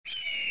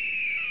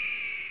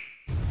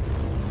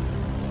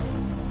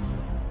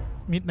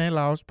Midnight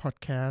Lounge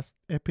Podcast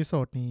เอพิโซ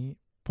ดนี้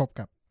พบ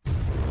กับ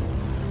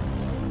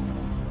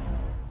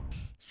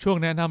ช่วง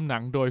แนะนำหนั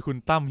งโดยคุณ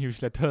ตั้มฮิว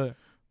ช์เลเตอร์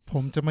ผ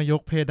มจะมาย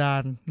กเพดา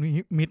น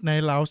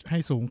Midnight Lounge ให้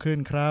สูงขึ้น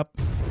ครับ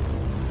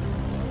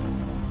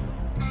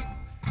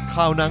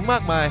ข่าวหนังมา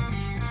กมาย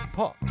เพ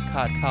ราะข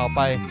าดข่าวไป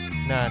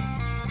นาน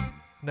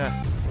นะ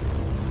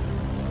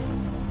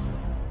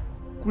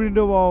กรินเด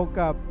อวอล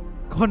กับ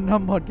คนท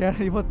ำพอดแคสต์แ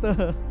ฮร์รี่พอตเตอ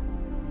ร์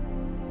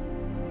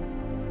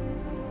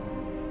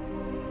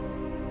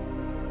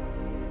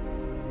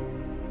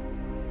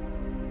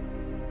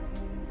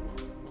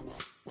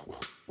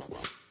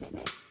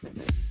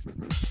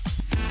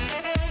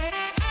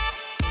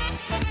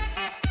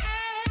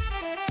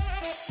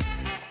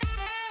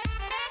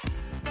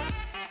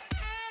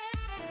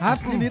ครับ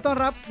ยินดีต้อน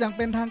รับอย่างเ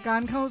ป็นทางกา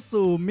รเข้า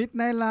สู่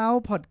Midnight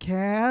Lounge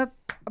Podcast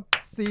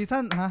ซี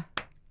ซั่นฮะ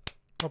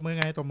ตบมือ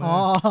ไงตบมือ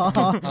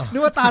นึ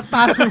กว่าตัดต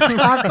บมือ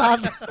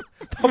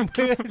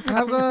ค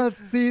รับก็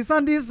ซีซั่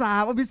นที่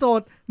3อพิโซด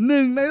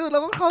1ในที่สุดเร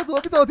าก็เข้าสู่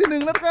อพิโซดที่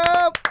1แล้วครั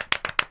บ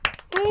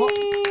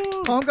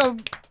พร้อมกับ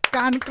ก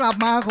ารกลับ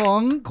มาขอ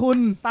งคุณ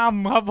ตั้ม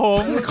ครับผ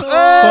ม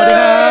สวัสดี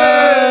ค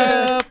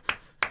รับ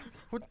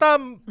คุณตั้ม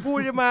ผู้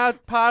จะมา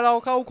พาเรา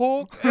เข้าคุ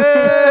ก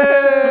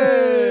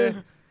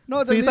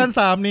ซีซั่น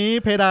3นี้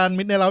เพดาน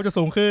Midnight Lounge จะ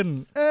สูงขึ้น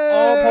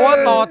เพราะว่า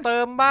ต่อเติ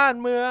มบ้าน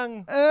เมือง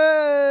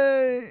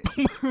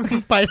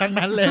ไปทาง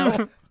นั้นแล้ว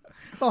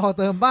ต่อ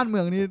เติมบ้านเมื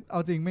องนี่เอ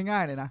าจริงไม่ง่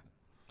ายเลยนะ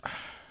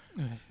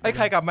ไอ้ใค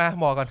รกลับมา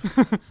หมอก่อน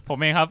ผม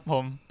เองครับผ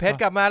มเพชร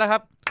กลับมาแล้วครั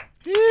บ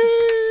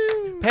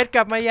เพชรก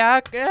ลับมายั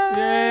กษ์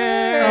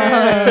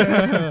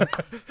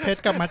เพชร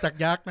กลับมาจาก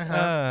ยักษ์นะค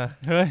รับ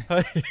เฮ้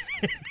ย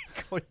โ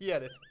คตรเหี้ย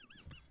เลย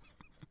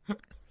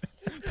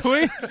ทุ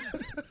ย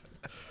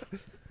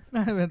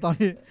น่าจะเป็นตอน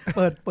ที่เ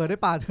ปิดได้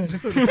ป่าเถิน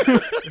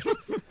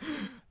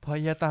พอ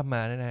เหี้ยตามม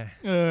าแน่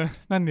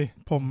นั่นดิ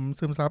ผม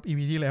ซึมซับ EP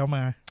ที่แล้วม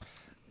า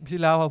ที่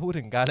แล้วพอพูด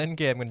ถึงการเล่น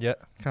เกมกันเยอะ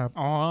ครับ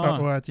แบบ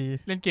ORG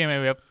เล่นเกมใน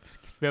เ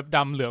ว็บด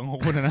ำเหลืองของ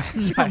คุณนะ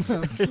ใช่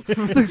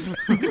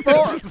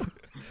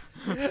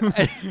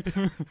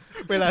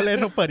เวลาเล่น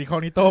ต้องเปิดอีคอ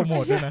นิโตโหม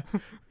ดด้วยนะ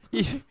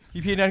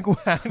EP นั้นกู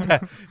ห่างแต่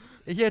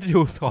ไอ้เหี้ย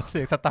ดูสอเสี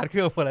ยงสตาร์ทเค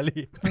รื่องเฟอร์รา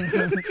รี่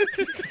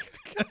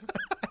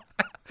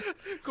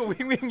กู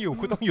วิ่งอยู่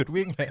กูต้องหยุด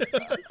วิ่งเลย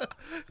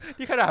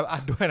ที่ขนาดอ่า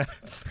นด้วยนะ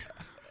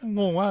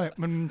งงว่า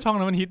มันช่อง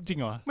นั้นมันฮิตจริง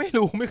เหรอไม่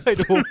รู้ไม่เคย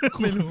ดู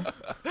ไม่รู้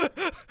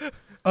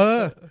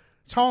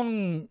ช่อง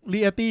เรี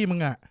ยตี้มึง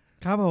อ่ะ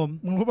ครับผม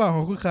มึงรู้ป่าวเข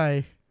าคือใคร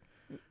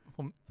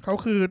เขา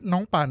คือน้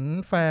องปั่น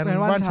แฟน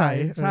ว่านไฉ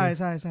ใ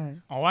ช่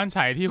อ๋อว่านไฉ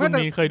ที่คน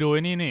นี้เคยดู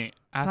นี่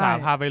อาสา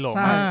พาไปหลง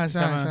ใ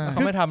ช่เข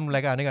าไม่ทำร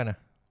ายการด้วยกันนะ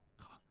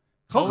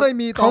เขาเคย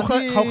มีตอน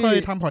ที่เขาเคย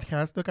ทำพอดแค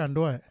สต์ด้วยกัน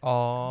ด้วย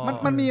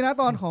มันมีนะ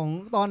ต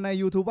อนใน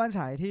YouTube บ้านฉ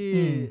ายที่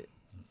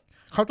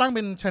เขาตั้งเ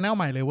ป็น channel ใ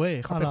หม่เลยเว้ย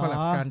เขาไปคอลแล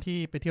บกันที่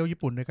ไปเที่ยวญี่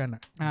ปุ่นด้วยกันอ่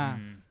ะ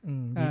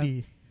ดี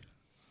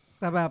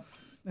แต่แบบ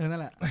นั่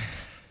นแหละ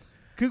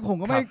คือผม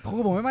ไ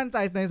ม่มั่นใจ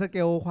ในสเก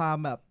ลความ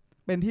แบบ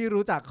เป็นที่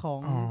รู้จักของ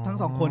ทั้ง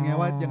สองคนไง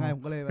ว่ายังไงผ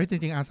มก็เลยจ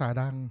ริงๆอาสา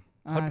ดัง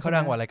เขาดั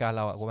งกว่ารายการเ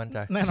ราอ่ะกูมั่นใจ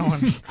แน่นอน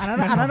อัน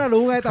นั้น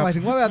รู้ไงแต่หมาย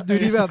ถึงว่าแบบอยู่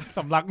ดีแบบส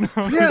ำลักเนี่ย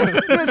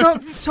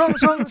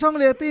ช่อง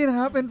เรียลตี้นะ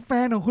ครับเป็นแฟ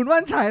นของคุณว่า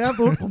นไฉนะครับ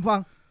ผมฟัง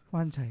ว่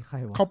านไฉใคร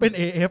วะเขาเป็น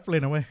AF เล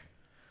ยนะเว้ย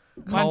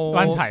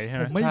ว่านไฉใช่ไ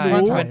หมไม่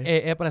รู้เป็น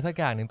AF อะไรสัก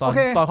อย่างหนึ่งตอน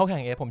เขาแข่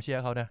ง AF ผมเชีย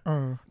ร์เขานะ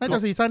น่าจะ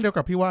ซีซั่นเดียว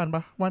กับพี่ว่านป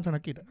ะว่านธน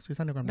กิจซี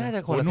ซั่นเดียวกันน่าจะ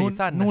คนละซี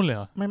ซั่นนู่นเลยเ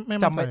หรอไม่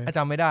จ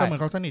ำไม่ได้แต่เหมือ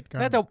นเขาสนิทกัน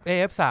น่าจะ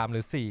AF 3ห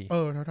รือ4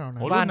เท่าๆนั้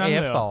นว่าน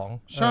AF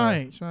 2ใช่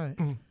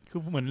คื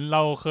อเหมือนเร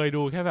าเคย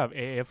ดูแค่แบบ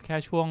AF แค่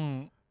ช่วง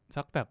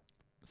สักแบบ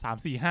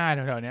3 4 5แ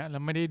ถวๆเนี้ยแล้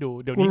วไม่ได้ดู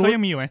เดี๋ยวนี้เขายั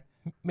งมีอยู่ไหม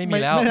ไม่มี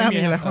แล้ว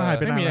เขาหาย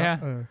ไปนานแล้ว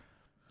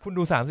คุณ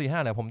ดู3 4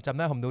 5เนี่ยผมจำไ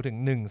ด้ผมดูถึง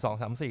1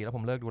 2 3 4แล้วผ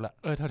มเลิกดูละ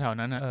แถวๆ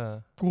นั้นนะ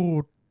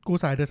กู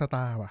สายเดอะสต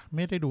าร์ว่ะไ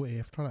ม่ได้ดู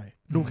AF เท่าไหร่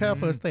ดูแค่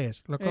First Stage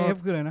แล้วก็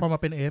พอมา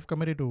เป็น AF ก็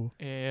ไม่ได้ดู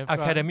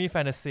Academy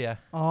Fantasia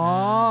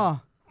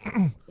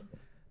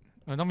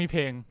มันต้องมีเพ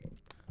ลง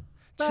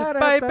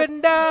ไปเป็น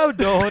ดาว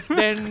โดดเ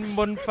ด่นบ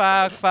นฟา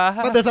กฟ้า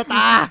เดอะสต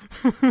าร์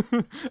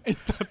ไอ้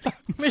สตา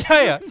ร์ไม่ใช่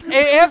เหรอ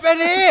AF อัน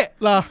นี้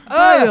เหรอใ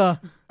ช่เหรอ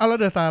แล้ว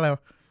เดอะสตาร์อะไร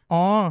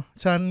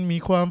ฉันมี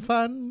ความ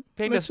ฝันเพ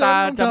ลงเดอะสตา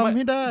ร์จะ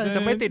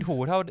ไม่ติดหู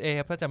เท่า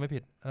AF ถ้าจำไม่ผิ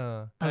ด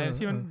อะไร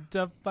ที่มันจ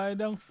ะไป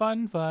ดังฝัน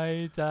ไฟ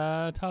จะ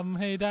ทำ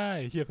ให้ได้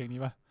เชื่อเพลงนี้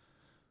ป่ะ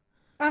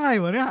อะไร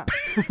วะเนี่ย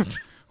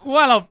คือ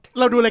ว่าเ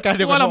ราดูรายการเ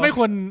ดียวกันว่าเราไม่ค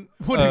วร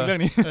พูดถึงเรื่อ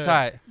งนี้ใ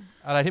ช่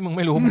อะไรที่มึงไ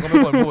ม่รู้มึงก็ไม่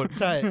ควรพูด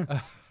ใช่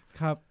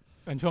ครับ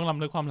เป็นช่วงล้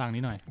ำลึกความหลัง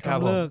นี้หน่อยครับ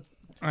เลิก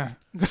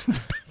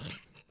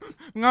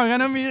เงากัน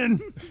นะมีน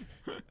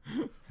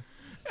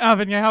เ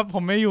ป็นไงครับผ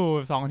มไม่อยู่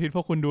2 อาทิตย์พ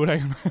วกคุณดูอะไร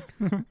กันมา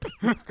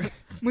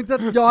มึงจะ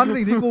ย้อน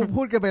สิ่งที่กู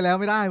พูดกันไปแล้ว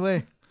ไม่ได้เว้ย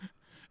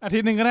อาทิ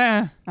ตย์นึงก็ได้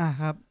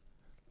ครับ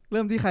เ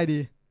ริ่มที่ใครดี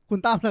คุณ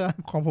ตั้มแล้วกัน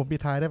ของผมปิ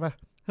ดท้ายได้ปะ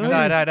ไ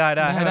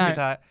ด้ให้ปิด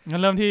ท้ายงั้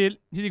นเริ่มที่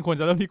จริงควร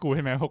จะเริ่มที่กูใ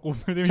ช่ไหมเพราะกู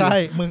ไม่ได้ใช่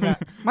มึงอ่ะ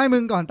ไม่มึ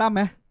งก่อนตั้มไห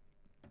ม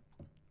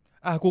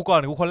กูก่อ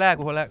นกูคนแรก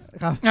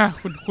ครับ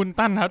คุณ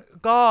ตั้นครับ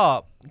ก็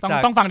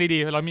ต้องฟังดี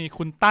ๆเรามี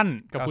คุณตั้น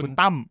กับคุณ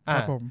ตั้มค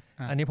รับผม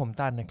อันนี้ผม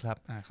ตั้นนะครับ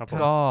ครับ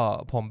ก็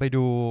ผมไป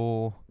ดู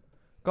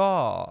ก็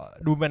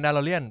ดูแมนดาโล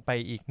เรียนไป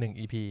อีก1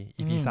 EP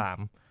EP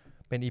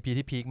 3เป็น EP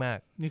ที่พีคมาก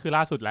นี่คือ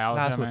ล่าสุดแล้ว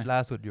ล่า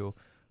สุดอยู่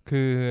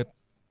คือ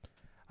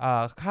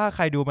ถ้าใค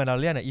รดูแมนดาโล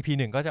เรียนEP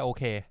 1ก็จะโอ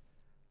เค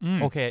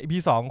EP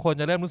 2คน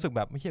จะเริ่มรู้สึกแ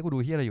บบไม่เฮี้ยกูดู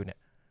เฮี้ยอะไรอยู่เนี่ย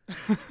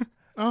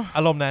อ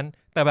ารมณ์นั้น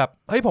แต่แบบ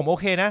เฮ้ยผมโอ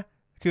เคนะ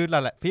คือหลา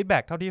ยๆฟีดแบ็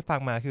กเท่าที่ฟัง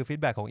มาคือฟีด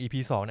แบ็กของ EP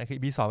 2เนี่ยคือ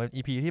EP 2เป็น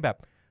EP ที่แบบ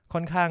ค่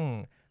อนข้าง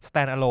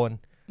stand alone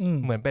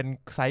เหมือนเป็น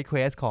ไซด์เคว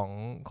สข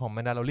องแม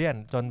นดาโลเรียน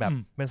จนแบบ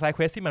เป็นไซด์เค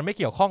วสที่มันไม่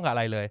เกี่ยวข้องกับอะ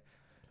ไรเลย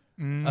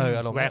อ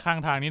ารมณ์แวะข้าง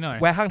ทางนิดหน่อย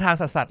แวะข้างทาง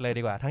สัสๆเลย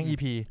ดีกว่าทั้ง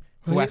EP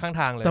แวะข้าง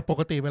ทางเลยแต่ป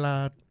กติเวล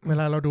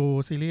าเราดู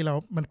ซีรีส์แล้ว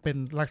มันเป็น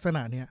ลักษณ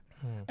ะเนี้ย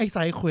ไอ้ไซ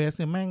ด์เควส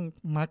เนี่ยแม่ง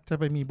มักจะ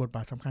ไปมีบทบ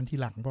าทสำคัญที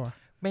หลังป่ะวะ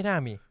ไม่น่า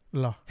มี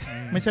หรอ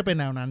ไม่ใช่เป็น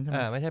แนวนั้นใช่ไหม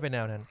ไม่ใช่เป็นแน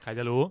วนั้นใครจ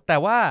ะรู้แต่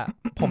ว่า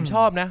ผมช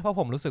อบนะเพราะ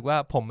ผมรู้สึกว่า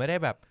ผมไม่ได้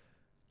แบบ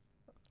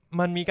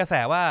มันมีกระแส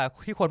ว่า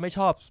ที่คนไม่ช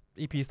อบ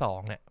EP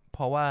 2เนี่ยเพ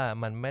ราะว่า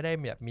มันไม่ได้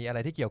แบบมีอะไร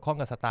ที่เกี่ยวข้อง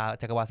กับ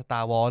จักรวาล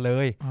Star Wars เล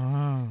ย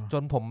จ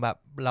นผมแบบ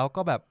แล้ว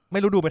ก็แบบไม่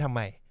รู้ดูไปทำไ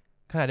ม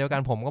ขณะเดียวกั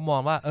นผมก็มอ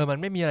งว่ามัน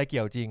ไม่มีอะไรเ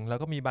กี่ยวจริงแล้ว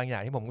ก็มีบางอย่า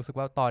งที่ผมรู้สึก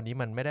ว่าตอนนี้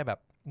มันไม่ได้แบบ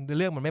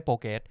เรื่องมันไม่โปร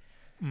เกรส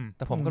แ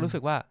ต่ผมก็รู้สึ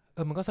กว่า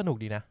มันก็สนุก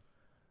ดีนะ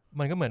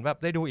มันก็เหมือนแบบ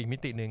ได้ดูอีกมิ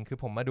ตินึงคือ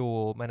ผมมาดู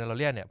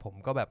Mandalorian เนี่ยผม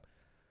ก็แบบ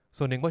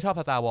ส่วนหนึ่งก็ชอบ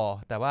Star Wars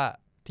แต่ว่า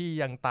ที่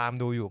ยังตาม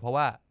ดูอยู่เพราะ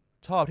ว่า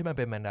ชอบที่มันเ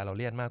ป็น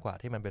Mandalorian มากกว่า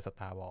ที่มันเป็น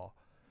Star Wars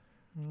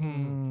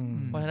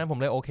เพราะฉะนั้นผม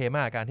เลยโอเคม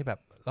ากการที่แบบ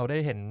เราได้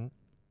เห็น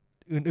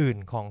อื่น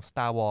ๆของ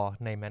Star Wars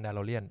ใน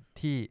Mandalorian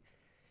ที่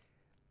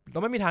เรา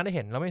ไม่มีทางได้เ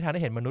ห็น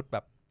มนุษย์แบ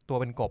บตัว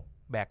เป็นกบ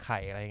แบกไข่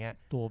อะไรเงี้ย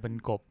ตัวเป็น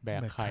กบแบ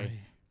กไข่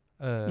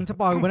มันส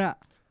ปอยล์กูเนี่ย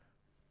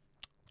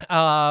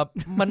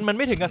มันไ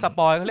ม่ถึงกับสป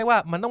อยเขาเรียกว่า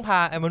มันต้องพา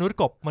ไอ้มนุษ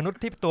ย์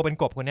ที่ตัวเป็น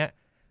กบคนเนี้ย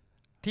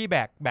ที่แ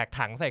บก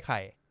ถังใส่ไ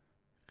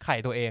ข่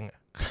ตัวเอง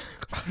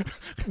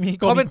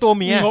เขาเป็นตัว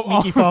เมียมี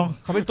กี่ฟอง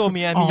เขาเป็นตัวเ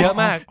มียมีเยอะ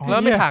มากแล้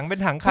วเป็น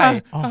ถังไข่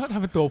ถ้า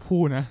เป็นตัว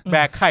ผู้นะแบ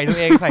กไข่ตัว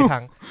เองใส่ถั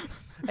ง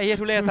ไอ้เหี้ย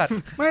ทุเรศสัตว์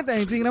ไม่แต่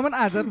จริงๆแล้วมัน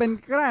อาจจะเป็น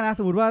ก็ได้นะส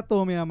มมติว่าตั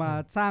วเมียมา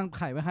สร้างไ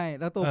ข่ไว้ให้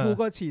แล้วตัวผู้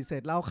ก็ฉี่เสร็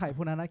จแล้วไข่พ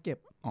วกนั้นเก็บ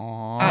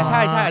ใ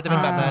ช่อาจจะเป็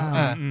นแบบนั้น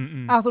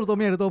สรุปตัว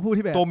เมียหรือตัวผู้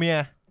ที่แบกตัวเมีย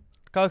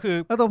ก็คือ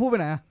แล้วตัวผู้ไป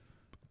ไหน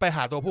ไปห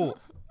าตัวผู้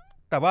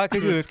แต่ว่า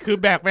คือ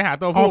แบกไปหา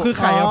ตัวผู้คือ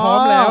ไข่พร้อม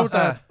แล้วแ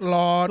ต่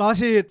รอ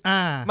ฉีด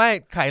ไม่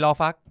ไข่รอ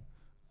ฟัก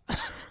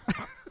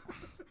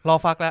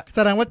แล้วแส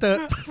ดง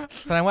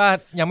ว่า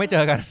ยังไม่เจ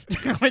อกัน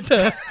ยังไม่เจ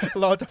อ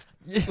รอจ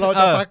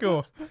ะฟักอยู่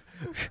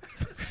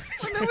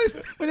มัน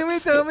ยังไม่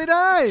เจอไม่ไ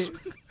ด้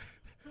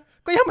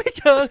ก็ยังไม่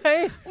เจอไง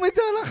ไม่เ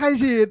จอแล้วใคร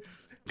ฉีด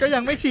ก็ยั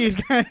งไม่ฉีด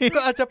ไงก็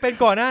อาจจะเป็น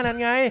ก่อนหน้านั้น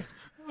ไง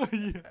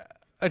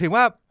ถึง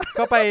ว่า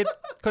ก็ไป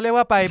เขาเรียก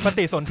ว่าไปป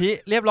ฏิสนธิ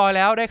เรียบร้อยแ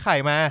ล้วได้ไข่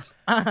มา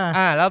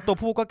แล้วตัว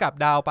ผู้ก็กลับ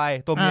ดาวไป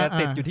ตัวเมีย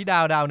ติดอยู่ที่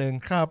ดาวนึง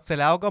เสร็จ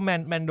แล้วก็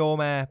แมนโด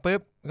มาปุ๊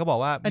บก็บอก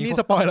ว่าอันนี้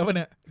สปอยแล้วป่ะเ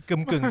นี่ย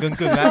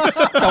กึ่งแล้ว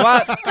แต่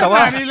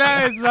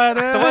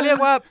ว่าเรียก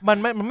ว่ามัน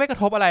ไม่กระ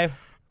ทบอะไร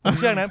ผม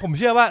เชื่อนั้นผมเ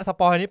ชื่อว่าส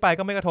ปอยนี้ไป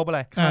ก็ไม่กระทบอะไร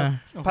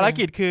ภาร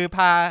กิจคือพ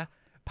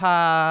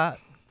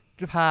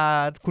า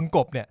คุณก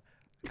บเนี่ย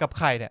กับ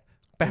ไข่เนี่ย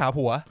ไปหา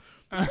ผัว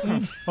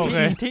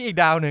ที่อีก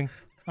ดาวนึง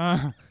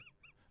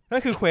นั่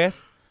นคือเควส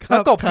แล้ว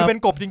กบคือเป็น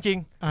กบจริง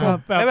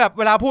ๆแล้วแบบ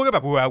เวลาพูดก็แบ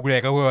บเว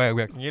ก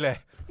อย่างนี้เลย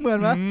เหมือน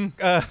ไหม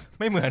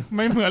ไม่เหมือ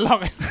นหรอก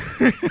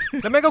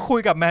แล้วแม่ก็คุย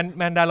กับแ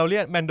มนดาโลเรี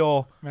ยนแมน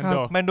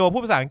โดพู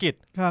ดภาษาอังกฤษ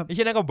ไอ้เ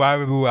ช่นนั้นก็บาย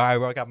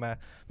กลับมา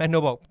แมนโด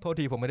บอกโทษ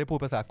ทีผมไม่ได้พูด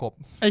ภาษากบ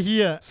ไอ้เหี้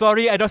ย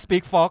sorry I don't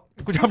speak frog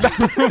กูจำได้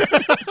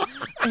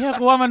ไอ้เหี้ย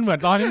กูว่ามันเหมือน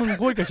ตอนที่มึง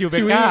พูดกับชิวเบ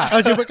ก้า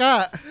ชิวเบก้า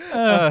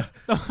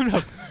แบ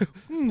บ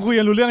คุย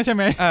กันรู้เรื่องใช่ไ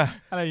หม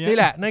อะไรอย่างเงี้ยนี่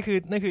แหละนั่น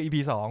คือ EP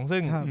 2ซึ่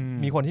ง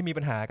มีคนที่มี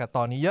ปัญหากับต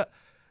อนนี้เยอะ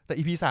แต่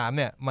EP 3เ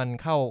นี่ยมัน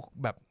เข้า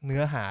แบบเนื้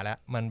อหาแล้ว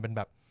มันเป็นแ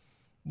บบ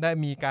ได้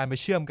มีการไป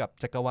เชื่อมกับ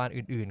จักรวาล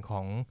อื่นๆข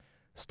อง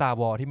Star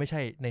Wars ที่ไม่ใ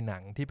ช่ในหนั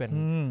งที่เป็น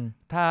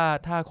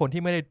ถ้าคน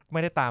ที่ไ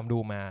ม่ได้ตามดู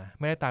มา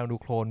ไม่ได้ตามดู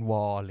Clone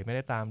War หรือไม่ไ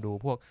ด้ตามดู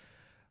พวก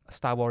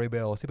Star Wars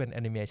Rebels ที่เป็นแ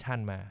อนิเมชัน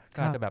มา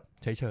ก็จะแบบ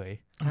เฉย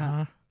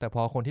ๆแต่พ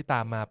อคนที่ต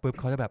ามมาปุ๊บ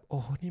เขาจะแบบโอ้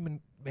นี่มัน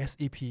best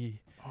EP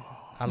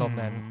อารมณ์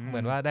นั้นเหมื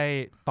อนว่าได้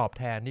ตอบ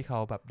แทนที่เขา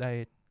แบบได้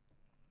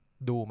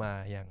ดูมา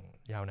อย่าง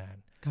ยาวนาน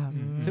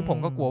ซึ่งผม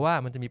ก็กลัวว่า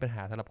มันจะมีปัญห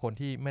าสำหรับคน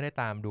ที่ไม่ได้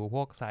ตามดูพ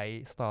วกไซ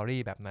ส์สตอ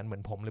รี่แบบนั้นเหมือ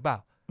นผมหรือเปล่า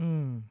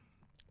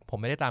ผม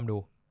ไม่ได้ตามดู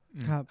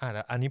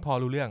อันนี้พอ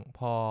รู้เรื่อง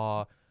พอ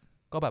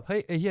ก็แบบเฮ้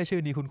ยไอ้เหี้ยชื่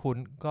อนี้คุ้น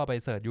ๆก็ไป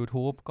เสิร์ช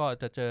YouTube ก็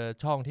จะเจอ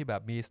ช่องที่แบ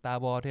บมี Star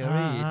Wars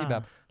Theory ที่แบ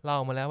บเล่า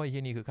มาแล้วว่าไอ้เ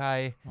หี้ยนี่คือใคร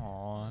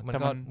มัน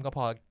ก็พ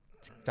อ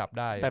จับ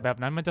ได้แต่แบบ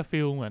นั้นมันจะ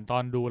ฟีลเหมือนตอ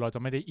นดูเราจะ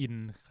ไม่ได้อิน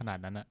ขนาด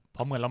นั้นอะเพร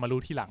าะเหมือนเรามารู้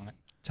ที่หลังอะ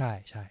ใช่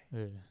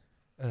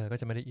ก็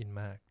จะไม่ได้อิน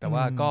มากแต่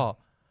ว่าก็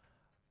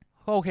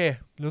โอเค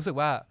รู้สึก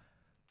ว่า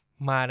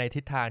มาใน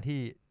ทิศทางที่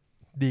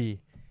ดี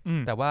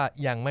แต่ว่า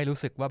ยังไม่รู้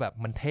สึกว่าแบบ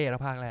มันเท่แล้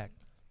วภาคแรก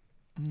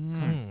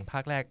ภา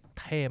คแรก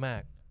เท่มา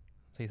ก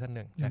ซีซั่น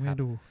 1นะครับ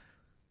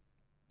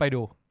ไป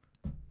ดู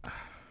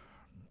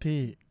ที่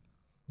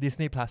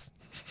Disney Plus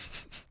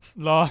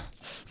รอ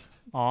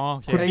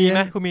คุณมีไหม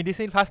คุณมี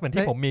Disney Plus เหมือน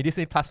ที่ผมมี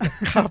Disney Plus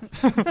ครับ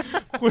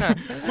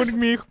คุณ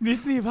มี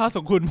Disney Plus ข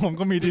องคุณผม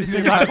ก็มี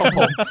Disney Plus ของผ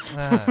ม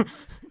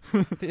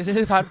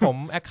Disney Plus ผม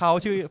account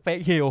ชื่อ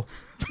Fake Hill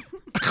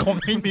ของ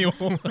ไอ้นิว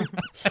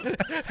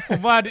ผ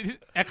มว่า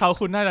แอคเคาท์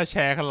คุณน่าจะแช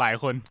ร์กันหลาย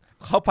คน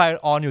เข้าไป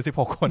ออนอยู่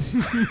16 คน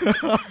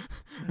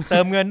เติ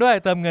มเงินด้วย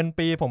เติมเงิน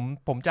ปี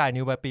ผมจ่าย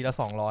นิวไปปีละ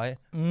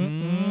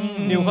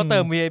200นิวเขาเติ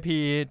ม VIP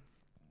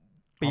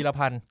ปีละ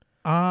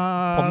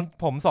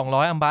1,000ผม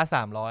200อัมบาส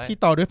300ที่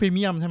ต่อด้วยพรีเ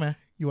มียมใช่ไหม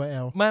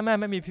URL ไ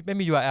ม่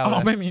มี URL อ๋อ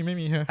ไม่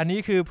มีฮะ อันนี้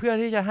คือเพื่อ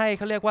ที่จะให้เ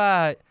ขาเรียกว่า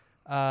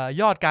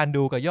ยอดการ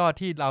ดูกับยอด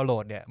ที่ดาวน์โหล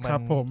ดเนี่ย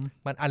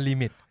มันอันลิ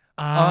มิต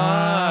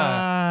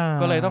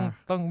ก็เลย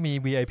ต้องมี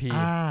VIP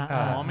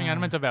ไม่งั้น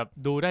มันจะแบบ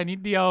ดูได้นิด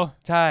เดียว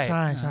ใช่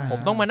ผม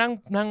ต้องมา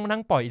นั่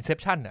งปล่อย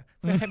Inception อ่ะ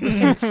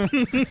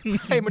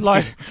ให้มันล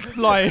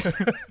อย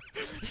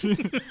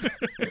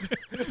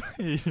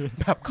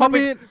แบบเข้า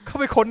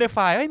ไปค้นในไฟ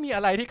ล์ไม่มีอ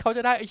ะไรที่เขาจ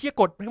ะได้ไอ้เหี้ย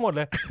กดให้หมดเ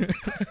ลย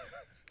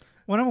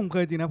วันนั้นผมเค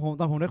ยจริงนะ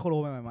ตอนผมได้โคโล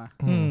ใหม่ๆมา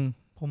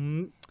ผม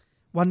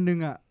วันหนึ่ง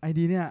อ่ะไอ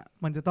ดีเนี่ย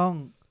มันจะต้อง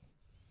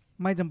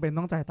ไม่จำเป็น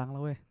ต้องจ่ายตังค์แล้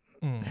วเว้ย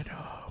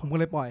ผมก็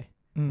เลยปล่อย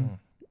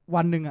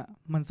วันหนึ่งอ่ะ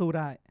มันสู้ไ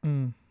ด้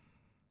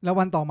แล้ว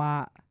วันต่อมา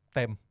เ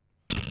ต็ม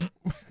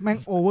แม่ง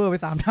โอเวอร์ไป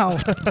3 เท่า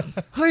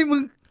เฮ้ยมึ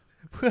ง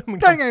เพื่อนมึง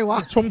ได้ไงวะ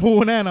ชมพู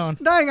แน่นอน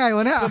ได้ไงว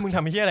ะเนี่ยเพื่อนมึงท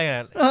ำไอ้เหี้ยอะไรเนี่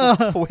ย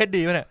ฟูลเฮด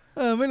ดีป่ะเนี่ย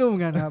ไม่รู้เหมือ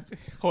นกันครับ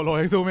โคโล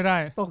ยังสู้ไม่ได้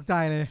ตกใจ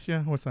เลยเชื่อ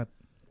โหดสัตว์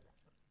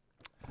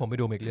ผมไป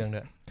ดูอีกเรื่องด้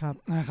วยค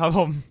รับผ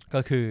มก็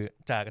คือ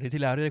จากอาทิตย์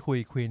ที่แล้วได้คุย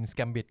Queen's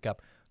Gambit กับ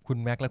คุณ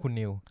แม็กและคุณ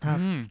นิว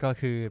ก็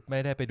คือไม่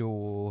ได้ไป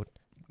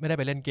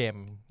เล่นเกม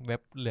เว็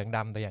บเหลืองด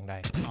ำแต่อย่างใด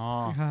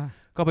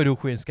ก็ไปดู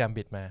Queen's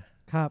Gambit มา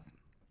ครับ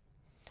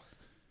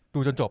ดู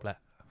จนจบแล้ว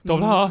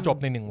จบ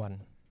ใน1 วัน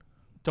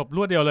จบร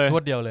วดเดียวเลย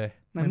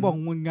ไหนบอก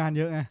มึงงาน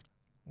เยอะไง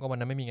ก็วัน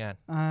นั้นไม่มีงาน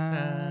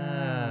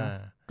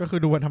ก็คือ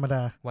ดูวันธรรมด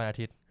าวันอา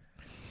ทิตย์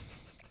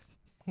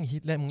มึง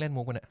เล่น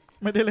มุกกันเนี่ย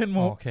ไม่ได้เล่น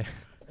มุกโอเค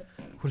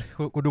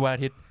กูดูวันอ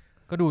าทิตย์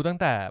ก็ดูตั้ง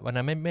แต่วัน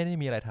นั้นไม่ได้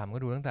มีอะไรทำก็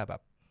ดูตั้งแต่แบ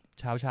บ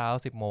เช้า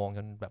10 โมงจ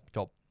นแบบจ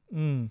บ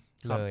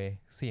เลย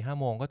 4-5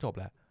 โมงก็จบ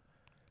แล้ว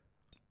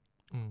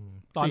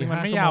ตอนนึงมั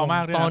นไม่ยาวมา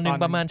กด้วยตอนนึง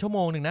ประมาณ1 ชั่วโม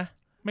งนะ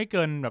ไม่เ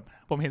กินแบบ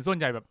ผมเห็นส่วน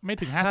ใหญ่แบบไม่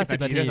ถึง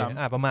50 นาที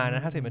ประมาณน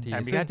ะ50 นาทีแ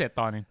ต่มีแค่7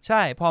 ตอนเองใ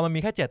ช่พอมันมี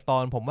แค่7 ตอ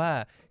นผมว่า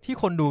ที่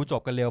คนดูจ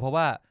บกันเร็วเพราะ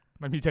ว่า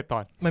มันมี7 ตอ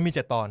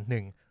น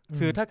1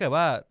คือถ้าเกิด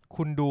ว่า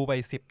คุณดูไป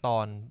10 ตอ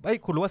น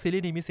คุณรู้ว่าซีรี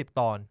ส์นี้มี10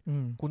 ตอน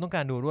คุณต้องก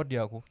ารดูรวดเดี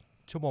ยว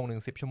ชั่วโมงนึ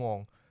ง10 ชั่วโมง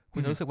คุ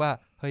ณจะรู้สึกว่า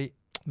เฮ้ย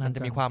มันจ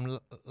ะมีความ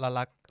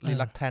รี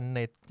ลักแทนใน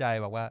ใจ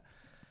บอกว่า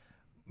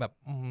แบบ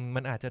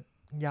มันอาจจะ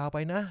ยาวไป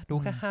นะดู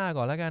แค่5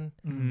ก่อนแล้วกัน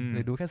หรื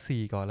อดูแ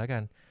ค่4ก่อนแล้วกั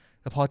น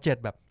แต่พอ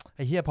7แบบไ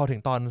อ้เหี้ยพอถึ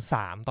งตอน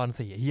3ตอน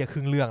4ไอ้เหี้ยค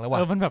รึ่งเรื่องแล้วว่ะ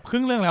มันแบบค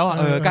รึ่งเรื่องแล้วอ่ะ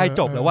ใกล้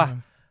จบแล้วว่ะ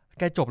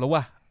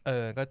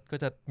ก็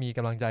จะมีก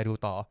ำลังใจดู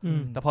ต่อ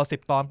แต่พอ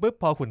10 ตอนปุ๊บ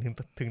พอคุณ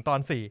ถึงตอน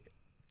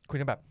4คุณ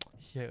จะแบบ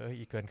เหี้ย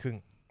อีกเกินครึ่ง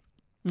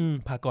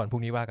พาก่อนพรุ่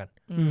งนี้ว่ากัน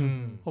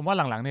ผมว่า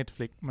หลังๆ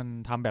Netflix มัน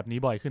ทำแบบนี้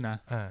บ่อยขึ้นนะ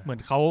เหมือน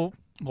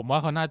ผมว่า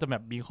เขาน่าจะแบ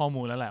บมีข้อ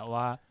มูลแล้วแหละ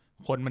ว่า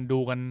คนมัน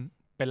ดูกัน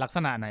เป็นลักษ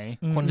ณะไหน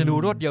คนจะดู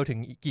รวดเดียวถึง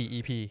กี่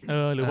EP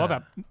หรือว่าแบ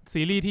บ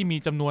ซีรีส์ที่มี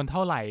จำนวนเท่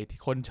าไหร่ที่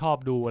คนชอบ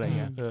ดูอะไร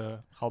เงี้ย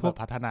เขาแบบ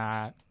พัฒนา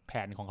แผ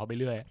นของเขาไป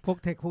เรื่อยพวก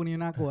เทคพวกนี้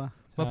น่ากลัว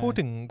มาพูด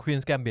ถึง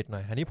Queen's Gambit หน่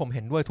อยอันนี้ผมเ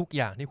ห็นด้วยทุกอ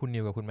ย่างที่คุณ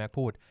นิวกับคุณแม็ก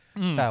พูด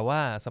แต่ว่า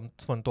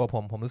ส่วนตัว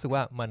ผมรู้สึกว่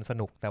ามันส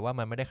นุกแต่ว่า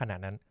มันไม่ได้ขนาด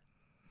นั้น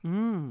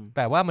แ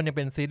ต่ว่ามันยังเ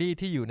ป็นซีรีส์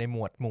ที่อยู่ในหม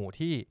วดหมู่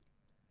ที่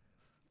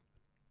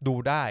ดู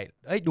ได้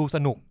ดูส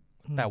นุก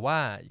แต่ว่า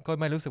ก็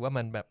ไม่รู้สึกว่า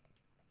มันแบบ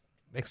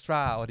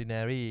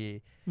extraordinary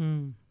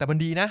แต่มัน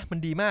ดีนะมัน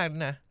ดีมาก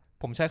นะ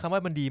ผมใช้คำว่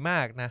ามันดีม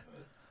ากนะ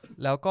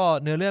แล้วก็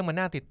เนื้อเรื่องมัน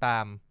น่าติดตา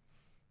ม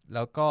แ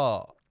ล้วก็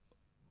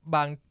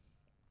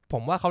ผ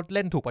มว่าเขาเ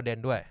ล่นถูกประเด็น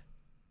ด้วย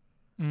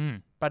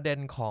ประเด็น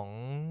ของ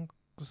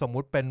สมมุ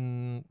ติเป็น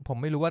ผม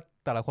ไม่รู้ว่า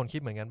แต่ละคนคิด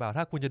เหมือนกันเปล่า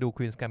ถ้าคุณจะดู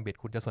Queen's Gambit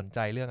คุณจะสนใจ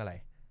เรื่องอะไร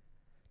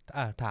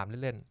ถาม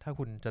เล่นๆถ้า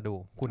คุณจะดู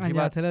คุณคิด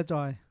ว่า Taylor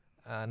Joy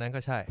นั่นก็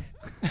ใช่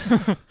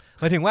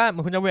หมายถึงว่า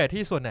คุณจะเวท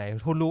ที่ส่วนไหน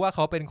คุณรู้ว่าเข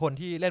าเป็นคน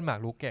ที่เล่นหมา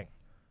กรุกเก่ง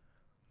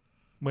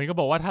เหมือนก็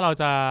บอกว่าถ้าเรา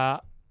จะ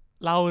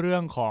เล่าเรื่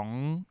องของ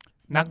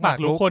นักหมาก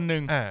รุกคนหนึ่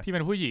งที่เป็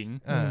นผู้หญิง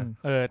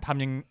ท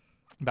ำยัง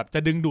แบบจะ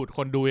ดึงดูดค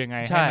นดูยังไง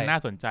ให้มันน่า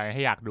สนใจใ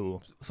ห้อยากดู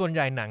ส่วนให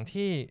ญ่หนัง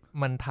ที่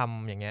มันท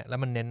ำอย่างเงี้ยแล้ว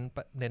มันเ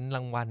น้นร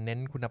างวัลเน้น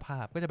คุณภา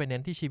พก็จะไปเน้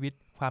นที่ชีวิต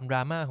ความดร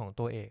าม่าของ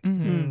ตัวเอก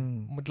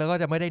แล้วก็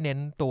จะไม่ได้เน้น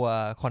ตัว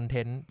คอนเท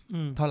นต์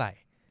เท่าไหร่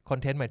คอน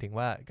เทนต์หมายถึง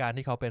ว่าการ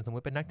ที่เขาเป็นสมม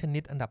ติเป็นนักเทนนิ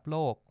สอันดับโล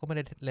กก็ไม่ไ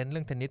ด้เน้นเรื่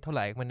องเทนนิสเท่าไห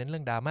ร่มันเน้นเรื่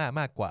องดราม่า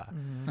มากกว่า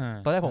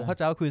ตอนแรกผมเข้าใ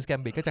จว่า Queen's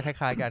Gambit ก็จะค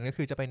ล้ายๆกันก็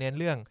คือจะไปเน้น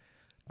เรื่อง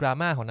ดรา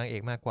ม่าของนางเอ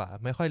กมากกว่า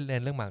ไม่ค่อยเน้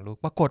นเรื่องหมากรุก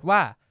ปรากฏว่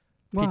า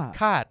ผิด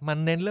คาดมัน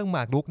เน้นเรื่องหม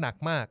ากรุกหนัก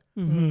มาก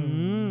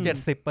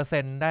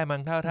 70% ได้มั้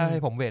งถ้าให้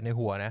ผมเวทใน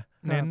หัวนะ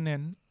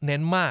เน้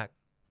นมาก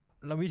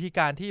แล้ววิธีก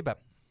ารที่แบบ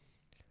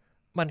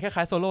มันคล้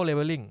ายๆโซโล่เลเว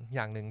ลลิ่งอ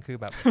ย่างหนึ่งคือ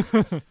แบบ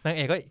นางเ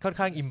อกก็ค่อน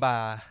ข้างอิมบา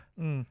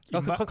ก็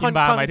คือค่อนข้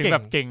าง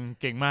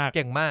เก่งม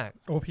าก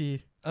OP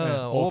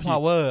โอเวอร์พาว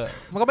เวอร์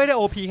มันก็ไม่ได้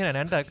OP ขนาด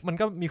นั้นแต่มัน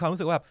ก็มีความรู้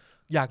สึกว่า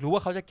อยากรู้ว่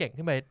าเขาจะเก่ง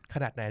ขึ้นไปข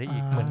นาดไหนได้อี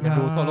กเหมือนกัน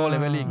ดูโซโล่เล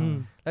เวลลิ่ง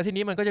แล้วที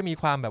นี้มันก็จะมี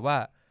ความแบบว่า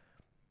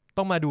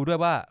ต้องมาดูด้วย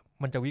ว่า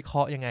มันจะวิเคร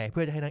าะห์ยังไงเ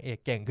พื่อจะให้นางเอก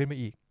เก่งขึ้นไป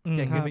อีก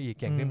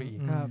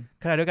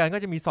ขณะเดียวกันก็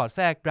จะมีสอดแท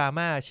รกดรา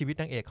ม่าชีวิต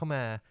นางเอกเข้าม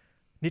า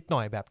นิดหน่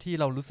อยแบบที่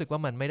เรารู้สึกว่า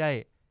มันไม่ได้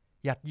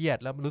ยัดเยียด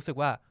แล้วรู้สึก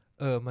ว่า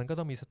มันก็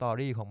ต้องมีสตอ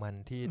รี่ของมัน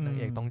ที่นาง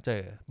เอกต้องเจ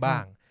อบ้า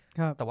ง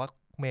แต่ว่า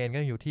เมนก็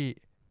อยู่ที่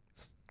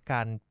ก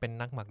ารเป็น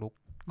นักหมากรุก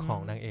ของ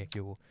นางเอกอ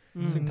ยู่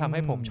ซึ่งทำใ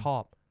ห้ผมชอ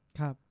บ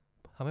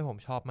ทำให้ผม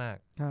ชอบมาก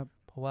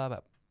เพราะว่าแบ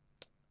บ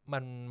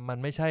มัน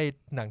ไม่ใช่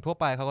หนังทั่ว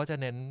ไปเขาก็จะ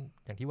เน้น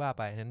อย่างที่ว่าไ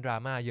ปเน้นดรา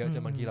ม่าเยอะจ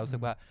นบางทีเราสึ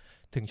กว่า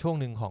ถึงช่วง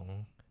หนึ่งข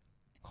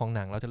องห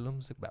นังเราจะเริ่ม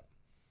รู้สึกแบบ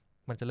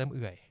มันจะเริ่มเ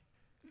อื่อย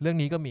เรื่อง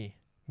นี้ก็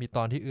มีต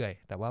อนที่เอื่อย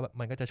แต่ว่า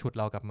มันก็จะฉุด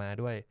เรากลับมา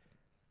ด้วย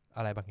อ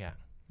ะไรบางอย่าง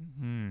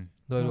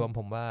โดยรวมผ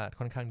มว่า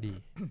ค่อนข้างดี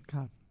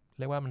เ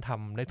รียกว่ามันท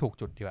ำได้ถูก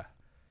จุดดีกว่า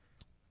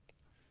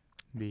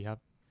ดีครับ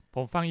ผ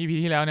มฟัง EP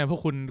ที่แล้วเนี่ยพว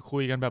กคุณคุ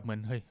ยกันแบบเหมือน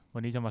เฮ้ยวั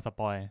นนี้จะมาส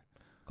ปอย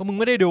ก็มึง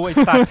ไม่ได้ดูไอ้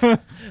สัตว์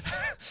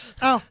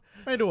อ้าว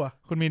ไม่ดูอ่ะ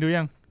คุณมีดู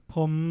ยังผ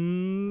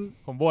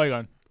มโบยก่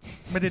อน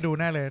ไม่ได้ดู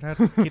แน่เลยถ้า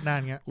คิดนาน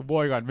เงี้ยกูโบ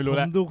ยก่อนไม่รู้แ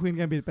ล้วผมดูควีนแ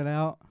กมบิทไปแล้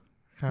ว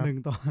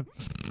1 ตอน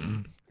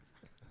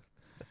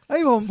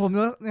ผม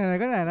ไหน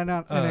ๆก็ไหนแล้วน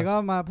ะไหนๆก็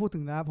มาพูดถึ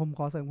งนะผมข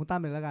อเสริมคุณตั้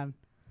นไปแล้วกัน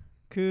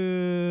คือ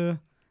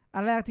อั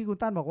นแรกที่คุณ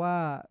ตั้นบอกว่า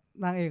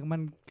นางเอกมั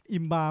นอิ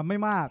มบาไม่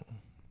มาก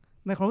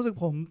ในความรู้สึก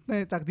ผมใน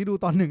จากที่ดู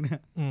ตอน1เนี่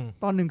ย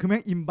ตอน1คือแม่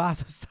งอิมบา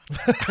สัส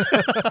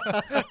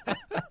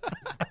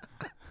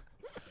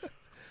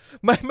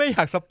ไม่อย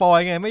ากสปอย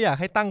ไงไม่อยาก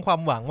ให้ตั้งควา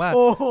มหวังว่า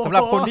สำห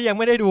รับคนที่ยัง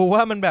ไม่ได้ดูว่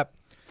ามันแบบ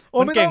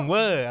มันเก่งเว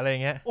อร์อะไร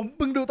เงี้ยผมเ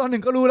พิ่งดูตอน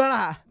1ก็รู้แล้ว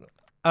ล่ะ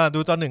ดู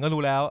ตอน1ก็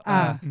รู้แล้ว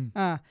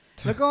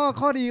แล้วก็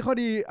ข้อ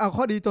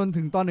ดีจน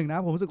ถึงตอน1นะ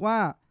ผมรู้สึกว่า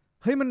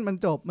เฮ้ยมัน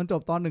จ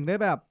บตอน1ได้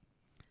แบบ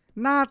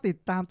น่าติด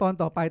ตามตอน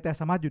ต่อไปแต่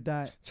สามารถหยุดไ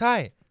ด้ใช่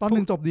ตอน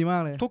1จบดีมา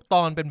กเลยทุกต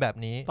อนเป็นแบบ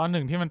นี้ตอน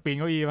1ที่มันปีน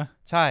เก้าอี้ป่ะ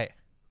ใช่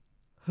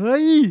เฮ้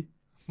ย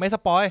ไม่ส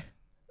ปอย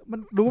มัน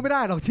รู้ไม่ไ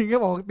ด้หรอกจริงแค่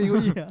บอกปีนเก้า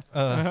อี้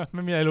ไ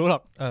ม่มีอะไรรู้หรอ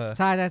ก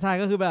ใช่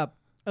ก็คือแบบ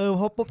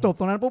พอจบ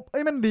ตรงนั้นปุ๊บ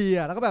มันดี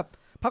อ่ะแล้วก็แบบ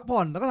พักผ่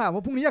อนแล้วก็ถามว่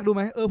าพรุ่งนี้อยากดูไห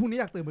มพรุ่งนี้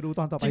อยากตื่นมาดู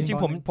ตอนต่อไปจริง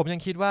ๆผมยั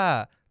งคิดว่า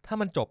ถ้า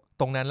มันจบ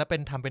ตรงนั้นแล้ว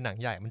ทำเป็นหนัง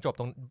ใหญ่มันจบ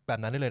ตรงแบบ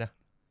นั้นได้เลยนะ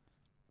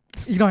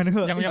อีกหน่อยนึงเถ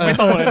อะยังไม่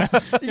โตเลยนะ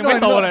ยังไม่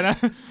โตเลยนะ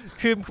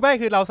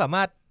คือเราสาม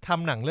ารถท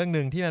ำหนังเรื่อง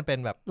นึงที่มันเป็น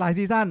แบบหลาย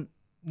ซีซั่น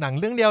หนัง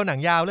เรื่องเดียวหนัง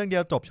ยาวเรื่องเดี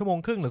ยวจบชั่วโมง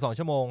ครึ่งหรือ2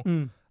 ชั่วโมง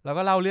แล้ว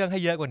ก็เล่าเรื่องให้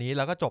เยอะกว่านี้แ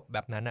ล้วก็จบแบ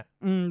บนั้นอ่ะ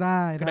ไ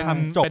ด้ท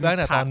ำจบตั้ง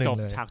แต่ตอน1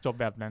เลยฉากจบ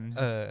แบบนั้น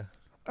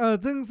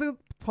ซึ่ง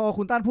พอ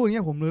คุณต้านพูดอย่างเ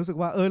งี้ยผมรู้สึก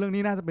ว่าเรื่อง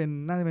นี้น่าจะเป็น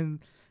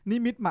นิ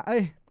มิตหมาย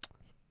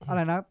อะไ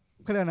รนะ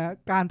เขาเรียกนะ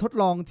การทด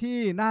ลองที่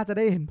น่าจะไ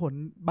ด้เห็นผล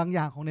บางอ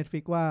ย่างของ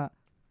Netflix ว่า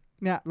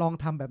เนี่ยลอง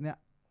ทำแบบเนี้ย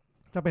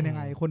จะเป็นยังไ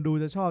งคนดู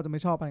จะชอบจะไ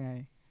ม่ชอบอะไรไง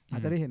อา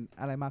จจะได้เห็น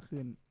อะไรมาก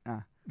ขึ้น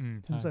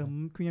ผมเสริม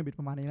ควีนแกมบิท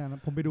ประมาณนี้น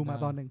ะผมไปดูมา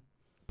ตอนนึง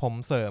ผม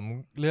เสริม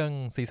เรื่อง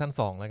ซีซั่น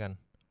2แล้วกัน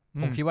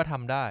ผมคิดว่าท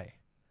ำได้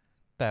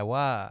แต่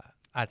ว่า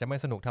อาจจะไม่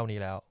สนุกเท่านี้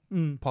แล้ว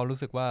พอรู้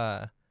สึกว่า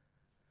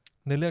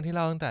ในเรื่องที่เ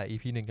ล่าตั้งแต่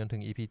EP 1จนถึ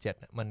ง EP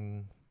 7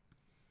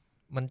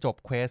มันจบ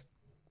เควส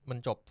มัน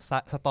จบ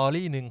สตอ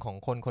รี่นึงของ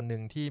คนนึ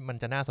งที่มัน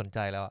จะน่าสนใจ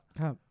แล้ว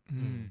ครับ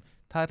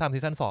ถ้าทำซี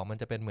ซั่น2มัน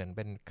จะเป็นเหมือนเ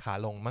ป็นขา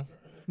ลงมั้ง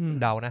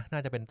เดานะน่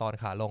าจะเป็นตอน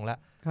ขาลงแล้ว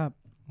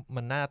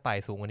มันน่าไต่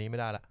สูงกว่านี้ไม่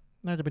ได้ละ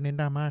น่าจะเป็นเน้น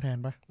ดราม่าแทน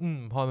ปะ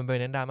พอมันเป็น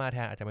เน้นดราม่าแท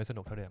นอาจจะไม่ส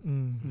นุกเท่าเดิม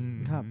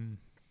ครับ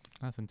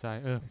น่าสนใจ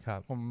ครับ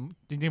ผม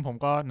จริงๆผม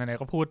ก็ไหน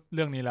ๆก็พูดเ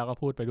รื่องนี้แล้วก็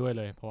พูดไปด้วย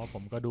เลยเพราะว่าผ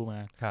มก็ดูมา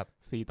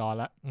4 ตอน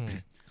ละ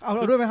เอา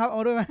ด้วยไหมครับเอ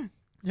าด้วยไหม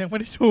ยังไม่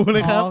ได้ดูเล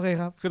ยครับโอเค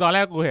ครับคือตอนแร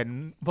กกูเห็น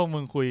พวกมึ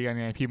งคุยกัน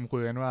ไงพิมพ์คุ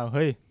ยกันว่าเ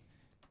ฮ้ย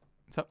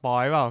สปอ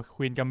ยเปล่าค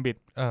วีนแกมบิท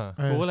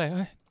กูก็เลย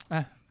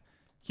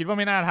คิดว่า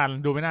ไม่น่าทัน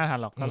ดูไม่น่าทัน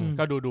หรอก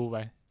ก็ดูไป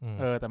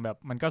แต่แบบ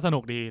มันก็สนุ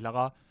กดีแล้ว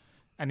ก็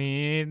อันนี้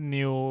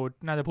นิว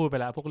น่าจะพูดไป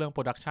แล้วพวกเรื่องโป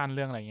รดักชันเ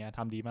รื่องอะไรเงี้ยท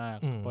ำดีมาก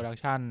โปรดัก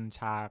ชัน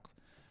ฉาก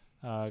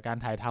การ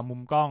ถ่ายทำมุ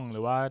มกล้องหรื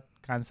อว่า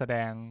การแสด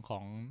งขอ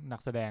งนั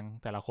กแสดง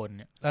แต่ละคนเ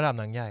นี่ยระดับ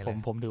หนังใหญ่เลย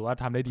ผมถือว่า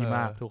ทำได้ดีม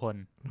ากทุกคน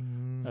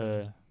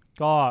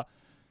ก็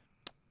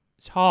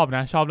ชอบเ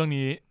รื่อง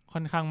นี้ค่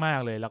อนข้างมาก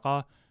เลยแล้วก็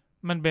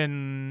มันเป็น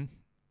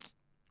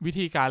วิ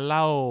ธีการเ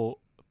ล่า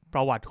ปร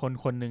ะวัติ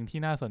คนหนึ่งที่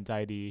น่าสนใจ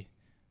ดี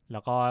แล้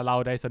วก็เล่า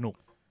ได้สนุก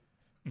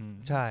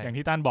ใช่อย่าง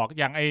ที่ตั้นบอก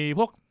อย่างไอ้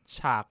พวก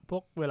ฉากพว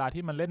กเวลา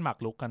ที่มันเล่นหมาก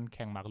รุกกันแ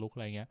ข่งหมากรุกอะ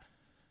ไรเงี้ย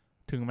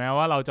ถึงแม้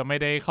ว่าเราจะไม่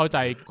ได้เข้าใจ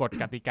กฎ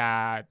กติกา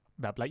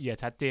แบบละเอียด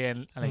ชัดเจน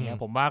อะไรเงี้ย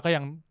ผมว่าก็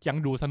ยัง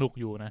ดูสนุก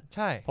อยู่นะใ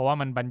ช่เพราะว่า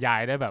มันบรรยา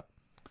ยได้แบบ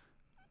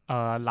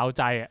เร้าใ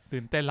จอ่ะ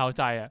ตื่นเต้นเร้า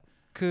ใจอ่ะ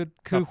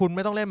คือคุณไ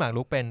ม่ต้องเล่นหมาก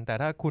รุกเป็นแต่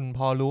ถ้าคุณพ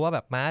อรู้ว่าแบ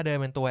บม้าเดิน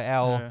เป็นตัว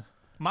L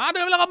ม้าเดิ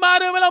นไปแล้วก็ม้า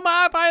เดินไปแล้วม้า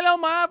ไปแล้ว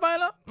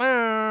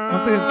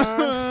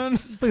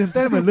ตื่นเ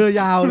ต้นเหมือนเรือ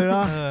ยาวเลยน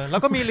ะแล้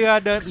วก็มีเรือ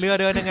เ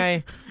ดินยังไง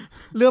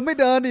เรือไม่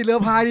เดินดิเรือ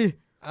พายดิ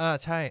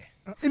ใช่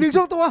อีก1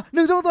 ช่วงตัว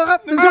ครับ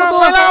1 ช่วงตั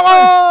วแล้ว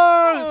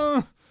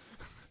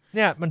เ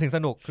นี่ยมันถึงส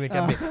นุกคือแก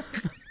มบิท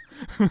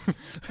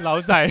เร้า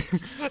ใจ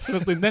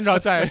ตื่นเต้นเร้า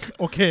ใจ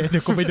โอเคเดี๋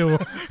ยวกูไปดู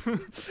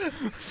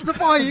ส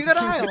ปอยอย่างนี้ก็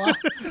ได้เหรอวะ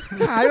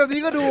ขายแบบ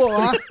นี้ก็ดูเหรอ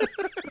วะ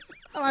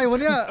อะไรวะ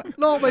เนี่ย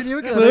โลกใบนี้ไ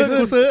ม่เกิดอะไรขึ้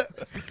นซื้อ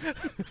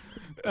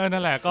นั่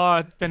นแหละก็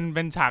เ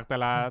ป็นฉากแ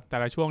ต่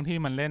ละช่วงที่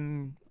มันเล่น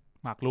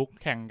หมากรุก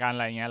แข่งกันอะ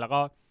ไรเงี้ยแล้วก็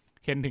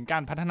เห็นถึงกา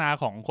รพัฒนา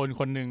ของ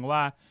คนนึงว่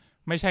า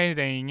ไม่ใช่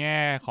ในแง่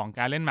ของก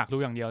ารเล่นหมากรุ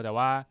กอย่างเดียวแต่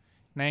ว่า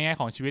ในแง่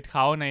ของชีวิตเข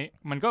า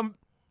มันก็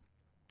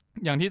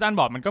อย่างที่ตั้น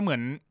บอกมันก็เหมือ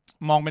น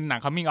มองเป็นหนัง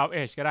coming of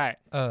age ก็ได้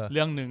เ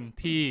รื่องนึง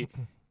ที่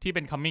ที่เ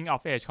ป็น coming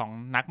of age ของ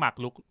นักหมาก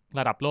รุก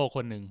ระดับโลกค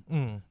นหนึ่ง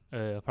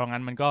เพราะงั้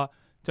นมันก็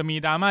จะมี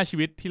ดราม่าชี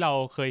วิตที่เรา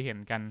เคยเห็น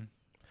กัน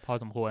พอ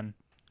สมควร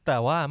แต่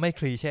ว่าไม่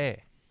คลีเช่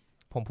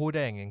ผมพูดไ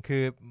ด้อย่างนึงคื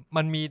อ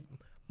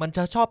มันจ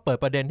ะชอบเปิด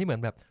ประเด็นที่เหมือ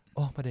นแบบโ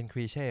อ้ประเด็นค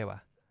ลีเช่ว่ะ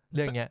เ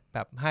รื่องเงี้ยแบ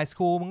บไฮส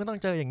คูลมึงก็ต้อง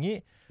เจออย่างนี้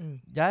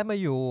ย้ายมา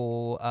อยู่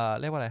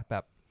เรียกว่าอะไรแบ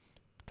บ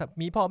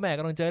มีพ่อแม่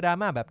ก็ต้องเจอดรา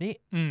ม่าแบบนี้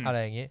อะไร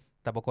อย่างนี้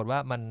แต่ปรากฏว่า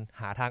มัน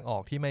หาทางออ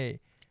กที่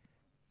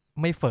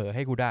ไม่เฝอใ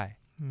ห้กูได้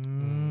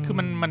คือ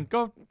มัน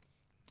ก็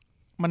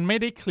มันไม่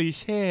ได้คลี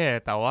เช่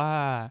แต่ว่า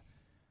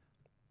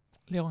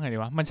เรียกว่าไงดี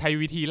วะมันใช้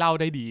วิธีเล่า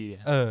ได้ดี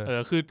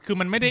คือ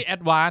มันไม่ได้แอ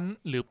ดวานซ์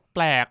หรือแป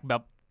ลกแบ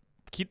บ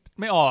คิด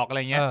ไม่ออกอะไร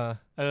เงี้ย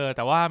แ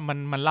ต่ว่า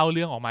มันเล่าเ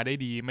รื่องออกมาได้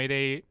ดีไม่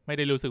ไ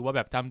ด้รู้สึกว่าแ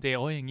บบจำเจ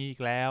โอ้ยอย่างงี้อี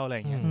กแล้วอะไร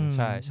เงี้ยใ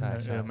ช่ใช่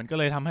มันก็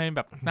เลยทำให้แ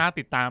บบน่า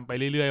ติดตามไป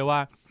เรื่อยๆว่า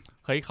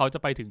เฮ้ยเขาจะ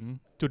ไปถึง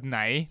จุดไหน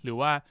หรือ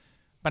ว่า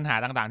ปัญหา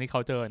ต่างๆที่เข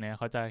าเจอเนี่ยเ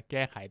ขาจะแ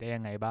ก้ไขได้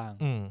ยังไงบ้าง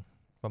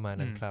ประมาณ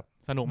นั้นครับ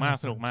สนุกมาก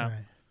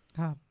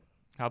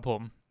ครับผ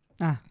ม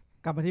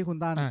กลับมาที่คุณ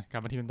ตั้นกลั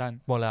บมาที่คุณตั้น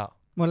หมดแล้ว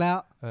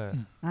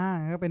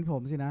ก็เป็นผ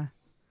มสินะ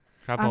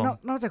ครับผม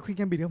นอกจาก Queen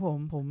Gambit ครับ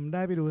ผมไ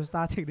ด้ไปดู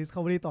Star Trek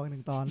Discovery ต่อ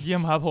1ตอนเยี่ย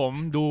มครับผม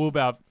ดูแ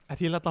บบอา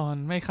ทิตย์ละตอน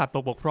ไม่ขาดต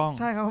กบกพร่อง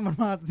ใช่ครับมัน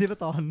มาอาทิตย์ละ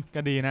ตอน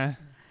ก็ดีนะ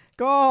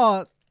ก็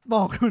บ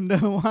อกเหมือนเดิ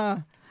มว่า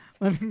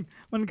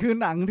มันคือ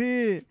หนังที่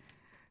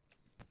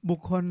บุค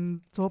คล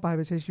ทั่วไป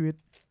ใช้ชีวิต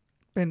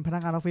เป็นพนั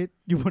กงานออฟฟิศ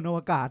อยู่บนอว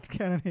กาศแ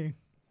ค่นั้นเอง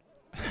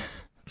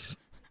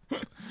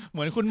เห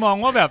มือนคุณมอง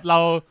ว่าแบบเ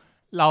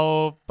รา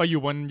ไปอ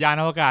ยู่บนยาน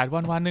อวกาศ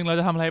วันๆนึงเรา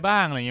จะทำอะไรบ้า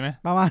งอะไรอย่างงี้ไหม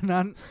ประมาณ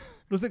นั้น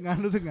รู้สึกงั้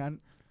น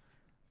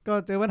ก็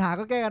เจอปัญหา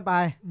ก็แก้กันไป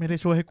ไม่ได้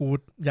ช่วยให้กู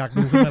อยาก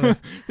ดูขึ้นมาเลย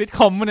ซิทค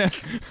อมเนี่ย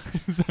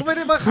ไม่ไ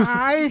ด้มาข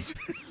าย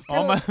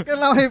ก็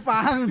เล่าให้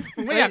ฟัง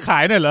ไม่อยากขา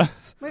ยหน่อยเหรอ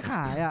ไม่ข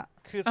ายอ่ะ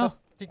คือ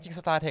จริงๆ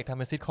Star Trek ทำ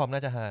เป็นซิทคอมน่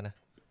าจะฮานะ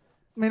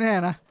ไม่แน่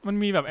นะมัน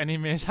มีแบบแอนิ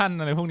เมชัน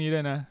อะไรพวกนี้ด้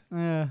วยนะ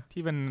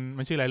ที่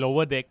มันชื่ออะไร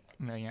Lower Deck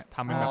อะไรเงี้ยท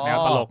ำเป็นแบบแนว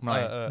ตลกหน่อ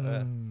ย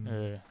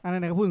อันนั้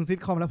นก็พูดถึงซิท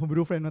คอมแล้วผมไป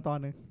ดูเฟรนด์มาตอน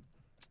นึง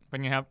เป็น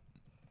ไงครับ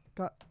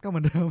ก็เหมื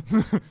อนเดิม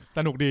ส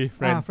นุกดีเฟ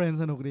รนด์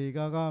สนุกดี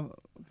ก็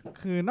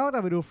คือนอกจา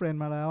กไปดูเฟรน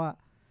ด์มาแล้วอ่ะ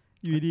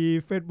อยู่ดี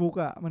Facebook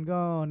อ่ะมันก็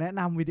แนะ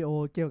นำวิดีโอ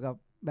เกี่ยวกับ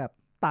แบบ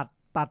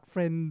ตัดเฟ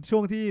รนด์ช่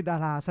วงที่ดา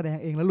ราแสดง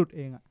เองแล้วหลุดเ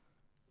องอ่ะ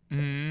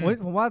โอ้ย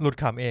ผมว่าหลุด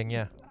ขำเองเ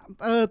นี่ย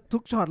ทุ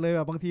กช็อตเลยแ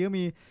บบบางทีก็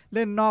มีเ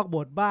ล่นนอกบ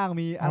ทบ้าง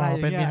มีอะไรอย่า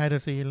งเงี้ยเป็น behind the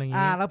scene อะไรอย่างเ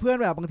งี้ยแล้วเพื่อน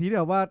แบบบางที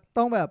แบบว่า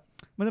ต้องแบบ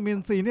มันจะมี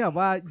ซีนที่แบบ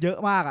ว่าเยอะ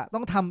มากอ่ะต้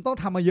อง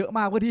ทำมาเยอะม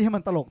ากเพื่อที่ให้มั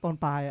นตลกตอน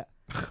ปลายอ่ะ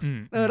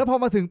แล้วพอ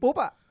มาถึงปุ๊บ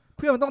อ่ะ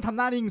เพื่อนมันต้องทำห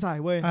น้านิ่งใส่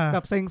เว้ยแบ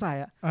บเซ็งใส่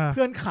อ่ะเ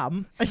พื่อนข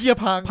ำไอ้เหี้ย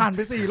ผ่านไป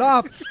4 รอ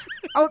บ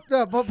เอาแบ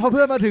บพอเ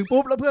พื่อนมาถึง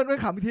ปุ๊บแล้วเพื่อนไม่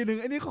ขำอีกทีนึง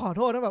ไอ้นี่ขอโ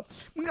ทษนะแบบ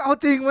มึงเอา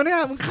จริงวะเนี่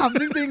ยมึงข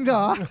ำจริงๆเหร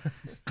อ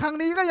ครั้ง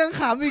นี้ก็ยัง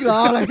ขำอีกเหรอ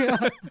อะไรเงี้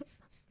ย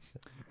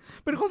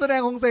เป็นคนแสด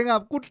งของเซ็งอ่ะ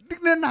กู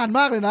เล่นนานม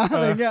ากเลยนะอะ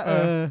ไรเงี้ย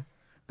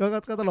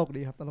ก็ตลก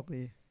ดีครับตลก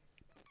ดี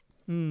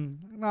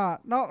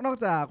นอก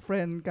จากเฟร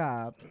นด์กั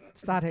บ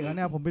Star Trek แล้วเ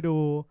นี่ยผมไปดู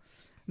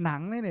หนัง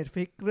ใน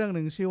Netflix เรื่อง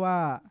นึงชื่อว่า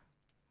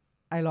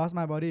I Lost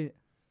My Body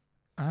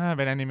เ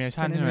ป็นแอนิเม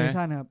ชันใช่ไหม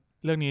ครับ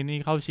เรื่องนี้นี่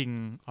เข้าชิง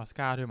ออสก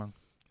าร์ด้วยมั้ง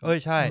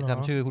ใช่จ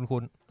ำชื่อ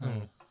คุ้น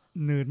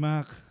หนืดมา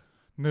ก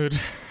หนืด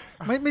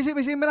ไม่ใช่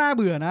ไม่น่าเ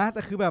บื่อนะแ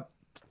ต่คือแบบ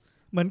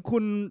เหมือนคุ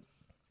ณ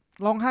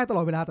ร้องไห้ตล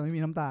อดเวลาแต่ไม่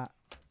มีน้ำตา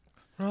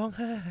ร้องไ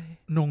ห้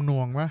หน่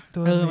วงวะ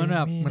มันแ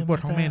บบมันปวด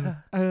ท้องเมน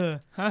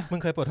มึง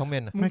เคยปวดท้องเม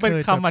นมึงเป็น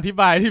คำอธิ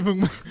บายที่มึง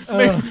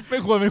ไม่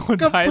ควรเป็นคน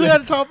ใช้เลยเพื่อน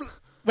ชอบ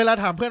เวลา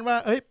ถามเพื่อนว่า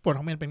เอ้ยปวด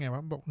ท้องเมนเป็นไงว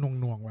ะบอกห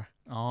น่วงวะ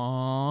อ๋อ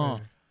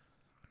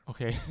โอเ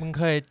คมึง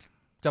เคย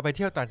จะไปเ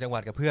ที่ยวต่างจังหวั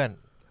ดกับเพื่อน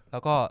แล้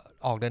วก็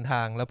ออกเดินท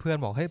างแล้วเพื่อน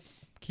บอกเฮ้ย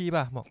ขี้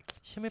ป่ะบอก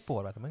ใช่ไม่ปว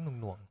ดหรอกแต่ไม่ห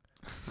น่วง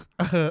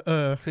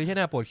คือแค่ห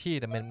น้าปวดขี้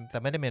แต่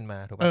ไม่ได้เมนมา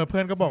ถูกป่ะเพื่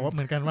อนก็บอกว่าเห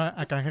มือนกันว่า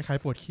อาการคล้าย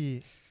ๆปวดขี้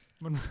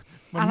มัน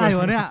อะไร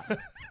วะเนี่ย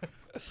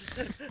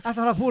ส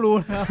ำหรับผู้รู้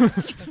นะครับ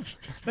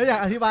แล้วอยาก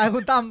อธิบายคุ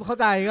ณตั้มเข้า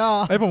ใจก็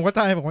ผมเข้าใ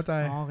จ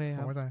โอเคค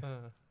รับ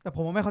แต่ผ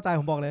มไม่เข้าใจ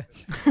ผมบอกเลย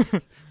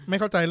ไม่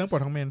เข้าใจเรื่องปว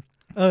ดท้องเมน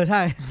ใ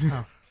ช่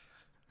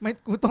ไม่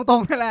ตร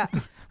งๆนั่นแหละ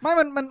ไม่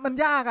มัน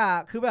ยากอ่ะ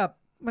คือแบบ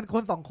มันค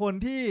น2คน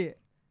ที่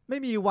ไม่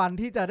มีวัน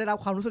ที่จะได้รับ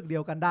ความรู้สึกเดี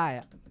ยวกันได้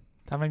อ่ะ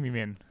ถ้าไม่มีเม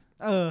น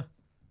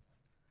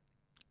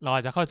เราอ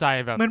าจจะเข้าใจ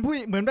แบบเห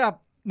มือนแ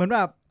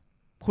บบ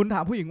คุณถา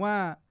มผู้หญิงว่า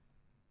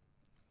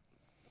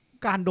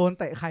การโดน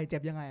เตะใครเจ็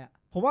บยังไงอ่ะ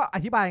ผมว่าอ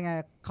ธิบายไง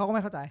เขาก็ไ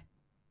ม่เข้าใจ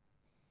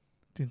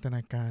จินตน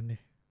าการดิ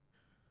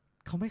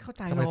เขาไม่เข้า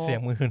ใจหรอกเสีย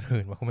งมือ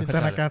อื่นๆจินต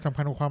นาการสำ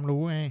คัญกับความ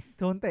รู้ไง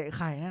โดนเตะไ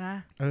ข่นะ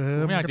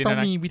มันจะต้อง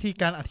มีวิธี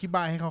การอธิบ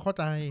ายให้เขาเข้า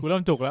ใจกูเริ่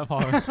มจุกแล้วพอ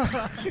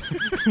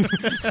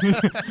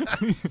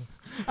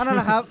อันนั้นแห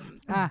ละครับ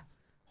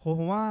โหผ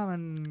มว่า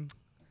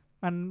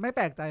มันไม่แป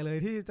ลกใจเลย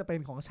ที่จะเป็น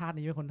ของชาติ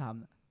นี้เป็นคนท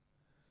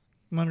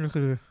ำนั่นก็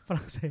คือฝ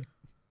รั่งเศส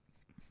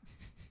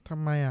ท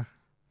ำไมอ่ะ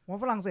ว่า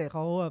ฝรั่งเศสเข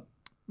า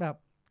แบบ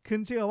ขึ้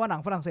นชื่อว่าหนั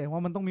งฝรั่งเศส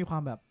ว่ามันต้องมีควา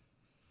มแบบ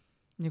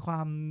มีควา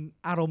ม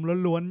อารมณ์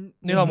ล้วน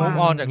ๆนี่เรามุ่ง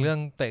ออนจากเรื่อง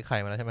เตะไข่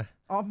มาแล้วใช่ไหม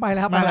ไปแ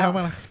ล้ว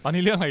ตอน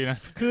นี้เรื่องอะไรอยู่นะ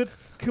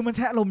คือมันใ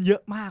ช้อารมณ์เยอ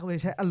ะมากเลย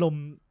ใช้อารม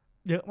ณ์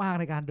เยอะมาก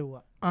ในการดู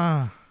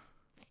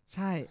ใ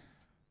ช่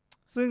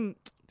ซึ่ง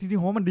จริงๆ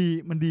ผมว่ามัน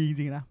ดีจ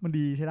ริงๆนะมัน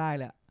ดีใช้ได้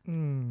แหละ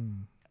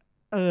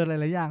ห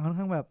ลายๆอย่างค่อน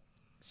ข้างแบบ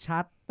ชั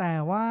ดแต่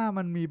ว่า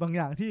มันมีบางอ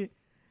ย่าง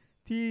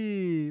ที่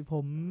ผ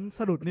มส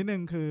ะดุดนิดนึ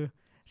งคือ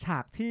ฉา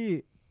กที่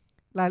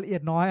รายละเอีย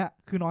ดน้อยอ่ะ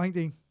คือน้อยจ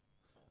ริง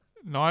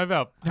ๆน้อยแบ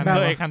บ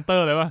Hunter x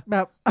Hunterเลยป่ะแบ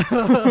บ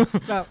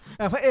แบบ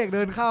พระเอกเ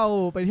ดินเข้า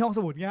ไปที่ห้องส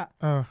มุดเงี้ย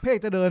พระเอ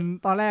กจะเดิน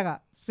ตอนแรกอ่ะ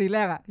ซีนแร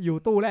กอ่ะอยู่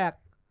ตู้แรก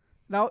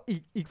แล้ว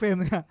อีกเฟรม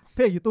นึงอะพ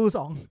ระเอกอยู่ตู้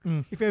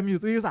2อีกเฟรมอ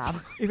ยู่ตู้ที่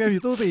3อีกเฟรมอ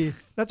ยู่ตู้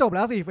4แล้วจบแ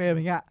ล้ว4เฟรมอ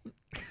ย่างเงี้ย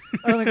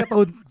เป็นการ์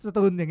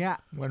ตูนอย่างเงี้ย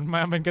เหมือนม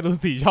าเป็นการ์ตูน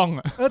4ช่อง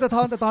อ่ะแต่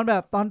ตอนแบ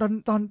บตอ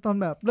น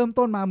แบบเริ่ม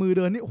ต้นมามือเ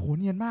ดินนี่โอ้โห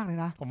เนียนมากเลย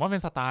นะผมว่าเป็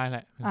นสไตล์แห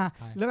ละ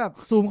แล้วแบบ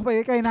ซูมเข้าไป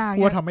ใกล้ๆหน้าก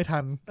ลัวทำไม่ทั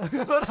น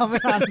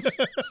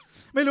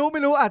ไม่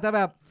รู้อา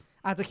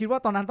จจะคิดว่า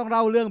ตอนนั้นต้องเ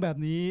ล่าเรื่องแบบ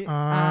นี้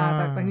แ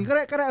ต่จริงก็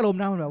ได้อารมณ์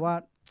นะมันแบบว่า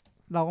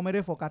เราก็ไม่ได้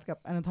โฟกัสกับ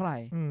อันนั้นเท่าไหร่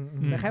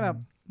แต่แค่แบบ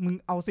มึง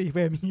เอา4เฟ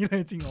รมนี้เลย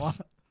จริงเหรอวะ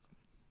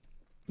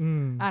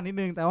นิด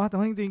นึงแต่ว่า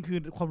จริงๆคือ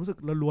ความรู้สึก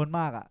ล้วนๆ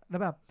มากอ่ะแล้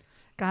วแบบ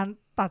การ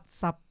ตัด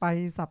สับไป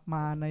สับม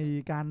าใน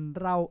การ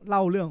เล่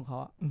าเรื่องของเขา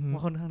ว่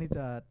าค่อนข้างที่จ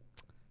ะ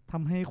ท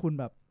ำให้คุณ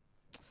แบบ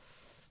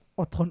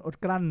อดทนอด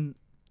กลั้น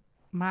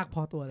มากพ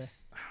อตัวเลย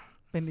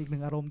เป็นอีกหนึ่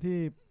งอารมณ์ที่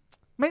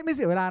ไม่เ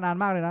สียเวลานาน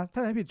มากเลยนะถ้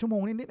าไม่ผิดชั่วโม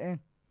งนิดเอง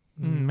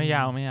ไม่ย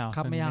าวค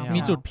รับไม่ยาว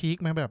มีจุดพีค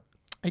ไหมแบบ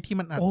ไอ้ที่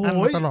มันอัดมา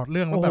ตลอดเ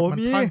รื่องแล้วแบบมัน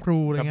พลั่งพลู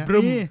อะไรเงี้ย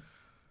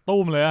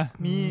ตุ้มเลย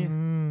มี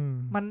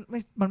มัน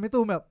ไม่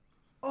ตุ้มแบบ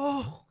โอ้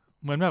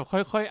เหมือนแบบค่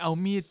อยๆเอา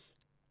มีด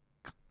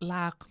ล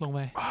ากลงไป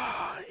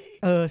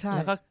ใช่แ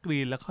ล้วก็กรี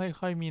ดแล้ว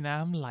ค่อยๆมีน้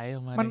ำไหลอ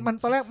อกมามัน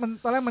ตอนแรกมั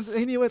นไ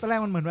อ้นี่เว้ยตอนแร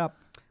กมันเหมือนแบบ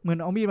เหมือน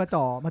เอามีดมา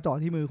จ่อ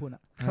ที่มือคุณอ่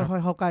ะค่อ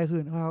ยๆเข้าใกล้ขึ้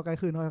นค่อยๆเข้าใกล้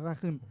ขึ้นค่อยๆเข้าใกล้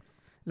ขึ้น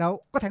แล้ว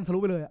ก็แทงทะลุ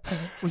ไปเลยอ่ะ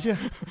เ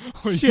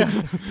ชี่ย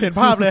เห็น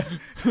ภาพเลย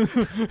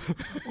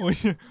โอ้ย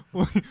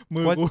มื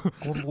อ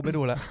กูไม่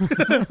ดูแล้ว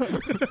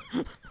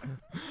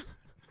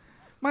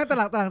ไม่แต่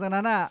หลังจาก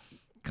นั้นอ่ะ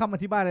คำอ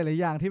ธิบายหลาย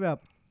ๆอย่างที่แบบ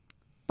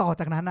ต่อ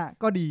จากนั้นอ่ะ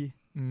ก็ดี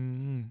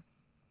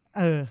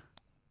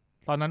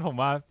ตอนนั้นผม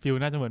ว่าฟิล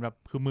น่าจะเหมือนแบบ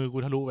คือมือกู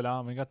ทะลุไปแล้ว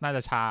มันก็น่าจ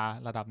ะชา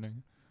ระดับนึง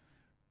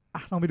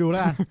ลองไปดูแล้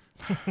วกัน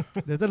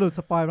เดี๋ยวจะหลุดส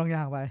ปอยบางอ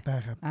ย่างไปได้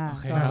ครับโอ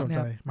เคน่าสนใจ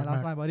มา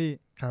กๆ My Body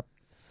ครับ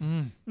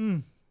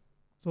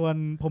ส่วน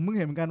ผมเพิ่งเ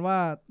ห็นเหมือนกันว่า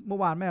เมื่อ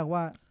วานแม่บอก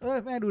ว่า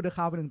แม่ดูเดอะค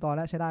าวไป1 ตอนแ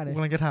ล้วใช้ได้เลยก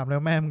ำลังจะถามแล้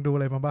วแม่มึงดูอ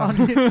ะไรมาบ้าง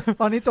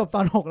ตอนนี้จบต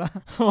อน6แล้ว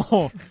โอ้โห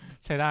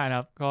ใช้ได้นะค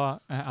รับก็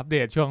อัปเด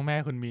ตช่วงแม่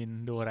คุณมีน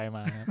ดูอะไรม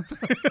าครับ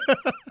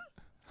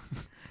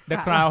เดอะ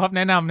คาวครับแ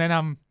นะน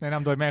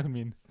ำโดยแม่คุณ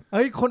มีน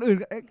คนอื่น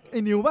ไอ้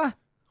นิวป่ะ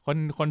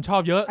คนชอ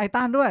บเยอะไอ้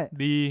ต้านด้วย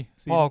ดี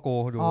พ่อโก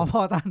ดูพ่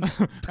อต้าน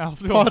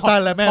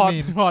และแม่มี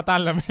นพ่อต้า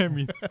นและแม่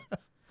มีน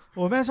โ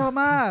อ้แม่ชอบ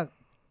มาก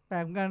แปล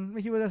กเหมือนกันไม่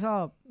คิดว่าจะชอ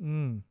บ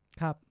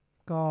ครับ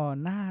ก็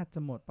น่าจะ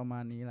หมดประมา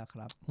ณนี้แหละค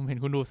รับผมเห็น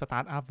คุณดูสตา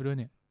ร์ทอัพไปด้วย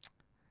เนี่ย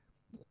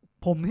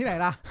ผมที่ไหน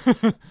ล่ะ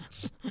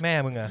แม่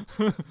มึงอ่ะ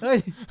เฮ้ย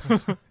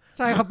ใ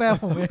ช่ครับแม่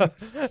ผมเอง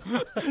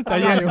ใจ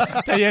เ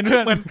ย็นเพื่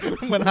อน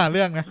เหมือนหาเ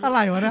รื่องไงอะไร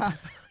วะเนี่ย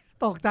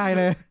ตกใจ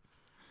เลย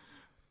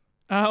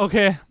โอเค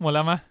หมดแ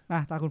ล้วมะ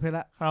ตาคุณเพชร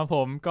ละครับผ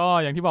มก็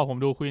อย่างที่บอกผม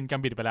ดูควีนแก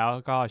มบิทไปแล้ว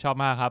ก็ชอบ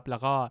มากครับแล้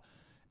วก็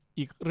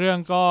อีกเรื่อง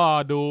ก็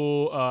ดู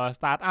ส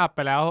ตาร์ทอัพไป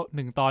แล้ว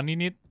1 ตอน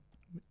นิด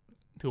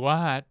ๆถือว่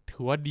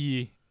าดี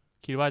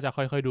คิดว่าจะ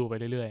ค่อยๆดูไป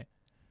เรื่อย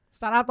ๆส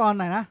ตาร์ทอัพตอนไ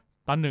หนนะ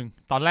ตอน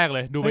1ตอนแรกเล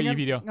ยดูไป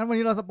EP เดียวงั้นวัน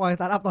นี้เราสปอยส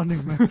ตาร์ทอัพตอน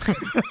1มั้ย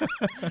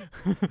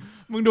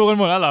มึงดูกัน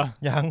หมดแล้วเหรอ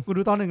ยังกู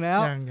ดูตอน1แล้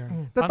ว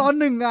แต่ตอน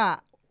1อ่ะ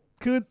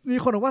คือมี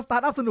คนบอกว่าสตา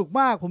ร์ทอัพสนุก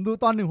มากผมดู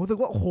ตอน1ผมรู้สึ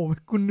กว่าโอ้โห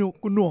กู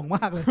หน่วงม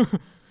ากเลย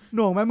ห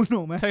น่วงไหมมึงหน่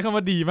วงไหมใช้คำ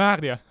ว่าดีมาก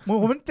เดี๋ยว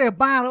มันเจ็บ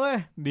บ้าแล้วเว้ย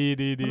ดี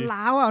มัน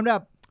ล้าวอ่ะมันแบ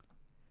บ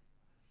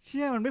เ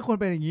ชี่ยมันไม่ควร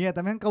เป็นอย่างงี้แ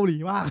ต่แม่งเกาหลี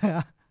มากเลย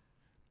อ่ะ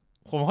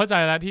ผมเข้าใจ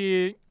แล้วที่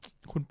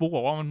คุณปุ๊กบ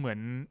อกว่ามันเหมือน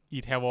อี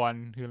เทวอน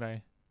คืออะไร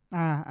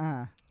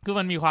คือ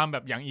มันมีความแบ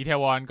บอย่างอีเท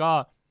วอนก็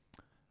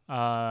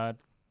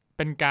เ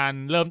ป็นการ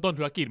เริ่มต้น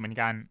ธุรกิจเหมือน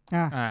กัน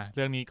เ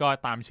รื่องนี้ก็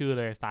ตามชื่อ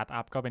เลยสตาร์ทอั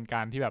พก็เป็นก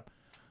ารที่แบบ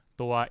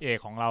ตัวเอก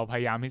ของเราพ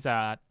ยายามที่จะ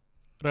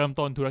เริ่ม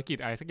ต้นธุรกิจ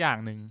อะไรสักอย่าง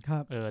นึง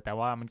แต่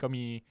ว่ามันก็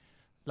มี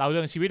เล่าเ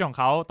รื่องชีวิตของเ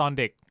ขาตอน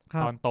เด็ก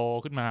ตอนโต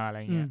ขึ้นมาอะไร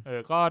เงี้ย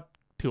ก็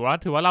ถือ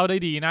ว่าเล่าได้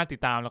ดีน่าติด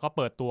ตามแล้วก็เ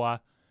ปิดตัว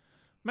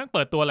แม่งเ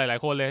ปิดตัวหลาย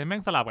ๆคนเลยแม่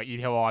งสลับกับอี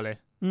เทวอนเลย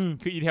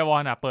คืออีเทวอ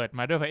นเปิด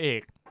มาด้วยพระเอ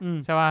ก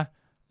ใช่ป่ะ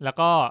แล้ว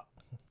ก็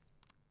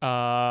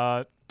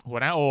หัว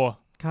หน้าโอ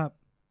ครับ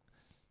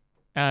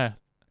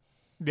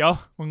เดี๋ยว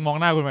มึงมอง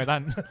หน้าคุณไมตั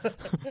น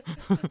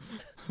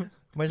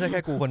ไม่ใช่แ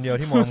ค่กูคนเดียว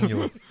ที่มองอยู่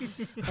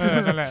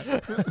นั่นแหละ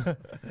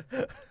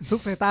ทุ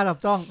กสายตาจับ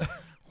จ้อง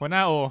หัวหน้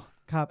าโอ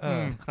ครับ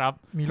ครับ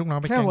มีลูกน้อง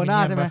ไปแค่หัวหน้า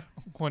ใช่ไหม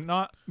หัวหน้า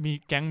มี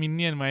แก๊งมินเ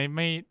นี่ยนไหม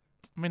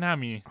ไม่น่า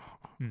มี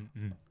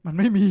มัน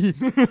ไม่มี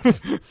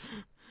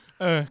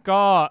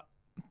ก็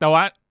แต่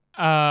ว่า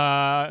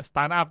สต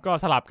าร์ทอัพก็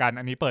สลับกัน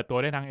อันนี้เปิดตัว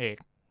ได้นางเอก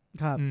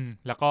ครับ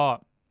แล้วก็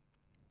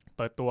เ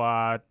ปิด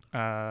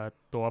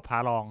ตัวพระ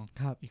รอง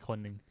อีกคน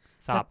หนึ่ง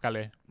สลับกันเล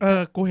ย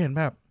กูเห็น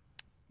แบบ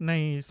ใน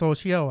โซเ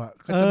ชียล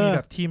ก็จะมีแบ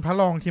บทีมพระ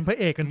รองทีมพระ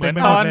เอกกันเต็มไป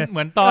หมดเลยเห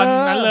มือนตอน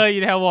นั้นเลยอี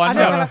เทวอน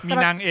แบบมี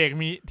นางเอก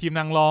มีทีม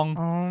นางรอง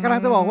กำลั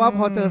งจะบอกว่าพ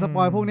อเจอสป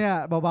อยพวกเนี้ย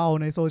เบา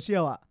ๆในโซเชีย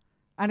ล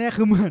อันนี้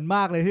คือเหมือนม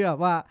ากเลยที่แบบ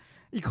ว่า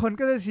อีกคน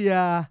ก็จะเชีย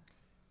ร์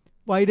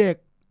วัยเด็ก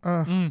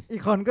อี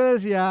กคนก็จะ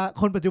เชียร์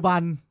คนปัจจุบั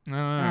น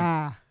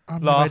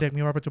มีวัยเด็ก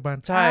มีวัยปัจจุบัน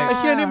ใช่ไอ้เ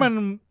หี้ยนี่มัน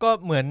ก็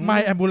เหมือน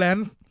My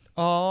Ambulance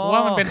ว่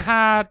ามันเป็น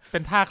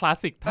ท่าคลาส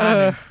สิกท่านึ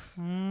ง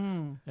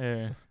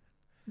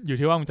อยู่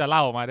ที่ว่ามึงจะเล่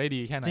าออกมาได้ดี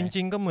แค่ไหนจ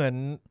ริงๆก็เหมือน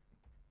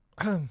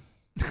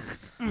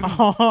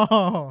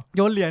โ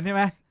ยนเหรียญใช่ไห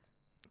ม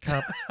ครั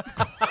บ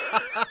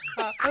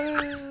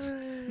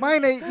ไม่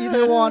ในอีเท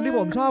วอนที่ผ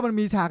มชอบมัน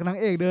มีฉากนาง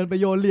เอกเดินไป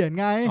โยนเหรียญ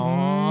ไง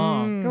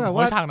ก็แบบ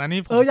ว่าฉากนั้น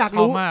นี่อยาก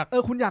รู้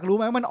คุณอยากรู้ไ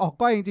หมมันออก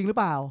ก้อยจริงๆหรือ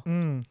เปล่า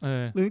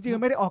หรือจริงๆมั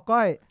นไม่ได้ออกก้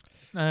อย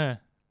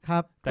ครั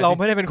บเรา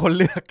ไม่ได้เป็นคน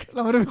เลือก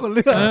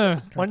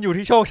มันอยู่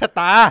ที่โชคชะ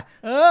ตา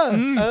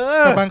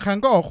แต่บางครั้ง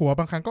ก็ออกหัว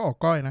บางครั้งก็ออก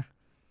ก้อยนะ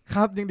ค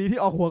รับยังดีที่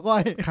ออกหัวก้อ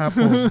ยครับ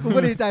ผม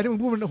ก็ดีใจที่มึง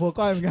พูดเป็นหัว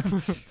ก้อยเหมือนกัน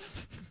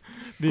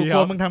ดีครั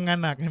บมึงทำงาน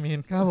หนักไงมิ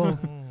นครับผม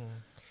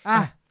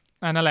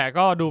นั่นแหละ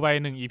ก็ดูไป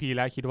1 EP แ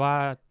ล้วคิดว่า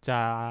จะ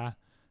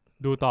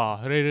ดูต่อ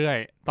เรื่อย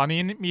ๆตอนนี้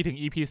มีถึง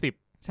EP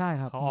 10ใช่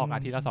ครับเขาออกอา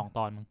ทิตย์ละ2 ต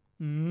อนมั้ง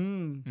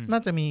น่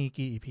าจะมี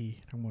กี่ EP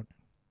ทั้งหมด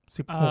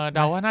16เด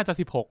าว่าน่าจะ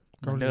16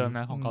เหมือนเดิมน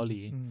ะของเกาห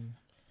ลี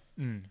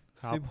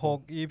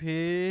16 EP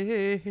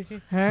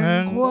แห่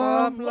งคว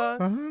ามรัก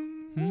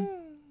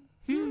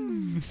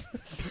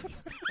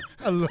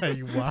อะไร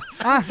วะ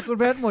คุณ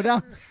เพชรหมดยั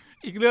ง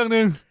อีกเรื่องนึ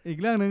ง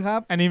ครับ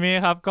อนิเม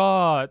ะครับก็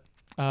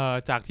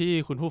จากที่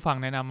คุณผู้ฟัง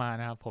แนะนำมา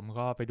นะครับผม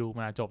ก็ไปดู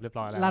มาจบเรียบ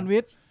ร้อยแล้วรันวิ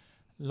ท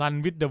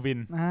เดอะวิน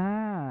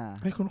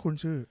ให้คุ้น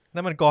ชื่อ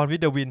นั่นมันกรวิท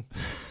เดอะวิน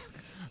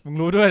มึง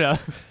รู้ด้วยเหรอ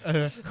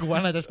คือว่า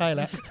น่าจะใช่แ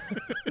ล้ว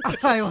อะ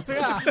ไรวะเนี่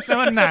ยนั่น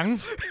มันหนัง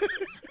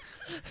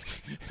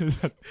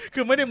คื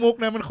อไม่ได้มุก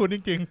นะมันคุ้นจ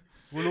ริง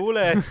ๆกูรู้เ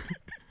ลย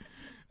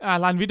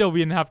รันวิทเดอะ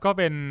วินครับก็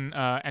เป็น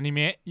อนิเม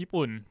ะญี่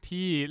ปุ่น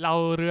ที่เล่า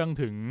เรื่อง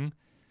ถึง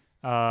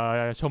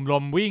ชมร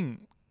มวิ่ง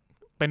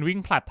เป็นวิ่ง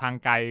ผลัดทาง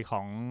ไกลข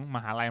องม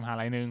หา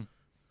ลัยนึง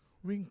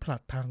วิ่งผลั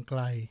ดทางไก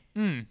ล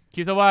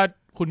คิดซะว่า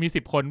คุณมี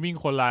10 คนวิ่ง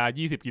คนละ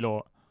20 กิโล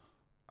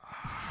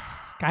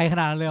ไกลข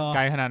นาดนั้นเลยเหรอไก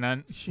ลขนาดนั้น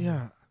เชี่ย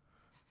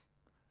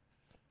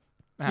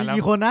มี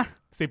กี่คนนะ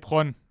10 ค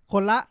นค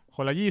นล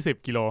ะ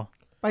20 กิโล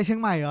ไปเชียง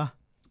ใหม่เหรอ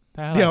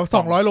เดี๋ยว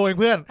200 โลเอง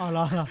เพื่อนเหร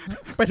อ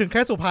ไปถึงแ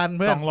ค่สุพรรณ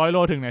เพื่อน200 โล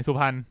ถึงไหนสุ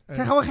พรรณใ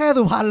ช่คำว่าแค่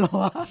สุพรรณเหร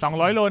อ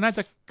200 โลน่าจ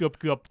ะเ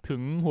กือบถึ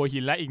งหัวหิ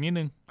นแล้วอีกนิด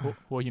นึง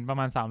หัวหินประ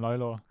มาณ300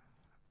 โล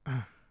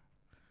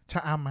ช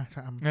ะอำช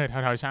ะอำแ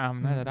ถวๆชะอ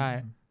ำน่าจะได้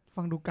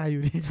ฟังดูไกลอ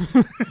ยู่ดี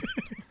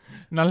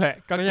นั่นแหละ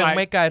ก็ยังไ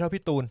ม่ไกลเท่า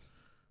พี่ตูน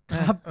ค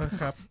รับ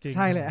ครับใ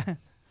ช่แหละ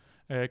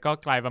ก็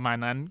ไกลประมาณ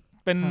นั้น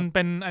เ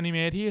ป็นอนิเม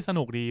ะที่ส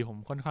นุกดีผม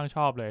ค่อนข้างช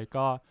อบเลย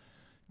ก็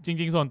จ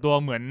ริงๆส่วนตัว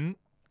เหมือน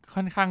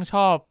ค่อนข้างช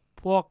อบ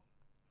พวก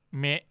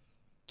เมะ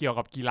เกี่ยว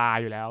กับกีฬา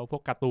อยู่แล้วพว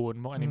กการ์ตูน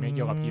พวกอนิเมะเ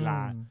กี่ยวกับกีฬา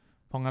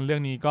เพราะงั้นเรื่อ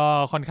งนี้ก็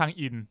ค่อนข้าง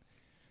อิน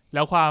แ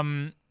ล้วความ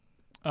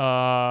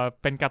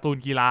เป็นการ์ตูน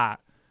กีฬา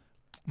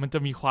มันจะ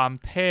มีความ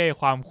เท่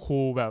ความ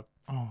คูลแบบ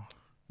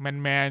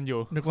แมนอ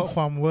ยู่นึกว่าค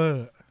วามเวอ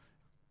ร์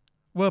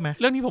ไหม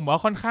เรื่องนี้ผมว่า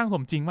ค่อนข้างส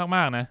มจริงม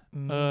ากๆนะ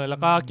แล้ว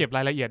ก็เก็บร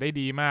ายละเอียดได้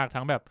ดีมาก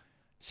ทั้งแบบ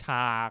ฉ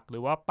ากหรื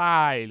อว่าป้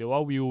ายหรือว่า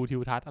วิวทิ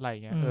วทัศน์อะไร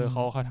เงี้ยเข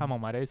าทำออ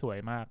กมาได้สวย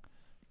มาก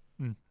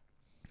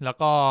แล้ว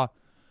ก็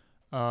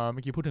เ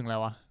มื่อกี้พูดถึงอะไร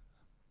วะ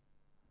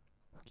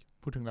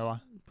พูดถึง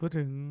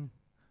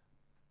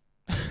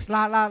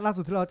ล่า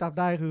สุดที่เราจับ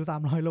ได้คือ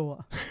300 โลอ่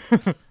ะ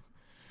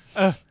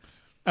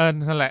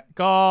นั่นแหละ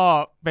ก็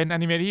เป็นอ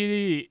นิเมะที่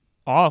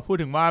พูด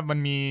ถึงว่ามัน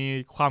มี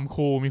ความ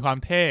คูลมีความ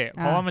เท่เ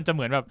พราะว่ามันจะเห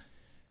มือนแบบ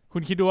คุ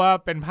ณคิดดูว่า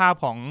เป็นภาพ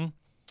ของ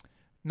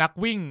นัก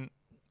วิ่ง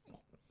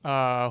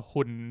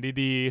หุ่น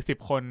ดีๆ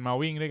10 คนมา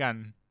วิ่งด้วยกัน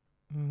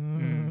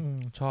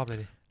ชอบเลย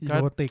ดิอี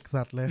โรติก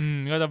สัตว์เลย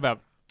ก็จะแบบ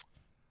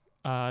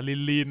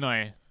ลีนๆหน่อย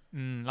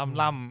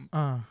ล่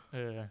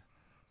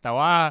ำแต่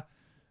ว่า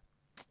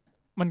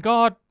มันก็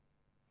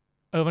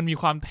มันมี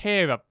ความเท่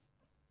แบบ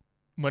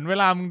เหมือนเว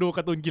ลามึงดูก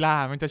าร์ตูนกีฬา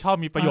มันจะชอบ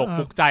มีประโยคป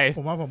ลุกใจผ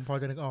มว่าผมพอ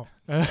จะนึกออก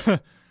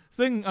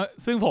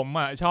ซึ่งผม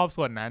ชอบ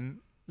ส่วนนั้น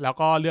แล้ว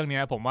ก็เรื่องนี้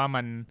ผมว่า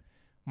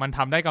มันท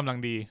ำได้กำลัง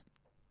ดี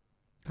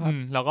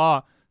แล้วก็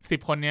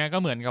10 คนนี้ก็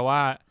เหมือนกับว่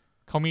า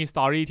เขามีสต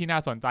อรี่ที่น่า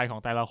สนใจของ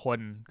แต่ละคน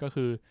ก็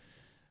คือ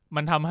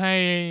มันทำให้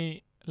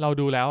เรา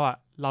ดูแล้ว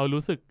เรา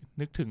รู้สึก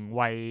นึกถึง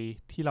วัย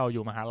ที่เราอ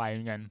ยู่มหาลัยเห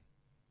มือนกัน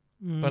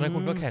ตอนนั้นคุ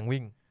ณก็แข่ง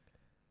วิ่ง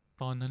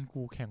ตอนนั้น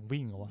กูแข่ง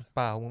วิ่งเหรอวะเ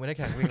ปล่ามึงไม่ได้แ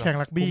ข่งวิ่งแข่ง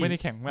รักบี้กูไม่ได้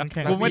แข่ง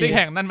กูไม่ได้แ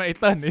ข่งนั่นมาไอ้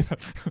เติ้ลนี่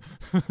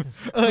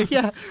เฮี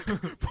ย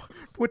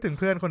พูดถึง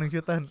เพื่อนคนหนึ่ง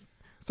ชื่อเติ้ล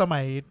สมั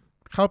ย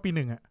เข้าปี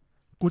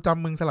 1กูจ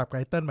ำมึงสลับกับ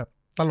ไอ้เติ้ลแบบ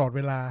ตลอดเว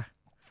ลา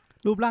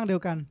รูปร่างเดีย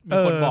วกันมี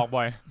คนบอก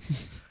บ่อย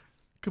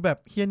คือแบบ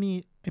เฮียนี่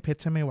ไอ้เพชร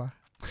ใช่ไหมวะ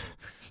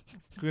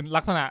คือ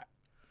ลักษณะ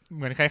เ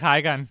หมือนคล้าย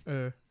ๆกัน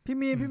พี่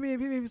มี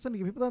สนิท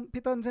กับ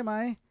พี่เติ้ลใช่ไหม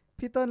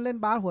พี่เติ้ลเล่น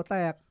บาสหัวแต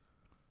ก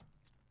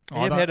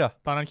เพชรเหรอ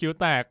ตอนนั้นคิ้ว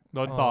แตกโด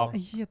นศอกไอ้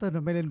เหี้ยเติ้ล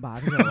มันไม่เล่นบาส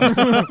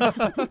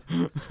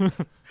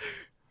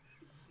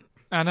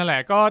นั่นแหล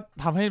ะก็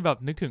ทำให้แบบ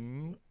นึกถึง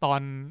ตอ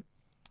น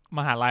ม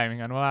หาลัยเหมือ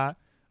นกันว่า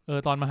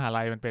ตอนมหา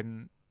ลัยมันเ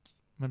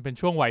ป็น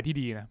ช่วงวัยที่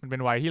ดีนะมันเป็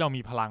นวัยที่เรา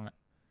มีพลัง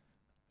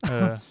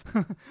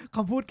ค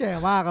ำพูดแก่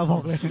มากอะบอ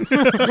กเลย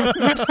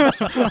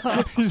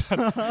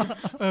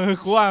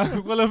กูว่า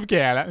เริ่มแ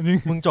ก่แล้ว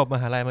มึงจบม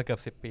หาลัยมาเกือ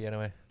บ10 ปีแล้ว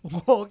ไหมโอ้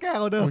โหแก่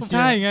กว่าเดิมใ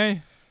ช่ไง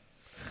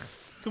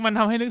คือมันท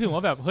ำให้นึกถึงว่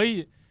าแบบเฮ้ย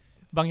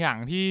บางอย่าง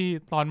ที่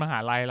ตอนมหา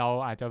ลัยเรา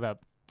อาจจะแบบ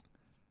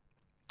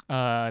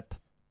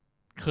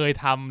เคย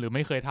ทำหรือไ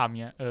ม่เคยทำ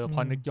เงี้ยพ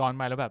อนึกย้อนไ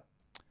ปแล้วแบบ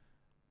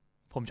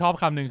ผมชอบ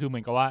คำหนึ่งคือเหมื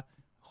อนกับว่า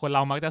คนเร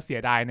ามักจะเสีย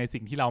ดายใน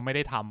สิ่งที่เราไม่ไ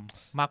ด้ท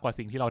ำมากกว่า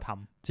สิ่งที่เราท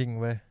ำจริง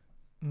เว้ย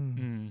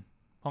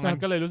เพราะงั้น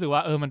ก็เลยรู้สึกว่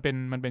ามัน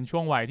เป็นช่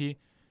วงวัยที่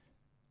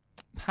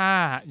ถ้า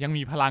ยัง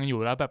มีพลังอยู่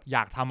แล้วแบบอย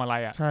ากทำอะไร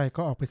อ่ะใช่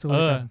ก็ออกไปสู้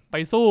ด้วยกันไป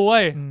สู้เว้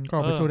ยก็อ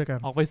อกไปสู้ด้วยกัน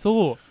ออกไปสู้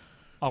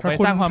ออกไป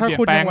สร้างความเปลี่ยน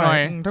แปลงหน่อ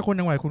ยถ้าคุณ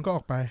ยังไหวคุณก็อ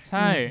อกไปใ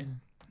ช่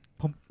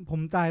ผ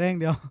มตายได้อย่า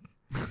งเดียว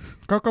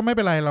ก็ไม่เ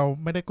ป็นไรเรา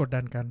ไม่ได้กด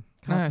ดันกัน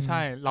ใ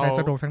ช่เราใคร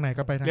สะดวกทางไหน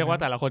ก็ไปทางนั้นเรียกว่า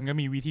แต่ละคนก็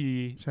มีวิธี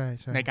ใช่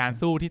ในการ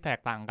สู้ที่แตก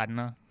ต่างกัน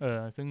เนาะ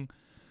ซึ่ง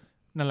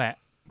นั่นแหละ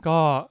ก็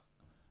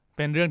เ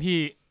ป็นเรื่องที่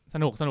ส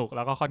นุกแ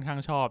ล้วก็ค่อนข้าง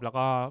ชอบแล้ว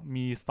ก็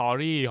มีสตอ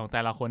รี่ของแ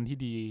ต่ละคนที่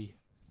ดี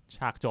ฉ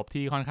ากจบ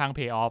ที่ค่อนข้างเพ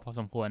ย์ออฟพอ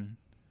สมควร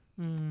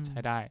ใช้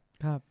ได้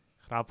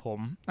ครับผม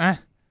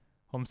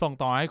ผมส่ง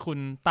ต่อให้คุณ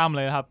ตั้มเ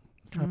ลยครับ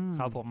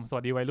ครับผมส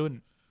วัสดีวัยรุ่น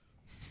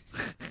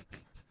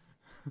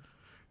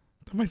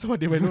ทำไมสวัส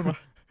ดีวัยรุ่นวะ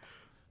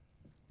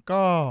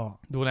ก็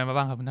ดูอะไรมา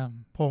บ้างครับคุณตั้ม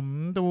ผม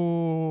ดู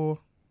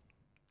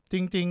จ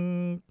ริง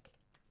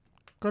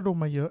ๆก็ดู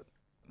มาเยอะ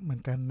เหมือ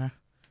นกันนะ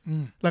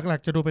หลัก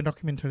ๆจะดูเป็นด็อ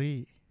กิเมนทารี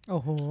โ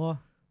อ้โห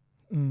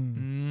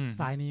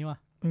สายนี้ว่ะ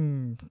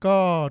ก็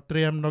เต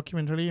รียมด็อกิเม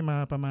นทารีมา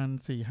ประมาณ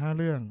 4-5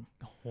 เรื่อง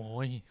โอ้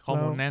ยข้อ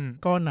มูลแน่น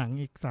ก็หนัง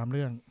อีก3เ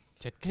รื่อง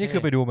นี่คื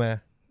อไปดูมา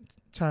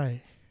ใช่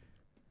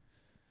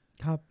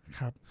ครั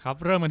บ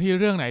เริ่มมาที่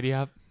เรื่องไหนดีค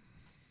รับ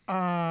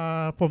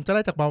ผมจะไ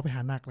ล่จากเบาไปห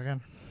าหนักแล้วกัน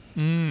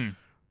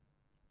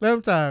เริ่ม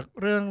จาก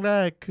เรื่องแร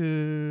กคื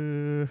อ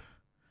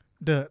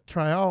The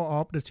Trial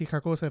of the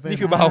Chicago 7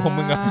นี่คือเบาของ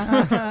มึงอะ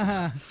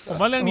ผม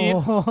ว่าเรื่อง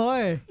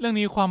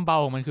นี้ความเบา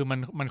มันคือ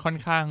มันค่อน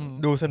ข้าง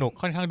ดูสนุก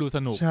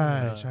ใ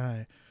ช่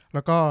แ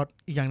ล้วก็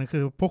อีกอย่างนึงคื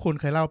อพวกคุณ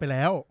เคยเล่าไปแ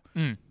ล้ว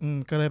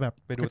ก็เลยแบบ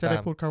จะได้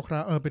พูดคร่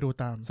าวๆไปดู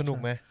ตามสนุก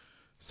ไหม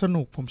ส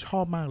นุกผมช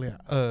อบมากเลย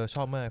ช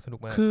อบมากสนุก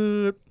มากคือ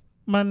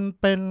มัน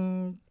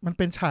เ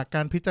ป็นฉากก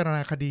ารพิจารณ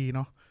าคดีเ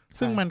นาะ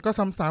ซึ่งมันก็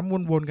ซ้ำ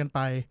ๆวนๆกันไป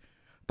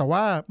แต่ว่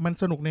ามัน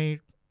สนุก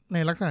ใน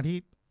ลักษณะที่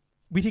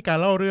วิธีการ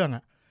เล่าเรื่องอ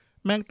ะ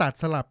แม่งตัด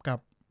สลับกับ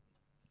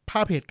ภ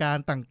าพเหตุการ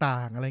ณ์ต่า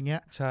งๆอะไรเงี้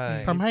ยใช่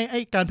ทำให้ไ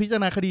อ้การพิจาร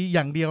ณาคดีอ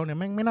ย่างเดียวเนี่ย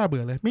แม่งไม่น่าเ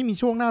บื่อเลยไม่มี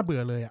ช่วงน่าเบื่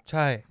อเลยใ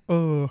ช่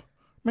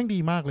แม่งดี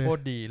มากเลยโค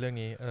ตรดีเรื่อง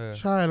นี้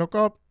ใช่แล้ว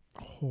ก็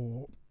โห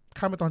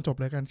ข้ามไปตอนจบ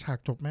เลยกันฉาก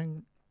จบแม่ง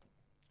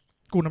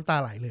กูน้ำตา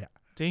ไหลเลย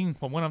จริง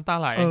ผมก็น้ำตา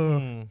ไหล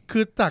คื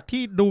อจาก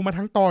ที่ดูมา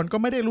ทั้งตอนก็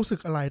ไม่ได้รู้สึก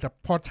อะไรแต่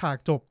พอฉาก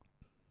จบ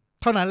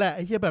เท่านั้นแหละไ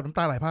อ้เหี้ยแบบน้ำต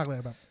าไหลภาคเลย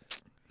แบบ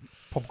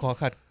ผมขอ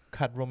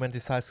ขัดโรแมน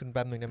ติไซซ์คุณแ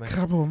ป๊บนึงได้ไหมค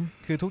รับผม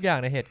คือทุกอย่าง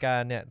ในเหตุการ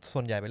ณ์เนี่ยส่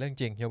วนใหญ่เป็นเรื่อง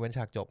จริงยกเว้นฉ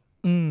ากจบ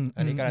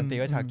อันนี้การันตี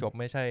ว่าฉากจบ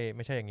ไม่ใช่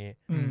อย่างนี้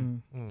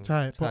ใช่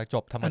ฉากจ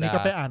บธรรมดาอันนี้ก็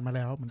ไปอ่านมาแ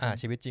ล้ว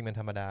ชีวิตจริงเป็น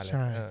ธรรมดาเลย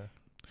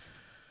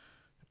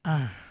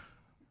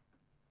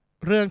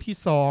เรื่องที่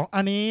2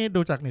อันนี้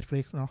ดูจาก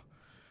Netflix เนาะ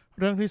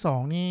เรื่องที่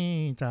2นี่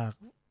จาก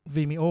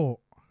Vimeo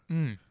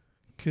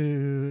คือ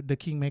The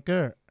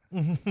Kingmaker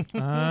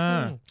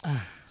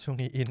ช่วง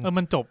นี้อิน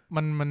มันจบ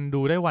มัน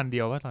ดูได้วันเดี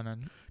ยวว่าตอนนั้น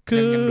คื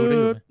อ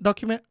ด็อ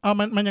กิเมน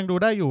ต์มันยังดู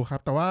ได้อยู่ครั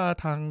บแต่ว่า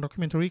ทาง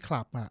Documentary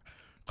Club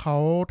เขา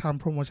ทำ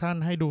โปรโมชั่น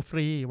ให้ดูฟ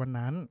รีวัน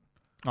นั้น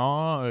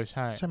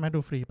ใช่ไหมดู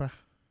ฟรีปะ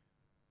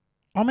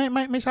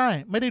ไม่ใช่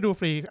ไม่ได้ดู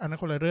ฟรีอันนั้น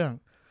คนละเรื่อง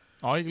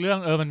อีกเรื่อง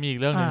มันมีอีก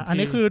เรื่องนึงอัน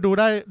นี้คือดู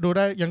ได้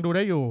ยังดูไ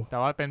ด้อยู่แต่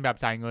ว่าเป็นแบบ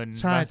จ่ายเงิน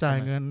ใช่จ่าย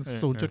เงิน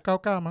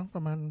 0.99 มั้งป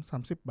ระมาณ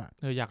30 บาท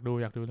อยากดูเ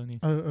รื่องนี้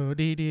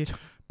ดี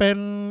เป็น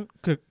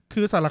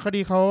คือสารค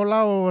ดีเขาเ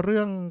ล่าเ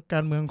รื่องกา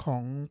รเมืองขอ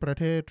งประ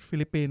เทศฟิ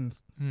ลิปปินส์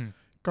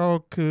ก็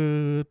คือ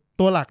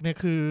ตัวหลักเนี่ย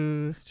คือ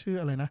ชื่อ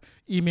อะไรนะ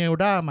อีเมล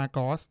ดามาโก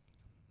ส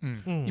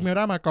อีเมลด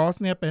ามาโกส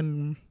เนี่ยเ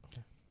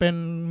ป็น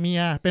เมี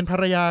ยเป็นภร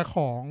รยาข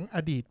องอ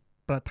ดีต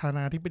ประธาน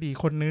าธิบดี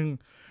คนหนึ่ง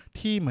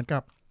ที่เหมือนกั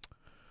บ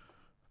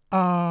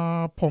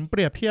ผมเป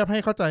รียบเทียบให้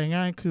เข้าใจ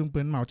ง่ายคือเห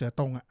มือนเหมาเจ๋อ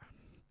ตง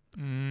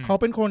เขา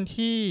เป็นคน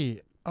ที่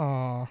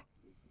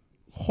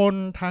คน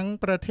ทั้ง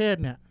ประเทศ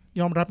เนี่ย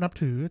ยอมรับนับ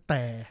ถือแ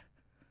ต่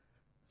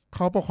เข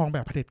าปกครองแบ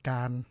บเผด็จก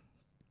าร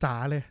จ๋า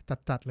เลย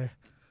จัดเลย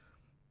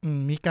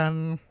มีการ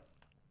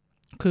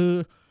คือ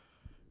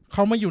เข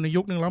ามาอยู่ใน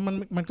ยุคนึงแล้ว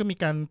มันก็มี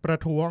การประ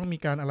ท้วงมี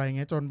การอะไรเ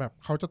งี้ยจนแบบ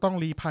เขาจะต้อง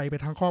ลี้ภัยไป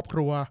ทั้งครอบค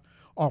รัว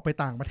ออกไป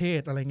ต่างประเทศ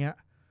อะไรเงี้ย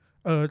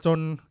จน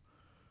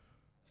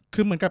คื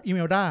อเหมือนกับอีเม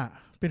ลดา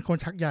เป็นคน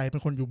ชักใยเป็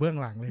นคนอยู่เบื้อง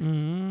หลังเลย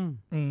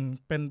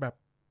เป็นแบบ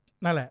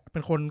นั่นแหละเป็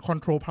นคน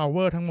control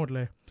power ทั้งหมดเล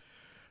ย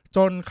จ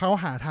นเขา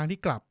หาทางที่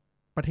กลับ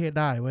ประเทศ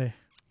ได้เว้ย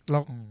แล้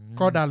ว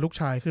ก็ดันลูก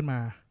ชายขึ้นมา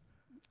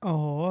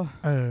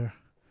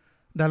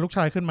ดันลูกช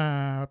ายขึ้นมา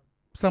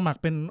สมัคร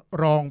เป็น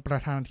รองประ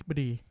ธานาธิบ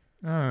ดี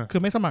คื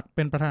อไม่สมัครเ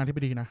ป็นประธานาธิบ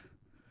ดีนะ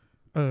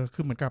คื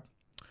อเหมือนกับ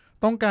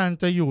ต้องการ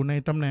จะอยู่ใน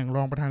ตำแหน่งร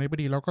องประธานาธิบ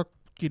ดีแล้วก็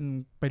กิน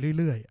ไป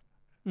เรื่อย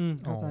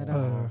ๆเข้าใจได้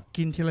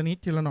กินทีละนิด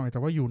ทีละหน่อยแต่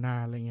ว่าอยู่นา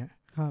นอะไรเงี้ย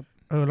ครับ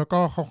แล้วก็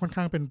เขาค่อน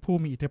ข้างเป็นผู้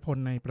มีอิทธิพล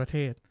ในประเท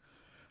ศ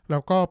แล้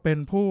วก็เป็น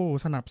ผู้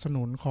สนับส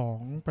นุนของ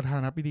ประธา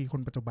นาธิบดีค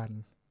นปัจจุบัน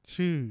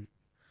ชื่อ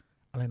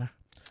อะไรนะ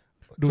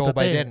โจไ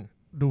บเดน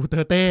ดูเตอ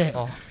ร์เต้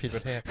ผิดป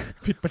ระ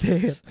เท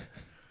ศ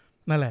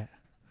นั่นแหละ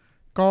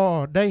ก็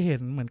ได้เห็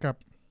นเหมือนกับ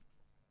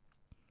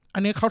อั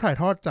นนี้เขาถ่าย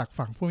ทอดจาก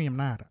ฝั่งผู้มีอ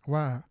ำนาจ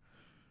ว่า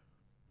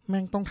แ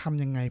ม่งต้องท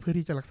ำยังไงเพื่อ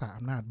ที่จะรักษา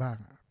อำนาจบ้าง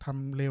ท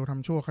ำเร็วท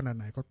ำชั่วขนาดไ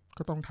หน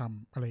ก็ต้องท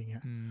ำอะไรเงี้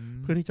ย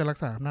เพื่อที่จะรัก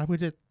ษาอำนาจเพื่อ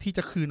ที่จ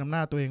ะคืนอำน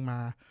าจตัวเองมา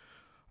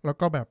แล้ว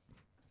ก็แบบ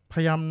พ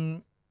ยายาม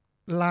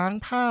ล้าง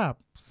ภาพ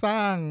สร้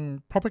าง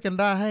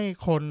propaganda ให้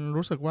คน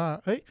รู้สึกว่า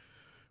เอ้ย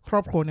ครอ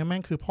บครัวเนี้ยแม่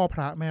งคือพ่อพ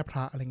ระแม่พร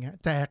ะอะไรเงี้ย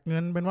แจกเงิ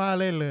นเป็นว่า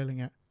เล่นเลยอะไร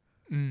เงี้ย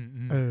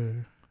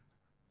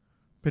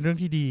เป็นเรื่อง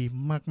ที่ดี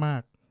มา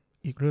ก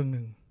ๆอีกเรื่องห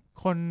นึ่ง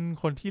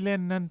คนที่เล่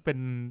นนั่นเป็น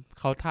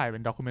เขาถ่ายเป็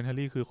นด็อกิเมนทา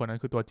รีคือคนนั้น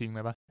คือตัวจริงเล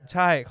ยปะใ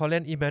ช่เขาเล่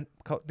น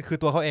เขาคือ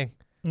ตัวเขาเอง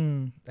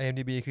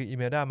IMDb คืออิเ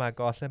มลดามาโ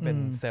กสเล่นเป็น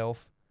เซล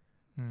ฟ์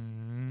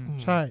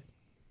ใช่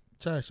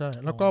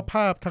แล้วก็ภ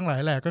าพทั้งหลาย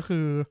แหละก็คื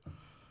อ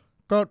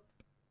ก็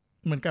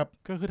เหมือนกับ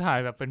ก็คือถ่าย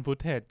แบบเป็นฟุต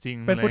เทจจริง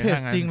เป็นฟุตเทจ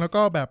จริงแล้ว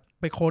ก็แบบ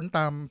ไปค้นต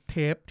ามเท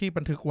ปที่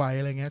บันทึกไว้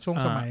อะไรเงี้ยช่วง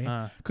สมัย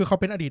คือเขา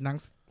เป็นอดีตนาง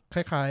ค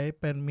ล้าย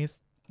ๆเป็นมิส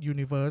ยู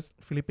นิเวิร์ส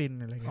ฟิลิปปินส์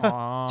อะไรเงี้ย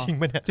จริงไ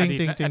หมเนี่ยจ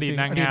ริงอดีต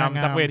นางงาม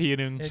สักเวที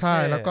นึงใช่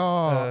แล้วก็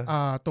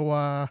ตัว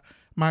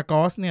มาโก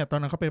สเนี่ยตอน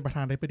นั้นเขาเป็นประธ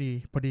านาธิบดี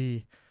พอดี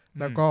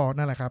แล้วก็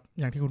นั่นแหละครับ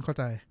อย่างที่คุณเข้า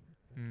ใจ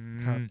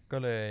ครับก็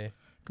เลย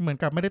เหมือน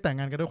กับไม่ได้แต่ง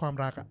งานกันด้วยความ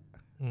รัก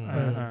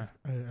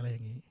อะไรอย่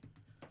างนี้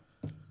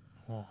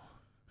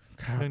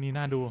เรื่องนี้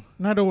น่า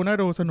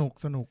ดูส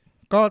นุก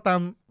ก็ตา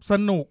มส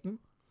นุก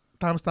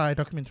ตามสไตล์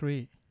ด็อกิเมนทารี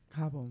ค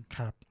รับผมค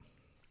รับ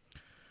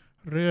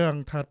เรื่อง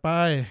ถัดไป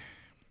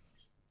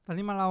ตอน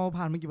นี้มาเรา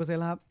ผ่านมากี่เปอร์เซ็น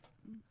ต์แล้วครับ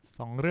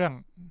2 เรื่อง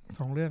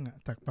อ่ะ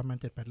จากประมาณ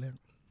 7-8 เรื่อง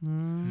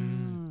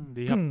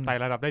ดีครับไต่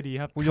ระดับได้ดี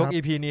ครับกูยก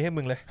EP นี้ให้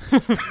มึงเลย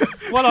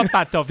ว่าเรา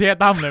ตัดจบที่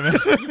ตั้มเลยไหม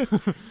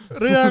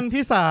เรื่อง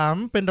ที่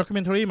3เป็นด็อกิเม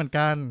นทารีเหมือน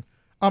กัน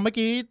เมื่อ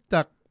กี้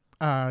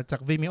จา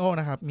ก Vimeo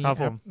นะครับมีแ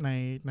อป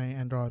ใน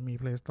Android มี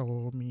Play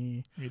Store มี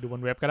ดูบ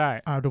นเว็บก็ได้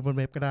ดูบนเ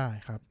ว็บก็ได้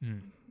ครับ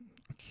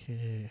โอเค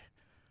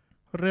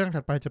เรื่องถั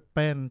ดไปจะเ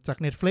ป็นจาก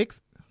Netflix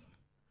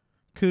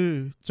คือ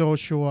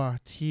Joshua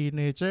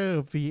Teenager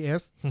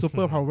vs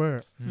Super Power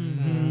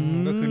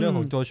ก็คือเรื่องข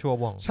องโจชัว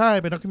วองใช่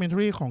เป็นด็อกิเมนทา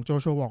รีของโจ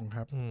ชัววองค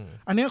รับ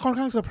อันนี้ค่อน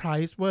ข้างเซอร์ไพร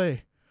ส์เว้ย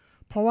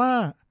เพราะว่า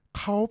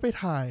เขาไป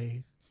ถ่าย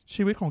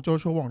ชีวิตของโจ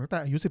ชัววองตั้งแต่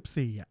อายุ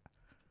14อ่ะ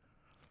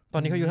ตอ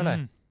นนี้เขาอายุเท่าไหร่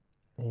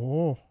โอ้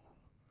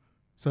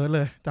เซิร์ชเล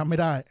ยจำไม่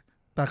ได้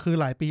แต่คือ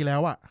หลายปีแล้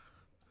วอ่ะ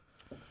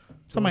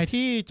สมัย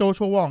ที่โจ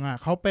ชัววองอ่ะ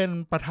เขาเป็น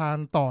ประธาน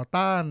ต่อ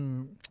ต้าน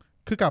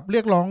คือกับเรี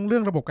ยกร้องเรื่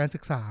องระบบการ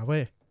ศึกษาเ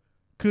ว้ย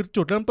คือ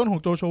จุดเริ่มต้นขอ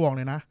งโจชัววองเ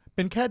ลยนะเ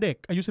ป็นแค่เด็ก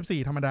อายุ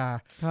14ธรรมดา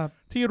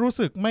ที่รู้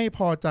สึกไม่พ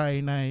อใจ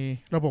ใน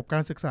ระบบกา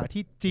รศึกษา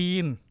ที่จี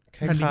นค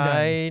ล้า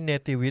ยๆเน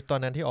ติวิทย์ตอ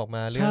นนั้นที่ออกม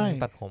าเรื่อง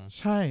ตัดผม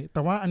ใช่แ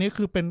ต่ว่าอันนี้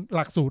คือเป็นห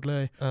ลักสูตรเล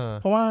ย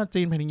เพราะว่า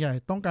จีนแผ่นดินใหญ่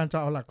ต้องการจะ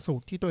เอาหลักสู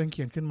ตรที่ตัวเองเ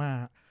ขียนขึ้นมา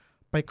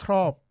ไปคร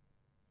อบ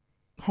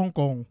ฮ่อง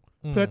กง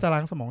เพื่อจะล้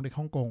างสมองเด็ก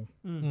ฮ่องกง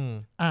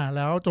แ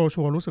ล้วโจ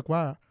ชัวรู้สึกว่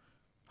า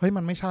เฮ้ย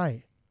มันไม่ใช่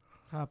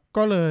ครับ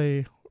ก็เล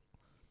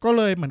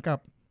ยเหมือนกับ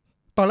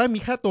ตอนแรก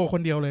มีแค่ตัวค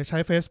นเดียวเลยใช้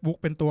Facebook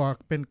เ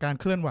ป็นการ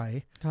เคลื่อนไหว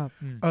ครับ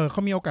เข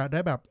ามีโอกาสได้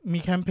แบบมี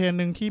แคมเปญ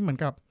นึงที่เหมือน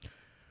กับ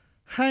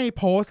ให้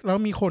โพสต์แล้ว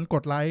มีคนก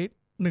ดไลค์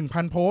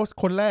 1,000 โพสต์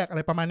คนแรกอะไ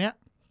รประมาณเนี้ย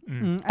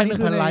อันนี้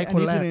คือไลค์ค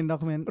นแรก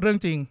เรื่อง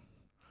จริง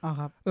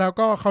ครับแล้ว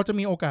ก็เขาจะ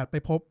มีโอกาสไป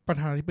พบประ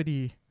ธานาธิบ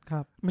ดีค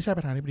รับไม่ใช่ป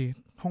ระธานาธิบดี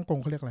ฮ่องกง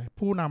เขาเรียกอะไร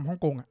ผู้นำฮ่อ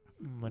งกงอ่ะ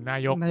เหมือนนา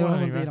ยก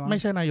ไม่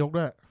ใช่นายก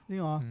ด้วยจริ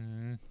งเหรอ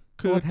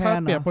คือถ้า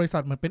เปรียบบริษั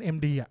ทเหมือนเป็น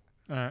MD อ่ะ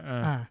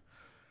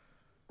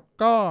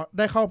ก็ไ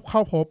ด้เข้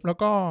าพบแล้ว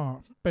ก็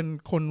เป็น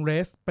คนเร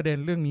สประเด็น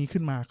เรื่องนี้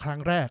ขึ้นมาครั้ง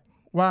แรก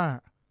ว่า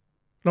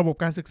ระบบ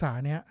การศึกษา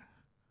เนี้ย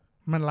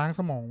มันล้าง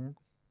สมอง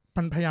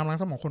มันพยายามล้าง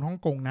สมองคนฮ่อง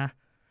กงนะ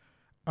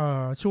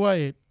ช่วย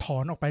ถอ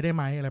นออกไปได้ไ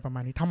หมอะไรประมา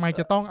ณนี้ทำไม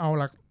จะต้องเอา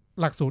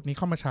หลักสูตรนี้เ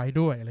ข้ามาใช้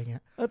ด้วยอะไรเงี้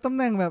ยตำแ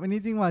หน่งแบบอันนี้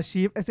จริงว่า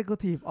Chief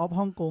Executive of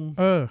ฮ่องกง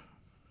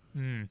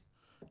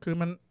คือ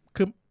มัน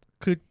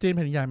คือจีนแ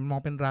ผ่นดินใหญ่มันมอ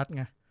งเป็นรัฐ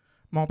ไง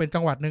มองเป็นจั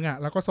งหวัดนึงอ่ะ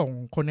แล้วก็ส่ง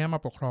คนนี้มา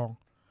ปกครอง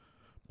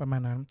ประมา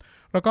ณนั้น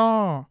แล้วก็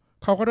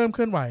เขาก็เริ่มเค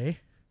ลื่อนไหว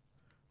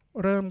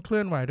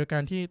โดยกา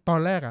รที่ตอน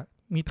แรกอ่ะ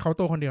มีเขา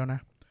ตัวคนเดียวนะ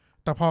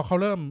แต่พอเขา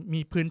เริ่ม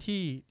มีพื้น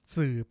ที่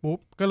สื่อปุ๊บ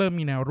ก็เริ่ม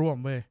มีแนวร่วม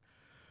เว้ย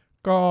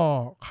ก็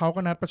เขาก็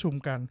นัดประชุม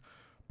กัน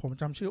ผม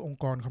จำชื่ออง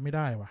ค์กรเขาไม่ไ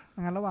ด้ว่ะ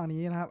งานระหว่าง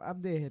นี้นะครับอัป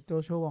เดตโจ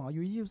ชัววองอา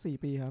ยุ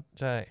24ปีครับ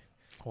ใช่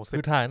โหคื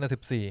อถ่ายตั้งแต่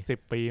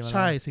10 ปีมาใ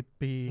ช่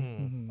10 ปี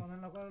ตอนนั้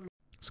นเราก็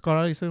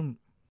Scholarism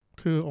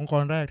คือองค์ก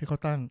รแรกที่เขา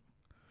ตั้ง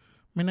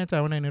ไม่แน่ใจ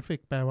ว่าใน Netflix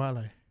แปลว่าอะ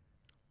ไร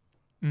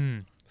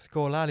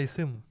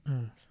Scholarism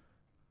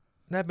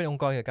น่าเป็นอง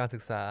ค์กรเกี่ยวกับการศึ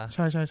กษาใ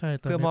ช่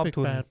เพื่อมอบ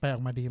ทุนแปลอ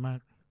อกมาดีมาก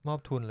มอบ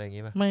ทุนอะไรอย่าง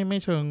งี้ป่ะไม่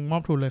เชิงมอ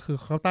บทุนเลยคือ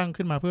เขาตั้ง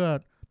ขึ้นมาเพื่อ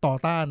ต่อ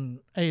ต้าน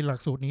ไอ้หลัก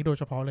สูตรนี้โดย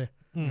เฉพาะเลย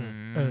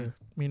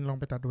มินลอง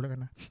ไปตัดดูแล้วกั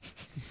นนะ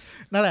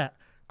นั่นแหละ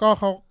ก็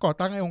เขาก่อ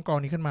ตั้งไอ้องค์กร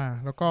นี้ขึ้นมา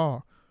แล้ว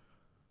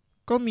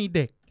ก็มีเ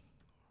ด็ก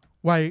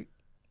วัย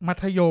มั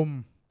ธยม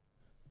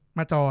ม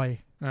าจอย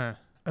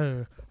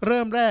เ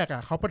ริ่มแรก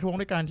เขาประท้วง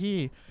ด้วยการที่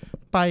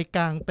ไปก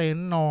างเต็น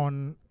ท์นอน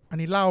อัน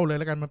นี้เล่าเลย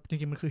แล้วกันจ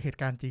ริงๆมันคือเหตุ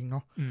การณ์จริงเนา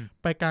ะ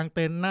ไปกางเ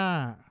ต็นท์หน้า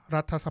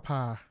รัฐสภ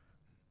า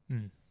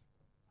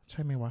ใ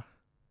ช่ไหมวะ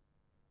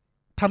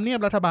ทำเนียบ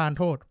รัฐบาล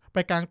โทษไป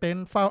กางเต็น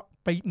ท์เฝ้า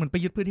ไปเหมือนไป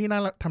ยึดพื้นที่หน้า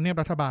ทำเนียบ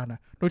รัฐบาล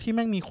โดยที่แ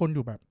ม่งมีคนอ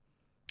ยู่แบบ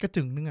กระ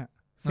จึงนึง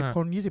10 ค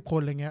น 20 ค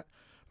นอะไรเงี้ย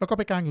แล้วก็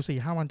ไปกลางอยู่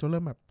 4-5 วันจนเ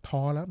ริ่มแบบท้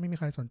อแล้วไม่มี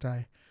ใครสนใจ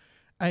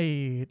ไ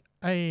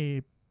อ้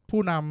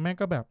ผู้นำแม่ง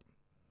ก็แบบ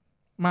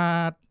มา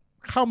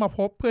เข้ามาพ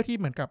บเพื่อที่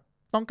เหมือนกับ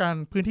ต้องการ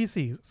พื้นที่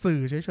สื่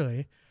อเฉย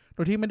ๆโด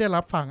ยที่ไม่ได้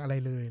รับฟังอะไร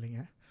เลยอะไรเ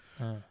งี้ย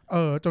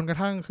จนกระ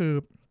ทั่งคือ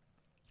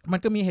มัน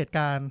ก็มีเหตุก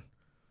ารณ์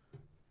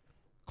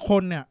ค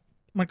นเนี่ย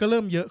มันก็เ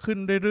ริ่มเยอะขึ้น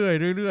เรื่อ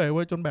ยๆเรื่อยๆเ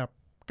ว้ยจนแบบ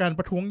การป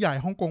ระท้วงใหญ่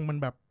ฮ่องกงมัน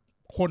แบบ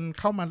คน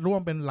เข้ามาร่ว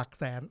มเป็นหลัก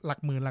แสนหลัก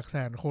หมื่นหลักแส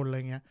นคนอะไร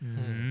เงี้ย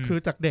คือ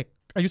จากเด็ก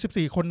อายุ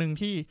14คนหนึ่ง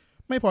ที่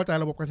ไม่พอใจ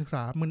ระบบการศึกษ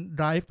ามัน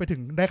drive ไปถึ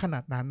งได้ขนา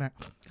ดนั้นน่ะ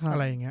อะ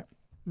ไรอย่างเงี้ย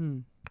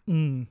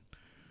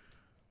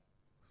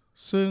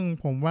ซึ่ง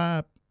ผมว่า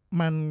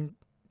มัน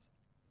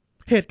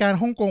เหตุการณ์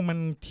ฮ่องกงมัน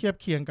เทียบ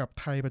เคียงกับ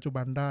ไทยปัจจุ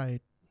บันได้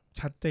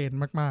ชัดเจน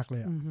มากๆเล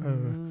ย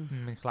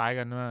มันคล้าย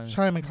กันมากใ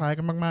ช่มันคล้าย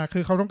กันมากๆคื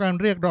อเขาต้องการ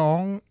เรียกร้อ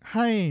งใ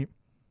ห้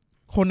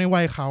คนใน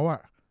วัยเขาอ่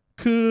ะ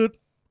คือ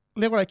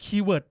เรียกว่าอะไรคี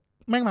ย์เวิร์ด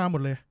แม่งมาหม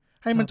ดเลย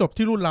ให้มันจบ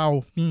ที่รุ่นเรา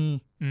มี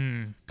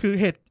คือ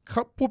เหตุเข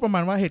าพูดประมา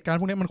ณว่าเหตุการณ์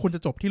พวกนี้มันควรจ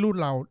ะจบที่รุ่น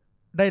เรา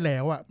ได้แล้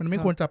วอ่ะมันไม่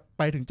ควรจะไ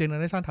ปถึงเจเนอ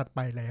เรชันถัดไป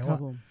แล้วอ่ะ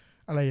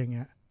อะไรอย่างเ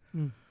งี้ย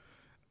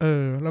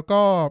แล้ว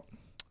ก็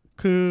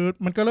คือ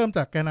มันก็เริ่มจ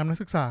ากแกนนำนัก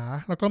ศึกษา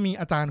แล้วก็มี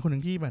อาจารย์คนหนึ่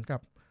งที่เหมือนกับ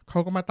เขา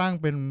ก็มาตั้ง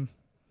เป็น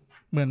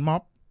เหมือนม็อ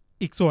บ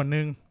อีกส่วนห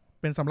นึ่ง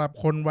เป็นสำหรับ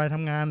คนวัยท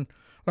ำงาน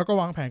แล้วก็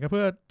วางแผนกันเ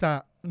พื่อจะ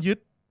ยึด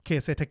เข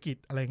ตเศรษฐกิจ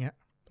อะไรเงี้ย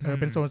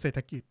เป็นโซนเศรษฐ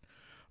กิจ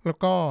แล้ว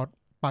ก็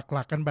ปักห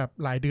ลักกันแบบ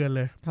หลายเดือนเ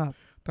ลย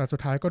แต่สุด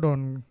ท้ายก็โดน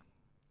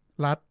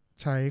รัฐ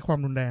ใช้ความ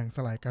รุนแรงส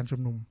ลายการชุ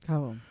มนุม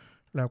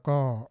แล้วก็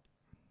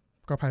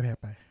พ่ายแพ้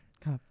ไป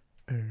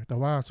แต่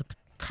ว่า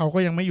เขาก็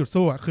ยังไม่หยุด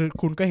สู้อ่ะคือ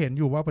คุณก็เห็น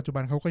อยู่ว่าปัจจุบั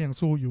นเขาก็ยัง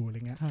สู้อยู่อะไร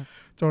เงี้ย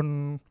จน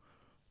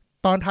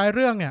ตอนท้ายเ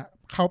รื่องเนี่ย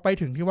เขาไป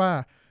ถึงที่ว่า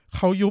เ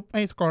ขายุบไ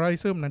อ้สกอราลิ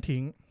ซึมนั้น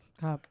ทิ้ง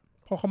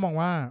เพราะเขามอง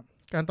ว่า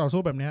การต่อ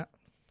สู้แบบเนี้ย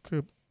คือ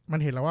มัน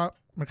เห็นแล้วว่า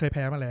มันเคยแ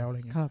พ้มาแล้วอะไร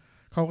เงี้ย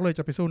เขาก็เลยจ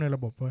ะไปสู้ในร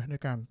ะบบเว้ยใน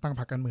การตั้ง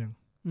พรรคการเมือง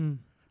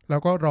แล้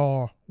วก็รอ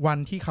วัน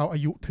ที่เขาอา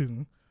ยุถึง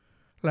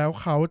แล้ว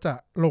เขาจะ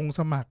ลง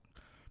สมัคร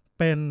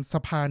เป็นส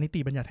ภานิติ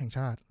บัญญัติแห่งช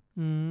าติ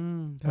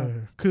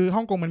คือฮ่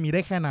องกงมันมีไ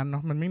ด้แค่นั้นเนา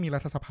ะมันไม่มีรั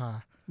ฐสภา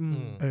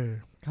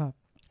ครับ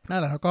นั่น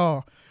แหละแล้วก็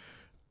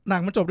หนั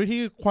งมันจบด้วย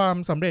ที่ความ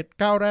สำเร็จ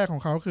ก้าวแรกขอ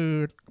งเขาคือ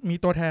มี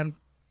ตัวแทน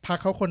พรรค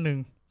เขาคนหนึ่ง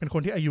เป็นค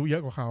นที่อายุเยอ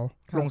ะกว่าเขา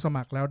ลงส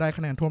มัครแล้วได้ค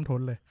ะแนนท่วมท้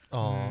นเลย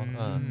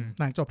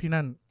หนังจบที่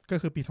นั่นก็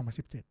คือปี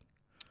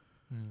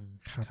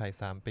2017ครับถ่าย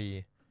3 ปี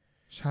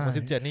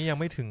2017นี่ยัง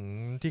ไม่ถึง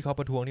ที่เขา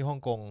ประท้วงที่ฮ่อ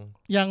งกง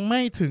ยังไ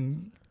ม่ถึง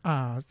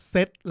เซ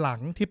ตหลัง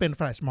ที่เป็นแ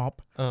ฟลชม็อบ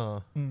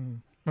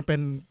มันเ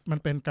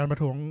ป็นการประ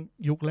ท้วง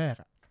ยุคแรก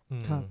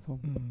ครับผม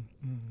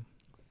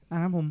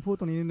งั้นผมพูด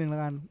ตรงนี้นิดนึงแล้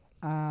วกัน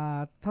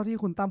เท่าที่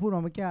คุณตั้มพูดม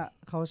าเมื่อกี้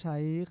เขาใช้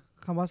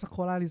คำว่า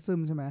scholarism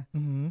ใช่ไหม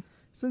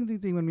ซึ่งจ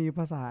ริงๆมันมี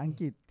ภาษาอัง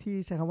กฤษที่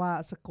ใช้คำว่า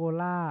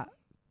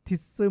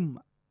scholatism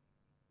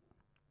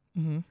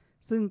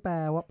ซึ่งแปล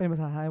ว่าเป็นภา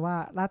ษาไทยว่า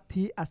ลัท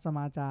ธิอัสม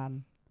าจาร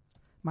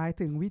หมาย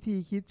ถึงวิธี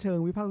คิดเชิง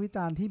วิพากษ์วิจ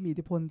ารณ์ที่มีอิท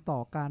ธิพลต่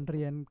อการเ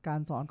รียนกา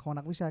รสอนของ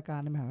นักวิชาการ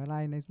ในมหาวิทยา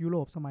ลัยในยุโร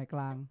ปสมัยก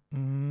ลาง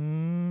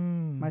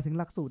หมายถึง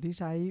หลักสูตรที่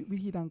ใช้วิ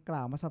ธีดังกล่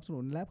าวมาสนับสนุ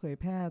นและเผย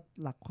แพร่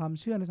หลักความ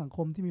เชื่อในสังค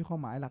มที่มีความ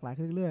หมายหลากหลาย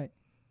ขึ้นเรื่อย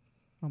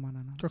ๆประมาณ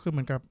นั้นก็คือเห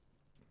มือนกับ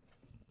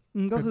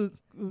ก็คือ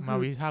มา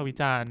วิพากษ์วิ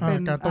จารณ์เป็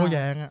นการโต้แ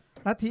ย้ง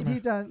ลัทธิที่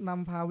จะน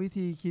ำพาวิ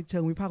ธีคิดเชิ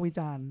งวิพากษ์วิ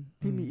จารณ์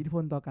ที่มีอิทธิพ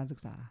ลต่อการศึก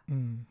ษา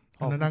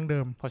อันนั้นดั้งเดิ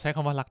มพอใช้ค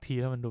ำว่าลัทธิ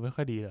แล้วมันดูไม่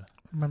ค่อยดีเลย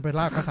มันเป็น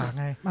รากภาษา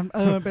ไงมั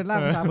นเป็นราก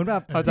ภาษาเหมือนแบ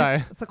บเข้าใจ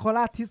สโคล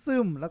าทิซึ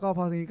มแล้วก็พ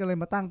อทีนี้ก็เลย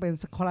มาตั้งเป็น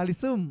สโคลาริ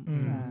ซึม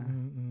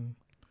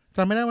จ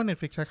ำไม่ได้ว่า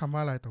Netflix ใช้คำว่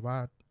าอะไรแต่ว่า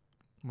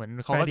เหมือน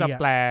เขาก็จะ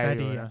แปล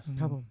ดี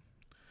ครับผม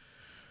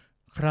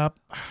ครับ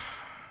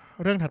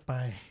เรื่องถัดไป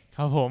ค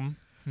รับผม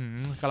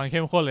กำลังเ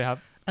ข้มข้นเลยครับ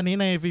อันนี้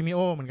ใน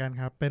Vimeo เหมือนกัน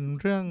ครับเป็น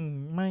เรื่อง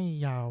ไม่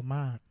ยาวม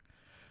าก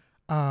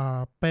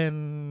เป็น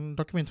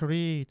ด็อกิเมนทา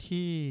รี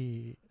ที่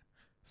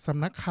ส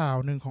ำนักข่าว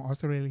หนึ่งของออส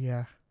เตรเลีย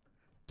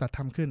จัดท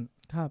ำขึ้น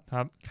ค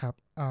รับ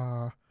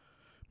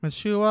มัน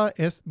ชื่อว่า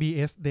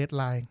SBS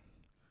Deadline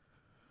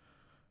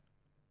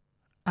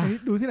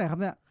ดูที่ไหนครับ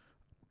เนี่ย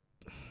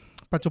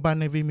ปัจจุบัน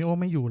ใน Vimeo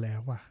ไม่อยู่แล้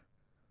วว่ะ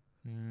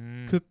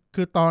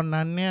คือตอน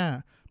นั้นเนี่ย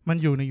มัน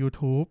อยู่ใน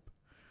YouTube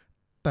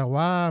แต่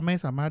ว่าไม่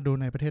สามารถดู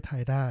ในประเทศไท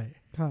ยได้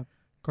ครับ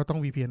ก็ต้อง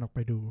VPN ออกไป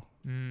ดู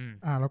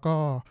แล้วก็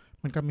เ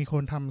หมือนกับมีค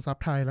นทำซับ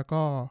ไทยแล้ว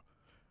ก็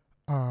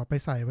ไป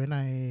ใส่ไว้ใน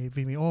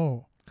Vimeo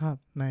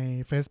ใน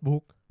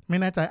Facebook ไม่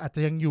แน่ใจอาจจ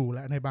ะยังอยู่แห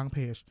ละในบางเพ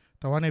จ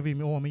แต่ว่าใน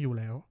Vimeo ไม่อยู่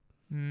แล้ว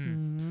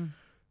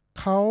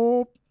เขา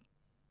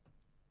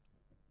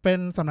เป็น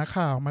สำนัก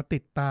ข่าวมาติ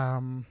ดตาม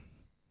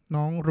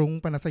น้องรุ้ง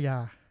ปนัสยา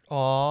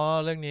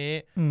เรื่องนี้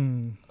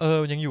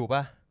ยังอยู่ป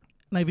ะ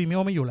ใน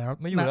Vimeo ไม่อยู่แล้ว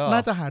น่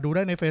าจะหาดูไ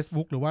ด้ใน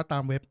Facebook หรือว่าตา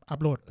มเว็บอัป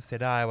โหลดเสีย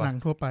ดายว่ะหนัง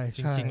ทั่วไป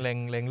จริงๆเล็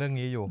งเรื่อง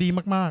นี้อยู่ดี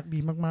มากๆดี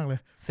มากๆเลย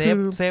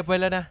เซฟไว้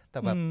แล้วนะแต่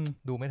แบบ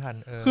ดูไม่ทัน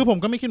คือผม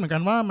ก็ไม่คิดเหมือนกั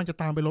นว่ามันจะ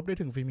ตามไปลบได้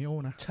ถึง Vimeo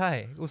นะใช่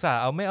อุตส่าห์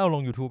ไม่เอาล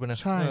ง YouTube นะ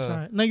ใช่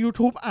ใน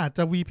YouTube อาจจ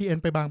ะ VPN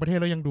ไปบางประเทศ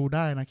แล้วยังดูไ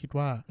ด้นะคิด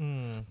ว่า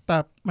แต่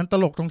มันต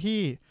ลกตรงที่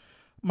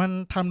มัน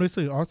ทำโดย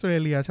สื่อออสเตร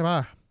เลียใช่ป่ะ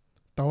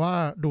แต่ว่า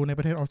ดูในป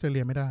ระเทศออสเตรเ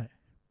ลียไม่ได้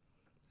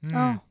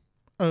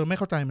ไม่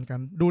เข้าใจเหมือนกัน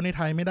ดูในไ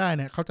ทยไม่ได้เ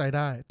นี่ยเข้าใจไ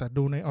ด้แต่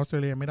ดูในออสเตร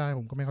เลียไม่ได้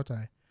ผมก็ไม่เข้าใจ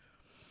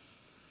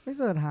เ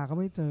สิร์ชหาก็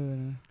ไม่เจอ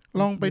นะ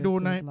ลองไปดู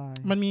ใน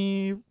มันมี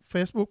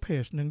Facebook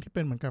Page นึงที่เ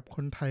ป็นเหมือนกับค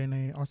นไทยใน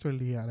ออสเตร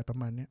เลียอะไรประ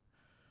มาณเนี้ย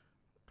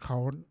เขา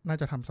น่า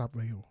จะทำซับไ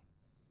ว้อยู่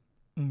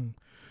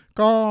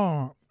ก็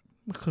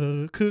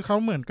คือเขา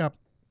เหมือนกับ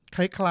ค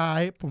ล้า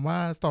ยๆผมว่า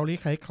สตอรี่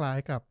คล้าย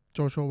ๆกับโจ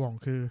โฉวอง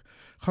คือ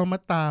เขามา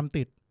ตาม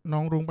ติดน้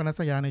องรุ้งปนั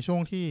สยาในช่ว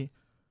งที่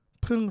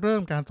เพิ่งเริ่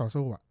มการต่อ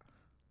สู้อ่ะ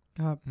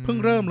ครับเพิ่ง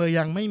เริ่มเลย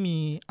ยังไม่มี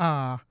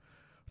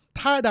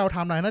ถ้าเดาไท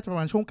ม์ไลน์น่าจะประ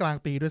มาณช่วงกลาง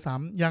ปีด้วยซ้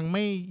ำยังไ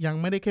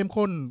ม่ได้เข้ม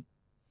ข้น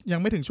ยัง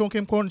ไม่ถึงช่วงเ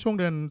ข้มข้นช่วง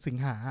เดือนสิง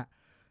หา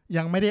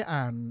ยังไม่ได้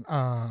อ่าน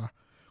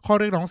ข้อ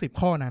เรียกร้อง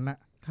10 ข้อนั้นนะ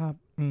ครับ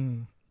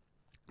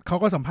เขา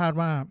ก็สัมภาษณ์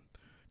ว่า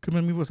คือมั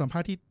นมีบทสัมภา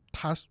ษณ์ที่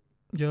ทัช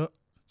เยอะ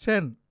เช่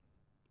น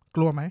ก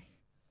ลัวไหม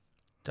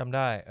จำไ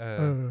ด้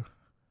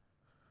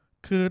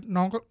คือ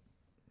น้อง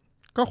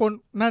ก็คน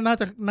น่า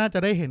จะ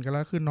ได้เห็นกันแ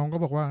ล้วคือน้องก็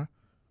บอกว่า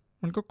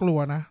มันก็กลัว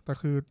นะแต่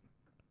คือ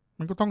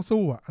มันก็ต้อง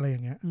สู้อะไรอย่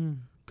างเงี้ย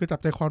คือจับ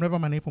ใจความได้ปร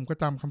ะมาณนี้ผมก็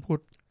จำคำพูด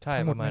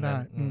ทั้งหมดไม่ได้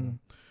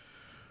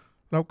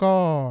แล้วก็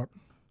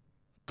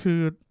คื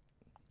อ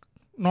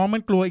น้องมั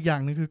นกลัวอีกอย่า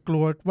งนึงคือกลั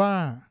วว่า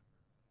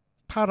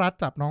ถ้ารัฐ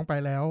จับน้องไป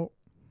แล้ว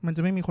มันจ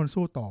ะไม่มีคน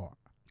สู้ต่อ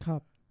ครั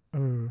บ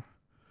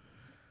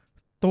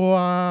ตัว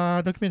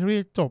ด็อกิเมนทารี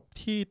จบ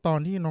ที่ตอน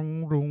ที่น้อง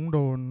รุ้งโด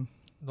น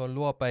ร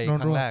วบไปค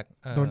รั้งแรก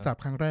โดนจับ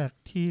ครั้งแรก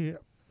ที่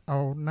เอา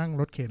นั่ง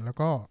รถเข็นแล้ว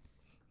ก็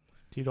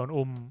ที่โดน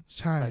อุ้ม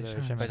ใช่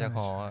ไปจะข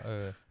อ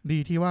ดี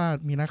ที่ว่า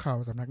มีนักข่าว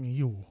สำนักนี้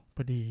อยู่พ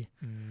อดี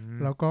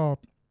แล้วก็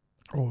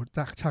โอ้จ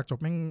ากฉากจบ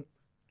แ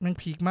ม่ง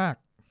พีคมาก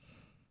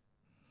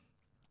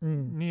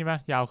นี่ป่ะ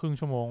ยาวครึ่ง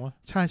ชั่วโมงป่ะ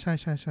ใช่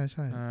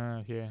โ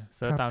อเคเ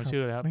สิร์ชตามชื่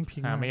อเลยครับ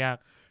หาไม่ยาก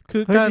คื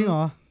อการจริงเหร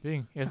อจริง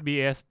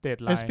SBS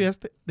Deadline SBS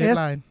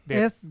Deadline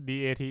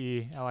DATE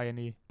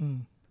LINE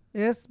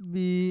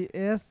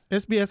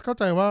SBS เข้า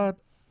ใจว่า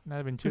น่า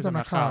จะเป็นชื่อสำ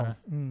นักข่าวนะ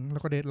แล้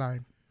วก็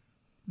Deadline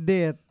เด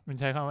ทมัน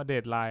ใช้คำว่า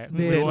Deadline ไ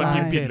ม่รู้ว่าพิ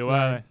มพ์ผิดหรือว่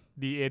า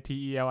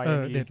DATELINE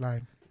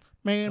Deadline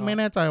ไม่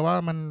แน่ใจว่า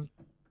มัน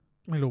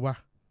ไม่รู้ว่ะ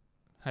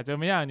หาเจอ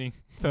ไม่ยากจริง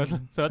เสิร์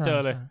ชเจอ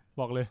เลย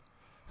บอกเลย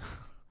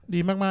ดี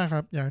มากๆค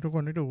รับอยากให้ทุกค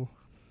นได้ดู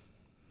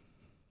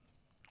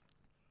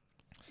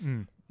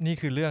นี่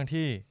คือเรื่อง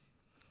ที่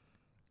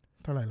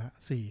เท่าไหร่ละ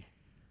4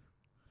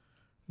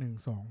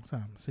 1 2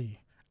 3 4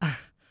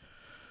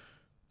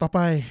ต่อไป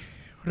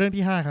เรื่อง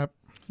ที่5ครับ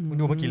มึง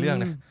ดูมากี่เรื่อง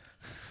นะ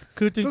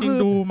คือจริง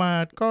ๆดูมา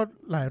ก็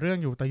หลายเรื่อง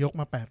อยู่แต่ยก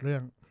มา8เรื่อ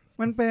ง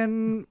มัน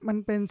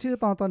เป็นชื่อ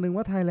ตอนหนึ่ง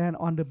ว่า Thailand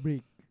on the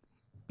Brink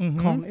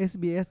ของ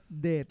SBS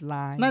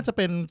Deadline น่าจะเ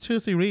ป็นชื่อ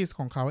ซีรีส์ข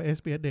องเขา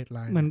SBS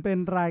Deadline เหมือนเป็น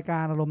รายกา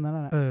รอารมณ์นั้นแ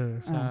หละ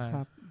ใช่ค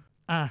รับ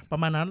ประ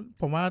มาณนั้น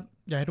ผมว่า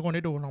อยากให้ทุกคนไ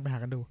ด้ดูลองไปหา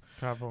กันดู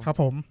ครับ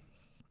ผม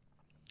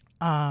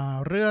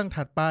เรื่อง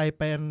ถัดไป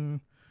เป็น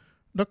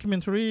ด็อกิเมน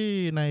ทารี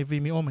ใน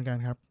Vimeo เหมือนกัน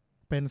ครับ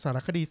เป็นสาร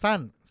คดีสั้น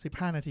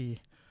15 นาที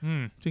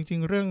จริง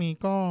ๆเรื่องนี้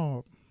ก็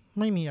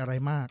ไม่มีอะไร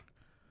มาก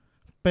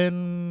เป็น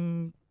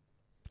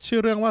ชื่อ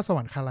เรื่องว่าสว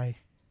รรคาลัย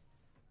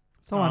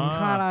สวรรค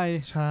าลัย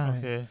ใช่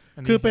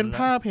คือเป็นภ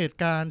าพเหตุ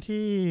การณ์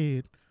ที่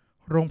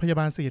โรงพยา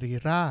บาลศิริ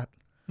ราช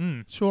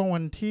ช่วงวั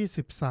นที่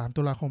13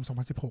 ตุลาคม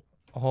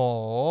 2016โอ้โห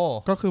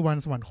ก็คือวัน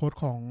สวรรคต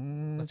ของ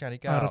รัชก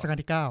าล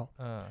ที่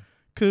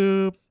 9คือ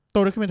ตั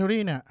วด็อกิเมนทารี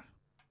เนี่ย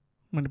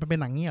เหมือนเป็น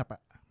หนังเงียบอ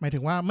ะหมายถึ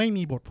งว่าไม่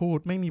มีบทพูด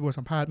ไม่มีบท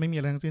สัมภาษณ์ไม่มี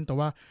อะไรทั้งสิ้นแต่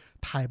ว่า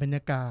ถ่ายบรรย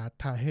ากาศ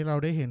ถ่ายให้เรา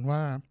ได้เห็นว่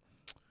า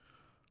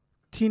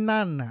ที่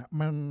นั่นน่ะ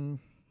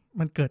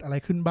มันเกิดอะไร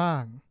ขึ้นบ้า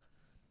ง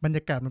บรรย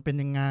ากาศมันเป็น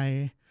ยังไง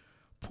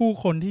ผู้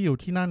คนที่อยู่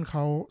ที่นั่นเข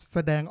าแส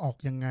ดงออก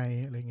ยังไง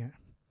อะไรเงี้ย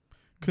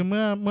คือเ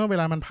มื่อเว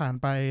ลามันผ่าน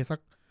ไปสัก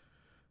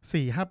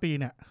 4-5 ปี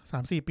เนี่ย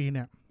 3-4 ปีเ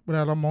นี่ยเวล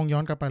าเรามองย้อ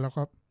นกลับไปแล้ว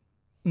ก็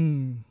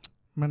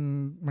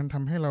มันท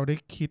ำให้เราได้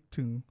คิด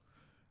ถึง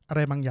อะไ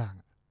รบางอย่าง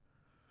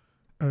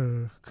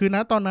คือณ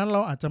ตอนนั้นเร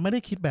าอาจจะไม่ได้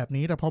คิดแบบ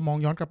นี้แต่พอมอง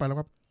ย้อนกลับไปแล้ว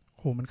ก็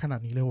โหมันขนาด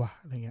นี้เลยว่ะ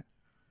อะไรเงี้ย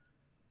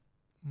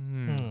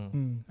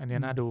อันนี้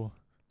น่าดู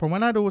ผมว่า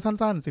น่าดู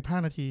สั้นๆ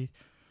15 นาที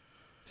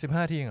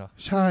15 ทีเหรอ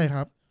ใช่ค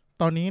รับ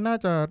ตอนนี้น่า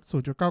จะ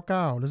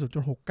 0.99 หรือ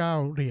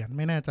 0.69 เหรียญไ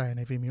ม่แน่ใจใ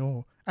น Vimeo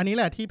อันนี้แ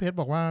หละที่เพจ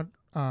บอกว่า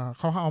เ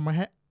ขาเอามา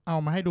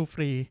ให้ดูฟ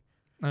รี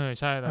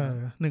ใช่แล้ว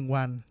1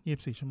 วัน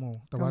24 ชั่วโมง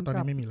แต่ว่าตอน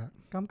นี้ไม่มีแล้ว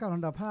กำกับล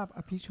ำดับภาพอ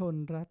ภิชน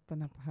รัต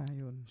นพา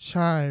ยนใ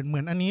ช่เหมื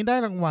อนอันนี้ได้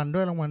รางวัลด้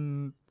วยรางวัล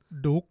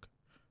ดุ๊ก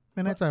ไ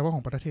ม่แน่ใจว่าข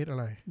องประเทศอะ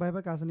ไรใบป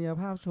ระกาศนีย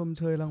ภาพชม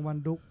เชยรางวัล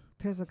ดุ๊ก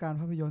เทศกาล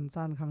ภาพยนตร์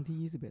สั้นครั้ง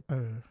ที่21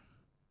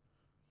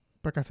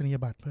ประกาศนีย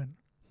บัตรเพื่อน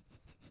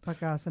ประ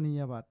กาศนี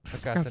ยบัตรปร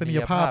ะกาศนีย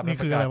ภาพนี่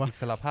คืออะไรวะอิ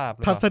สรภาพ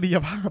ทัศนีย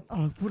ภาพ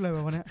พูดอะไรว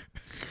ะเนี่ย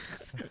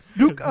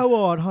ดุ๊กอว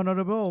อร์ด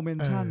Honorable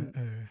Mention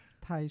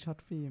ไทยช็อต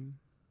ฟิล์ม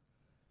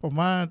ผม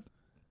ว่า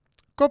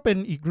ก็เป็น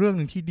อีกเรื่องห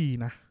นึ่งที่ดี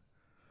นะ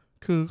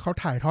คือเขา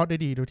ถ่ายทอดได้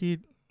ดีโดยที่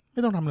ไ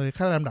ม่ต้องทำเลยแ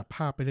ค่ลำดับภ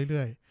าพไปเ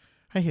รื่อย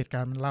ๆให้เหตุกา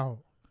รณ์มันเล่า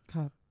ค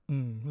รับ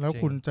แล้ว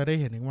คุณจะได้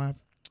เห็นเองว่า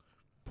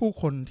ผู้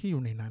คนที่อ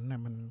ยู่ในนั้นน่ะ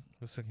มัน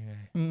รู้สึกยังไง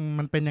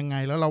มันเป็นยังไง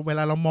แล้วเราเวล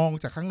าเรามอง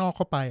จากข้างนอกเ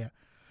ข้าไปอ่ะ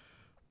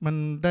มัน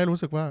ได้รู้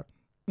สึกว่า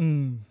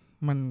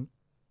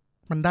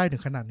มันได้ถึ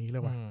งขนาดนี้เล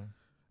ยว่ะ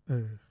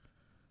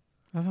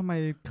แล้วทำไม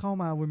เข้า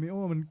มาVimeo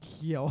มันเ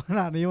ขียวข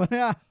นาดนี้วะเ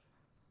นี่ย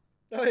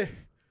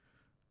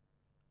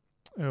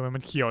มั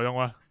นเขียวจัง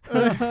วะ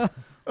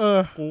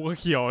กูก็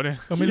เขียวเนี่ย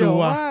ก็ไม่รู้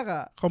ว่า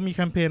เขามีแค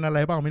มเปญอะไร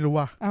เปล่าไม่รู้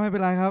ว่ะไม่เป็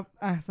นไรครับ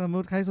สมม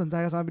ติใครสนใจ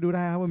ก็สามารถไปดูไ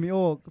ด้ครับวันมิโอ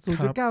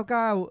 0.99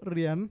 เห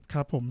รียญค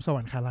รับผมสว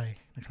รรคาลัย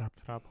นะครับ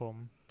ครับผม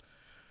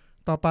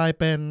ต่อไป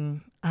เป็น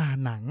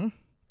หนัง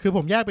คือผ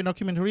มแยกเป็นด็อ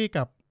กิเมนทารี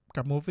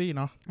กับมูฟวี่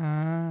เนาะ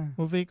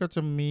มูฟวี่ก็จ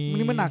ะมี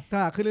นี่มันหนัก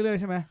ขึ้นเรื่อย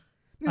ๆใช่ไหม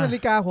นี่นา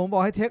ฬิกาผมบอ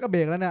กให้เทคaเบร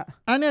กแล้วเนี่ย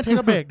เนี่ยเท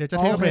คaเบรกเดี๋ยวจะเ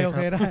ทคaเบรกโอเ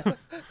คได้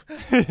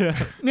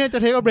เนี่ยจะ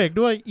เทคaเบรก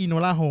ด้วยอีโน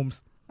ลาโฮม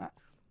ส์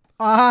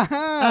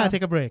เท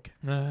คaเบรก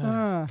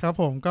ครับ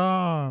ผมก็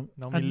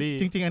น้องวิลลี่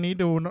จริงๆอันนี้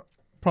ดู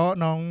เพราะ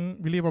น้อง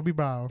วิลลี่ Bobby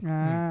Brown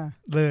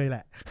เลยแหล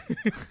ะ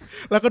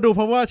แล้วก็ดูเพ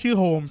ราะว่าชื่อ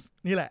โฮมส์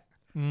นี่แหละ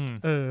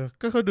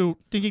ก็คือดู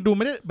จริงๆดูไ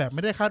ม่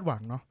ได้คาดหวั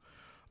งเนาะ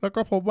แล้ว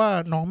ก็พบว่า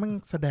น้องมัน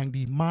แสดง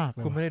ดีมากเล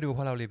ยกูไม่ได้ดูเพร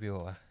าะเรารีวิว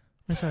อ่ะ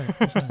ไม่ใช่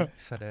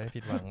แสดงผิ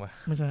ดหวังว่ะ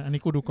ไม่ใช่อัน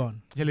นี้กูดูก่อน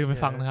อย่าลืมไป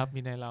ฟังนะครับ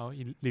มีในเรา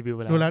รีวิวไ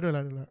ปแล้วดูแล้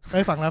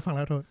วฟังแล้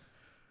วโทษ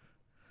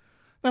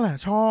นั่นแหละ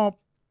ชอบ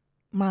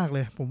มากเล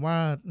ยผมว่า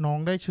น้อง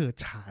ได้เฉิด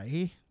ฉาย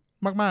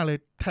มากๆเลย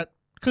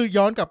คือ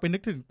ย้อนกลับไปนึ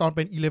กถึงตอนเ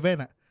ป็น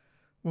11อ่ะ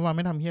ว่าไ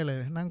ม่ทำเหี้ยเลย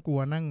นั่งกลัว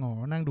นั่งหงอ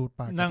นั่งดูด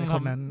ปากกับไอ้ค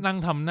นนั้นนั่ง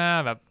ทำหน้า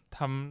แบบ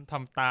ท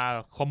ำตา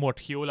ขมวด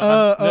คิ้วแล้ว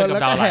เลือดกั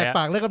บดาวไหลแหกป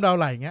ากเลือดกับดาว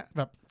ไหลเงี้ยแ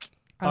บบ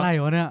อะไร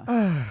วะเนี่ย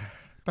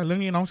แต่เรื่อ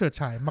งนี้น้องเฉิด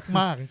ฉาย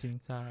มากๆจริง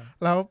ๆใช่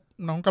แล้ว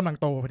น้องกำลัง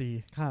โตพอดี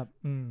ครับ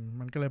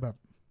มันก็เลยแบบ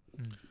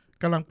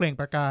กำลังเปล่ง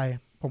ประกาย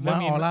ผมว่า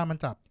ออร่ามัน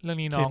จับเรื่อง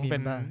นี้น้องเ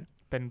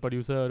ป็นโปรดิ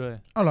วเซอร์ด้วย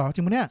อ๋อเหรอจ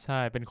ริงปะเนี่ยใช่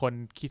เป็นคน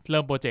คิดเ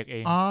ริ่มโปรเจกต์เอ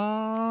ง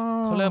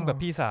เขาเริ่มกับ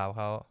พี่สาวเ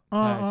ขาใ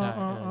ช่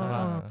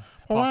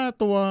เพราะว่า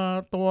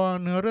ตัว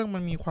เนื้อเรื่องมั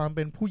นมีความเ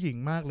ป็นผู้หญิง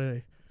มากเลย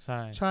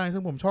ใช่ซึ่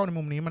งผมชอบใน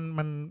มุมนี้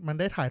มัน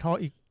ได้ถ่ายทอด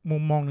อีกมุ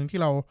มมองนึงที่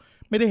เรา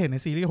ไม่ได้เห็นใน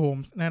ซีรีส์โฮม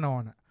ส์แน่นอ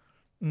นอ่ะ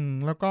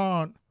แล้วก็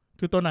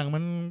คือตัวหนังมั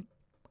น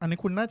อันนี้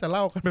คุณน่าจะเ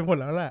ล่ากันไปหมด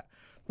แล้วแหละ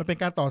มันเป็น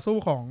การต่อสู้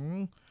ของ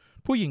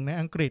ผู้หญิงใน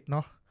อังกฤษเน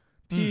าะ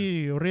ที่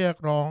เรียก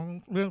ร้อง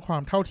เรื่องควา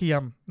มเท่าเทีย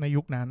มใน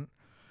ยุคนั้น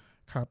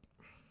ครับ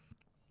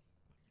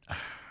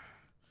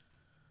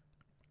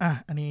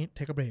อันนี้เท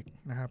คเบรก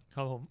นะครับค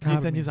รับผมมี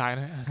เส้นที่สาย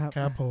นะค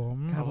รับผม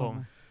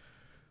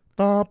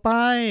ต่อไป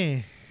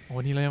โอ้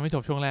นี่เรายังไม่จ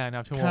บช่วงแรกนะค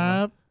รับช่วงครั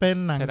บเป็น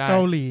หนังเก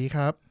าหลีค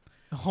รับ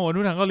โอ้โหดู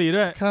หนังเกาหลี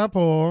ด้วยครับ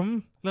ผม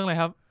เรื่องอะไร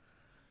ครับ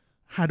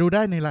หาดูไ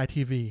ด้ในไลน์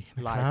ทีวี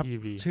นะครับ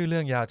ชื่อเรื่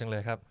องยาวจังเล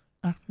ยครับ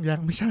ยัง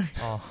ไม่ใช่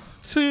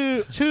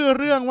ชื่อ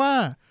เรื่องว่า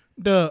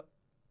The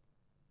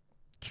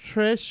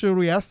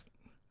Treacherous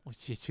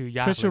ชื่อย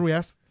าก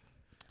Treacherous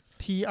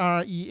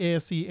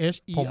TREACHER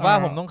ผมว่า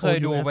ผมต้องเคย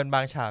ดูเป็นบ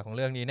างฉากของเ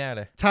รื่องนี้แน่เ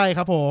ลยใช่ค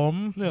รับผม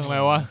เรื่องอะไร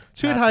วะ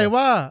ชื่อไทย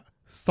ว่า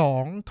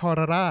2ทร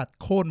ราช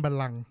โค่นบัล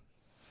ลังก์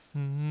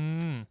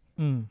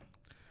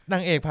นา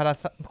งเอก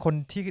คน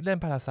ที่เล่น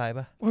พาราไซต์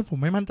ป่ะโอ้ยผม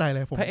ไม่มั่นใจเล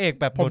ยพระเอก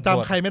แบบผมจ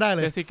ำใครไม่ได้เล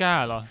ยเจสสิก้า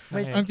เหรอไ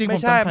ม่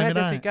ใช่ไม่ใช่เจ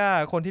สสิก้า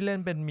คนที่เล่น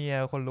เป็นเมีย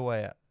คนรวย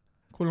อ่ะ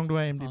คุณลองดู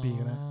IMDb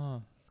กันนะ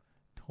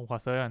ผมขอ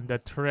เซิร์ช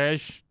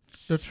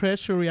The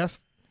Treacherous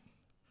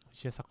เ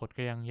ชื่อสะกด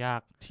ก็ยังยา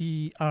ก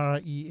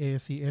TREACHEROUS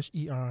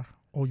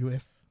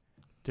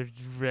The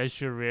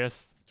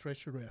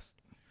Treacherous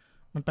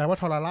มันแปลว่า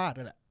ทรราช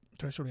ด้วยแหละ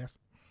Treacherous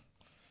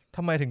ท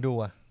ำไมถึงดู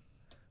อ่ะ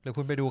หรือ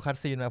คุณไปดูคัท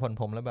ซีนมาผล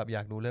ผมแล้วแบบอย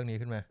ากดูเรื่องนี้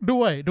ขึ้นมา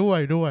ด้วย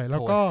แล้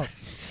ว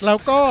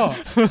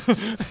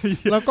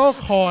ก็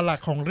คอหลัก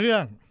ของเรื่อ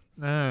ง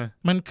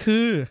มันคื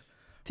อ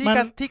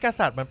ที่ก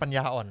ษัตริย์มันปัญญ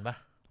าอ่อนปะ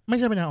ไม่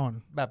ใช่ปัญญาอ่อน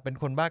แบบเป็น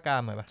คนบ้ากา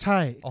มปะใช่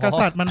ก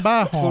ษัตริย์มันบ้า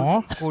หอ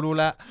กูรู้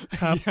ละ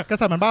ครับก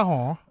ษัตริย์มันบ้าห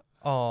อ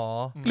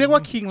เรียกว่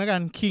าคิงแล้วกั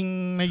นคิง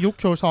ในยุค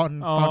โชซอน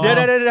เดี๋ยว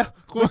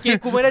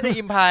กูไม่ได้จะ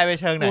อิมพายไป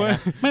เชิงไหนนะ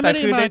แต่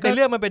คือในเ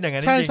รื่องมันเป็นอย่าง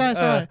นั้นจริงใช่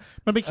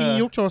มันเป็นคิง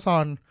ยุคโชซอ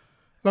น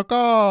แล้ว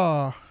ก็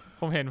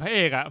ผมเห็นพระเอ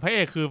ก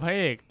คือพระเ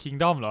อกคิง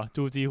ดอมเหรอ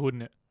จูจีฮุน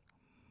เนี่ย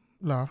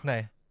เหรอไหน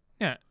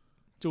เนี่ย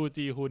จู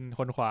จีฮุนค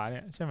นขวาเ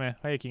นี่ยใช่ไหม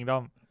พระเอกคิงดอ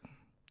ม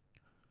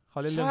เขา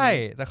เล่นเรื่องใช่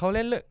แต่เขาเ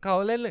ล่น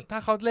ถ้า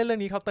เขาเล่นเรื่อ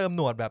งนี้เขาเติมห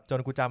นวดแบบจ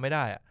นกูจำไม่ไ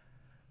ด้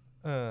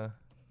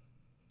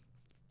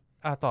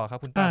ต่อครับ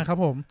คุณตั้มครับ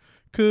ผม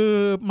คือ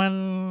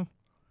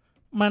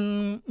มัน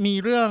มี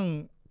เรื่อง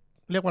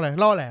เรียกว่าอะไร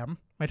ล่อแหลม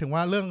หมายถึงว่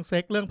าเรื่องเซ็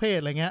กเรื่องเพศ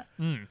อะไรเงี้ย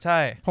ใช่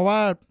เพราะว่า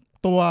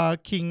ตัว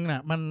คิงน่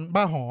ะมัน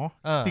บ้าหอ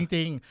จ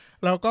ริง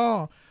ๆแล้วก็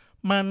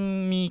มัน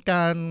มีก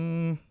าร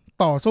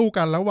ต่อสู้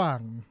กันระหว่าง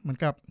เหมือน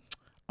กับ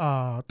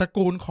ตระ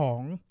กูลของ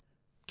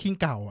คิง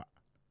เก่าอ่ะ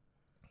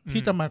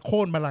ที่จะมาโ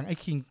ค่นบัลลังก์ไอ้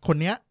คิงคน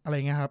เนี้ยอะไรเ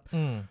งี้ยครับ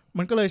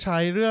มันก็เลยใช้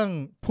เรื่อง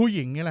ผู้ห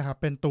ญิงนี่แหละครับ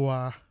เป็นตัว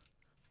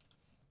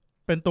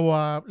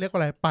เรียกว่าอ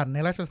ะไรปั่นใน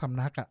ราชส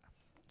ำนักอ่ะ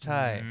ใ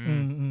ช่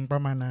ปร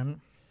ะมาณนั้น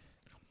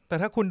แต่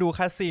ถ้าคุณดู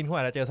คัสซีนคุณ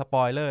อาจจะเจอสป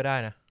อยเลอร์ได้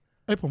นะ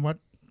ผมว่า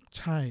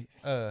ใช่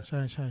ใช่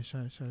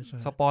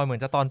สปอยเหมือ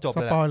นจะตอนจบเ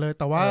ลยสปอยเลย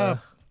แต่ว่า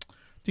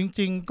จ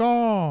ริงๆก็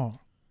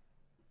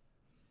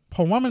ผ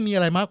มว่ามันมีอ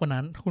ะไรมากกว่า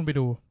นั้นคุณไป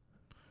ดู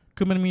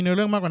คือมันมีเนื้อเ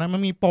รื่องมากกว่านั้นมั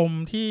นมีปม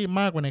ที่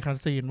มากกว่าในคัน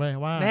ซีนไว้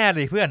ว่าแน่เล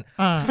ยเพื่อน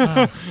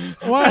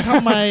ว่าท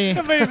ำไม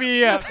ไม่มี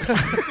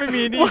ไม่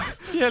มีนี่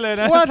เชื่อเลย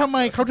นะว่าทำไม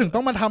เขาถึงต้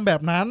องมาทำแบ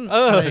บนั้น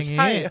อะไรอย่าง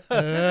งี้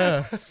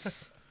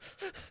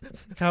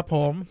ครับผ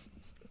ม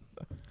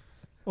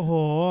โอ้โห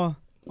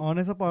ใน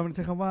สปอยมันใ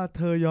ช้คำว่าเ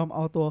ธอยอมเอ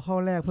าตัวเข้า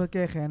แลกเพื่อแ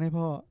ก้แค้นให้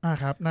พ่อ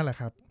ครับนั่นแหละ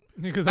ครับ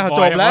นี่คือ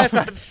จบแล้ว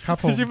ครับ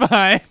ผมชิบห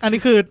ายอันนี้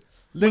คือ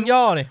เรื่อง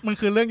ย่อเนี่ยมัน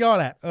คือเรื่องย่อ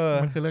แหละ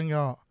มันคือเรื่อง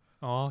ย่อ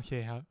โอเค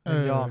ครับเรื่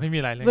องย่อไม่มี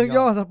อะไรเรื่อง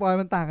ย่อสปอย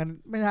มันต่างกัน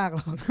ไม่ยากหร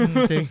อก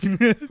จริง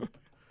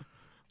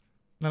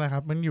นั่นแหละครั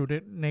บมันอยู่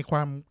ในคว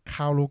ามค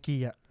าวโลกี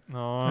อ่ะ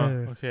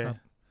โอเค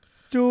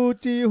จู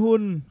จีฮุ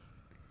น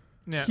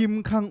คิม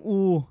คังอู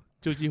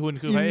จูจีฮุน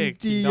คือพระเอก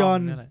จียอ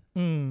น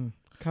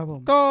ครับผ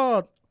มก็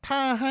ถ้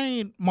าให้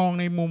มอง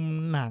ในมุม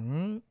หนัง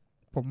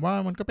ผมว่า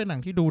มันก็เป็นหนั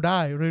งที่ดูได้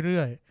เ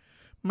รื่อย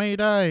ๆไม่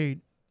ได้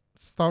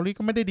สตอรี่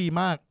ก็ไม่ได้ดี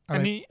มากอัน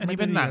นี้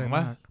เป็นหนังป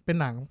ะเป็น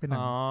หนัง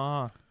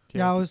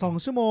ยาว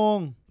2 ชั่วโมง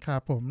ครั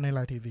บผมในไล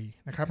น์ทีวี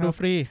นะครับดู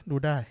ฟรีดู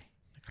ได้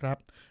นะครับ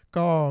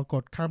ก็ก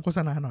ดข้ามโฆษ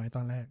ณาหน่อยต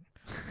อนแรก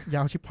ย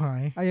าวชิบหา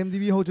ย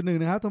IMDb 6.1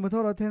 นะครับ Tomato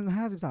Rotten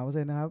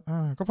 53% นะครับ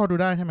ก็พอดู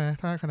ได้ใช่ไหม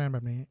ถ้าคะแนนแบ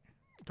บนี้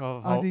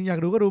ก็จริงอยาก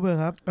ดูก็ดูเผื่อ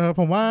ครับ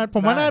ผม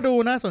ว่าน่าดู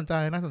น่าสนใจ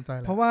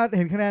เพราะว่าเ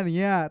ห็นคะแนนอย่าง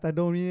เงี้ยแต่โ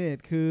ดมิเนต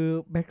คือ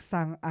Baek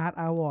Sang Art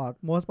Award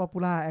Most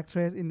Popular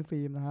Actress in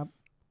Film นะครับ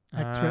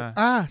Actress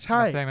ใ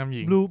ช่นักแสดงนำห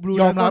ญิง Blue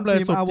ยอมรับเลย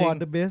สุดจริง Award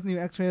The Best New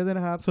Actress ด้วย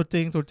นะครับสุดจ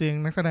ริง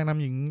นักแสดงน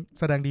ำหญิง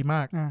แสดงดีม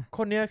ากค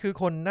นนี้คือ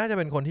คนน่าจะเ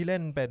ป็นคนที่เล่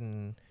นเป็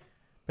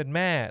นแ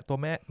ม่ตัว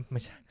แม่ไ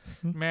ม่ใช่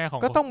แม่ของ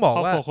ก็ต้องบอก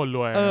ว่าคนร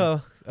วย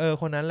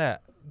คนนั้นแหละ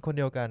คนเ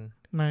ดียวกัน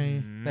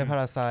ใน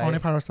Parasite ใน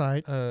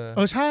Parasite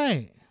ใช่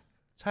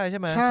ใช่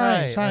ไหมใ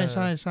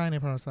ช่ใน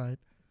Parasite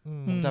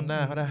จำหน้า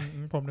เขาได้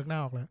ผมนึกหน้า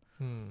ออกแล้ว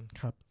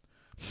ครับ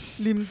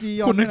ริมจี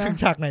ยอนคุณนึกถึง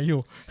ฉากไหนอยู่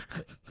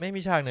ไม่มี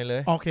ฉากไหนเล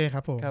ยโอเคค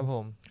รับผ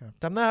ม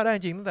จำหน้าได้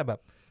จริงตั้งแต่แ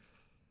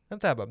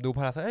บบดู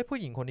Parasite ผู้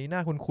หญิงคนนี้หน้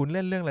าคุ้นๆเ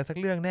ล่นเรื่องอะไรสัก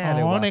เรื่องแน่เล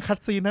ยว่ะในคัท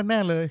ซีนแน่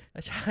เลย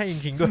ใช่จ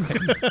ริงๆด้วย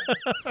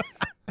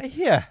ไอ้เ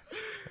หี้ย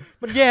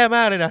มันแย่ม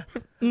ากเลยนะ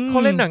เขา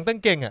เล่นหนังตั้ง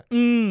เก่งอ่ะ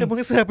แต่มึง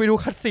เสือกไปดู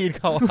คัทซีน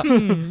เขา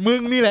มึง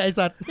นี่แหละไอ้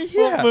สัตว์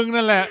พวกมึง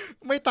นั่นแหละ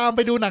ไม่ตามไป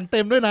ดูหนังเต็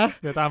มด้วยนะ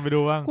เดี๋ยวตามไปดู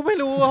บ้างกูไม่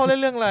รู้ว่าเขาเล่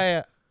นเรื่องอะไร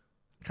อ่ะ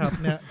ครับ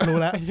เนี่ยรู้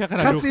แล้ว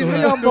คัทซีนไม่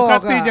ยอมบอกคั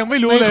ทซีนยังไม่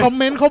รู้เลยในคอม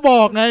เมนต์เขาบ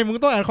อกไงมึง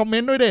ต้องอ่านคอมเม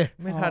นต์ด้วยเด้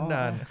ไม่ทันน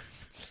าน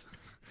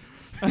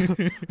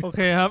โอเค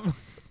ครับ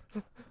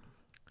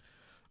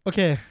โอเค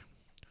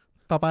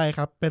ต่อไปค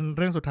รับเป็นเ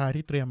รื่องสุดท้าย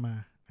ที่เตรียมมา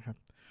นะครับ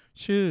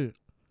ชื่อ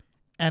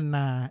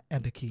Anna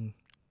and the King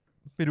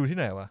ไปดูที่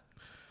ไหนวะ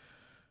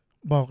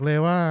บอกเลย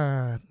ว่า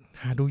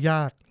หาดูย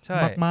าก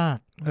มาก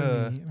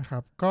ๆนะครั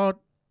บ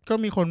ก็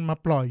มีคนมา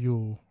ปล่อยอ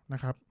ยู่น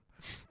ะครับ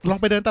ลอง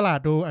ไปเดินตลาด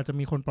ดูอาจจะ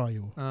มีคนปล่อยอ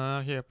ยู่โ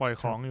อเคปล่อย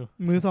ของอยู่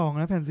มือสอง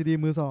นะแผ่นซีดี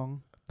มือสอง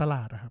ตล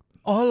าดนะครับ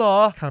อ๋อเหรอ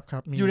ครั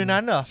บอยู่ในนั้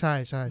นเหรอใช่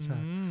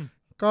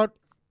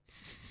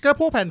ก็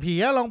พวกแผ่นผี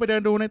ลองไปเดิ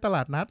นดูในตล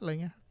าดนัดอะไร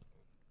เงี้ย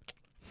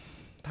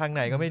ทางไห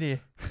นก็ไม่ดี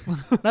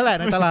นั่นแหละ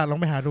ในตลาดลอง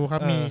ไปหาดูครั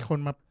บมีคน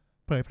มา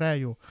เผยแพร่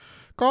อยู่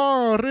ก็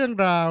เรื่อง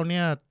ราวเ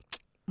นี่ย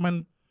มัน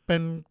เป็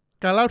น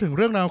การเล่าถึงเ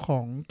รื่องราวขอ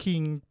งคิ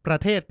งประ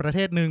เท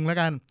ศหนึ่งแล้ว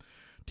กัน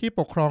ที่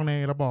ปกครองใน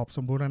ระบอบส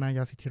มบูรณาญ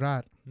าสิทธิรา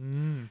ชย์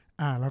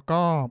แล้ว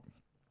ก็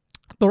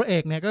ตัวเอ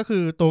กเนี่ยก็คื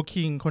อตัว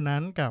คิงคนนั้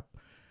นกับ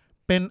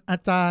เป็นอา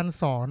จารย์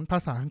สอนภา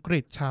ษาอังกฤ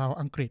ษชาว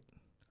อังกฤษ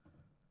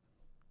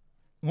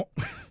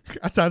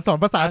อาจารย์สอน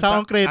ภาษาชาว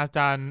อังกฤษอาจ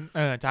ารย์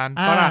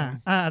ฝรั่ง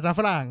อาจารย์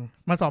ฝรั่ง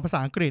มาสอนภาษา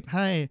อังกฤษใ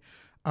ห้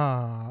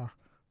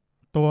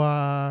ตัว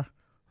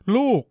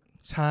ลูก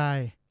ชาย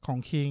ของ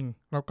คิง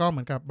แล้วก็เห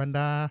มือนกับบรรด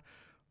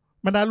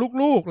า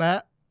ลูกๆและ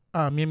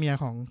เมีย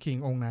ของคิง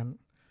องค์นั้น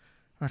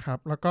นะครับ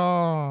แล้วก็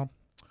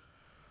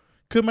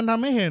คือมันท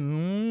ำให้เห็น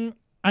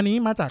อันนี้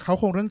มาจากเขา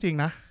โครงเรื่องจริง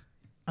นะ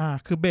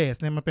คือเบส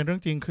เนี่ยมันเป็นเรื่อ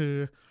งจริงคือ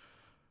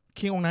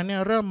คิงองค์นั้นเนี่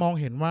ยเริ่มมอง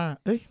เห็นว่า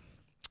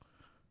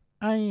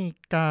ไอ้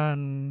การ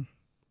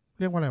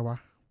เรียกว่าอะไรวะ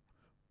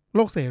โล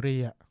กเสรี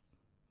อ่ะ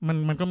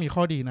มันก็มีข้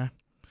อดีนะ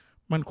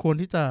มันควร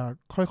ที่จะ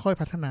ค่อย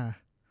ๆพัฒนา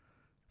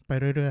ไป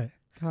เรื่อย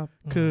ๆครับ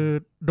คือ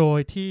โดย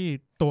ที่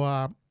ตั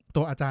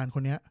วอาจารย์ค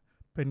นเนี้ย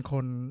เป็นค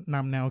นน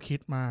ำแนวคิด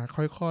มา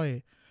ค่อ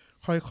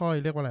ย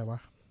ๆเรียกว่าอะไรวะ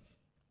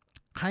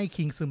ให้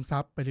คิงซึมซั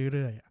บไปเ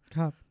รื่อยๆค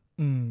รับ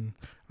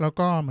แล้ว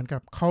ก็เหมือนกั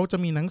บเขาจะ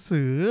มีหนัง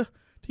สือ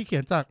ที่เขี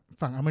ยนจาก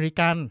ฝั่งอเมริ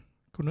กัน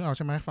คุณนึกเอาใ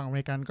ช่ไหมฝั่งอเม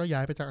ริกันก็ย้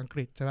ายไปจากอังก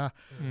ฤษใช่ป่ะ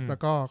แล้ว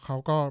ก็เขา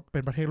ก็เป็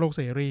นประเทศโลกเ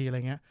สรีอะไร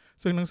เงี้ย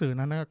ซึ่งหนังสือ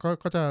นั้นนะ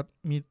ก็จะ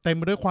มีเต็มไ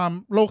ปด้วยความ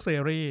โลกเส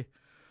รี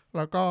แ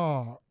ล้วก็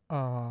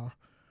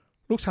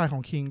ลูกชายขอ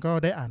งคิงก็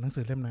ได้อ่านหนัง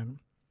สือเล่มนั้น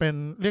เป็น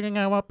เรียก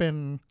ง่ายๆว่าเป็น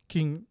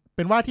คิงเ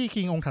ป็นว่าที่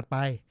คิงองค์ถัดไป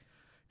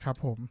ครับ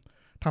ผม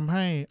ทำใ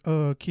ห้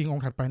คิงอง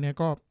ค์ถัดไปเนี่ย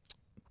ก็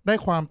ได้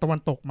ความตะวัน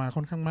ตกมาค่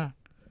อนข้างมาก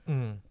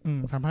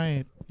ทำให้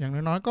อย่าง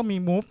น้อยๆก็มี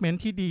movement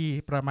ที่ดี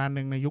ประมาณห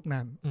นึ่งในยุค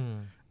นั้น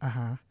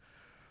ฮะ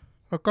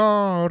แล้วก็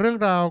เรื่อง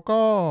ราว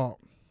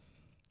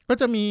ก็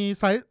จะมี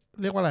ไซส์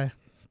เรียกว่าอะไร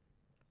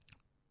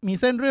มี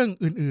เส้นเรื่อง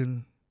อื่น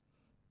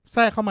ๆแท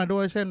รกเข้ามาด้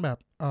วยเช่นแบบ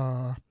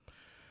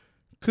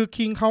คือ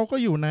คิงเขาก็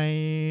อยู่ใ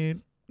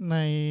น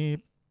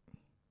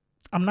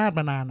อำนาจ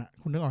มานานอ่ะ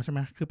คุณนึกออกใช่ไหม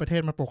คือประเท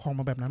ศมาปกครอง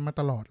มาแบบนั้นมา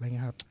ตลอดอะไรเ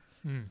งี้ยครับ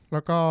แ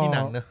ล้วก็มีห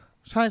นังเนอะ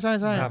ใช่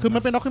คือมั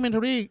นเป็นด็อกิเมนท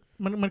ารี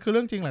มันคือเ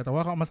รื่องจริงแหละแต่ว่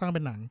าเขาเอามาสร้างเ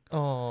ป็นหนัง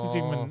จ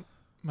ริงๆ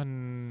มัน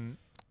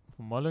ผ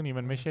มว่าเรื่องนี้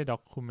มันไม่ใช่ด็อ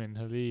กิเมน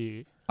ทารี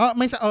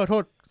ไม่ใช่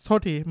โทษ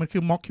ทีมันคื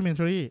อม็อกคิเมนท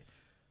ารี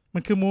มั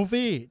นคือมูฟ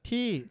วี่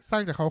ที่สร้า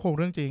งจากเขาโครง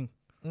เรื่องจริง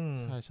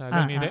ใช่เ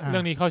รื่อง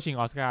นี้เข้าชิง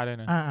ออสการ์ด้วย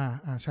นะ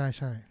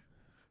ใช่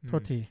โท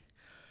ษที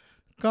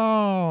ก็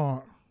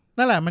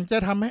นั่นแหละมันจะ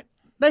ทำให้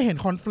ได้เห็น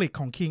คอนฟลิกต์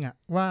ของคิงอะ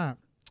ว่า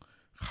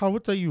เขา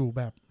จะอยู่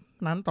แบบ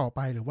นั้นต่อไป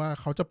หรือว่า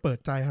เขาจะเปิด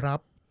ใจรับ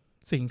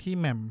สิ่งที่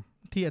แหม่ม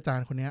ที่อาจาร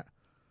ย์คนเนี้ย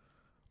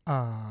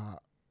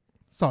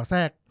สอดแทร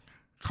ก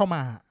เข้าม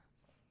า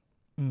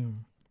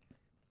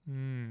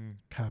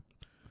ครับ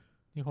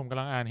นี่ผมกำ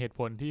ลังอ่านเหตุผ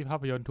ลที่ภา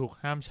พยนตร์ถูก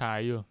ห้ามฉาย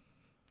อยู่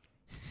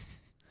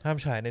ห้าม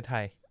ฉายในไท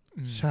ย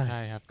ใช่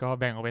ครับก็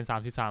แบ่งออกเป็น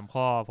33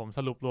ข้อผมส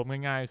รุปรวม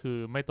ง่ายๆคือ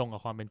ไม่ตรงกั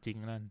บความเป็นจริง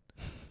นั่น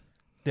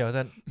เดี๋ยวจ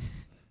ะ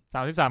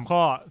33ข้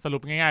อสรุ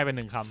ปง่ายๆเป็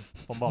น1ค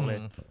ำผมบอกเลย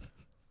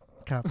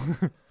ครับ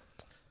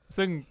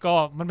ซึ่งก็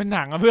มันเป็นห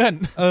นังอะเพื่อน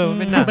มัน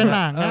เป็นห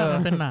นังมั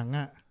นเป็นหนังอ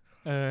ะ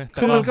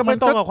คือมันก็ไม่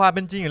ตรงกับความเ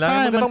ป็นจริงอยู่แล้ว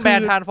มันก็ต้องแบ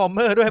นทรานส์ฟอร์เม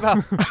อร์ด้วยเปล่า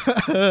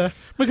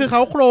มันคือเข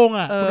าโครง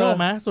อ่ะคุณรู้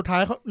ไหมสุดท้า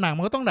ยหนัง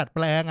มันก็ต้องดัดแป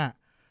ลงอ่ะ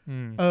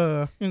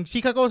อย่างชิ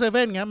คาโก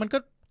7เงี้ยมันก็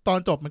ตอน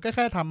จบมันก็แ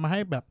ค่ทำมาให้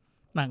แบบ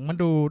หนังมัน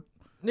ดู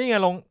นี่ไง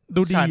ลง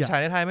ดูดีฉา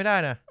ยในไทยไม่ได้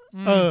นะ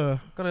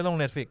ก็เลยลง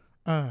Netflix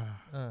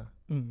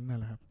นั่น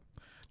แหละครับ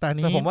แ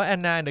ต่ผมว่าแอ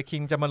นนาเดอะคิ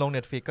งจะมาลง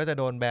Netflix ก็จะ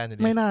โดนแบนอยู่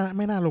ดีไม่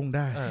น่าลงไ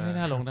ด้ไม่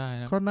น่าลงได้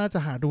นะก็น่าจะ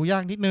หาดูยา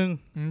กนิดนึง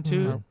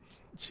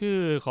ชื่อ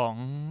ของ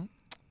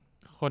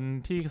คน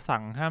ที่สั่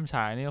งห้ามฉ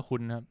ายนี่ก็คุ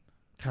ณครับ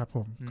ครับผ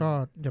มก็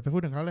อย่าไปพู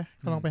ดถึงเขาเลย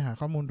ก็ลองไปหา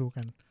ข้อมูลดู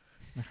กัน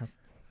นะครับ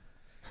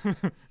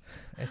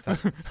ไอ้สัส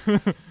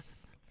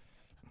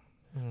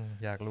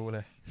อยากรู้เล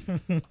ย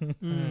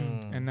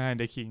แอนนา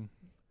เดอะคิง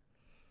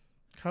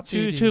ครับ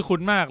ชื่อคุ้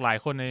นมากหลาย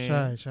คนในใ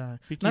ช่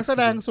นักแส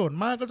ดงส่วน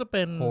มากก็จะเ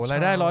ป็นโหรา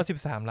ยได้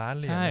113ล้าน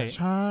เหรียญ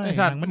ใช่ไอ้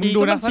สัตว์มัน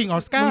ดูนักชิงอ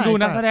อสการ์ดู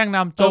นักแสดงน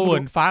ำโจเวิ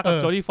ร์นฟ้ากับ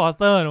โจดี้ฟอส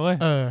เตอร์นะเว้ย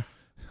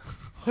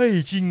เฮ้ย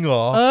จริงเหร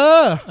อ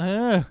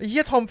ไอ้เหี้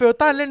ยทอมเฟล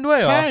ตันเล่นด้วย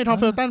เหรอใช่ทอม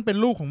เฟลตันเป็น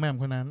ลูกของแหม่ม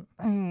คนนั้น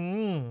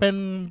เป็น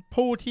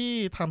ผู้ที่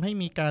ทำให้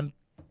มีก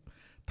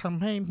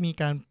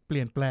ารเป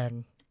ลี่ยนแปลง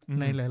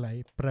ในหลาย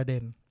ๆประเด็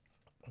น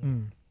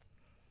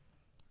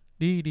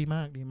ดีม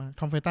าก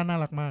ทอมเฟลตันน่า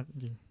รักมากจ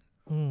ริง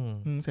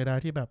เสียดาย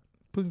ที่แบบ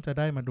เพิ่งจะ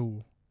ได้มาดู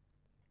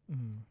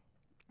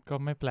ก็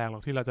ไม่แปลกหรอ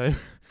กที่เราจะ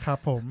ครับ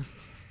ผม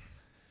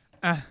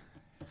อ่ะ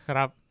ค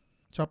รับ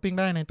ช้อปปิ้ง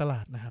ได้ในตลา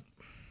ดนะครับ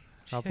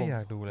ครับผม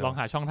ลอง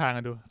หาช่องทาง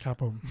กันดูครับ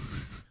ผม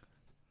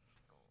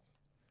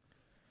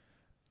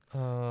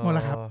หมดแ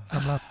ล้วครับส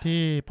ำหรับ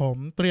ที่ผม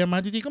เตรียมมา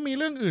จริงๆก็มี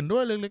เรื่องอื่นด้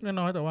วยเล็กๆ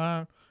น้อยๆแต่ว่า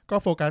ก็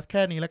โฟกัสแ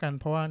ค่นี้แล้วกัน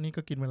เพราะว่านี่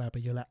ก็กินเวลาไป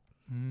เยอะละ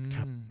ค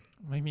รับ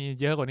ไม่มี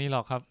เยอะกว่านี้หร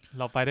อกครับเ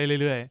ราไปได้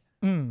เรื่อย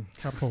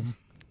ๆครับผม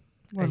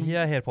ไอ้เหี้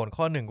ยเหตุผล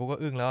ข้อ1กูก็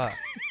อึ้งแล้วอ่ะ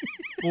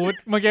กู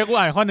เมื่อกี้กู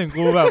อ่านข้อ1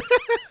กูแบบ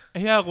ไอ้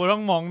เหี้ยกูต้อ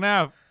งมองหน้า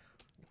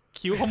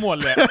คิ้วขมวด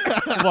เลย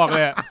กูบอกเล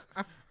ย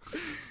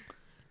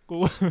กู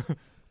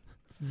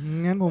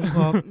งั้นผมข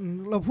อ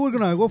เราพูดกั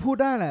นหน่อยว่าพูด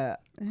ได้แหละ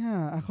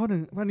ข้อ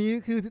1วันนี้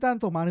คือที่ตั้น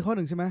ส่งมาในข้อ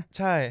1ใช่ไหม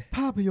ใช่ภ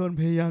าพยนตร์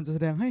พยายามจะแส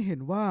ดงให้เห็น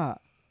ว่า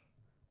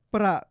ป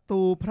ระตู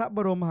พระบ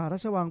รมมหารา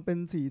ชวังเป็น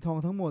สีทอง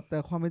ทั้งหมดแต่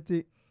ความเป็นจ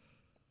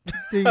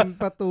ริง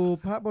ประตู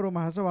พระบรมม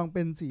หาราชวังเ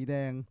ป็นสีแด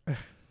ง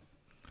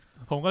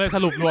ผมก็เลยส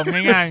รุปรวม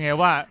ง่ายๆไง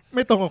ว่าไ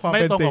ม่ตรงกับความเ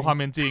ป็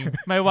นจริง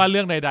ไม่ว่าเ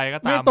รื่องใดๆก็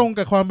ตามไม่ตรง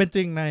กับความเป็นจ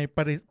ริงใน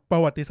ปร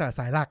ะวัติศาสตร์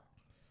สายหลัก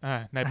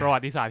ในประวั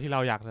ติศาสตร์ที่เรา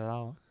อยากจะเล่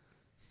า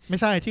ไม่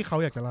ใช่ที่เขา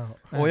อยากจะเล่า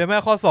โอ้ยแม่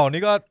ข้อ2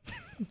นี่ก็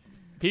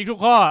พีคทุก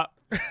ข้อ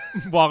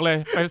บอกเลย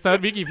ไปเซิร์ช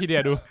วิกิพีเดี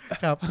ยดู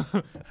ครับ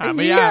หาไ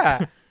ม่ยาก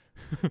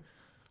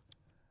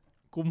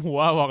กุมหัว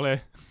บอกเลย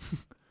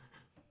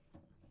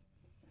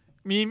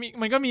มี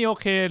มันก็มีโอ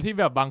เคที่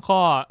แบบบางข้อ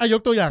ย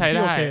กตัวอย่าง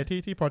ที่โอเค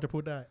ที่พอจะพู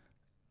ดได้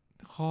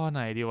ข้อไห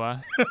นดีวะ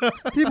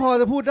ที่พอ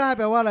จะพูดได้แ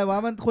ปลว่าอะไรวะ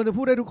มันควรจะ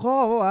พูดได้ทุกข้อ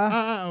ป่ะวะ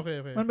โอเค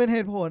มันเป็นเห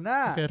ตุผลน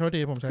ะโอเคโทษ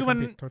ทีผมใช้คำ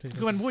ผิด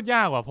คือมันพูดย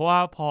ากกว่าเพราะว่า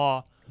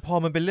พอ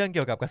มันเป็นเรื่องเ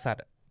กี่ยวกับกษัตริ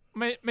ย์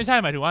ไม่ใช่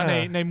หมายถึงว่า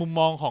ในมุม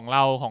มองของเร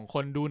าของค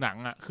นดูหนัง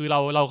อ่ะคือ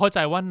เราเข้าใจ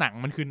ว่าหนัง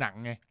มันคือหนัง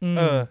ไง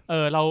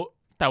เรา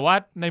แต่ว่า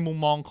ในมุม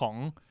มองของ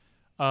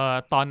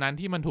ตอนนั้น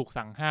ที่มันถูก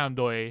สั่งห้าม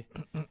โดย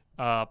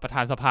ประธ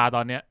านสภาต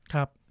อนเนี้ยค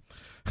รับ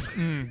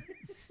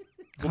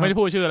กูไม่ได้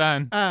พูดชื่อแล้ว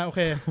โอเค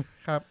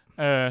ครับ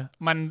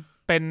มัน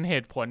เป็นเห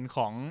ตุผลข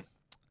อง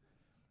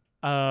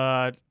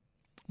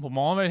ผมม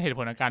องว่าเป็นเหตุผ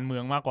ลทางการเมื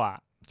องมากกว่า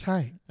ใช่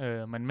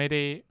มันไม่ไ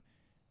ด้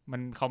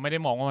เขาไม่ได้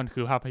มองว่ามัน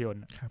คือภาพยนต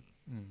ร์ครับ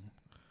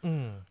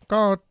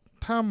ก็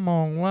ถ้าม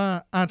องว่า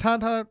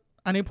ถ้า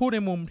อันนี้พูดใน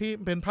มุมที่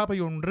เป็นภาพ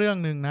ยนตร์เรื่อง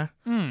นึงนะ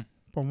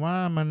ผมว่า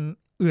มัน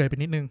เอื่อยไป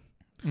นิดนึง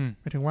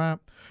หมายถึงว่า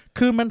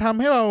คือมันทำ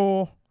ให้เรา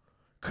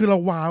คือเรา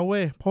ว้าวเ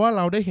ว้ยเพราะว่าเ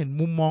ราได้เห็น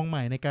มุมมองให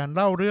ม่ในการเ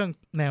ล่าเรื่อง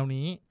แนว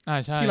นี้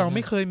ที่เราไ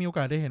ม่เคยมีโอก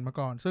าสได้เห็นมา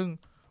ก่อนซึ่ง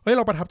เ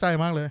ราประทับใจ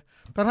มากเลย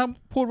แต่ถ้า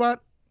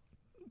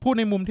พูด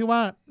ในมุมที่ว่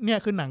าเนี่ย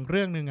คือหนังเ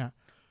รื่องนึงอ่ะ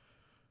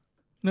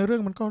เนื้อเรื่อ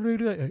งมันก็เ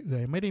รื่อยๆเอื่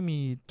อยๆไม่ได้มี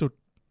จุด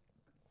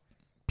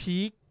พี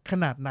คข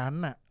นาดนั้น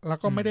น่ะแล้ว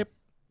ก็ไม่ได้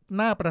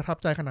น่าประทับ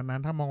ใจขนาดนั้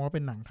นถ้ามองว่าเ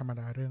ป็นหนังธรรม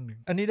ดาเรื่องนึง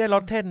อันนี้ได้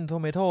Rotten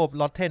Tomatoes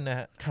Rottenนะ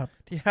ฮะครับ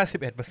ที่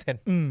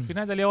 51% คือ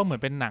น่าจะเรียกว่าเหมือ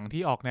นเป็นหนัง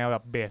ที่ออกแนวแบ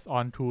บ based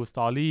on true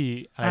story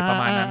อะไรประ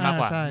มาณนั้นมาก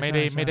กว่าไม่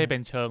ได้เป็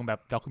นเชิงแบบ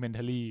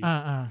documentary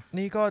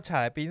นี่ก็ฉ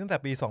ายปีตั้งแต่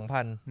ปี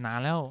 2000 นาน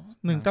แล้ว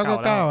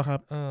1999ครับ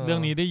เรื่อ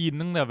งนี้ได้ยิน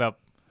ตั้งแต่แบบ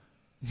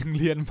ยัง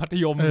เรียนมัธ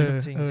ยม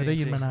ได้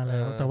ยินมานานแล้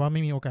วแต่ว่าไ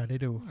ม่มีโอกาสได้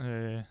ดู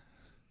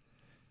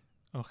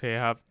โอเค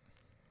ครับ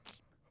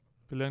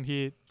เป็นเรื่อง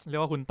ที่เรีย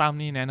กว่าคุณตั้ม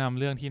นี่แนะนำ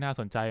เรื่องที่น่า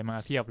สนใจมา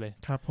เพียบเลย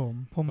ครับผม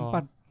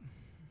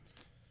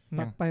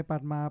ปัดไปปั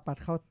ดมาปัด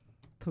เข้า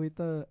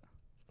Twitter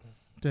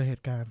เจอเห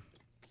ตุการณ์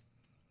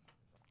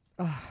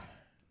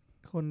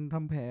คนท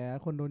ำแผล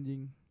คนโดนยิ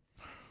ง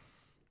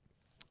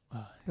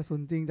กระสุน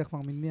จริงจากฝั่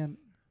งมินเนี่ยน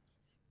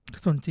กร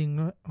ะสุนจริงแ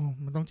ล้ว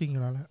มันต้องจริงอ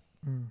ยู่แล้วแหละ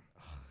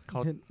เ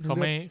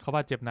ขาบ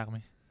าดเจ็บหนักไหม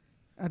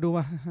ดูม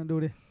าดู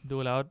ดิดู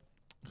แล้ว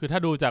คือถ้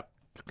าดูจาก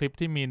คลิป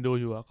ที่มีนดู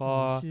อยู่ก็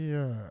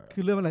คื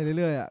อเรื่องอะไร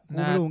เรื่อยๆไ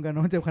ม่รู้เหมือนกัน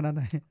ว่าเจ็บขนาดไ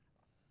หน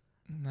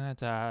น่า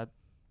จะ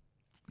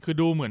คือ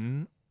ดูเหมือน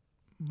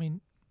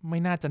ไม่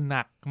น่าจะห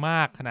นักม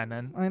ากขนาด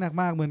นั้นไม่หนัก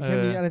มากเหมือนแค่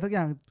มีอะไรสักอ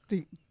ย่าง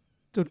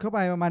จุดเข้าไป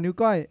ประมาณนิ้ว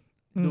ก้อย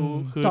ดู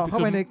เจาะเข้า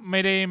ไปในไ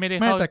ม่ได้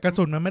เข้าแต่กระ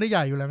สุนมันไม่ได้ให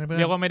ญ่อยู่แล้ว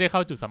เรียกว่าไม่ได้เข้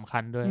าจุดสำคั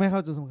ญด้วยไม่เข้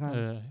าจุดสำคัญ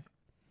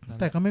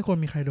แต่ก็ไม่ควร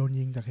มีใครโดน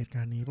ยิงจากเหตุก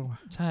ารณ์นี้ป่ะวะ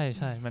ใ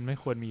ช่มันไม่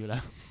ควรมีอยู่แล้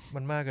วมั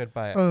นมากเกินไป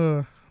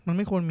มันไ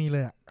ม่ควรมีเล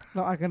ยอ่ะเร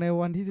าอัดกันใน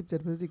วันที่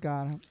17 พฤศจิกา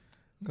ยนครับ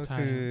ก็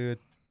คือ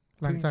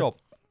เ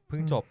พิ่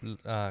งจบ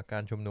กา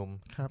รชุมนุม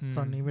ครับต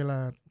อนนี้เวลา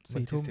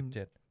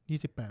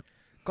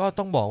 4:28ก็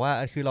ต้องบอกว่า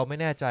คือเราไม่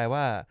แน่ใจ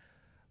ว่า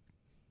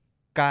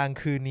กลาง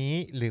คืนนี้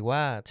หรือว่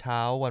าเช้า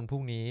วันพรุ่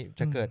งนี้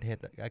จะเกิดเห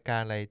ตุการ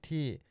ณ์อะไร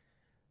ที่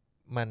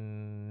มัน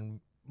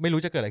ไม่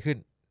รู้จะเกิดอะไรขึ้น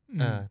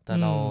แต่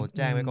เราแ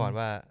จ้งไว้ก่อน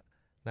ว่า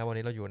ณวัน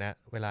นี้เราอยู่นะ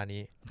เวลา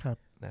นี้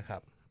นะครั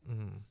บ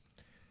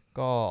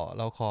ก็เ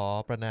ราขอ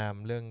ประณาม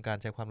เรื่องการ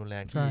ใช้ความรุนแร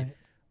งที่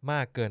ม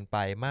ากเกินไป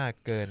มาก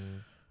เกิน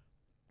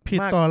ผิด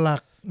ต่อหลั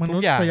กมนุ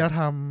ษยธ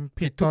รรม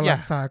ผิดต่อหลั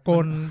กสาก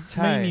ล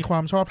ไม่มีควา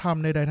มชอบธรรม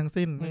ใดๆทั้ง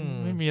สิ้น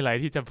ไม่มีอะไร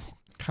ที่จะ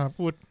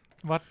พูด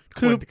ว่า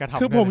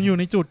คือผมอยู่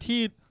ในจุด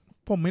ที่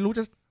ผมไม่รู้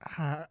จะห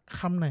า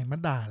คำไหนมา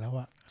ด่าแล้ว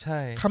อะใช่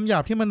คำหยา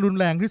บที่มันรุน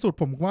แรงที่สุด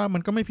ผมว่ามั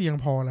นก็ไม่เพียง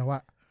พอแล้วอ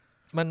ะ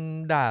มัน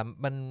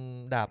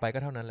ด่าไปก็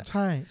เท่านั้นแหละใ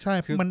ช่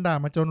มันด่า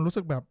มาจนรู้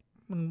สึกแบบ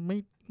มึง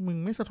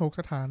ไม่สะทกส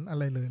ะท้านอะ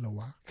ไรเลยเหรอ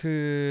วะคื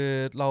อ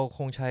เราค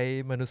งใช้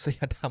มนุษย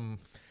ธรรม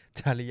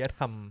จริยธ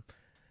รรม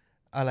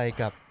อะไร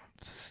กับ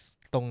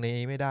ตรงนี้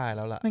ไม่ได้แ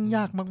ล้วล่ะมันย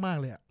ากมากๆ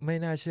เลยอะไม่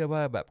น่าเชื่อว่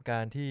าแบบกา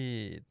รที่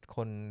ค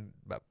น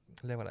แบบ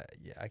เรียกว่าอะไร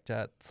อยากจะ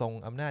ทรง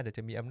อำนาจอยากจ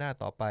ะมีอำนาจ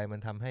ต่อไปมั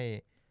นทำให้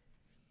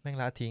แม่ง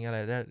ละทิ้งอะไร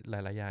ได้หล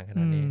ายๆอย่างข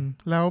นาดนี้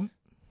แล้ว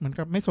เหมือน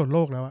กับไม่สนโล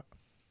กแล้วอะ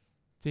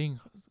จริง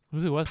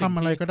รู้สึกว่าทำ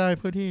อะไรก็ได้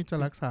เพื่อที่จะ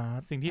รักษา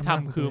สิ่งที่ท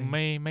ำคือ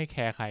ไม่แค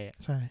ร์ใครอ่ะ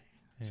ใช่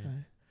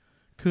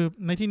คือ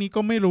ในที่นี้ก็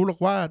ไม่รู้หรอก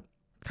ว่า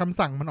คำ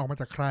สั่งมันออกมา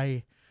จากใคร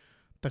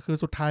แต่คือ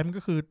สุดท้ายมัน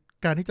ก็คือ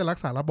การที่จะรัก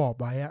ษาระบอบ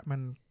ไว้อะมั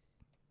น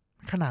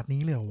ขนาด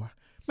นี้เลยเหรอวะ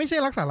ไม่ใช่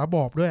รักษาระบ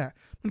อบด้วย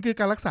มันคือ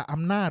การรักษาอ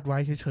ำนาจไว้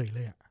เฉยๆเล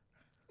ยอ่ะ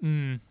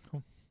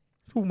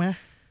ถูกไหม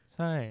ใ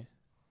ช่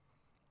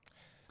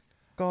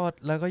ก็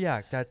แล้วก็อยา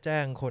กจะแจ้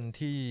งคน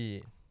ที่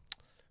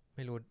ไ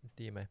ม่รู้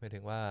ดีไหมหมายถึ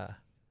งว่า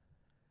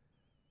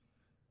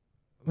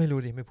ไม่รู้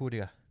ดิไม่พูดดี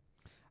กว่า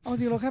เอา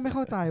จริงเราแค่ไม่เ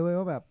ข้าใจเว้ย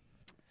ว่าแบบ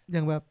อย่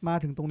างแบบมา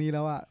ถึงตรงนี้แ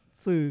ล้วอะ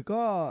สื่อ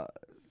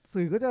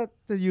ก็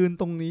จะยืน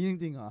ตรงนี้จ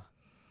ริงๆเหรอ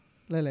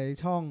หลาย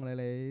ๆช่องห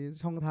ลาย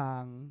ๆช่องทา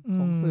งข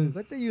องสื่อ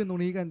ก็จะยืนตร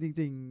งนี้กันจ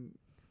ริง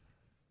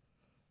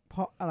ๆเพ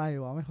ราะอะไร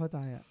วะไม่เข้าใจ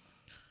อะ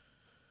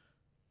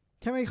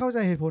แค่ไม่เข้าใจ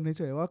เหตุผล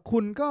เฉยๆว่าคุ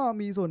ณก็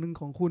มีส่วนหนึ่ง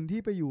ของคุณที่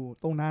ไปอยู่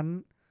ตรงนั้น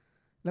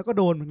แล้วก็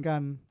โดนเหมือนกั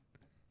น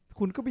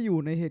คุณก็ไปอยู่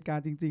ในเหตุการ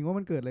ณ์จริงๆว่า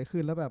มันเกิดอะไรขึ้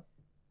นแล้วแบบ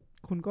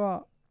คุณก็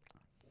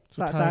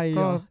สะใจ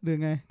ก็หรือ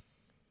ไง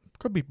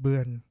ก็บิดเบื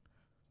อน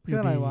เพื่อ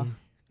อะไรวะ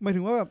หมายถึ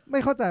งว่าแบบไม่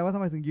เข้าใจว่าทำ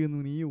ไมถึงยืนตร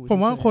งนี้อยู่ผ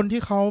มว่าคน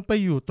ที่เขาไป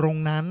อยู่ตรง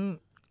นั้น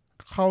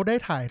เขาได้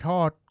ถ่ายทอ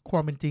ดควา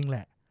มเป็นจริงแหล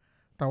ะ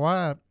แต่ว่า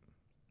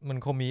มัน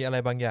คงมีอะไร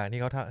บางอย่าง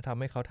ที่เขาทำ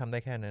ให้เขาทำได้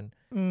แค่นั้น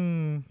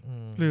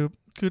หรือ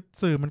คือ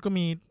สื่อมันก็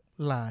มี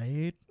หลาย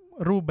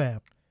รูปแบบ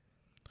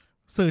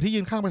สื่อที่ยื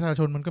นข้างประชาช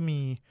นมันก็มี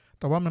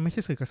แต่ว่ามันไม่ใ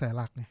ช่สื่อกระแสห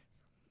ลักไง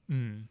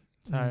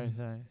ใช่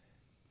ใช่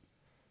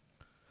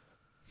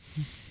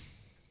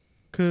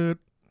คือ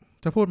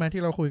จะพูดไหม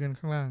ที่เราคุยกัน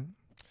ข้างล่าง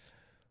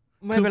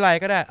ไม่เป็นไร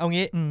ก็ได้เอา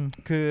งี้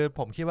คือผ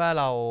มคิดว่า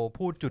เรา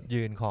พูดจุด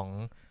ยืน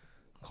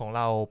ของเ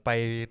ราไป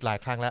หลาย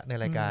ครั้งแล้วใน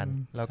รายการ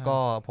แล้วก็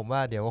ผมว่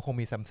าเดี๋ยวก็คง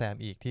มีแซม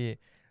อีกที่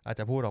อาจ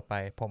จะพูดออกไป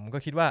ผมก็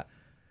คิดว่า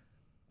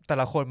แต่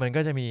ละคนมัน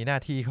ก็จะมีหน้า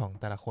ที่ของ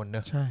แต่ละคนเน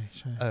อะใช่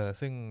ใช่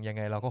ซึ่งยังไ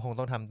งเราก็คง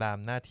ต้องทำตาม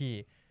หน้าที่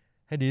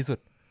ให้ดีที่สุด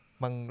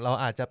เรา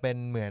อาจจะเป็น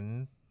เหมือน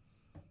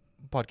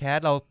พอดแคส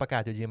ต์เราประกา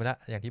ศจุดยืนมาแล้ว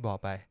อย่างที่บอก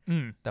ไป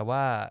แต่ว่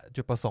า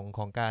จุดประสงค์ข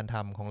องการท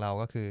ำของเรา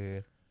ก็คือ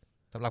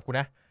สำหรับกู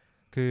นะ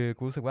คือ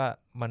กูรู้สึกว่า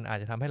มันอาจ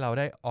จะทำให้เรา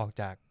ได้ออก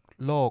จาก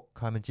โลก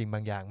ความเป็นจริงบ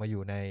างอย่างมาอ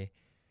ยู่ใน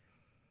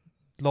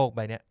โลกใบ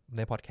นี้ใ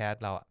นพอดแคส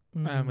ต์เรา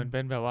เหมือนเ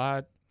ป็นแบบว่า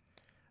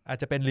อาจ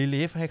จะเป็นรี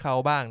ลีฟให้เขา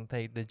บ้าง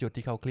ในจุด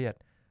ที่เขาเครียด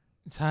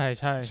ใช่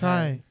ใช่ใช่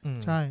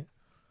ใช่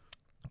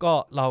ก็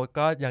เรา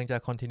ก็ยังจะ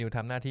continue ท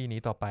ำหน้าที่นี้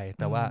ต่อไป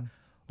แต่ว่า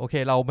โอเค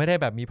เราไม่ได้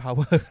แบบมี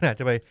power ขนาด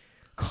จะไป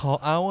ขอ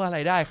เอาอะไร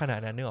ได้ขนาด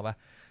นั้นนึกออกปะ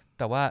แ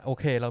ต่ว่าโอ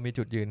เคเรามี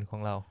จุดยืนขอ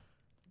งเรา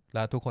แ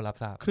ล้วทุกคนรับ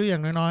ทราบคืออย่า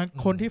งน้อย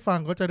ๆคนที่ฟัง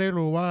ก็จะได้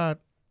รู้ว่า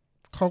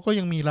เขาก็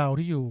ยังมีเรา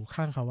ที่อยู่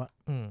ข้างเขาอะ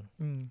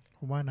ผ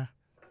มว่านะ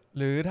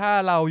หรือถ้า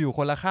เราอยู่ค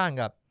นละข้าง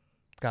กับ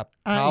กับ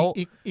เขา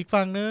อีก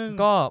ฝั่งนึง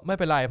ก็ไม่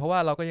เป็นไรเพราะว่า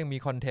เราก็ยังมี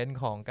คอนเทนต์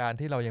ของการ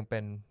ที่เรายังเป็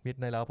นมิด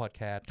ในแล้วพอดแ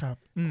คสต์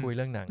คุยเ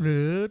รื่องหนังหรื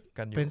อ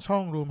เป็นช่อ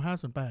งรูม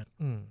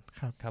508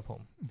ครับผ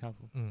ม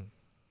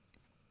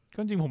ก็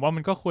จริงผมว่ามั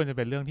นก็ควรจะเ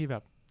ป็นเรื่องที่แบ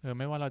บ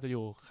ไม่ว่าเราจะอ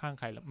ยู่ข้าง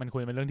ใครมันคว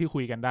รเป็นเรื่องที่คุ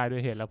ยกันได้ด้ว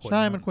ยเหตุและผลใ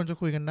ช่มันควรจะ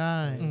คุยกันได้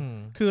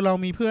คือเรา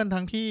มีเพื่อน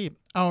ทั้งที่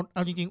เอ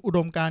าจริงๆอุด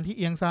มการณ์ที่เ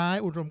อียงซ้าย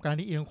อุดมการณ์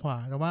ที่เอียงขวา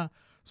แต่ว่า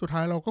สุดท้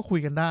ายเราก็คุย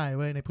กันได้เ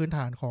ว้ยในพื้นฐ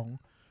านของ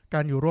กา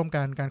รอยู่ร่วม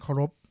กันการเคา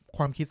รพค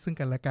วามคิดซึ่ง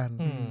กันและกัน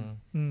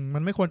มั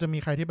นไม่ควรจะมี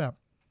ใครที่แบบ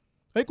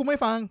เฮ้ยกูไม่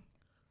ฟัง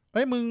เ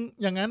ฮ้ยมึง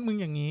อย่างนั้นมึง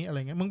อย่างนี้อะไร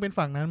เงี้ยมึงเป็น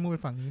ฝั่งนั้นมึงเป็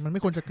นฝั่งนี้มันไ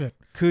ม่ควรจะเกิด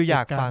คืออย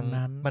ากฟัง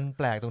มันแ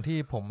ปลกตรงที่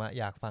ผม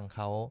อยากฟังเข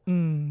า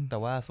แต่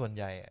ว่าส่วนใ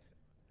หญ่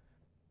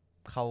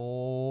เขา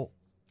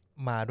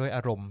มาด้วยอ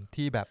ารมณ์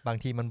ที่แบบบาง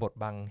ทีมันบด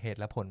บังเหตุ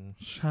และผล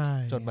ใช่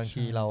จนบาง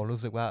ทีเรารู้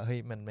สึกว่าเฮ้ย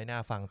มันไม่น่า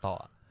ฟังต่อ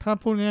ถ้า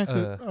พูดง่ายๆ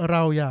คือเร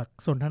าอยาก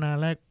สนทนา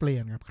แลกเปลี่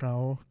ยนกับเขา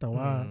แต่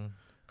ว่า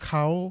เข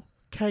า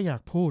แค่อยา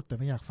กพูดแต่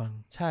ไม่อยากฟัง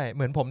ใช่เห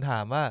มือนผมถา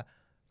มว่า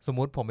สมม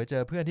ติผมไปเจ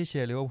อเพื่อนที่เชี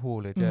ยร์ลิเวอร์พูล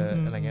หรือเจอ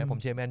อะไรเงี้ยผม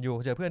เชียร์แมนยู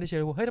เจอเพื่อนที่เชีย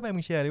ร์ลิเวอร์พูลเฮ้ยทำไมมึ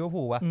งเชียร์ลิเวอร์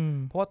พูลวะ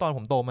เพราะว่าตอนผ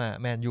มโตมา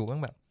แมนยูบ้า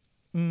งแบบ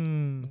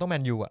ต้องแม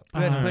นยูอ่ะเ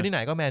พื่อนที่ไหน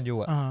ก็แมนยู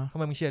อ่ะทำ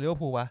ไมมึงเชียร์ลิเวอร์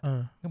พูลวะ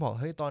ก็บอก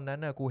เฮ้ยตอนนั้น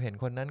น่ะกูเห็น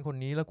คนนั้นคน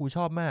นี้แล้วกูช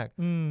อบมาก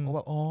ผมแ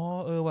บบอ๋อ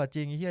ว่ะจ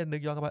ริงไอ้เหี้ยนึ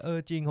กย้อนกลับไป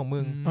จริงของมึ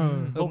ง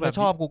มึงก็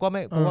ชอบกูก็ไ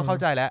ม่กูก็เข้า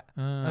ใจแล้ว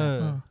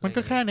มัน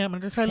ก็แค่เนี้ยมั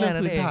นก็แค่เรื่อง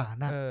พื้นฐาน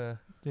นะ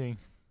จริง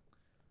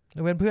แล้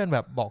วเพื่อนแบ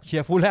บบอกเชี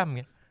ยร์ฟูลแลม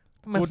เงี้ย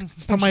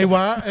ทำไมว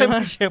ะ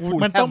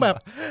มันต้องแบบ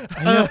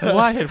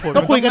ว่าเหตุผล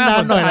ต้องคุยกันนา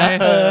นหน่อยนะ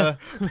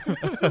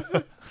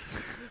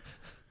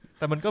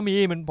แต่มันก็มี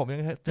ผมยั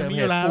งเจอ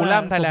ฟูลแล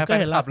มไทยแลนด์แฟน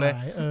คลับเลย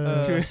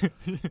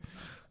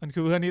มันคื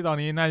อเพื่อนที่ตอน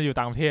นี้น่าจะอยู่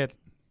ต่างประเทศ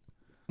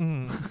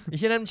อี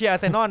เช่นนั้นเชียร์อา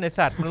ร์เซนอลใน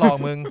สัตว์มันหลอก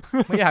มึง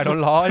ไม่อยากโดน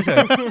ล้อเฉย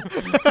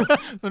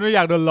มันไม่อย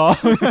ากโดนล้อ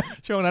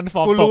ช่วงนั้นฟ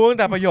อร์มกูรู้ตั้ง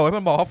แต่ประโยชน์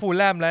มันบอกว่าฟูล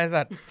แลมแล้วไอ้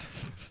สัตว์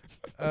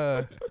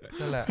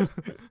นั่นแหละ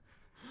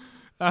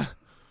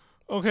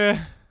โอเค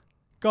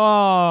ก็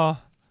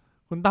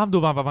คุณตั้มดู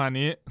มาประมาณ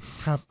นี้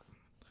ค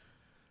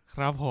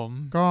รับผม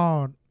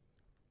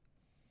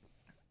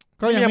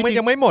ก็ยัง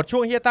ไม่หมดช่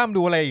วงเฮียตั้ม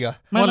ดูอะไรอีกเหรอ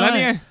หมดแล้ว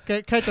นี่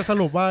แค่จะส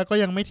รุปว่าก็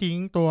ยังไม่ทิ้ง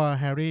ตัว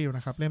แฮร์รี่อยู่น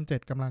ะครับเล่ม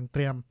7กำลังเต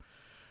รียม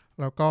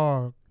แล้วก็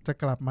จะ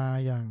กลับมา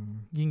อย่าง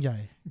ยิ่งใหญ่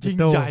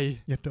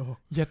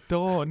ยัดโด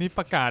นี่ป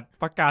ระ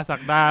กาศศั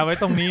กดาไว้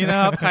ตรงนี้นะ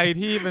ครับใคร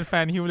ที่เป็นแฟ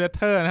นฮิวเลเ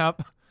ตอร์นะครับ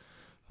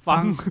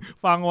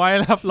ฟังไว้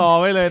ครับรอ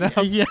ไว้เลยนะไ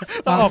อ้เหี้ย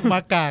ถ้าออกมา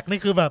กากนี่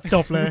คือแบบจ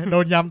บเลยโด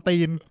นยำตี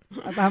น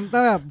แต่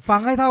แบบฟั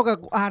งให้เท่ากับ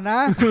อ่านน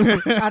ะ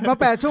อ่านมา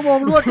8ชั่วโมง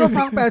รวดก็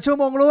ฟัง8ชั่ว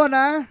โมงรวด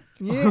นะ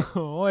งี้โ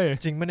อ้ย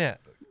จริงปะเนี่ย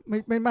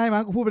ไม่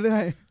มั้งกูพูดไปเรื่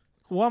อย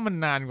กูว่ามัน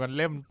นานกว่า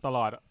เล่มตล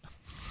อด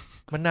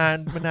มันนา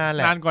นแห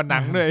ละนานกว่าหนั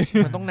งเลย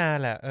มันต้องนาน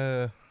แหละ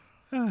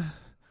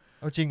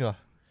เอาจริงเหรอ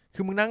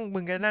คือมึง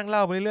ก็นั่งเล่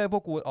าไปเรื่อยๆพว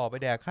กกูออกไป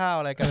แดกข้าว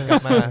อะไรกันก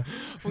ลับมา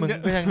มึง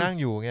ก็ยังนั่ง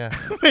อยู่ไง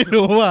ไม่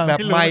รู้อ่ะแบบ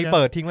ไมค์เ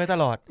ปิดทิ้งไว้ต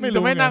ลอดไ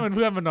ม่นั่งเป็นเ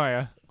พื่อนมันหน่อย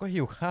อ่ะก็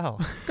หิวข้าว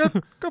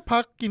ก็พั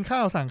กกินข้า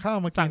วสั่งข้าว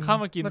มา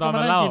กินตอนม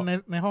าเล่า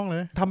ในห้องเล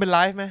ยทำเป็นไล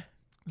ฟ์ไหม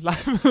ไล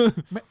ฟ์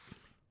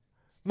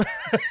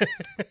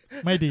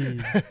ไม่ดี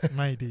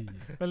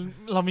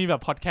เรามีแบ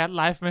บพอดแคสต์ไ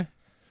ลฟ์ไหม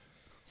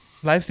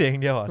ไลฟ์เสียงอย่า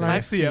งเดียวเหรอไล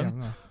ฟ์เสียง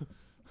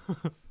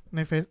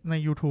ใน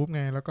YouTube ไ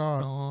งแล้วก็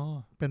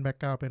เป็นแบ็ค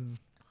กราวด์เป็น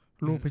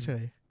รูปเฉ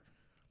ย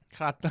ข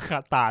า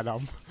ดตาด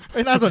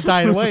ำน่าสนใจ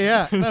นะเว้ย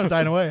น่าสนใจ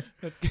นะเว้ย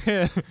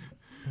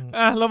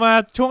เรามา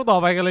ช่วงต่อ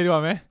ไปกันเลยดีกว่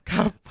าไหมค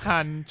รับผ่า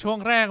นช่วง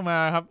แรกมา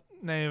ครับ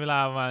ในเวลา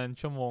ประมาณ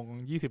ชั่วโมง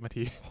20นา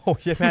ทีโอ้ย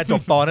แม่จ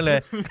บตอนนั่นเลย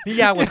นี่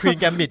ยาวกว่า Queen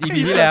Gambit EP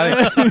ที่แล้ว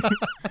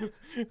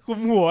คุม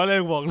หัวเลย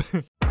บอกเลย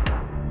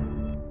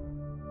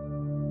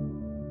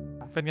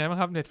เป็นไงบ้าง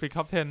ครับ Netflix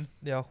Top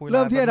 10เดี๋ยวคุยเ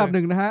ริ่มที่อันดับ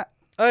1นะฮะ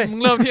มึ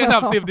งเริ่มที่อันดั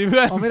บ10ดิเพื่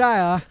อนไม่ได้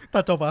เหรอ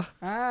ตัดจบเหรอ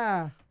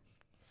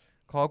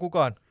ขอกู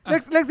ก่อนเ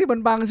ลข10มั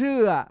นบางชื่อ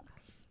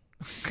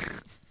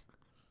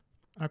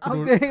เอา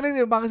จริงเลข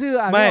10บางชื่อ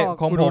ไม่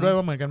ของผมด้วย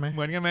ว่าเหมือนกันไ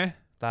หม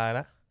ตายแ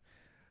ล้ว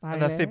อั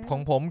นดับ10ขอ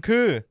งผมคื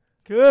อ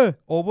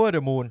Over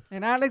the Moon เห็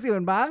นนะเลข10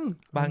มันบาง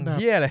เ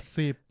หี้ยอะไร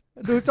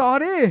10ดูจอ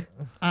ดิ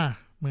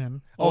เหมือน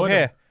โอเค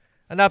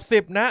อันดับ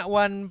10นะ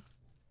วัน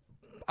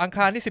อังค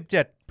ารที่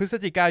17พฤศ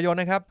จิกายน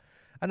นะครับ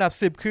อันดับ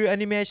10คือแอ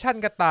นิเมชัน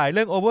กระต่ายเ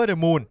รื่อง Over the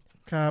Moon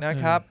นะ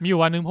ครับมีอยู่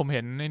วันนึงผมเ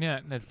ห็นในเนี่ย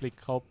Netflix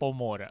เขาโปร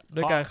โมทด้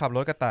วยการขับร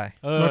ถกระต่าย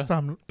รถ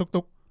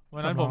ตุ๊กวั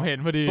นนั้นผมเห็น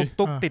พอดี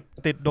ตุ๊ก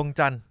ติดดวง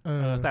จันทร์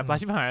แต่ปลา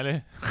ชิบหายเลย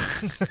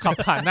ขับ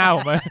ผ่านหน้าผ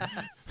มไป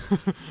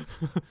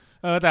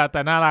แ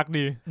ต่น่ารัก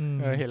ดี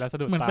เห็นแล้วสะ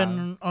ดุดตาเหมือนเป็น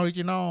ออริ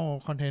จินอล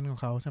คอนเทนต์ของ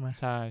เขาใช่ไหม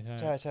ใ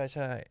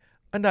ช่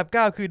อันดับ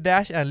9คือ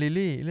Dash and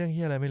Lily เรื่องเ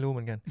หี้ยอะไรไม่รู้เห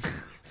มือนกัน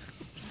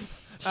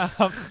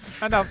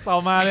อันดับต่อ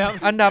มาเลยครับ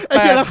อันดับ8ไอ้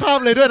เหี้ยละข้าม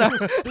เลยด้วยนะ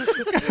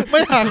ไม่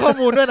หาข้อ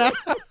มูลด้วยนะ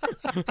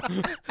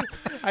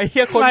ไอ้เ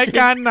หี้ยคนราย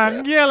การหนัง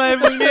เหี้ยอะไร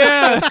มึงเนี่ย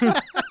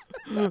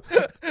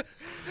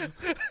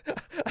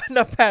อัน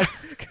ดับ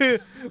8คือ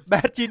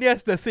Bad Genius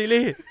the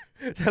Series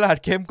ฉลาด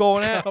เกมโกง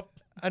นะครับ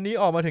อันนี้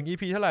ออกมาถึง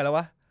EP เท่าไหร่แล้วว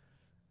ะ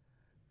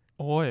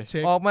โอ้ย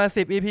ออกมา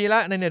10 EP ล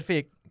ะใน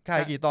Netflix ขา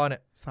ยกี่ตอนเนี่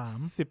ย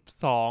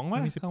12มั้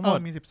ยทั้งหมด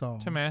มี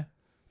12ใช่มั้ย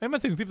มั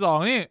นถึง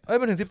12นี่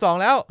มันถึง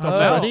12แล้วจบ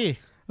แล้วดิ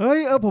เฮ้ย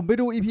ผมไป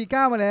ดู EP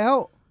 9 มาแล้ว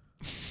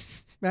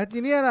แบทจี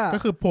เนียสอ่ะ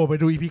ก็คือโผล่ไป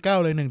ดู EP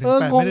 9 เลย1 ถึง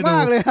 8งงมา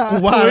กเลยอ่ะกู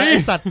ว่าไ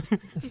อ้สัตว์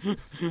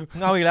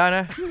เงาอีกแล้วน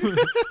ะ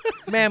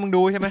แม่มึง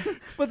ดูใช่ไหม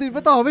ปฏิบั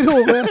ติต่อไม่ถู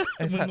กเลย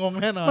มึงงง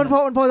แน่นอนมัน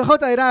พอจะเข้า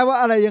ใจได้ว่า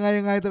อะไรยัง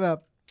ไงแต่แบบ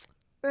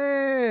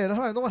แล้วท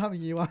ำไมต้องมาทำอย่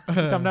างนี้วะ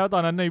จำได้ว่าตอ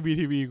นนั้นใน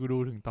VTV กูดู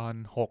ถึงตอน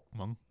6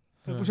มั้ง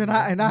กูชนะ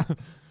ไอ้นะ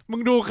มึ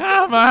งดูข้า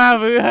มมา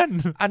เพื่อน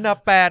อันดับ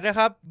8นะค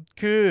รับ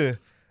คือ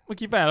เมื่อ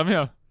กี้8แล้วไม่เ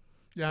หรอ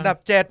อันดับ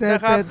7น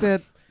ะครับ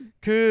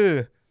คือ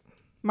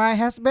My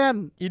Husband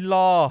In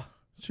Law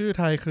ชื่อ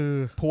ไทยคือ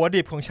ผัว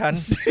ดิบของฉัน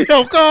เดี๋ย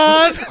วก่อ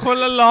นคน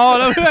ละรอ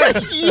แล้วเพื่อน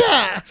เหี้ย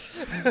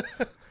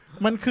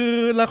มันคือ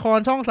ละคร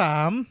ช่อง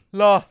3เ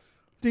หรอ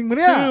จริงปะเ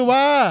นี่ยชื่อ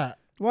ว่า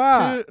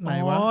ชื่อไหน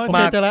วะหม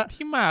าก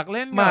ที่หมากเ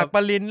ล่นหมากป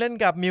รินเล่น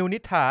กับมิวนิ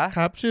ษฐาค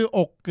รับชื่ออ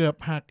กเกือบ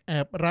หักแอ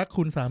บรัก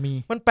คุณสามี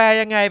มันแปล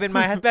ยังไงเป็น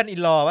My Husband In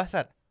Law วะ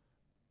สัตว์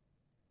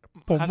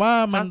ผมว่า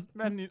มัน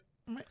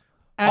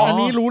อัน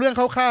นี้รู้เรื่อง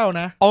คร่าวๆ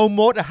นะ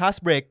Almost a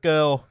Heartbreak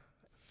Girl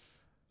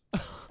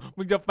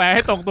มึงจะแปลใ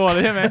ห้ตรงตัวเล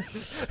ยใช่ไหม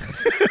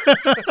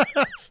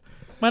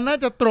มันน่า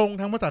จะตรง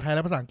ทั้งภาษาไทยแล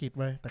ะภาษาอังกฤษ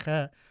ไว้แต่แค่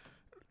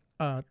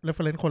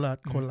reference ค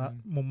นละ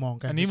มุมมอง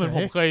กันอันนี้เหมือนผ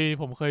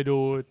มเคยดู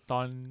ต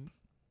อน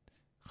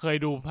เคย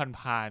ดู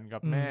ผ่านๆกั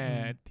บแม่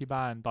ที่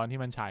บ้านตอนที่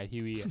มันฉายที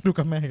วีดู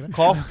กับแม่อีกแล้วข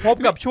อพบ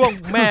กับช่วง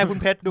แม่คุณ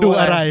เพชรดู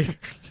อะไร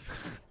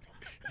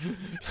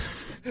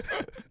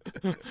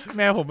แ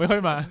ม่ผมไม่ค่อ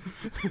ยมา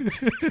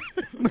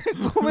แม่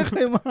กูไม่เค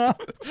ยมา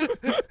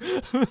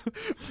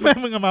แม่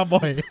มึงมา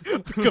บ่อย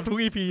เกือบทุก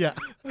EP อ่ะ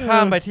ข้า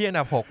มไปที่อัน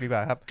ดับ6ดีกว่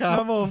าครับ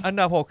อัน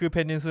ดับ6คือ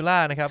Peninsula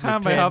นะครับ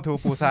Train to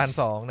Busan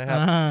 2นะครับ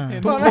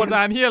ทุกคน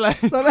อ่านที่อะไร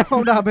ตอนแรกผ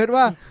มด่าเพชร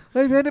ว่าเ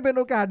ฮ้ยเพชรได้เป็น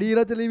โอกาสดีเ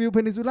ราจะรีวิว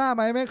Peninsula ไ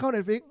หมแม่งเข้า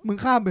Netflix มึง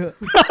ข้ามไปเถอะ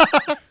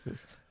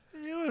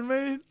มันไม่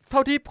เท่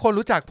าที่คน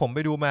รู้จักผมไป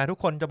ดูมาทุก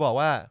คนจะบอก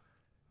ว่า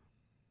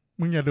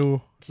มึงอย่าดู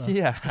เหี้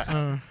ย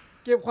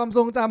เก็บความท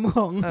รงจำข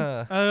อง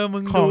มึ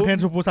งของเทน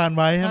ซูปูซาน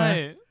ไว้ใช่ไหม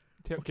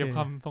เก็บค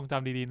วามทรงจ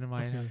ำดีๆไ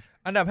ว้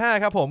อันดับ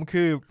5ครับผม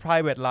คือ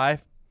Private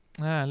Life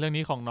เรื่อง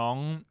นี้ของน้อง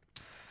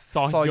ซ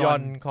อยอ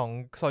นของ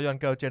ซอยอน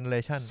เกิร์ลเจเนเร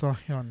ชั่นซอ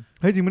ยอน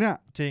เฮ้ยจริงมั้ยเนี่ย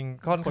จริง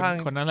ค่อนข้าง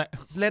คนนั้นแหละ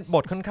เล่นบ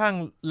ทค่อนข้าง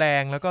แร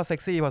งแล้วก็เซ็ก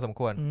ซี่พอสม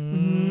ควร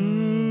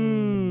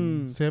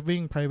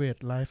Saving Private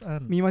Life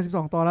มีมา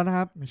12ตอนแล้วนะค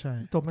รับไม่ใช่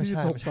จบที่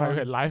16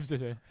 Private Life เ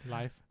ฉยๆ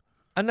Life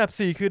อันดับ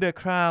4คือ The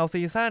Crown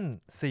ซีซั่น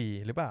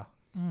4หรือเปล่า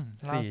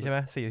4ใช่ไหม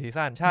4ซี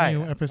ซั่นใช่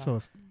New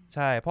episode ใ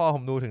ช่พ่อผ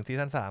มดูถึงซี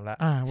ซั่น3แล้ว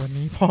วัน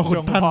นี้พ่อคุณ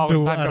ท่านดู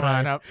อะไร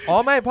ครับอ๋อ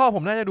ไม่พ่อผ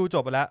มน่าจะดูจ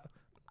บไปแล้ว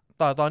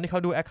ตอนที่เขา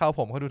ดูแอคเคาท์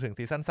ผมเขาดูถึง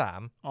ซีซั่น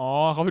3อ๋อ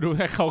เขาไปดู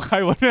แอคเคาท์ใคร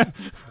วะเนี่ย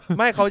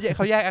ไม่เขา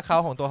แยกแอคเคา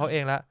ท์ของตัวเขาเอ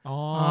งแล้ว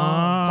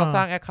เขาส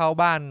ร้างแอคเคาท์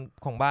บ้าน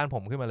ของบ้านผ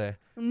มขึ้นมาเลย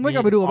ไม่ก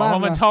ลับไปดูบ้าน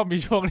มันชอบมี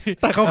ช่วงนี้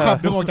แต่เขาขับ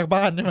ดึงออกจาก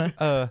บ้านใช่ไหม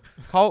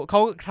เข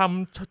า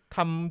ท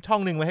ำช่อ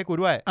งหนึ่งไว้ให้กู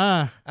ด้วย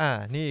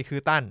นี่คือ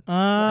ตั้น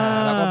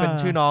แล้วก็เป็น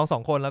ชื่อน้อง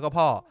2คนแล้วก็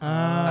พ่อ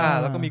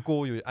แล้วก็มีกู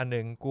อยู่อันนึ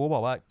งกูบ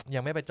อกว่ายั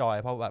งไม่ไปจอย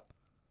เพราะแบบ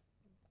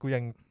กูยั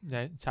งใ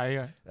ช้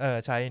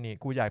ใช้นี่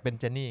กูอยากเป็น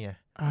เจนนี่ไง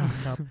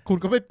ครับคุณ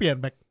ก็ไม่เปลี่ยน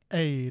แบบ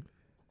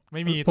ไ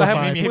ม่มีแต่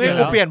ไม่มีให้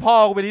กูเปลี่ยนพ่อ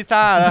กูเป็นลิ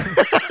ซ่าแล้ว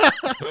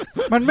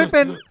มันไม่เ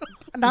ป็น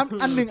น้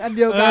ำอันหนึ่งอันเ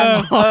ดียวกัน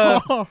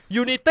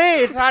ยูนิตี้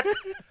ชัด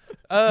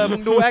มึ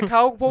งดูแอคเค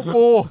าท์พวก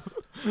กู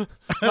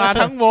มา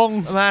ทั้งวง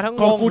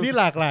ของกูนี่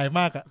หลากหลาย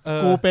มากอ่ะ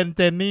กูเป็นเ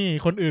จนนี่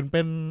คนอื่นเ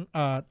ป็น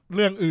เ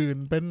รื่องอื่น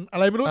เป็นอะ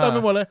ไรไม่รู้เต็มไป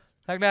หมดเลย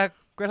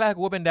แรก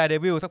กูก็เป็น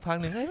Daredevil สักพัก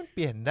นึงมันเป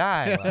ลี่ยนได้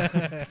ว่ะ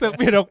เป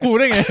ลี่ยนกับกูไ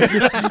ด้ไง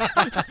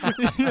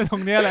ตร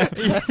งเนี้ยแหละ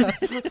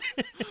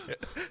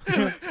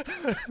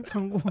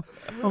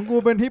ของกู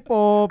เป็นฮิปโป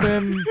เป็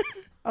น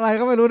อะไร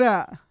ก็ไม่รู้เนี่ย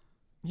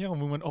ของ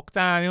มึงมันอก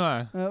จ้านี่หว่า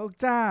อก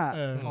จ้า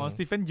ส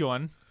ตีเฟนหยว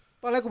น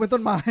ตอนแรกกูเป็นต้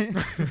นไม้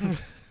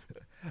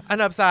อัน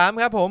ดับ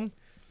3ครับผม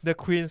The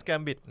Queen's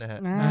Gambit นะฮะ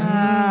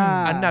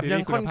อันดับยั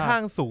งค่อนข้า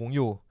งสูงอ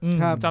ยู่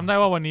จำได้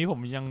ว่าวันนี้ผม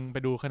ยังไป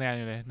ดูคะแนนอ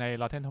ยู่เลยใน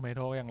Rotten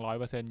Tomato ยัง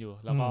 100% อยู่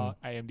แล้วก็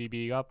IMDb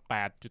ก็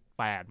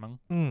 8.8 มั้ง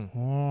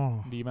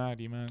ดีมาก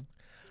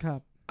ครับ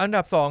อัน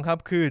ดับ2ครับ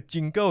คือ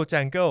Jingle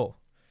Jangle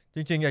จ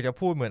ริงๆอยากจะ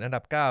พูดเหมือนอัน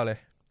ดับ9เลย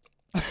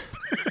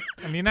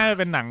อันนี้น่าจะ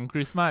เป็นหนังค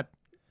ริสต์มาส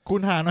คุ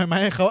ณหาหน่อยไหม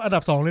เขาอันดั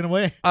บ2เลยนะเ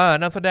ว้ย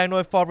นำแสดงโด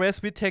ย Forest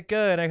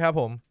Whitaker นะครับ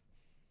ผม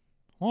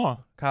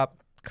ครับ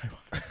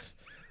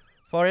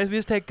Forest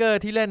Whitaker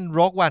ที่เล่น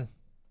Rogue One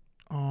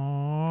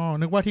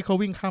นึกว่าที่เขา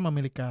วิ่งข้ามอเม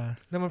ริกา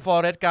นั่นมัน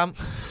Forest Gump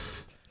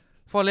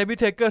Forest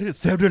Whitaker คือ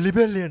Save the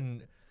Rebellion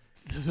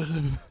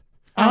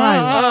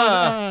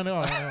นึกอ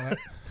อก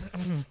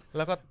แ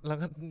ล้วก็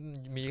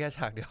มีแค่ฉ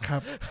ากเดียวครั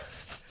บ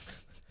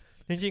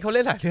จริงๆเขาเ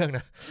ล่นหลายเรื่องน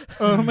ะ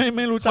ไ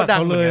ม่รู้จักเ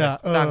ขาเลยอ่ะ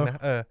ดังนะ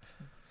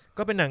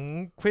ก็เป็นหนัง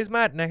คริสต์ม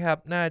าสนะครับ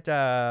น่าจะ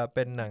เ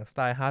ป็นหนังสไต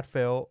ล์ฮาร์ดเฟ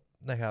ล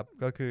นะครับ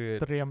ก็คือ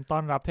เตรียมต้อ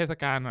นรับเทศ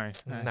กาลหน่อย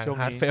หนัง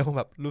ฮาร์ดเฟลแ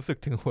บบรู้สึก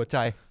ถึงหัวใจ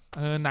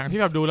หนังที่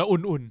แบบดูแล้วอุ่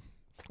น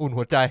อุ่น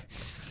หัวใจ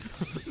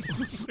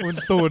อุ่น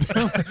ตูด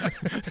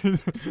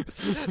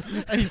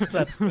ไอ้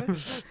สัตว์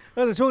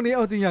แต่ช่วงนี้เอ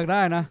าจริงอยากไ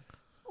ด้นะ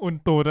อุ่น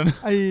ตูดนะ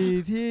ไอ้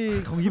ที่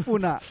ของญี่ปุ่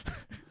นอ่ะ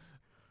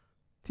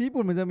ที่ญี่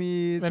ปุ่นมันจะมี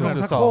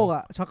ชักโครกอ่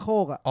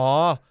ะ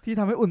ที่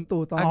ทำให้อุ่นตู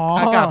ดตอน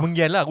อากาศมึงเ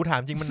ย็นแล้วกูถา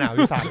มจริงมันหนาวอ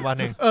ยู่3 วัน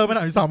เองมันหน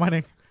าวอยู่3 วันเอ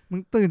ง มึ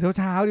งตื่น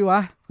เช้าดิว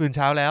ะตื่นเ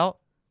ช้าแล้ว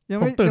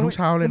ผมตื่นทุกเ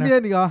ช้าเลยนะเย็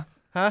นอีกเหรอ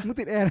ฮะมึง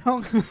ติดแอร์ในห้อง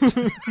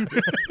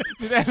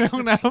ติดแอร์ในห้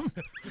องน้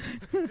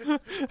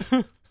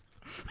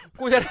ำ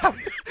กูจะท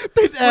ำ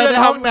ติดแอร์ใน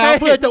ห้องน้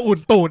ำเพื่อจะอุ่น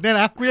ตูดเนี่ย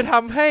นะกูจะท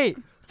ำให้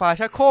ฝา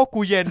ชักโครก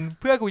กูเย็น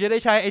เพื่อกูจะได้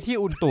ใช้ไอ้ที่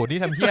อุ่นตูดนี่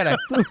ทำเหี้ยอะไร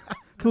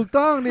ถูก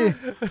ต้องดิ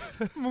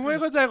มึงไม่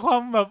เข้าใจควา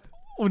มแบบ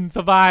อุ่นส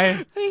บาย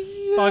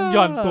ตอนห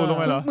ย่อนตูดลง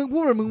ไปเหรอมึงพู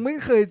ดเหมือนมึงไม่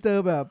เคยเจอ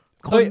แบบ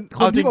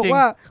คนที่บอก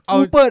ว่ากู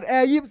เปิดแอ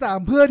ร์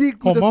23เพื่อที่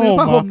กูจะซื้อ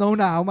ผ้าห่ม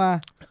หนาวๆมา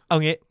เอา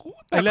งี้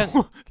ไอ้เรื่อง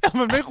แต่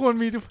มันไม่ควร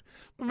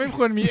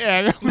มีแอ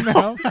ร์ในห้องน้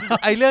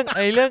ำไอ้เรื่อง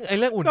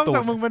อุ่นตูดนอกจ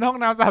ากมึงเป็นห้อง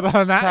น้ำสาธาร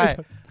ณะใช่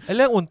ไอ้เ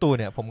รื่องอุ่นตูด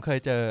เนี่ยผมเคย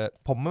เจอ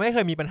ผมไม่เค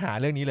ยมีปัญหา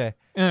เรื่องนี้เลย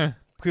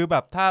คือแบ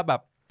บถ้าแบ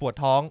บปวด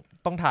ท้อง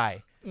ต้องถ่าย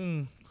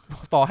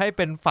ต่อให้เ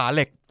ป็นฝาเห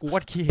ล็กกูวั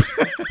ดขี้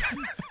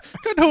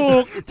ก็ถู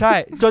กใช่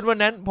จนวัน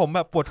นั้นผมแบ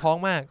บปวดท้อง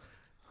มาก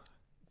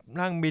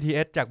นั่ง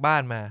BTS จากบ้า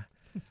นมา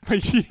ไป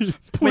ขี้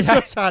ไม่ใช่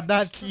ชาญด้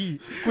านขี้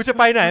กูจะไ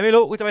ปไหนไม่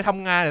รู้กูจะไปท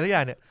ำงานอะไรสักอย่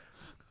างเนี่ย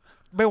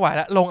ไม่ไหวแ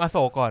ล้วลงอโศ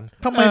กก่อน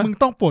ทำไมมึง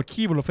ต้องปวด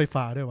ขี้บนรถไฟ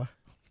ฟ้าด้วยวะ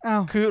อ้า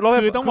วคือ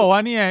ต้องบอกว่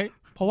านี่ไง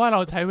เพราะว่าเรา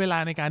ใช้เวลา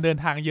ในการเดิน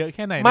ทางเยอะแ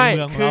ค่ไหนในเ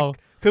มืองเรา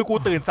คือกู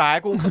ตื่นสาย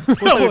กู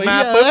ตื่นมา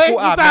ปุ๊บกู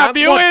อาบน้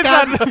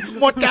ำ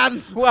หมดกัน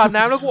กูอาบ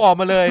น้ำแล้วกูออก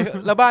มาเลย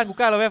แล้วบ้านกูใ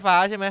กล้รถไฟฟ้า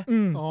ใช่ไหม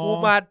กู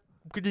มา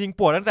กูจริง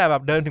ปวดตั้งแต่แบ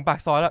บเดินถึงปาก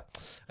ซอยแล้ว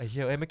ไอ้เ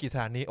หี้ยไม่กี่ส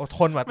ถานีอดท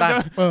นว่ะตั้น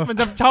มัน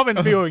จะชอบเป็น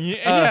ฟีลอย่างงี้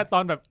ไอ้เหี้ยตอ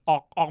นแบบ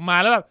ออกมา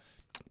แล้วแบบ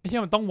ไอ้เหี้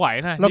ยมันต้องไหว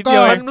นะแล้วก็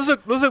รู้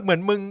สึกเหมือ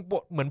นมึง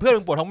เหมือนเพื่อน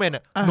มึงปวดท้องเมนอ่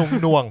ะห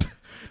น่วง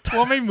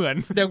ว่าไม่เหมือน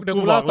เดี๋ยว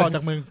กูเล่าต่อจา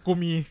กมึงกู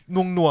มีห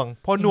น่วง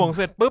พอหน่วงเ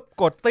สร็จปุ๊บ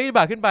กดตี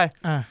บ่าขึ้นไป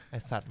ไอ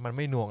สัตว์มันไ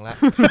ม่หน่วงแล้ว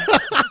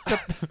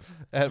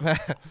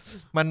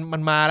มั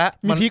นมาแล้ว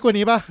มีพีกกว่า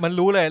นี้ป่ะมัน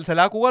รู้เลยเสร็จแ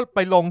ล้วกูก็ไป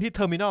ลงที่เท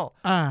อร์มินอล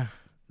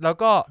แล้ว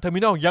ก็เทอร์มิ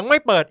นอลยังไม่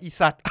เปิดอี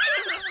สัตว์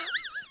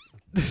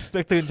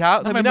ตื่นเช้า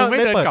เทอร์มินอลไม่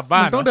เปิด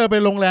มึงต้องเดินไป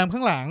โรงแรมข้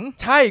างหลัง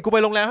ใช่กูไป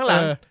โรงแรมข้างหลั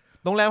ง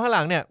โรงแรมข้างห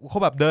ลังเนี่ยเขา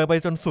แบบเดินไป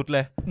จนสุดเล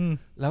ย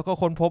แล้วก็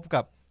ค้นพบ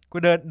กับกู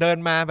เดิน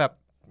มาแบบ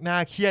น่า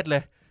เครียดเล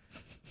ย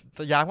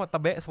ย้ำว่าต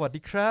ะเบะสวัสดี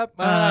ครับ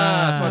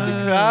สวัสดี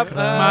ครับ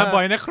มาบ่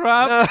อยนะครั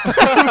บ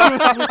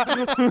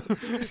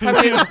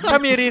ถ้า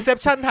มีรีเซพ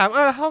ชันถาม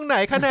ห้องไหน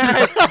คะนา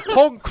ย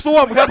ห้องส้ว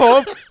มครับผ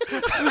ม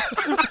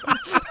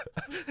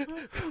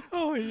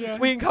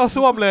วิ่งเข้า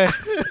ส้วมเลย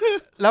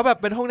แล้วแบบ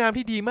เป็นห้องน้ำ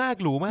ที่ดีมาก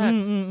หรูมาก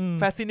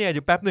แฟสซิเนตอ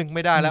ยู่แป๊บหนึ่งไ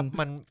ม่ได้แล้ว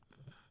มัน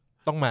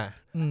ต้องมา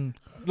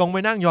ลงไป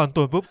นั่งย่อน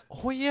ตัวปุ๊บโ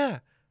อ้ย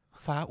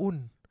ฟ้าอุ่น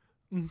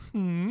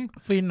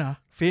ฟินเหรอ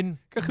ฟิน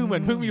ก็คือเหมือ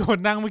นเพิ่งมีคน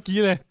นั่งเมื่อกี้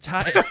เลยใช่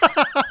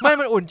ไม่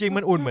มันอุ่นจริง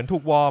มันอุ่นเหมือนถู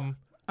กวอร์ม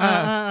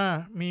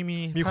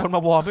มีคนม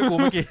าวอร์มให้กู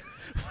เมื่อกี้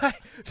ไม่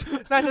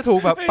น่าจะถูก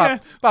แบบ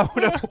ปรับอุ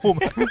ณหภูมิ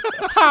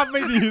ภาพไ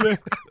ม่ดีเลย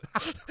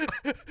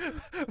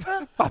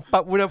ปรั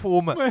บอุณหภู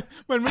มิอ่ะ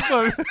เหมือนมึงเปิ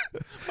ด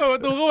ประ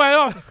ตูเข้าไปแ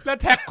ล้ว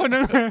แท็กคนนึ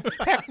ง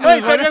แท็กเฮ้ย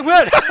เพื่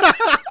อน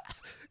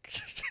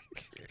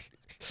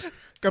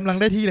กำลัง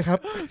ได้ที่เลยครับ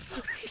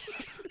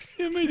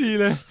ไม่ดี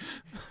เลย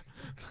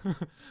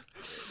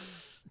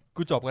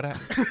กูจบก็ได้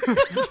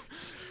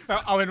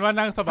เอาเป็นว่า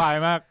นั่งสบาย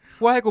มาก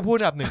ว่าให้กูพูด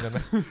อันดับ 1กันไหม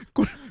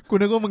กู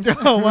นึกว่ามึงจะ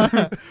เล่าว่า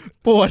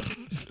ป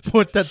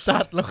วดจั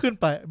ดแล้วขึ้น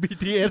ไป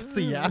BTS เ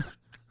สีย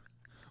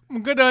มึ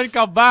งก็เดินก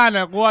ลับบ้าน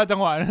อ่ะกูว่าจัง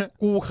หวะ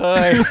กูเค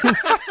ย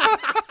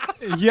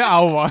เหี้ยเอ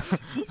าวะ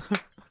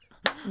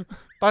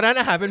ตอนนั้น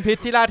อาหารเป็นพิษ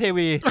ที่ราชเท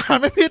วีอาหาร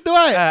เป็นพิษด้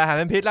วยอาหาร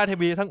เป็นพิษราชเท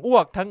วีทั้งอ้ว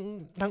กทั้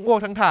งอ้วก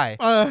ทั้งถ่าย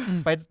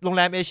ไปโรงแ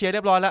รมเอเชียเรี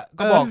ยบร้อยแล้ว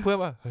ก็บอกเพื่อน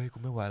ว่าเฮ้ยกู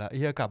ไม่ไหวแล้วไอ้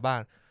เหี้ยกลับบ้า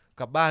น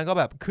ก็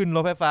แบบขึ้นร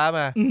ถไฟฟ้าม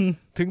า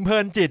ถึงเพลิ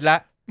นจิตแล้ว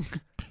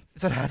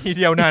สถานีเ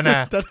ดียวนา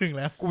จะถึงแ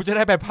ล้วกูจะไ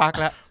ด้ไปพัก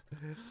แล้ว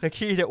จะ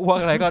ขี้จะอ้วก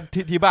อะไรก็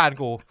ที่บ้าน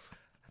กู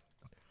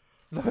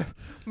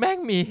แม่ง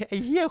มีไอ้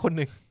เหี้ยคนห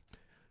นึ่ง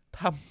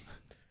ท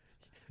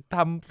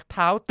ำเ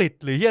ท้าติด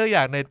หรือเหี้ยอะไรอ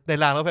ย่างใน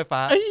รางรถไฟฟ้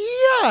าไอ้เ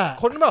หี้ย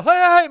คนบอกเฮ้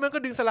ยมันก็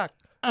ดึงสลัก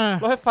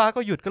รถไฟฟ้าก็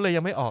หยุดก็เลย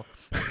ยังไม่ออก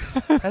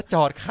แค่จ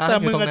อดค้างแต่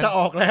มึงจะอ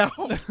อกแล้ว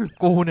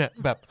กูเนี่ย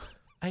แบบ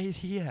ไอ้เ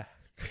หี้ย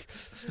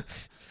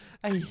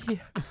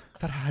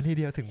สถานีเ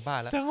ดียวถึงบ้า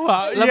นแล้วจังหวะ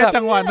แล้วแบบ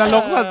จังหวะนร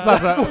กสั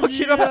สๆกู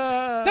คิดว่า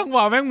จังหว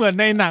ะแม่งเหมือน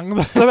ในหนัง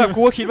แล้วแบบ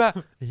กูก็คิดว่า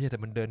แต่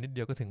มันเดินนิดเ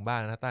ดียวก็ถึงบ้าน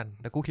นะตั้น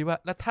แต่กูคิดว่า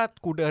แล้วถ้า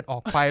กูเดินออ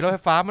กไปรถไฟ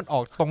ฟ้ามันออ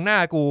กตรงหน้า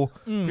กู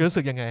รู้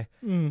สึกยังไง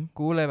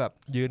กูเลยแบบ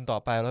ยืนต่อ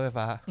ไปรถไฟ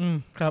ฟ้า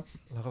ครับ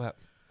แล้วก็แบบ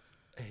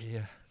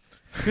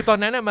คือตอน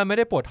นั้นน่ะมันไม่ไ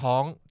ด้ปวดท้อ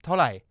งเท่า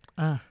ไหร่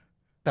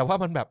แต่ว่า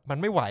มันแบบมัน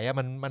ไม่ไหวอ่ะ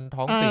มัน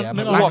ท้องเสีย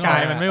มันร่างกา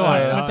ยมันไม่ไหว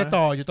มันจะ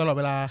ต่ออยู่ตลอด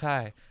เวลาใช่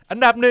อัน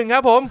ดับ1ครั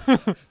บผม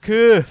คื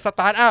อส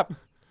ตาร์ทอัพ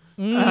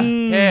โ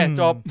อเค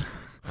จบ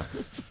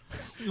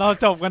เรา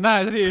จบกันได้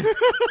สักที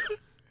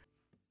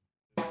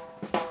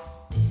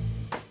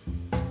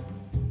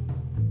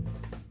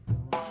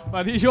ม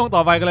าที่ช่วงต่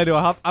อไปกันเลยดีก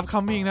ว่าครับ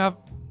upcoming นะครับ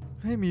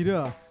ให้มีด้วยเ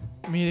หรอ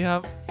มีครั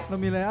บเรา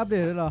มีอะไรอัปเด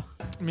ตด้วยเหรอ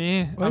มี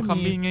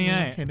upcoming ง่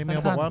ายๆเห็นในเม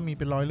ลบอกว่ามีเ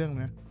ป็น100เรื่อง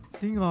นะ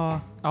จริงเหรอ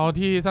เอา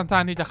ที่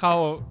สั้นๆที่จะเข้า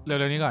เ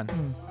ร็วๆนี้ก่อน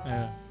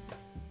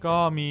ก็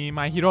มี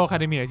My Hero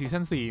Academia ซี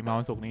ซั่น4มา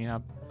วันศุกร์นี้ครั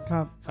บค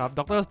รับ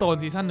Dr. Stone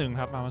ซีซั่น1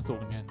ครับมาวันศุกร์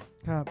เหมือนกัน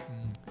ครับ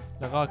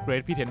แล้วก็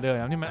Great Pretender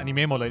นะนี่มันอนิเม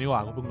ะหมดเลยนี่หว่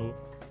ากูเพิ่งรู้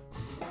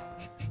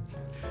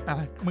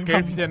มึง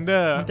Great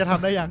Pretender มึงจะท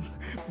ำได้ยัง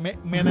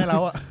เมนในเรา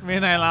อ่ะเม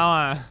นในเรา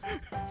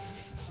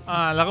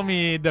แล้วก็มี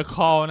The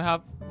Call นะครับ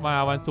มา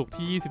วันศุกร์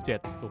ที่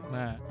27ศุกร์ห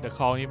น้า The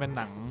Call นี่เป็น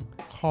หนัง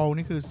Call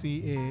นี่คือ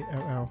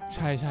CALL ใ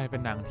ช่เป็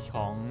นหนังข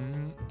อง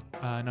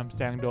นำแส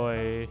ดงโดย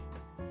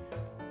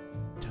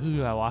ชื่อ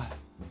อะไรวะ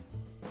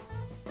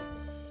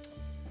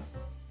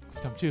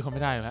จำชื่อเขาไ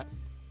ม่ได้แล้ว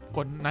ค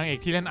นนางเอก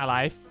ที่เล่น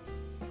Alive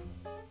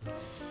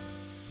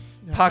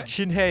พัก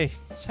ชินเฮ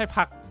ใช่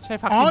พัก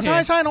อ๋อ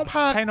ใช่น้อง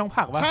ผักใช่น้อง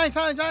ผักปะใ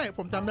ช่ผ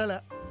มจำได้แล้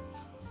ว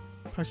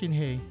พักชินเ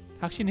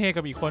ฮ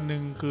กับอีกคนนึ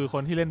งคือค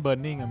นที่เล่น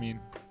Burning อะมีน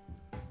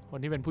คน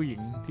ที่เป็นผู้หญิง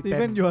ที่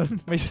เต้นหยวน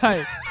ไม่ใช่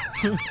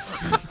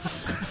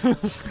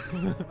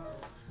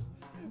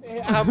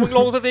มึงล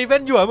งสตีเฟ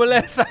นหยวนมาเล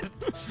ยสัตว์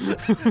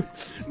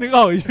นึกอ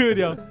อกชื่อเ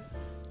ดียว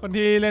คน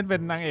ที่เล่นเป็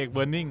นนางเอก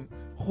Burning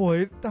โหย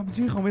จำ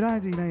ชื่อเขาไม่ได้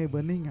จริงนางเอก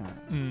Burning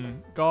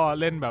ก็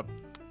เล่นแบบ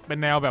เป็น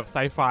แนวแบบไซ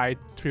ไฟ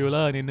ทริลเล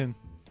อร์นิดนึง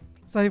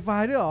ไซไฟ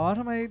ด้วยหรอ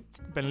ทำไม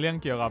เป็นเรื่อง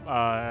เกี่ยวกับ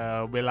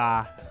เวลา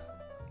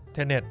เท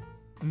เน็ต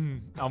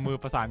เอามือ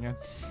ประสานกัน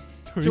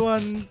ชว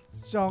น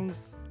จอง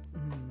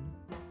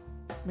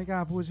ไม่กล้า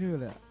พูดชื่อ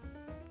เลย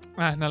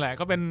นั่นแหละ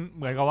ก็เป็นเ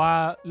หมือนกับว่า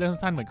เรื่อง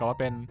สั้นเหมือนกับว่า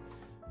เป็น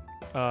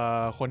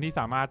คนที่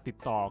สามารถติด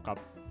ต่อกับ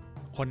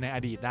คนในอ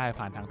ดีตได้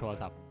ผ่านทางโทร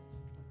ศัพท์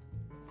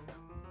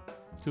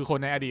คือคน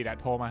ในอดีต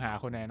โทรมาหา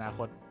คนในอนาค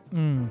ต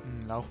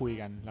แล้วคุย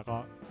กันแล้วก็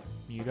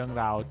มีเรื่อง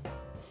ราว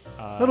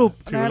สรุป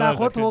ในอนา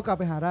คตโทรกลับ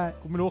ไปหาได้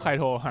กูไม่รู้ใคร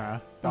โทรหา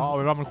แต่เอาเ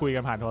ป็นว่ามันคุยกั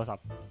นผ่านโทรศัพ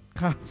ท์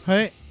ครับเ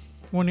ฮ้ย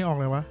วันนี้ออก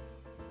เลยวะ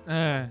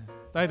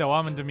ได้แต่ว่า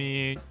มันจะมี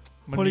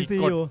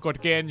กฎ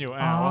เกณฑ์อยู่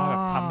ว่าแบ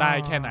บทำได้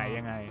แค่ไหน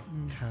ยังไง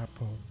ครับ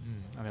ผม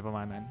อะไรประม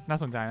าณนั้นน่า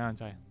สนใจ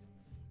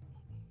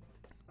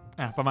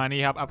ประมาณ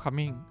นี้ครับ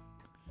upcoming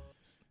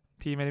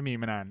ที่ไม่ได้มี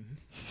มานาน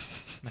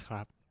นะค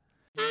รับ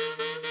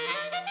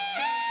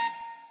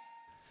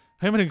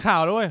เฮ้ยมาถึงข่า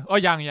วแล้วเว้ย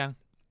ยัง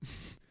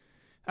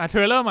เทร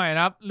ลเลอร์ใหม่น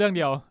ะครับเรื่องเ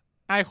ดียว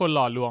ไอ้คนห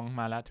ล่อลวง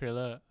มาแล้วเทรลเล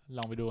อร์ล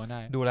องไปดูกันได้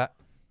ดูแล้ว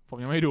ผม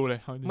ยังไม่ดูเลย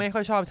ไม่ค่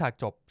อยชอบฉาก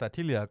จบแต่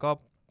ที่เหลือก็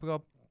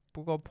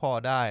พอ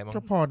ได้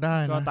ก็พอได้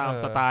ก็ตาม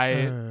สไต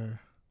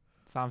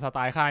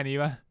ล์ค่ายนี้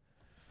ป่ะ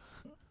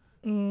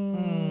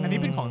อันนี้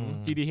เป็นของ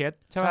GDH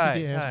ใช่ป่ะ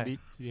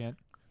GDH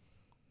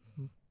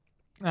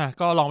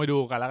ก็ลองไปดู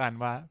กันแล้วกัน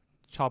ว่า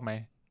ชอบไหม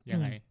ยัง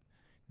ไง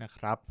นะค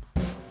รับ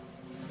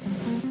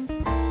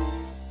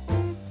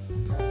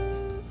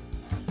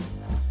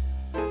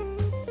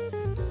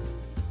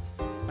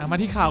ม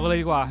าที่ข่าวกันเลย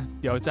ดีกว่า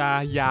เดี๋ยวจะ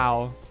ยาว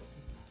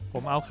ผ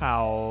มเอาข่า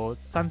ว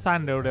สั้น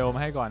ๆเร็วๆม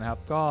าให้ก่อนนะครับ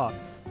ก็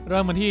เ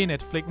ริ่มมาที่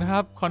Netflix นะค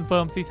รับคอนเฟิ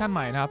ร์มซีซั่นให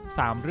ม่นะครับ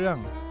3เรื่อง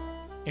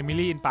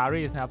Emily in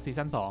Paris นะครับซี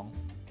ซั่น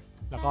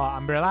2แล้วก็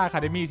Umbrella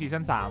Academy ซี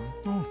ซั่น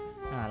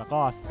3แล้วก็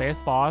Space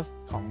Force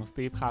ของ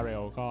Steve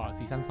Carell ก็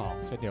ซีซั่น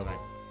2เช่นเดียวกัน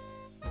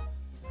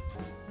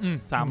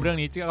3เรื่อง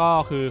นี้ก็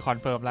คือคอน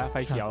เฟิร์มแล้วไฟ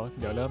เขียว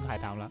เดี๋ยวเริ่มถ่าย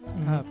ทำแล้ว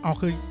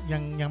คือ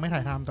ยังไม่ถ่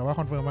ายทำแต่ว่า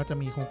คอนเฟิร์มว่าจะ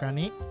มีโครงการ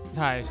นี้ใ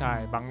ช่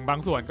บาง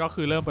ส่วนก็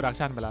คือเริ่มโปรดัก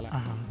ชันไปแล้วแหละ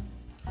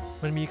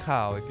มันมีข่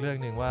าวอีกเรื่อง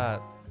นึงว่า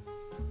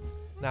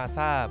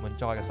NASA เหมือน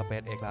จอยกับ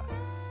SpaceX ละ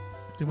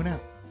จริงมั้ยเนี่ย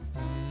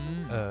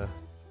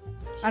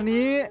อัน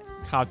นี้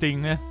ข่าวจริง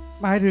เนี่ย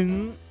หมายถึง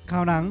ข่า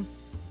วหนัง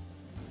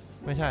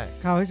ไม่ใช่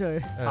ข่าวเฉย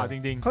ข่าวจ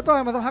ริงๆเขาจอย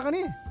มาสักพักแล้ว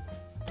นี่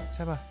ใ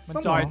ช่ป่ะมัน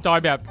จอย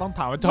แบบต้องถ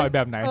ามว่าจอยแบ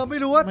บไหนไม่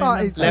รู้ว่าต่อ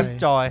เลฟ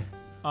จอย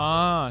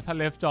ถ้า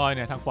เลฟจอยเ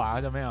นี่ยทางขวา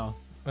จะไม่เอา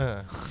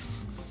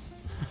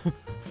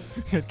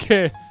เค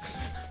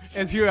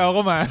SQL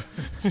ก็มา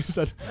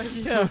ไอ้เ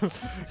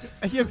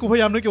หี้ยกูพย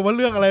ายามนึกอยู่ว่าเ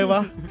รื่องอะไรว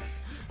ะ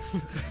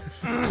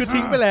คือ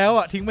ทิ้งไปแล้ว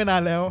ทิ้งไปนา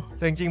นแล้วแ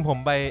ต่จริงๆผม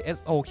ไป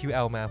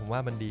SOQL มาผมว่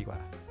ามันดีกว่า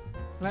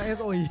และ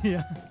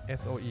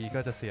SOE ก็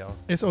จะเสียว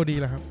SOD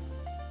แหละครับ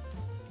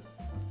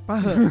ป้า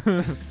เหอะ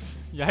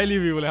อย่าให้รี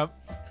วิวเลยครับ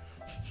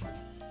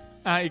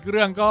อีกเ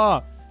รื่องก็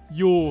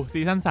ยูซี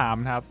ซั่น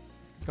3ครับ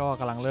ก็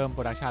กำลังเริ่มโป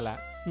รดักชันแล้ว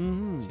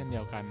เช่นเดี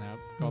ยวกันนะครับ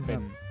ก็เป็น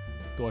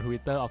ตัว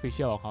Twitter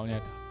Official ของเขาเนี่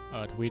ย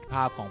ทวีตภ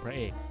าพของพระเ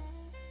อก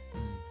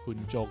คุณ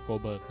โจโก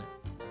เบิร์กเนี่ย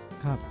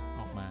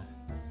ออกมา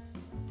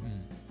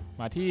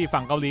ที่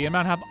ฝั่งเกาหลีกันบ้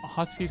างครับ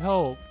Hospital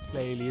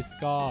Playlist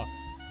ก็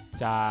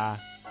จะ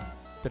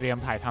เตรียม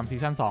ถ่ายทำซี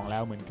ซั่น2แล้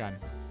วเหมือนกัน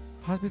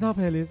Hospital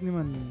Playlist นี่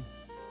มัน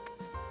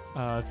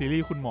ซีรี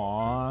ส์คุณหมอ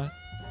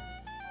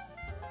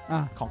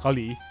ของเกาห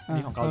ลี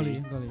นี่ของเกาหลี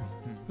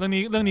เรื่อ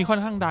งนี้ค่อ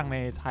นข้างดังใน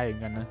ไทยเหมือ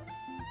นกันนะ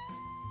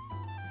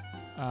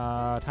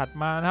ถัด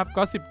มานะครับ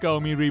Gossip Girl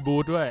มีรีบู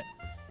ทด้วย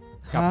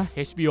กับ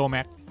HBO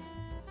Max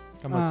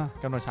กำ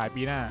หนดฉาย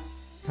ปีหน้า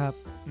ครับ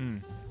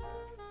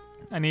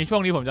อันนี้ช่ว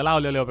งนี้ผมจะเล่า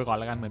เร็วๆไปก่อน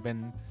แล้วกันเหมือนเป็น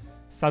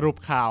สรุป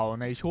ข่าว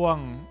ในช่วง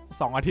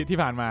2อาทิตย์ที่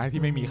ผ่านมา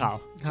ที่ไม่มีข่าว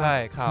ใช่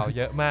ข่าวเ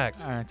ยอะมาก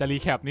จะรี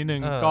แคปนิดนึ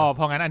งก็เพ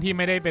ราะงั้นอันที่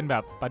ไม่ได้เป็นแบ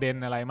บประเด็น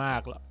อะไรมา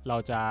กเรา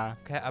จะ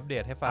แค่อัปเด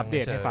ตให้ฟัง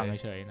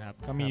เฉยๆนะครับ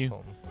ก็มี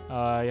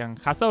อย่าง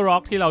Castle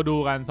Rock ที่เราดู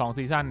กัน2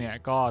ซีซั่นเนี่ย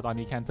ก็ตอน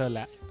นี้แคนเซิลแ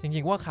ล้วจ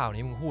ริงๆว่าข่าว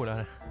นี้มึงพูดแล้ว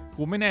นะ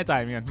กูไม่แน่ใจ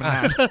เหมือนกัน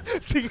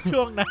ทิ้ง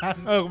ช่วงนาน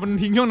มัน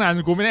ทิ้งช่วงนาน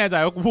กูไม่แน่ใจ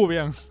ว่ากูพูดไป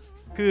ยัง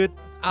คือ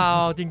เอา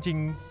จริง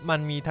ๆมัน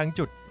มีทั้ง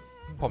จุด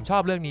ผมชอ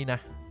บเรื่องนี้นะ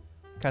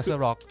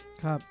Castle Rock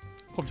ครับ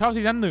ผมชอบ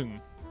ซีซั่น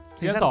1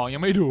ซีซั่น2ยั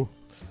งไม่ดู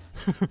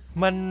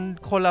มัน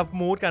คนละ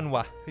มูดกัน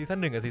ว่ะซีซั่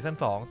น1กับซีซั่น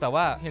2แต่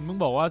ว่าเห็นมึง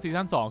บอกว่าซี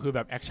ซั่น2คือแบ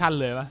บแอคชั่น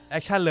เลยป่ะแอ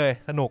คชั่นเลย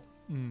สนุก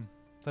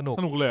สนุ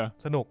กเลย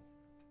สนุก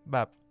แบ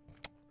บ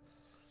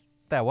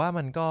แต่ว่า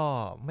มันก็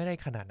ไม่ได้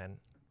ขนาดนั้น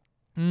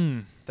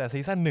แต่ซี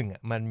ซั่น1อ่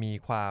ะมันมี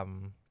ความ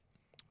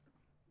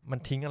มัน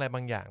ทิ้งอะไรบ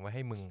างอย่างไว้ใ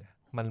ห้มึง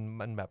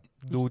มันแบบ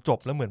ดูจบ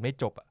แล้วเหมือนไม่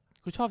จบอ่ะ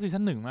กูชอบซี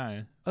ซั่น1มาก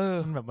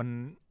มันแบบมัน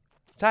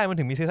ใช่มัน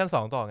ถึงมีซีซั่น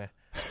2ต่อไง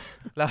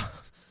แล้ว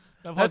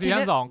พอซี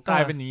ซั่น2กลา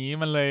ยเป็นนี้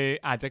มันเลย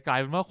อาจจะกลาย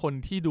เป็นว่าคน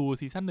ที่ดู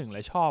ซีซั่น1แ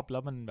ล้วชอบแล้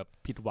วมันแบบ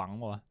ผิดหวัง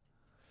วะ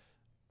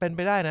เป็นไป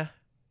ได้นะ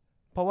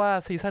เพราะว่า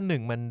ซีซั่น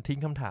1มันทิ้ง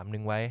คำถามนึ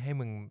งไว้ให้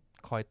มึง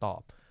คอยตอ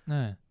บ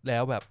แล้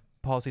วแบบ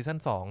พอซีซั่น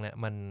2เนี่ย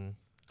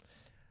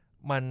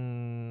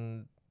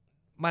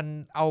มัน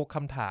เอาค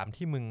ำถาม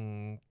ที่มึง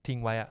ทิ้ง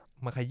ไว้อะ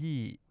มาขยี้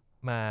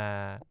มา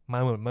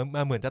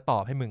เหมือนจะตอ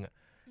บให้มึงอะ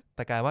แ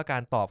ต่กลายว่ากา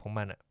รตอบของ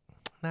มันอะ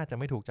น่าจะ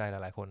ไม่ถูกใจห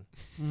ลายๆคน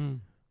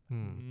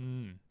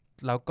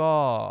แล้วก็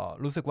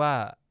รู้สึกว่า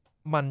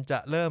มันจะ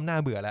เริ่มน่า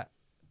เบื่อแล้ว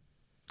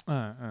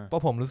เพรา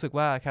ะผมรู้สึก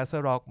ว่า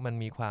Castle Rock มัน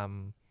มีความ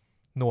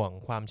หน่วง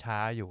ความช้า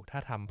อยู่ถ้า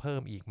ทำเพิ่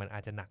มอีกมันอา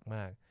จจะหนักม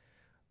าก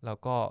แล้ว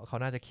ก็เขา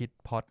น่าจะคิด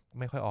พล็อต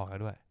ไม่ค่อยออกแล้ว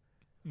ด้วย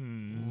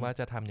ว่า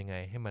จะทำยังไง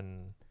ให้มัน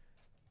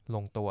ล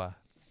งตัว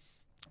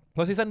เพร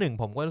าะซีซั่น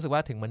1ผมก็รู้สึกว่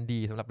าถึงมันดี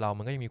สำหรับเรา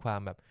มันก็ยังมีความ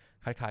แบบ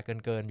ขาด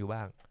เกินอยู่บ้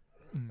าง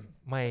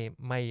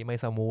ไม่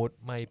สมูท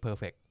ไม่เพอร์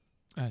เฟกต์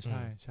ใ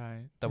ช่ใช่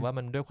แต่ว่า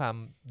มันด้วยความ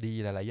ดี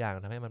หลายๆอย่าง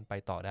ทำให้มันไป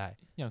ต่อได้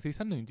อย่างซี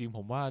ซั่น1จริงผ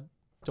มว่า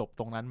จบ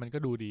ตรงนั้นมันก็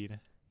ดูดีน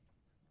ะ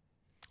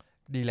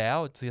ดีแล้ว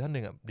ซีซั่น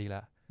1อ่ะดีแ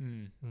ล้ว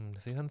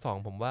ซีซั่น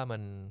2ผมว่ามั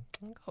น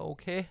ก็โอ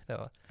เคแต่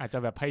ว่าอาจจะ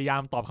แบบพยายา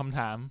มตอบคำถ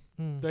าม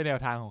ด้วยแนว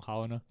ทางของเขา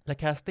เนอะและ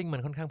แคสติ้งมั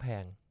นค่อนข้างแพ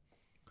ง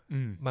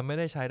มันไม่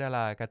ได้ใช้ดาร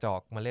ากระจอ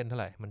กมาเล่นเท่า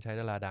ไหร่มันใช้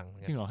ดาราดัง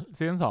จริงเหรอ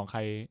ซีซั่น2ใคร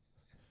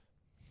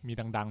มี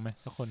ดังๆไหม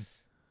สักคน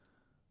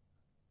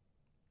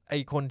ไอ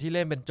คนที่เ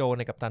ล่นเป็นโจใ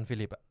นกัปตันฟิ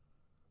ลิปอะ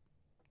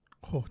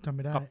โอ้จำไ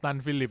ม่ได้กัปตัน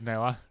ฟิลิปไหน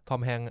วะทอ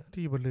มแฮงค์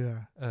ที่บนเรือ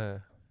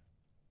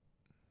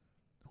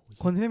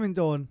คนที่เล่นเป็นโ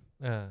จน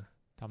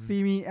ซี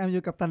มีแอมอ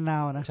ยู่กับตันนา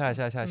วนะใ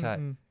ช่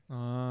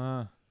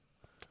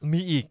มี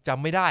อีกจ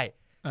ำไม่ได้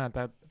แ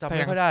ต่จำไ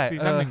ม่ค่อยได้ซี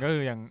ซั่น1ก็คื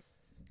ออย่าง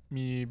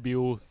มีบิ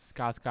ลสก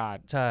าร์ด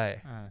ใช่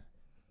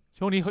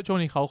ช่วงนี้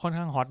เขาค่อน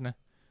ข้างฮอตนะ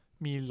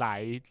มีหลา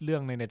ยเรื่อ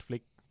งใน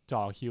Netflix จ่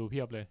อคิวเพี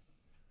ยบเลย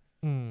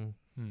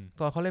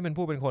ตอนเขาเล่นเป็น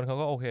ผู้เป็นคนเขา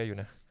ก็โอเคอยู่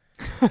นะ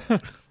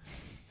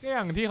ก็อ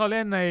ย่างที่เขาเ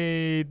ล่นใน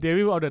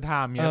Devil All the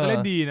Time เนี่ยก็เล่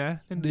นดีนะ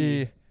เล่นดี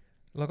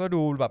แล้วก็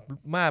ดูแบบ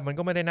มากมัน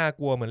ก็ไม่ได้น่า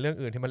กลัวเหมือนเรื่อง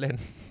อื่นที่มันเล่น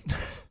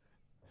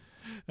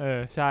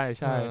ใช่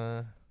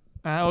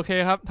โอเค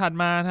ครับถัด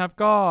มานะครับ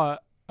ก็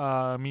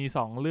มี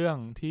2เรื่อง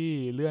ที่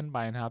เลื่อนไป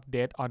นะครับ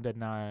Dead on the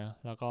Nile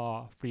แล้วก็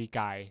Free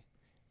Guy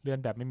เลื่อน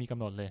แบบไม่มีกำ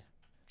หนดเลย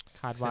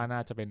คาดว่าน่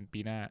าจะเป็นปี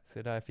หน้าเสี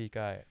ยดาย Free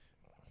Guy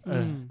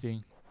จริง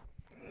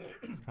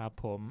ครับ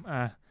ผม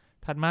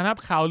ถัดมานะครับ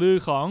ข่าวลือ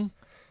ของ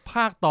ภ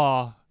าคต่อ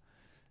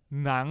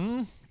หนัง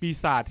ปี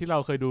ศาจที่เรา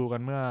เคยดูกั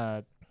นเมื่อ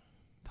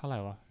เท่าไหร่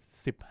วะ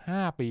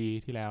15 ปี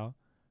ที่แล้ว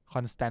ค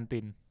อนสแตนติ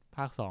นภ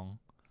าค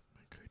2ไ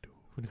ม่เคยดู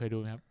คุณเคยดู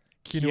ไหมครับ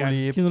คีนู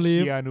รี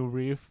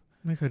ฟ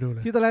ไม่เคยดูเล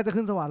ยที่ตอนแรกจะ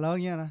ขึ้นสวรรค์แล้วอ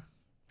ย่างเงี้ยนะ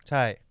ใ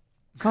ช่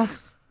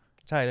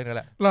ใช่เรื่องนั้นแ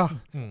หละเหรอ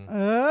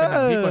เป็นหนั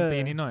งที่กวนตี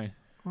นนิดหน่อย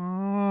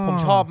ผม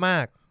ชอบมา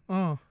ก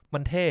มั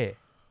นเท่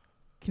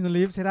คีนู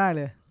รีฟใช้ได้เ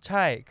ลยใ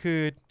ช่คือ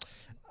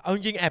เอาจ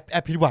ริงแอ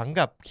บผิดหวัง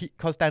กับ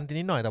คอนสแตนติน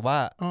นิดหน่อยแต่ว่า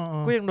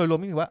ก็ยังโดยรวม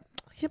ไม่ถือว่า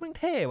เฮ้ยมัน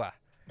เท่ว่ะ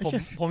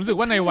ผมรู้สึก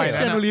ว่าในวัย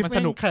นั้นมัน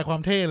สนุกแค่ควา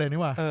มเท่เลย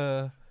นี่ว่ะ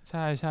ใ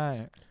ช่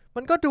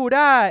มันก็ดูไ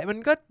ด้มัน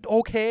ก็โอ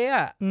เค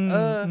อ่ะ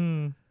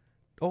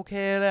โอเค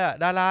เลยอ่ะ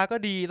ดาราก็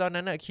ดีตอน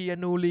นั้นอ่ะคีอา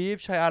นูรีฟ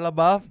ชัยอารา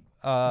บัฟ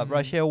ร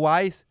าเชลไว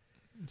ส์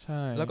ใ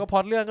ช่แล้วก็พล็อ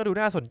ตเรื่องก็ดู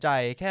น่าสนใจ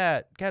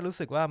แค่รู้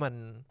สึกว่า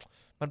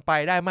มันไป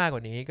ได้มากกว่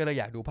านี้ก็เลย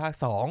อยากดูภาค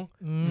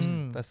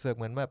2แต่เสือกเ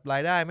หมือนแบบรา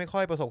ยได้ไม่ค่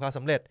อยประสบความส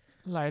ำเร็จ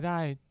รายได้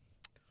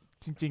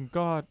จริงๆ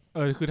ก็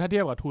คือถ้าเที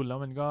ยบกับทุนแล้ว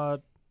มันก็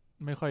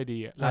ไม่ค่อยดี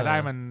รายได้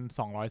มัน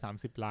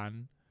230 ล้าน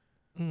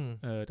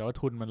แต่ว่า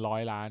ทุนมัน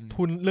100 ล้าน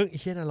ทุนเรื่อง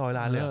เหี้ยน่ะ100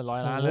 ล้านเลย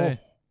100 ล้านเลย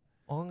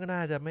ก็น่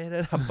าจะไม่ได้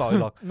ทำต่อ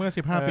หรอกเมื่อ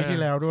15 ปีที่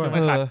แล้วด้วย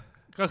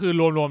ก็คือ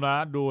รวมๆแล้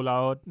วดูแล้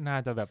วน่า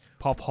จะแบบ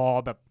พอ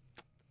แบบ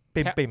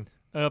ปิ่ม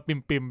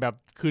ปิ่มแบบ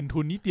คืนทุ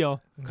นนิดเดียว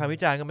คำวิ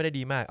จารณ์ก็ไม่ได้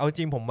ดีมากเอาจ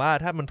ริงผมว่า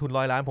ถ้ามันทุน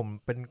100 ล้านผม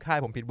เป็นค่าย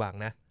ผมผิดหวัง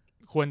นะ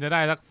ควรจะได้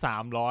สัก300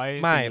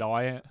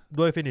 400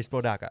ด้วย finish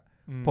product อ่ะ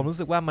ผมรู้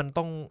สึกว่ามัน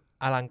ต้อง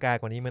อลังการ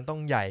กว่านี้มันต้อง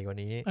ใหญ่กว่า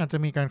นี้อาจจะ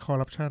มีการคอร์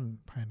รัปชัน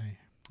ภายใน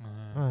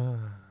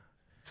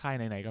ค่ายไ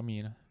หนๆก็มี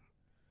นะ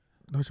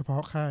โดยเฉพาะ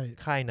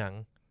ค่ายหนัง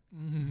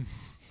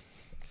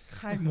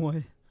ค่ายมวย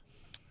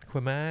คุ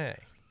ณแม่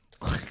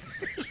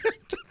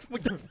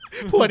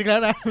ผวนอีกแล้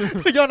วนะ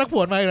ยอดนักผ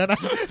วนมาอีกแล้วนะ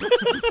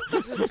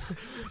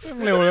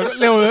เร็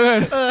วเลย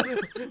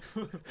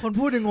คน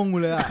พูดยังงงอ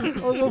ยู่เลยอ่ะ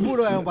พูด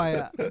อะไรลงไป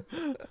อ่ะ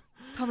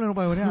ทำอะไรลง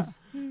ไปวะเนี่ย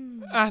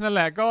นั่นแ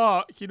หละก็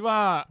คิดว่า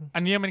อั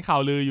นนี้เป็นข่า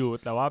วลืออยู่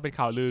แต่ว่าเป็น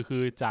ข่าวลือคื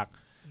อจาก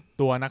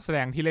ตัวนักแสด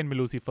งที่เล่นเป็น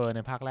ลูซิเฟอร์ใน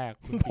ภาคแรก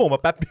โผล่มา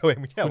แป๊บเดียวเอง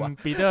ไม่ใช่วะคุณ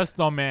ปีเตอร์สโ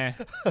ตแมร์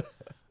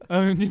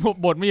จริง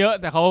ๆบทไม่เยอะ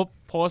แต่เขา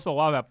โพสต์บอก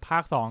ว่าแบบภา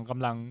ค2ก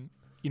ำลัง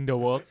in the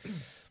work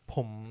ผ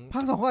มภ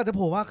าค2ก็อาจจะโ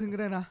ผล่มากขึ้นก็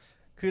ได้นะ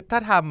คือถ้า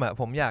ทำอ่ะ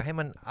ผมอยากให้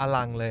มันอ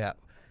ลังเลยอ่ะ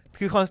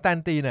คือคอนสแตน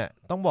ตินเนี่ย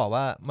ต้องบอก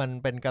ว่ามัน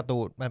เป็นการ์ตู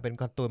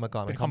นมาก่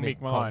อนเป็นคอมิก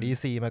ของ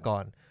DC มาก่อ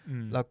น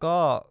แล้วก็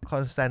คอ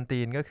นสแตนติ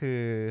นก็คือ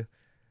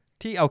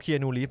ที่เอาเคีย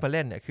นูรีฟมาเ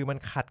ล่นเนี่ยคือมัน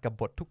ขัดกับ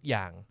บททุกอ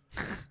ย่าง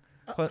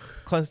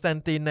คอนสแตน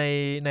ติน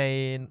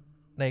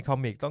ในคอ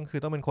มิกต้อ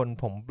งเป็นคน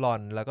ผมบลอ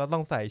นด์แล้วก็ต้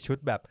องใส่ชุด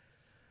แบบ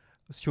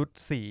ชุด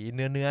สีเ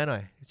นื้อหน่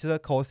อยเสื้อ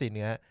โค้ทสีเ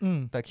นื้อ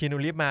แต่เคียนู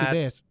รีฟมา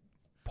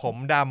ผม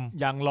ด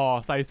ำยังหล่อ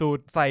ใส่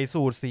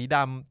สูทสีด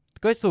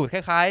ำก็สูทค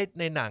ล้ายๆ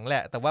ในหนังแหล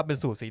ะแต่ว่าเป็น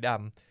สูทสีด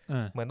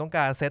ำเหมือนต้องก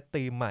ารเซต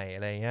ธีมใหม่อ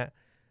ะไรเงี้ย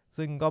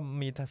ซึ่งก็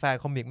มีแฟน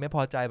คอมิกไม่พ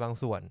อใจบาง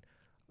ส่วน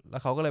แล้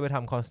วเขาก็เลยไปท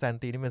ำคอนสแตน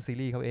ตินที่เป็นซี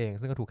รีส์เขาเอง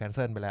ซึ่งก็ถูกแคนเ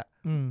ซิลไปแล้ว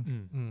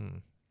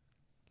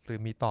หรือ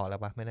มีต่อแล้ว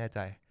ปะไม่แน่ใจ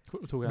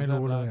ไม่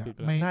รู้เลย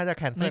น่าจะ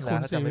แคนเซิลแล้ว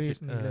ถ้าจำไม่ผิด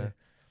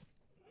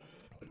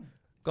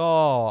ก็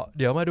เ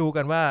ดี๋ยวมาดู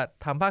กันว่า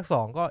ทำภาค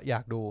2ก็อย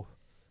ากดู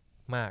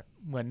มาก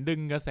เหมือนดึง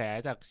กระแส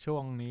จากช่ว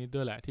งนี้ด้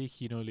วยแหละที่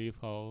คีโนรีฟ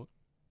เขา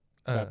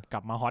แบบก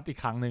ลับมาฮอตอีก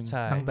ครั้งหนึ่ง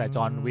ตั้งแต่จ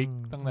อห์นวิก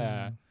ตั้งแต่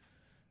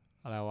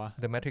อะไรวะ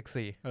The Matrix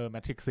 4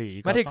 Matrix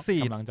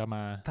 4กำลังจะม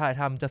าถ่าย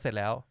ทำจะเสร็จ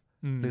แล้ว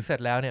หรือเสร็จ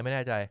แล้วเนี่ยไม่แ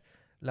น่ใจ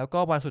แล้วก็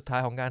วันสุดท้า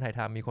ยของการถ่ายท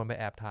ำมีคนไป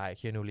แอบถ่าย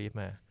คีนูรีฟ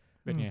มา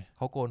เป็นไงเ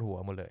ขาโกนหัว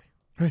หมดเลย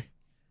เฮ้ย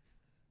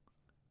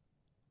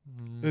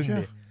อึ้ง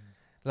ดิ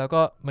แล้ว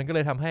ก็มันก็เล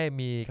ยทำให้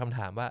มีคำถ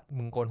ามว่า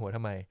มึงโกนหัวท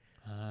ำไม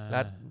แล้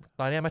ว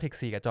ตอนนี้Matrix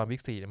 4กับจอห์นวิ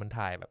ก4มัน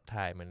ถ่ายแบบ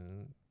ถ่ายเหมือน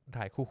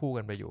ถ่ายคู่ๆ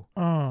กันไปอยู่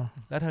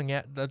แล้วทางเนี้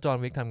ยแล้วจอห์น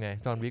วิกทำไง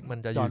จอห์นวิกมัน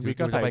จะอยู่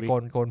ไป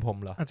โกนผม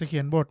เหรออาจจะเขี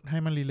ยนบทให้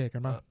มันรีเลทกั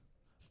นบ้าง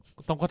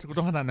ต้อ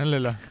งขนาดนั้นเล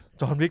ยเหรอ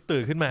จอห์นวิก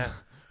ตื่นขึ้นมา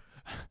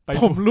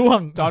ผมร่ว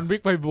งจอห์นวิ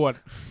กไปบวช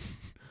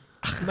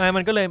มั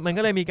นก็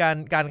เลยมี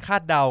การคา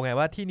ดเดาไง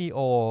ว่าที่นีโอ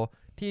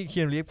ที่เคี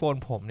ยนูรีฟโกน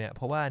ผมเนี่ยเพ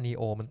ราะว่านี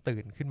โอมันตื่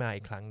นขึ้นมา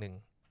อีกครั้งนึง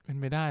เป็น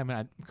ไม่ได้มัน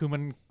คือมั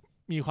น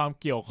มีความ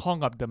เกี่ยวข้อง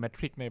กับ The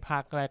Matrix ในภา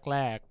คแร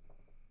ก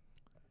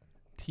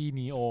ๆที่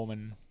นีโอมัน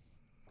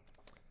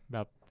แบ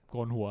บโก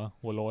นหั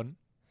วโล้น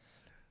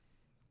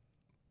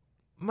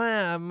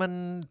มัน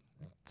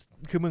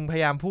คือมึงพย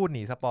ายามพูดห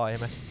นีสปอยใช่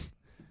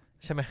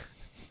ไหม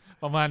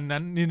ประมาณนั้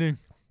นนิดนึง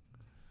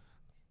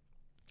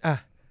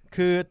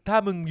คือถ้า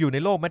มึงอยู่ใน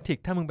โลกแมทริก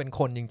ซ์ถ้ามึงเป็น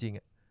คนจริงๆ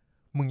อ่ะ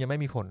มึงยังไม่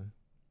มีขน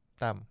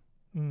ตาม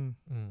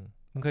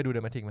มึงเคยดูเด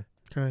อะแมทริกซ์ไหม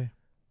เคย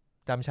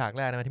จำฉากแ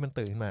รกนะที่มัน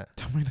ตื่นขึ้นมา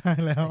จำไม่ได้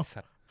แล้ว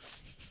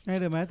ใน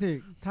เดอะแมทริก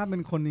ซ์ถ้าเป็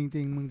นคนจ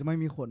ริงๆมึงจะไม่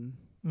มีขน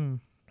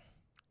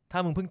ถ้า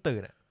มึงเพิ่งตื่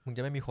นอ่ะมึงจ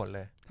ะไม่มีขนเล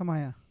ยทำไม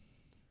อ่ะ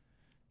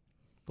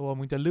ตัว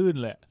มึงจะลื่น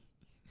เลย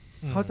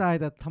เข้าใจ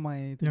แต่ทำไม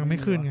ยังไม่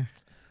ขึ้นไง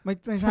ไ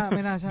ม่ใช่ไ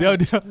ม่น่าใช่เดี๋ยว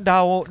เด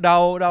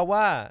า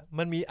ว่า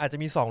มันมีอาจจะ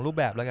มี2รูป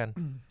แบบแล้วกัน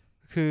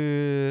คือ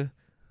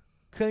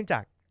เครื่อง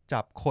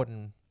จับคน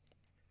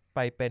ไป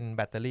เป็นแบ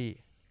ตเตอรี่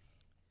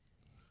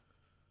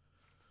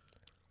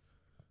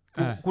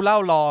กูเล่า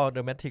รอ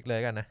The Matrix เล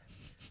ยกันนะ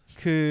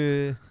คือ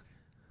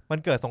มัน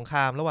เกิดสงคร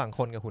ามระหว่างค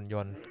นกับหุ่นย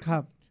นต์ครั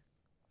บ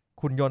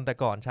หุ่นยนต์แต่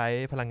ก่อนใช้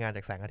พลังงานจ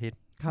ากแสงอาทิตย์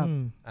ครับ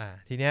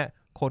ทีเนี้ย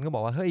คนก็บอ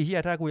กว่าเฮ้ยเฮี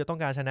ยถ้ากูจะต้อง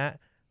การชนะ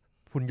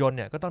หุ่นยนต์เ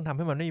นี่ยก็ต้องทำใ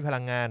ห้มันไม่มีพลั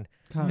งงาน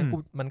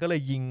มันก็เลย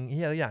ยิงเ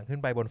ฮียทุกอย่างขึ้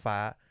นไปบนฟ้า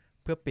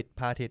เพื่อปิดพ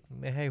ระอาทิตย์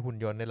ไม่ให้หุ่น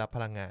ยนต์ได้รับพ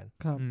ลังงาน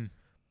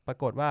ปรา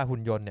กฏว่าหุ่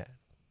นยนต์เนี่ย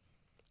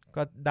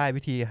ก็ได้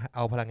วิธีเอ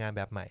าพลังงานแ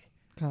บบใหม่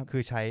คื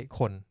อใช้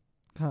คน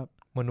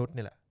มนุษย์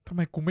นี่แหละทำไ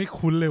มกูไม่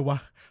คุ้นเลยวะ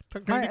ทั้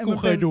งที่กู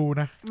เคยดู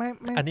นะ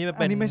อันนี้มัน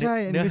เป็น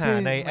เนื้อหา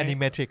ใน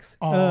Animatrix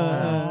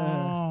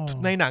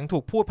ในหนังถู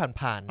กพูด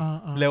ผ่าน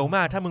ๆเร็วม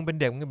ากถ้ามึงเป็น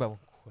เด็กมึงแบบ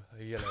เ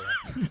ฮ้ยอะไรวะ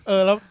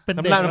แล้วเป็น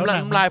เด็กน้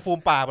ำลายฟูม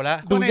ปากไปแล้ว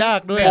ดูยา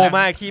กด้วยโผล่ม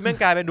าอีกทีแม่ง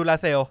กลายเป็นดูรา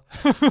เซล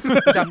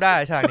จำได้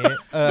ฉากนี้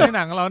ในห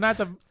นังเราน่า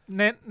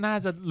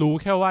จะรู้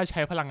แค่ว่าใ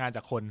ช้พลังงานจ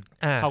ากคน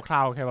คร่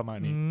าวๆแค่ประมาณ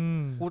นี้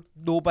กู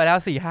ดูไปแล้ว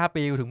 4-5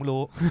 ปีกูถึง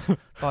รู้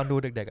ตอนดู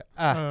เด็ก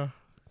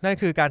ๆนั่น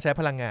คือการใช้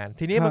พลังงาน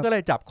ทีนี้มันก็เล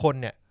ยจับคน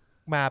เนี่ย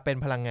มาเป็น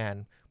พลังงาน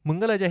มึง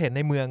ก็เลยจะเห็นใ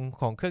นเมือง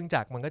ของเครื่อง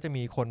จักรมันก็จะ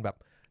มีคนแบบ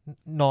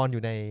นอนอ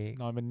ยู่ใน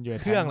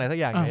เครื่องอะไรสัก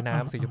อย่างในน้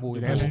ำสีชมพูอ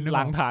ยู่ใน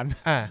ล้างฐาน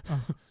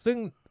ซึ่ง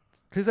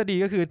ทฤษฎี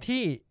ก็คือ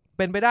ที่เ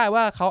ป็นไปได้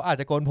ว่าเขาอาจ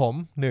จะโกนผม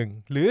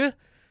1หรือ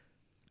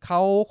เข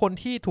าคน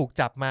ที่ถูก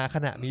จับมาข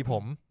ณะมีผ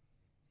ม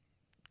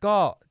ก็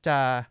จะ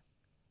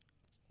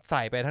ใ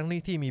ส่ไปทั้ง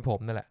ที่มีผม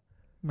นั่นแหละ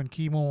เหมือน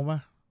คีโมป่ะ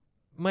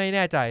ไม่แ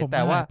น่ใจแ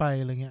ต่ว่าไป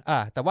อะไรเงี้ย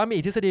แต่ว่ามี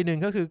อีกทฤษฎีหนึ่ง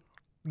ก็คือ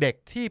เด็ก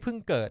ที่เพิ่ง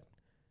เกิด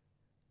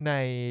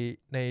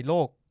ในโล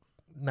ก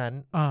นั้น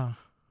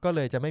ก็เล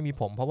ยจะไม่มี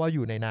ผมเพราะว่าอ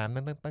ยู่ในน้ำ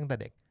ตั้งแต่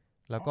เด็ก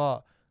แล้วก็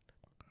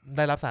ไ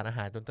ด้รับสารอาห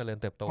ารจนเจริญ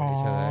เติบโต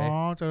เฉย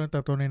ๆเจริญเ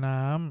ติบโตในน้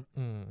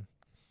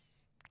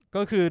ำ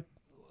ก็คือ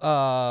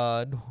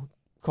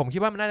ผมคิด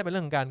ว่ามันน่าจะเป็นเรื่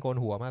องของการโกน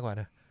หัวมากกว่า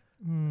นะ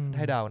ใ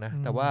ห้เดานะ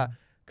แต่ว่า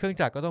เครื่อง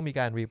จักรก็ต้องมี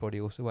การ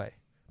reproduce ด้วย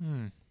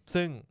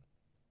ซึ่ง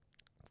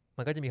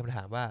มันก็จะมีคำถ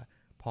ามว่า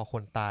พอค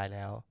นตายแ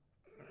ล้ว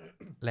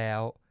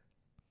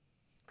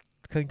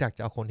เครื่องจักรจ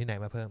ะเอาคนที่ไหน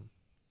มาเพิ่ม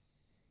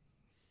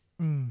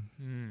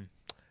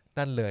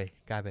นั่นเลย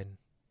กลายเป็น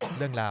เ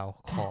รื่องราว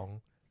ของ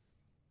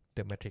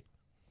The Matrix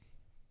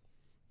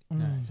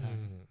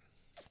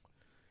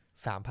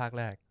 3 ภาค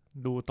แรก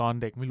ดูตอน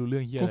เด็กไม่รู้เรื่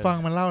องเหี้ยกูฟัง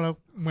มันเล่าแล้ว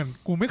เหมือน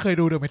กูไม่เคย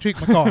ดู The Matrix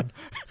มาก่อน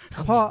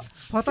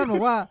พอตั้นบอ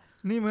กว่า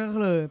นี่มันก็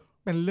เลย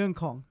เป็นเรื่อง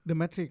ของ The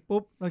Matrix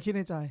ปุ๊บเราคิดใ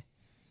นใจ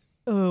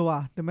ว่ะ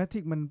The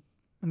Matrix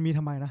มันมีท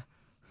ำไมนะ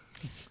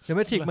The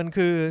Matrix มัน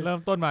คือเริ่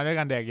มต้นมาด้วย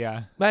การแดกยา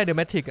ไม่ The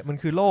Matrix มัน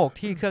คือโลก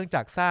ที่เครื่อง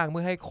จักรสร้างเ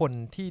พื่อให้คน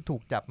ที่ถู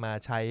กจับมา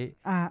ใช้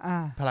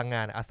พลังง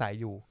านอาศัย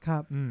อยู่ครั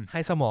บให้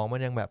สมองมั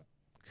นยังแบบ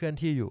เคลื่อน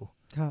ที่อยู่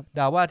ครับด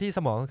าว่าที่ส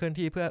มองเคลื่อน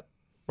ที่เพื่อ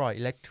ปล่อย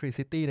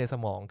electricity ในส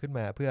มองขึ้นม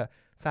าเพื่อ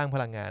สร้างพ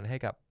ลังงานให้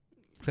กับ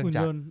เครื่อง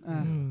จักร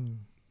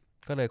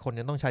ก็เลยคน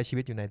ยังต้องใช้ชี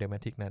วิตอยู่ใน The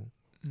Matrix นั้น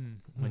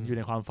เหมือนอยู่ใ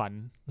นความฝัน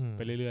ไ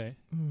ปเรื่อย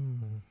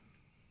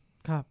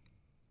ๆครับ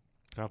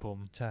ครับผม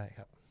ใช่ค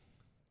รับ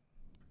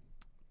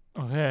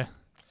โอเค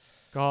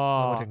ก็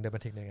มาถึง The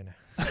Matrix ได้กันนะ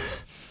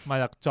มา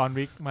จากจอห์น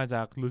วิกมาจ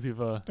ากลูซิเ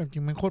ฟอร์จริ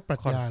งๆมันโคตรปรั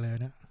ชญาเลย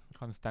เนี่ย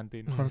คอนสแตนติ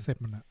นคอนเซ็ป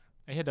ต์มันอะ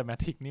ไอ้The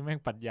Matrix นี่แม่ง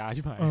ปรัชญาใ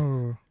ช่ไหม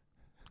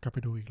กลับไป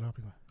ดูอีกรอบ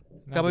ดีกว่า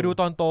กลับไปดู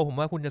ตอนโตผม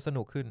ว่าคุณจะส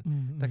นุกขึ้น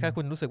แต่แค่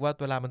คุณรู้สึกว่า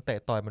เวลามันเตะ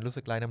ต่อยมันรู้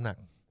สึกไร้น้ำหนัก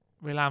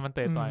เวลามันเต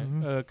ะต่อย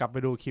กลับไป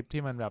ดูคลิป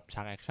ที่มันแบบฉ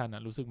ากแอคชั่นอ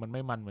ะรู้สึกมันไ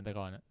ม่มันเหมือนแต่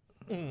ก่อนอะ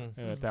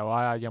แต่ว่า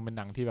ยังเป็นห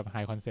นังที่แบบไฮ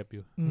คอนเซปต์อ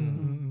ยู่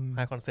ไฮ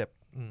คอนเซปต์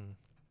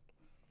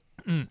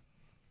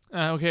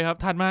โอเคครับ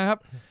ถัดมาครับ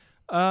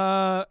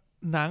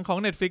หนังของ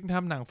Netflix ท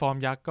ำหนังฟอร์ม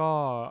ยักษ์ก็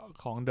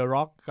ของ The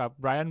Rock กับ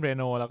Ryan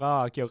Reynolds แล้วก็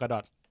เกียวกาด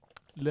อต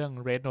เรื่อง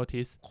Red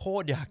Notice โค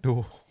ตรอยากดู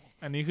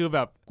อันนี้คือแบ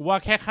บกูว่า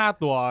แค่ค่า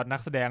ตัวนั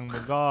กแสดงมั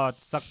นก็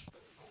สัก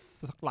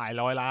หลาย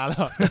ร้อยล้านแล้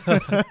ว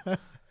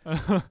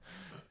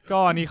ก็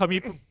อันนี้เขามี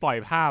ปล่อย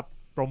ภาพ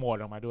โปรโมท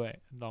ออกมาด้วย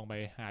ลองไป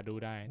หาดู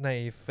ได้ใน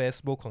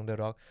Facebook ของ The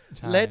Rock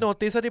Red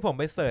Notice ที่ผม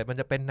ไปเสิร์ชมัน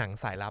จะเป็นหนัง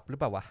สายลับหรือ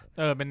เปล่าวะ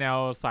เป็นแนว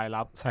สาย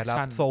ลับ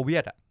โซเวี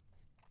ยตอะ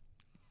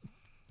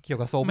เกี่ยว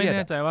กับโซเวียตไม่แ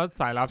น่ใจว่า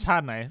สายลับชา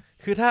ติไหน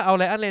คือถ้าเอา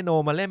ไลออนเรโน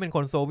มาเล่นเป็นค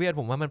นโซเวียต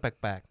ผมว่ามันแ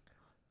ปลก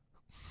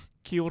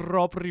ๆคิวร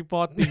บรีพ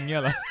อร์ตติ้งเนี่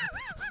ยเหรอ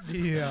เ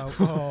ดียว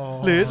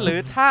หรือ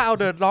ถ้าเอา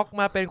เดอะร็อก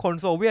มาเป็นคน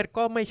โซเวียต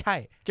ก็ไม่ใช่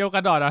เกี่ยวกั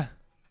บดอทอ่ะ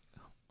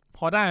พ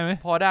อได้ไหม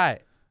พอได้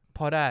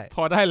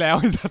แล้ว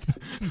ไอ้สัส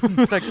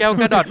แต่แก้ว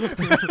กระดอด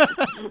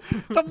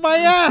ทำไม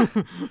อ่ะ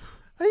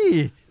เฮ้ย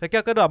แต่แก้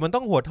วกระดอดมันต้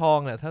องหัวทอง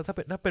แหละถ้า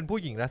เป็นผู้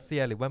หญิงรัสเซี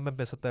ยหรือว่ามันเ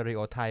ป็นสเตอริโอ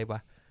ไทป์ป่ะ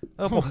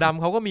ผมด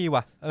ำเขาก็มี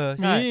ว่ะ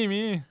ใช่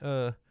มี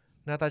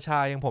นาตาชา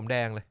ยังผมแด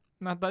งเลย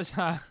นาตาช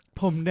า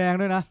ผมแดง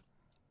ด้วยนะ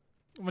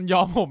มันย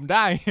อมผมไ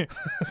ด้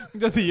มัน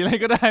จะสีอะไร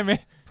ก็ได้ไหม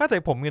ถ้าแต่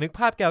ผมนึก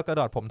ภาพแก้วกระ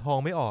ดอดผมทอง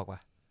ไม่ออกว่ะ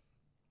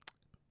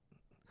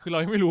คือเรา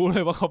ไม่รู้เล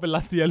ยว่าเขาเป็น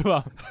รัสเซียหรือเปล่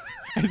า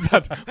ไอ้สั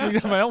ตว์มึง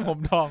ทำไมต้องผม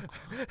ทอง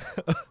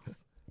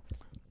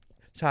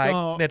ใช่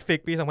Netflix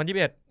ปี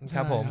2021ค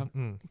รับผม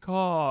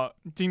ก็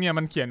จริงเนี่ย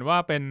มันเขียนว่า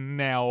เป็น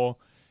แนว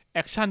แอ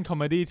คชั่นคอม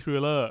เมดี้ทริ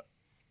ลเลอร์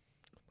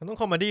มันต้อง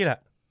คอมเมดี้แหละ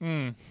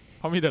เ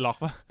พราะมีเดอะล็อก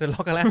ป่ะเดอะล็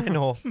อกกับแลเรโน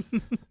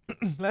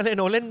แล้วเรโ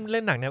นเ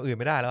ล่นหนังแนวอื่น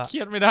ไม่ได้แล้วเครี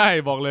ยดไม่ได้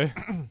บอกเลย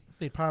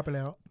ติดภาพไปแ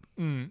ล้ว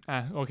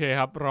โอเคค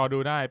รับรอดู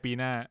ได้ปี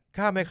หน้า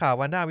ข้ามไปข่าว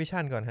วันด้าวิ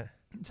ชั่นก่อนฮะ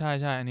ใช่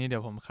อันนี้เดี๋ย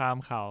วผมข้าม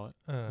ข่าว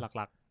ห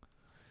ลัก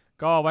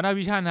ๆก็วันด้า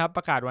วิชั่นครับป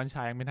ระกาศวันฉ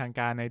ายอย่างเป็นทาง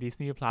การใน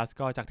Disney Plus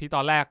ก็จากที่ต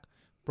อนแรก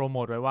โปรโม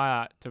ทไว้ว่า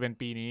จะเป็น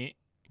ปีนี้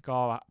ก็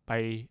ไป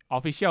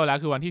Official แล้ว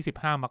คือวันที่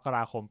15 มกร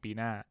าคมปี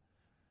หน้า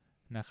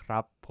นะครั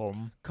บผม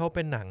เขาเ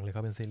ป็นหนังหรือเข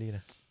าเป็นซีรีส์น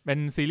ะเป็น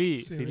ซีรีส์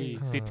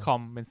ซิทคอ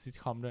มเป็นซิท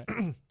คอมด้วย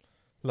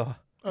เหรอ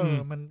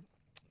มัน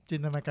จิ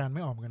นตนาการไ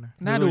ม่ออกกันนะ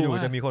น่าดูอยู่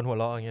จะมีคนหัว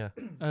เราะอย่างเงี้ย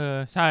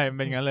ใช่เ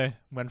ป็นงั้นเลย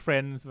เหมือน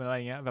Friends เป็นอะไรอ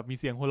ย่างเงี้ยแบบมี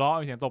เสียงหัวเราะ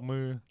มีเสียงตบมื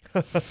อ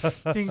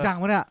จริงจัง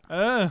มั้ยเนี่ย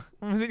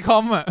มันซิทคอ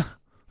มอ่ะ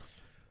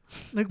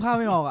นึกภาพ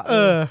ไม่ออกอ่ะ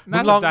มึ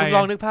งลอง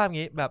นึกภาพ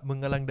งี้แบบมึง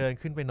กำลังเดิน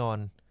ขึ้นไปนอน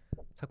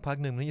สักพัก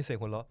นึงได้ยินเสียง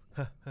หัวเราะ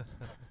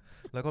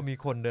แล้วก็มี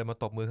คนเดินมา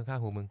ตบมือข้า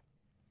งๆหูมึง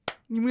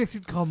นี่มึงเรียกซิ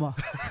ทคอมอ่ะ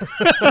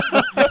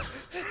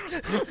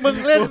มึง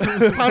เล่น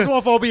พาสโม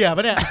โฟเบีย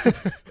ป่ะเนี่ย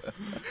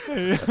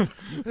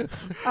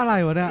อะไร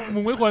วะเนี่ยมึ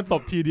งไม่ควรต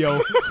บทีเดียว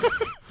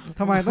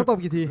ทำไมต้องตบ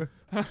กี่ที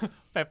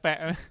แปะ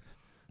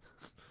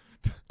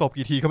ตบ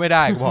กี่ทีก็ไม่ไ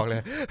ด้กูบอกเล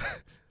ย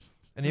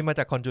อันนี้มาจ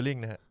าก Conjuring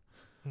นะฮะ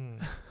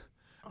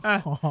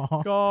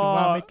ก็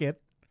ว่าไม่เก็ต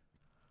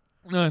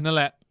นั่นแ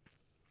หละ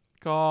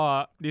ก็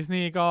ดิสนี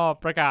ย์ก็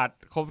ประกาศ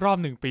ครบรอบ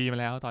1 ปีมา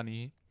แล้วตอน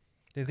นี้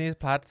Disney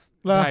Plus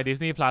ใช่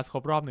Disney Plus คร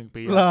บรอบ1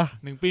 ปี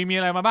1 ปีมี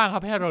อะไรมาบ้างครั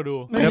บให้เราดู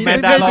แมน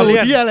ดาลอเรี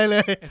ยนอะไรเล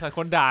ยไอ้สัตว์ค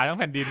นด่าทั้ง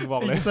แผ่นดินบอ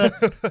กเลย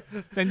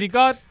แต่จริง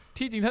ก็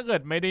ที่จริงถ้าเกิ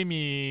ดไม่ได้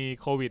มี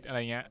โควิดอะไร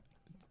เงี้ย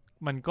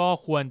มันก็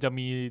ควรจะ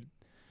มี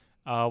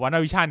วัน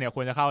วิชั่นเนี่ยค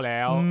วรจะเข้าแล้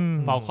ว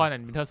Falcon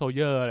and Winter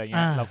Soldier อะไรเ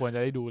งี้ยเราควรจ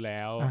ะได้ดูแ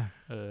ล้ว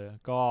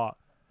ก็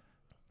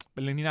เป็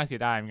นเรื่องที่น่าเสี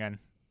ยดายเหมือนกัน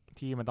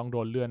ที่มันต้องโด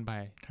นเลื่อนไป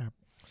ครับ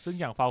ซึ่ง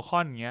อย่าง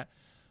Falcon เงี้ย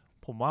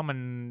ผมว่ามัน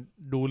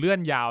ดูเลื่อน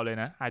ยาวเลย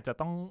นะอาจจะ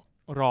ต้อง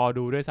รอ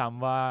ดูด้วยซ้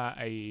ำว่า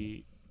ไอ้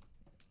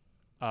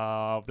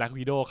Black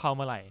Widow เข้าเ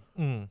มื่อไหร่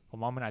ผม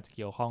ว่ามันอาจจะเ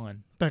กี่ยวข้องกัน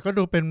แต่ก็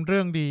ดูเป็นเ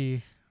รื่องดี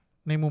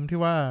ในมุมที่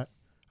ว่า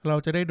เรา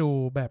จะได้ดู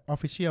แบบ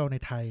Official ใน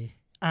ไทย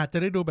อาจจะ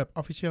ได้ดูแบบ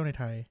Official ใน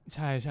ไทยใ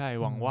ช่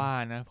ๆหวังว่า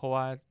นะเพราะ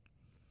ว่า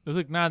รู้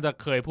สึกน่าจะ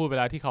เคยพูดไป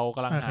แล้วที่เขาก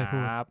ำลังห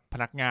าพ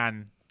นักงาน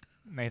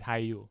ในไทย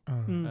อยู่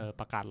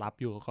ประกาศรับ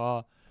อยู่ก็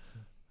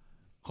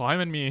ขอให้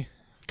มันมี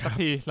สัก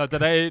ทีเราจะ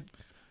ได้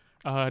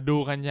ดู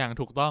กันอย่าง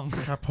ถูกต้อง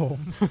ครับผม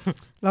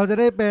เราจะ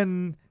ได้เป็น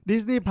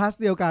Disney Plus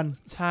เดียวกัน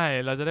ใช่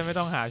เราจะได้ไม่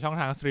ต้องหาช่อง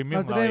ทางสตรีมมิ่งเ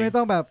ราจะได้ไม่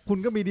ต้องแบบคุณ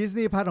ก็มี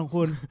Disney Plus ของ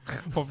คุณ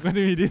ผมก็จ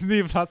ะมี Disney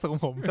Plus ของ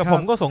ผมแต่ผ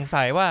มก็สง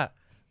สัยว่า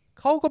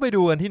เขาก็ไป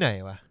ดูกันที่ไหน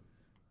วะ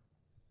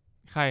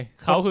ใคร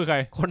เขาคือใคร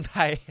คนไท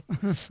ย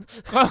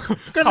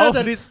ก็น่าจ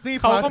ะดิสนีย์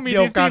พลัสเดี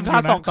ยวกันอยู่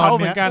นะตอน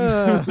เนี้ย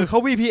หรือเขา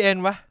VPN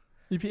วะ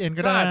VPN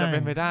ก็ได้จะเป็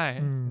นไปได้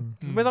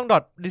ไม่ต้อง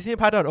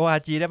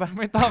disneyplus.org ได้ปะ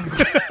ไม่ต้อง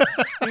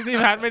Disney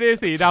Plus ไม่ได้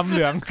สีดำเห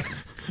ลือง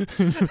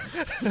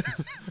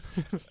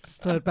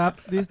เสิร์ชแป๊บ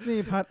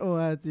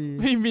disneyplus.org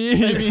ไม่มี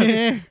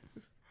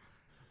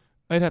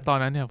แต่ตอน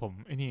นั้นเนี่ยผม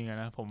ไอ้นี่ไง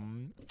นะผม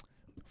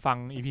ฟัง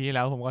EP แ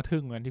ล้วผมก็ทึ่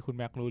งเหมือนที่คุณ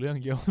แม็กรู้เรื่อง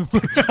เยอะ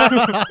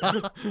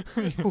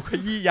กูข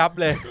ยี้ยับ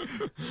เลย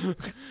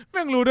แ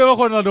ม่งรู้ด้วยว่า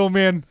คนละโดเม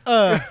น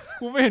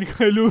กูไม่เห็นเค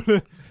ยรู้เล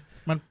ย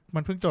มั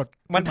นเพิ่งจด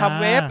มันท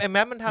ำเว็บไอ้แม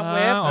ปมันทำเ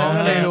ว็บ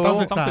เลยรู้ต้อง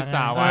ศึกษ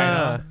าไว้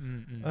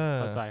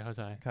เข้า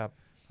ใจครับ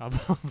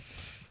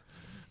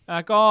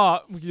ก็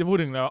เมื่อกี้จะพูด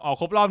ถึงแล้วออก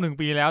ครบรอบ1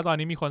 ปีแล้วตอน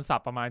นี้มีคนสั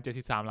บประมาณ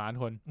73 ล้าน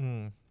คน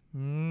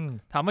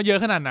ถามว่าเยอะ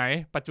ขนาดไหน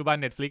ปัจจุบัน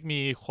Netflix มี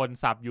คน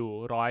สับอยู่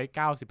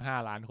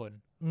195 ล้านคน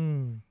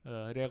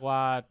เรียกว่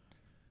า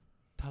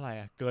เท่าไหร่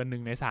เกิน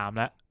1 ใน 3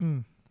แล้ว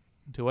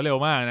ถือว่าเร็ว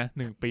มากนะ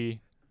1 ปี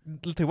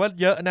ถือว่า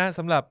เยอะนะส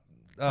ำหรับ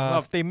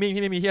สตรีมมิ่ง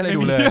ที่ไม่มีที่อะไร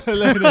ดูเลย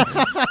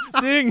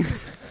จริง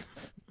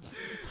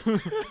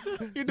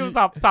ที่ดู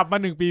สับมา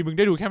1 ปีมึงไ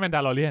ด้ดูแค่แมนดา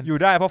ลอเรียนอยู่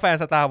ได้เพราะแฟน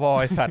Star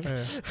Wars สัตว์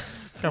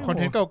กับคอน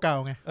เทนต์เก่า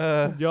ๆไง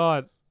ยอ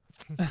ด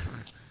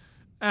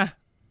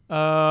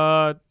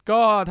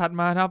ก็ถัด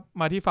มาครับ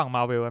มาที่ฝั่ง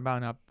Marvel กันบ้าง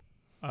นะครับ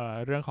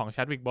เรื่องของ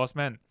Chadwick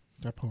Boseman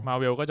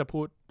Marvel ก็จะ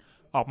พูด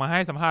ออกมาให้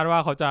สัมภาษณ์ว่า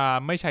เขาจะ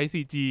ไม่ใช้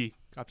CG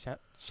กับ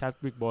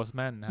Chadwick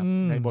Boseman นะครับ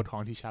ในบทขอ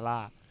งทิชาร่า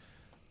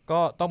ก็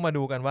ต้องมา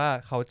ดูกันว่า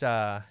เขาจะ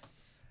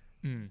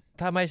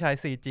ถ้าไม่ใช้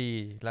CG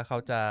แล้วเขา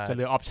จะเห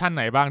ลือออปชันไ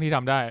หนบ้างที่ท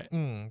ำได้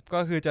ก็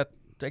คือ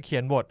จะเขี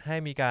ยนบทให้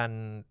มีการ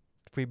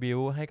ฟรีบิว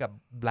ให้กับ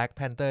Black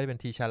Panther เป็น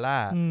ทิชาร่า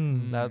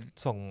แล้ว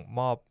ส่ง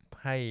มอบ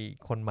ให้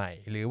คนใหม่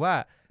หรือว่า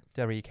จ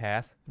ะ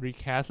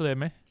recast เลย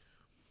ไหม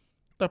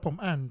แต่ผม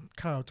อ่าน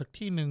ข่าวจาก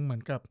ที่นึงเหมื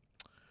อนกับ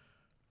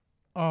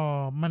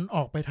มันอ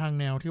อกไปทาง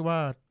แนวที่ว่า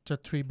จะ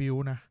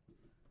tribute นะ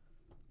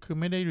คือ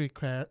ไม่ได้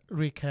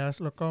recast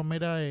แล้วก็ไม่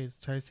ได้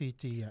ใช้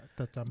CG อ่ะแ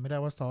ต่จำไม่ได้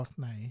ว่าซอส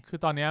ไหนคือ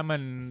ตอนนี้มั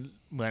น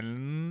เหมื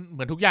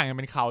อนทุกอย่างยัง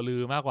เป็นข่าวลื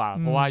อมากกว่า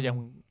เพราะว่ายัง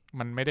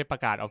มันไม่ได้ปร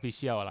ะกาศ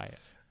official อะไร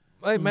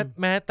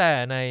แม้แต่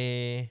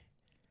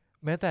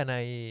ใน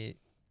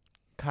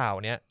ข่าว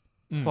เนี้ย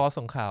ซอส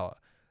ของข่าว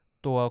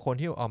ตัวคน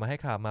ที่ออกมาให้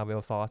ข่าว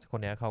Marvel Source ค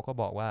นนี้เขาก็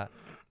บอกว่า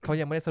เขา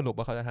ยังไม่ได้สรุป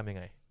ว่าเขาจะทำยัง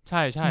ไงใ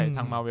ช่ท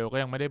าง Marvel ก็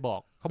ยังไม่ได้บอ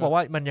กเขาบอกว่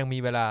ามันยังมี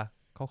เวลา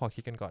เขาขอ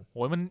คิดกันก่อนโ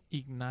อ้ยมัน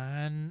อีกนา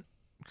น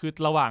คือ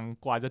ระหว่าง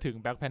กว่าจะถึง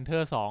Black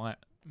Panther 2อ่ะ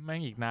แม่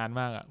งอีกนาน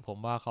มากอ่ะผม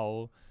ว่าเข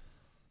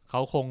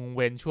าคงเ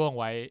ว้นช่วง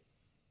ไว้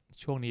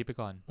ช่วงนี้ไป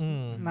ก่อน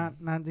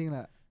นานจริงแหล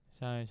ะ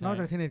ใช่นอก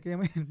จากเทเน็ตก็ยัง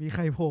ไม่เห็นมีใค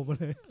รโผล่มา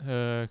เลย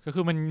ก็คื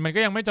อมันก็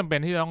ยังไม่จำเป็น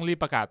ที่จะต้องรีบ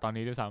ประกาศตอน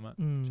นี้ด้วยซ้ำอ่ะ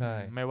ใช่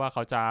ไม่ว่าเข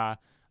าจะ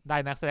ได้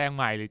นักแสดงใ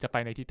หม่หรือจะไป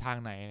ในทิศทาง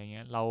ไหนอะไรเ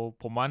งี้ย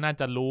ผมว่าน่า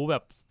จะรู้แบ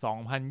บ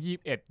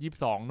2021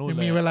 22นู่นเลยยั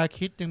งมีเวลา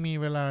คิดยังมี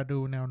เวลาดู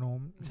แนวโน้ม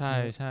ใ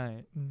ช่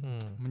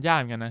มันยาก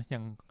เหมือนกันนะอ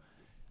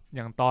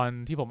ย่างตอน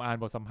ที่ผมอ่าน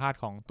บทสัมภาษณ์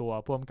ของตัว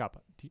ผู้กำกับ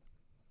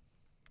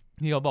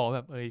ที่เขาบอกแ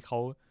บบเ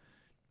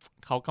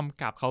ขาก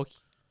ำกับเขา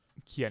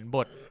เขียนบ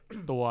ท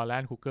ตัวแล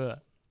นด์คุกเกอร์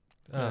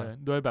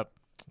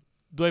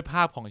ด้วยภ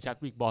าพของชัด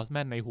วิกบอสแม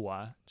นในหัว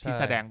ที่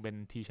แสดงเป็น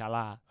ทีชา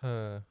ร่า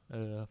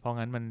เพราะ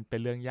งั้นมันเป็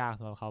นเรื่องยาก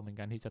สำหรับเขาเหมือน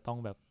กันที่จะต้อง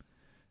แบบ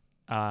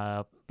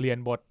เปลี่ยน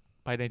บท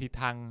ไปในทิศ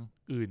ทาง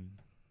อื่น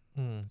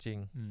จริง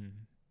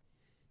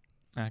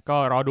ก็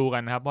รอดูกั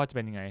นนะครับว่าจะเ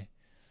ป็นยังไง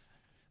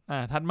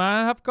ถัดมา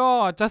ครับก็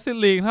Justice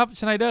League ครับ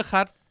Snyder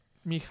Cut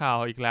มีข่าว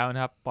อีกแล้วน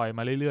ะครับปล่อยม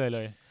าเรื่อยๆเล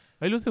ย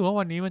รู้สึกว่า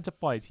วันนี้มันจะ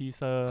ปล่อยทีเ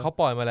ซอร์เขา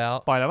ปล่อยมาแล้ว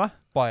ปล่อยแล้วปะ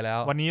ปล่อยแล้ว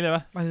วันนี้เลยป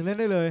ะมาถึงเล่น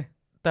ได้เลย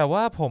แต่ว่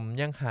าผม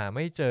ยังหาไ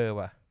ม่เจอ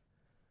ว่ะ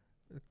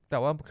แต่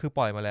ว่าคือป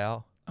ล่อยมาแล้ว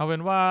เอาเป็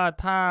นว่า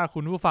ถ้าคุ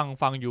ณผู้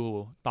ฟังอยู่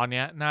ตอน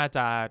นี้น่าจ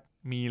ะ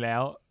มีแล้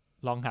ว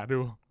ลองหาดู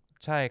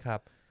ใช่ครับ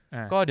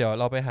ก็เดี๋ยว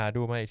เราไปหา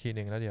ดูมาอีกที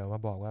นึงแล้วเดี๋ยวมา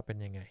บอกว่าเป็น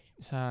ยังไง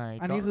ใช่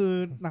อันนี้คือ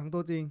หนังตั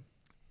วจริง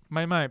ไ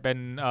ม่เป็น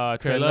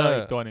เทรลเลอร์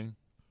อีกตัวนึง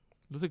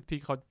รู้สึกที่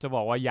เขาจะบ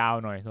อกว่ายาว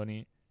หน่อยตัว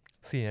นี้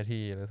4 นาที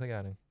หรือสักอย่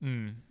างนึง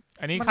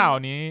อันนี้ข่าว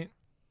นี้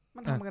มั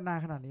นทำกันนาน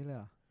ขนาดนี้เลยเ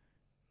หรอ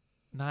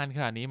นานข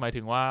นาดนี้หมาย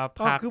ถึงว่าภ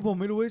าคคือผม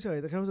ไม่รู้เฉย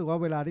แต่แค่รู้สึกว่า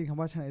เวลาที่คำ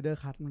ว่า Snyder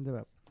Cut มันจะแ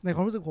บบในคว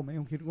ามรู้สึกผมเอ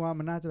งคิดว่า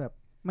มันน่าจะแบบ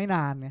ไม่น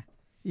านไง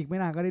อีกไม่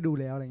นานก็ได้ดู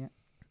แล้วอะไรเงี้ย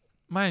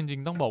ไม่จริ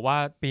งๆต้องบอกว่า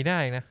ปีหน้า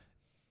เองนะ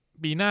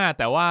ปีหน้า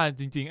แต่ว่า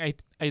จริงๆ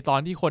ไอตอน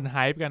ที่คนไฮ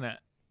ป์กันอะ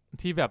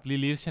ที่แบบรี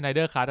ลีส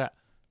Snyder Cut อะ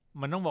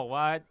มันต้องบอก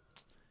ว่า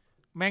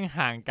แม่ง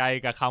ห่างไกล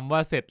กับคำว่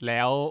าเสร็จแ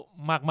ล้ว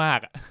มาก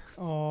ๆอะ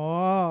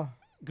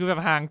คือแบบ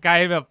ห่างไกล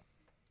แบบ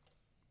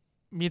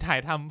มีถ่าย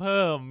ทำเ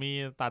พิ่มมี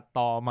ตัด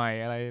ต่อใหม่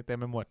อะไรเต็ม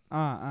ไปหมด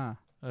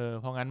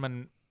เพราะงั้นมัน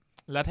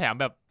แล้วแถม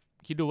แบบ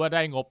คิดดูว่าไ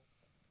ด้งบ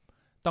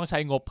ต้องใช้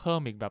งบเพิ่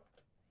มอีกแบบ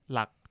ห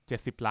ลัก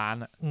70 ล้าน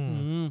อ่ะ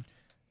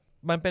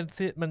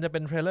มันจะเป็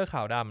นเทรลเลอร์ข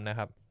าวดำนะค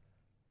รับ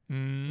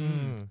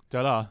เจ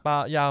อเหรอ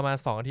ยาวมา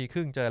2 นาทีค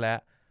รึ่งเจอแล้ว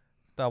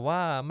แต่ว่า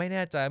ไม่แ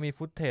น่ใจมี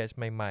ฟุตเทจ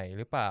ใหม่ๆ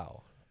หรือเปล่า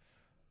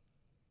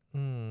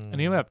อัน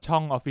นี้แบบช่อ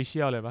ง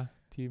Official เลยปะ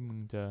ที่มึง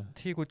เจอ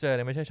ที่กูเจอเ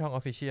นี่ยไม่ใช่ช่อง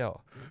Official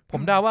ผ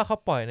มเดาว่าเขา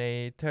ปล่อยใน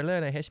เทรลเลอ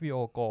ร์ใน HBO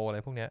Go อะไร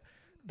พวกเนี้ย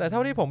แต่เท่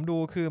าที่ผมดู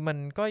คือมัน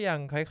ก็ยัง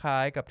คล้า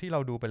ยๆกับที่เรา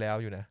ดูไปแล้ว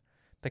อยู่นะ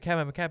แต่แค่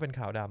มันแค่เป็นข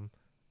าวด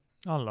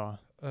ำอ๋อเหรอ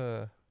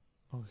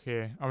โอเค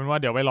เอาเป็นว่า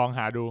เดี๋ยวไปลองห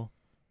าดู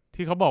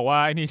ที่เขาบอกว่า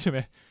ไอ้นี่ใช่ไหม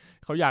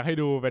เขาอยากให้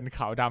ดูเป็นข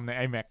าวดำใน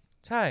iMac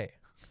ใช่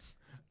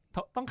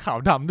ต้องขาว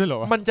ดำด้วยเหร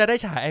อมันจะได้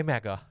ฉาย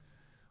iMac เหรอ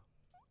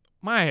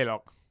ไม่หรอ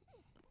ก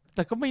แ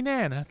ต่ก็ไม่แน่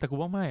นะแต่กู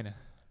ว่าไม่นะ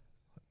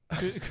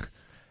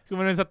คือ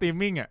มันเป็นสตรีม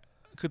มิ่งอ่ะ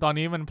คือตอน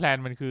นี้มันแพลน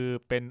มันคือ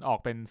เป็นออก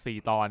เป็น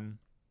4 ตอน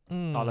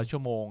ละชั่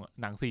วโมง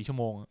หนัง4 ชั่ว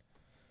โมง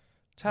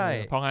ใช่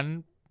เพราะงั้น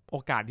โอ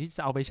กาสที่จ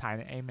ะเอาไปฉายใ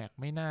น iMac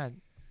ไม่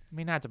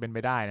น่าจะเป็นไป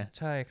ได้นะ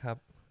ใช่ครับ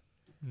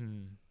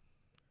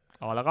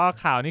แล้วก็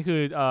ข่าวนี่คือ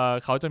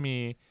เขาจะมี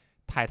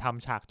ถ่ายท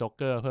ำฉากโจ๊กเ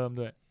กอร์เพิ่ม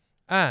ด้วย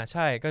ใ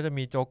ช่ก็จะ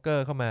มีโจ๊กเกอ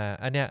ร์เข้ามา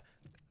อันเนี้ย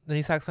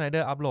นี่ซักสไนเดอ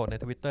ร์อัปโหลดใน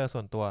Twitter ส่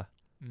วนตัว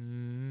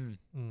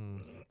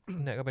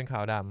เนี่ยก็เป็นขา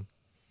วด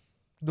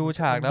ำดู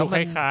ฉากแล้ว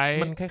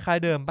มันคล้าย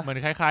ๆเดิมปะเหมือน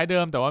คล้ายๆเดิ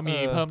มแต่ว่ามี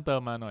เพิ่มเติ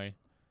มมาหน่อย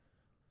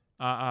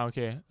โอเค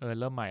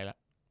เริ่มใหม่ละ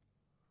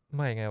ใ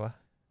หม่ไงวะ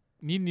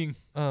นิดนึง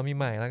มี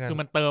ใหม่แล้วกันคือ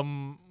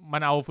มั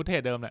นเอาฟุตเท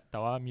จเดิมแหละแต่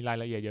ว่ามีราย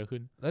ละเอียดเยอะขึ้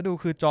นแล้วดู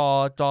คือ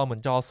จอเหมือ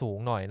นจอสูง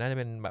หน่อยน่าจะ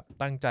เป็นแบบ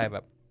ตั้งใจแบ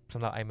บส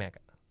ำหรับ iMac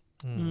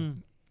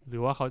หรื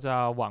อว่าเขาจะ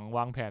หวังว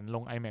างแผนล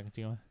ง iMac จ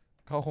ริงไหม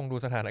เขาคงดู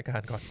สถานกา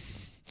รณ์ก่อน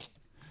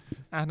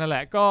นั่นแหล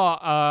ะก็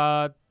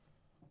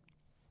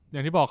อย่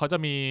างที่บอกเขาจะ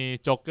มี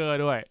โจ๊กเกอร์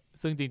ด้วย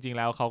ซึ่งจริงๆแ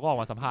ล้วเขาก็ออก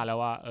มาสัมภาษณ์แล้ว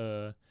ว่า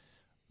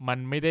มัน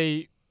ไม่ได้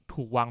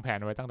ถูกวางแผน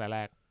ไว้ตั้งแต่แร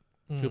ก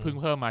คือเพิ่ง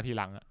เพิ่มมาที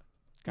หลัง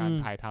การ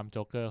ถ่ายทำโ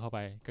จ๊กเกอร์เข้าไป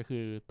ก็คื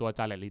อตัวจ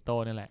าเลตลิโต้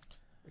นี่แหละ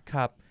ค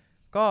รับ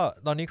ก็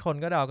ตอนนี้คน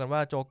ก็เดากันว่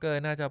าโจ๊กเกอ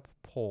ร์น่าจะ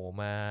โผล่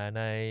มาใ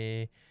น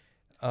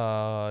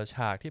ฉ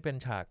ากที่เป็น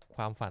ฉากค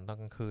วามฝันตอน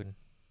กลางคืน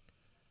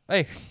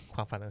คว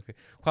ามฝันตอนกลางคืน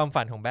ความ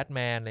ฝันของแบทแม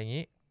นอะไรอย่าง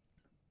นี้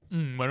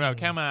เหมือนแบบ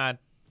แค่มา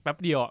แป๊บ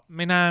เดียวไ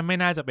ม่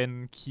น่าจะเป็น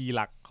คีย์ห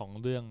ลักของ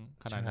เรื่อง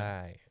ขนาดนั้นใช่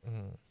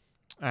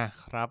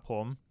ครับผ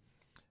ม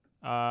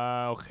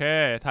โอเค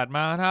ถัดม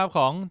าครับข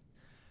อง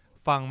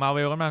ฝั่ง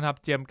Marvel กันนะครับ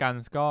เจมส์กัน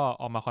ส์ก็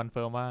ออกมาคอนเ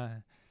ฟิร์มว่า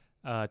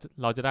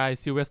เราจะได้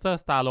ซิลเวสเตอ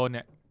ร์สตาร์โลนเ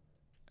นี่ย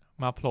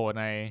มาโผล่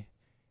ใน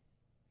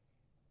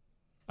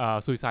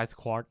Suicide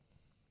Squad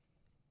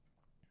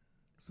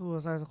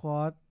Suicide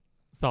Squad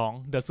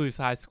 2 The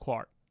Suicide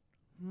Squad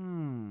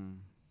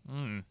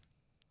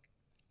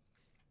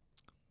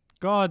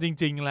ก็จ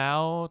ริงๆแล้ว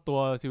ตัว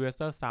ซิลเวสเ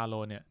ตอร์สตาร์โล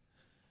นเนี่ย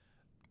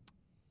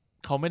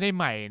เขาไม่ได้ใ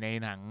หม่ใน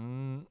หนัง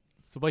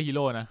ซูเปอร์ฮีโ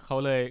ร่นะเ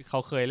ขา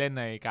เคยเล่น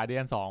ใน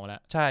Guardian 2 มาแล้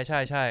วใ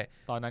ช่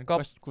ตอนนั้น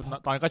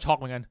ก็ช็อก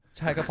เหมือนกันใ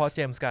ช่ก็เพราะเจ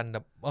มส์กัน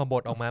บ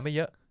ทออกมาไม่เ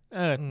ยอะ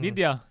นิดเ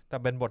ดียวแต่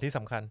เป็นบทที่ส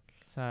ำคัญ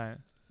ใช่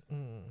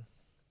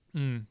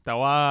แต่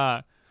ว่า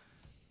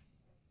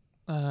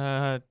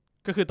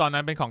ก็คือตอนนั้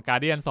นเป็นของ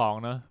Guardian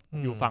 2 เนอะ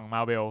อยู่ฝั่ง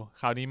Marvel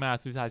คราวนี้มา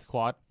Suicide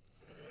Squad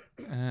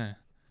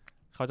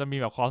เขาจะมี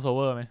แบบ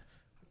crossover ไหม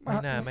ไม่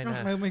น่าไ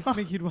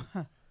ม่คิดว่า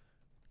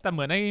แต่เห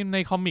มือนใน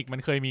คอมิกมั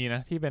นเคยมีน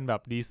ะที่เป็นแบ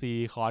บ DC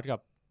คอสกับ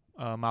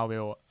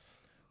Marvel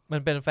มั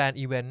นเป็นแฟน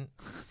อีเวนต์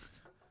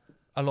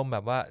อารมณ์แบ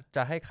บว่าจ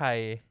ะให้ใคร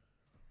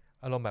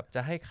อารมณ์แบบจ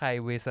ะให้ใคร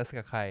เวอร์ซัส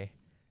กับใคร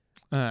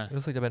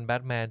รู้สึกจะเป็นแบ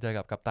ทแมนเจอ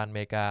กับกัปตันอเม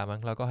ริกามั้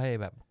งแล้วก็ให้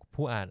แบบ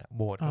ผู้อ่านโ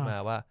หวตเข้ามา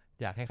ว่า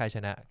อยากให้ใครช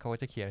นะเขาก็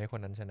จะเขียนให้ค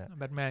นนั้นชนะแ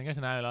บทแมนก็ช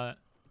นะอยู่แล้ว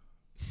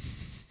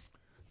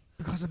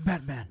because of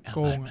Batman โก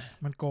ง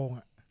มันโกง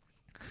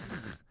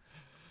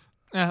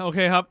โอเค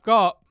ครับก็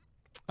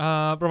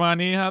ประมาณ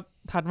นี้ครับ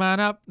ถัดมา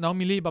นะครับน้อง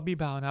มิลลี่บ๊อบบี้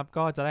บราวน์นะครับ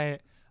ก็จะได้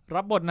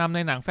รับบทนำใน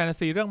หนังแฟนตา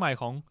ซีเรื่องใหม่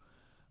ของ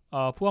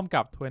พ่วง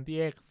กับ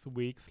28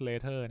 Weeks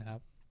Later นะครั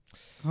บ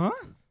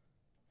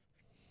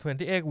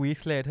28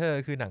 Weeks Later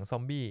คือหนังซอ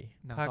มบี้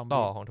ภาค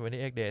ต่อของ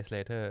28 Days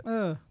Later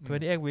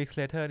 28 Weeks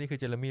Later นี่คือ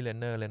เจเรมี่ เรน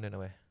เนอร์เล่นด้วยน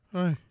ะเว้ย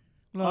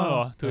เหร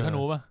อถือธ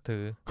นูป่ะถื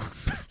อ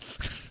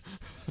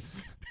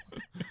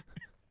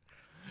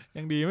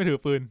ยังดีไม่ถือ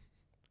ปืน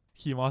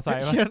ขี่มอไซ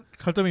ค์ป่ะ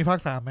เขาจะมีภาค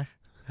3ไหม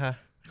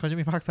เขาจะ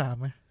มีภาค3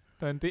ไหม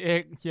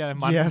28เหี้ย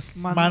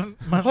มัน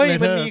เฮ้ย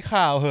มันมี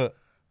ข่าวเหอะ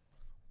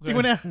จริงป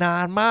ะเนี่ยนา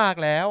นมาก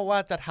แล้วว่า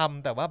จะท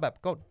ำแต่ว่าแบบ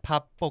ก็พั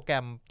บโปรแกร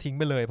มทิ้ง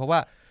ไปเลยเพราะว่า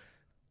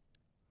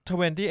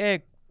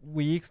28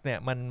 weeks เนี่ย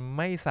มันไ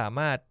ม่สาม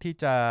ารถที่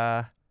จะ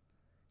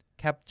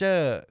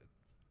capture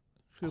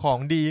ของ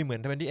ดีเหมือ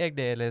น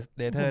28 days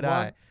later ได้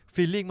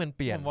feeling มันเ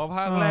ปลี่ยนผมว่าภ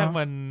าคแรก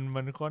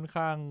มันค่อน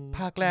ข้าง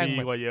ภาคแรกดี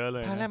กว่าเยอะเล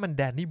ยภาคแรกมันแ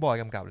ดนนี่บอย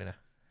กำกับเลยนะ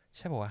ใ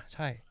ช่ป่าววะใ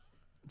ช่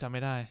จำไ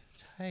ม่ได้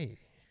ใช่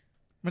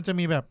มันจะ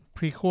มีแบบ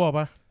prequel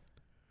ป่ะ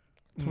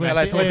อะไ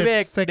ร28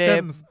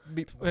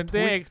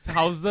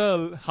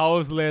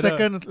 house later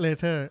seconds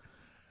later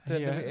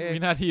วิ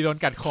นาทีโดน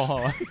กัดคอ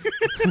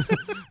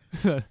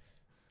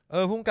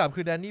พุ่งกลับ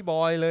คือแดนนี่บ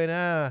อยเลยน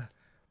ะ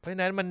เพราะฉะ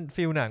นั้นมัน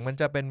ฟีลหนังมัน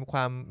จะเป็น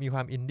มีคว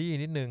ามอินดี้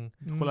นิดนึง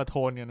คนละโท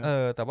นกันนะ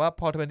แต่ว่า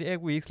พอ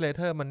28 weeks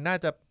later มันน่า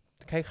จะ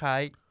คล้า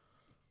ย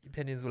ๆ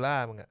Peninsula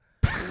มึงอะ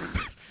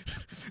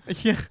ไอ้เ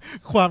หี้ย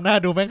ความน่า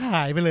ดูแม่งห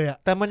ายไปเลยอะ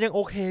แต่มันยังโอ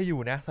เคอยู่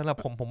นะสำหรับ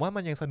ผมว่า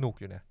มันยังสนุก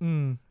อยู่นะ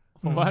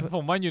ผม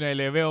ว่าอยู่ใน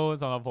เลเวล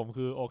สำหรับผม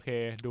คือโอเค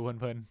ดูเ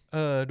พลิน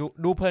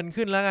ดูเพลิน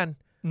ขึ้นแล้วกัน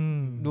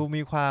ดู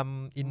มีความ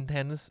อินเท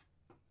นส์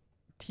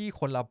ที่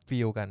คนรับ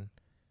ฟีลกัน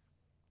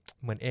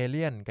เหมือนเอเ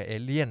ลี่ยนกับเอ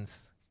เลี่ยนส์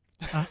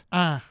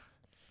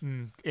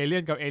เอเลี่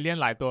ยนกับเอเลี่ยน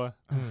หลายตัว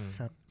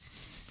ครับ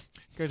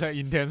ก็จะ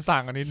อินเทนส์ต่า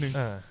งกันนิดนึง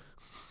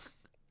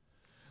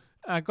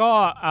ก็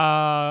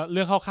เ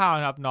รื่องคร่าวๆ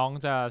นะครับน้อง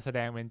จะแสด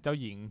งเป็นเจ้า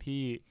หญิง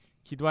ที่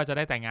คิดว่าจะไ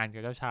ด้แต่งงานกั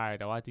บเจ้าชาย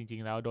แต่ว่าจริ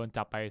งๆแล้วโดน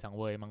จับไปสัง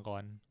เวยมังก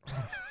ร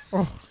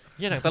เ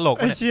หี้ยหนังตลกเ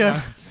นี่ยเชี่ย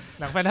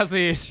หนังแฟนตา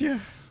ซีเชี่ย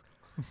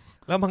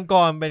แล้วมังก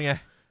รเป็นไง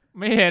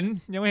ไม่เห็น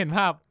ยังไม่เห็นภ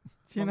าพ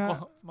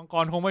มังก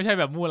รคงไม่ใช่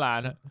แบบมู่หลาน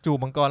นะจูบ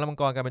มังกรแล้วมัง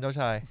กรกลายเป็นเจ้า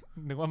ชาย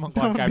นึกว่ามังก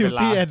รกลายเป็นล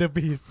า Beauty and the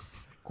Beast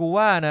กู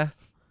ว่านะ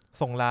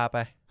ส่งลาไป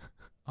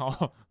อ๋อ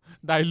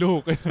ได้ลู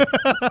ก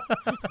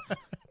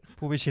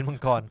ผู้พิชิตมัง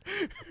กร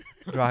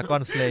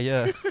Dragon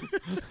Slayer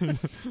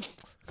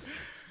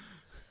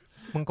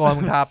มังกร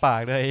มึงทาปา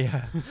กเลย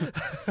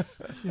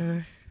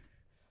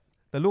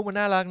แต่ลูกมัน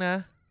น่ารักนะ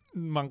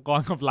มังก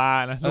รกับลา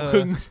นะลูกค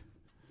รึ่ง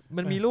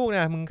มันมีลูกน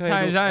ะมึงเคย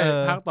ใช่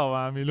ภาคต่อม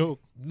ามีลู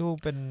ก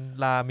เป็น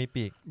ลามี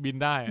ปีกบิน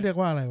ได้เรียก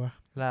ว่าอะไรวะ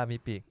ลามี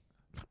ปีก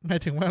หมาย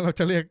ถึงว่าเรา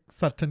จะเรียก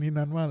สัตว์ชนิด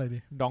นั้นว่าอะไรดี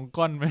ดอง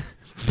ก้อนไหม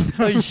เ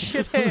ฮ้ยเชี่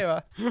ยเท่ว่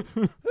ะ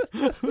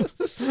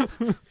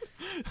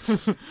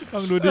ต้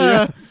องดูดี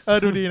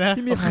ดูดีนะ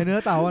ที่มีขายเนื้อ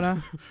เต่านะ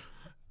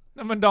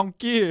นั่นมันดอง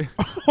กี้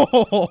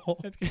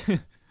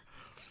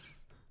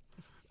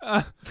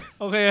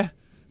โอเค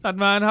ตัด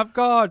มานะครับ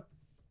ก็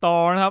ต่อ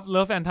นะครับ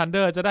Love and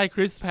Thunder จะได้ค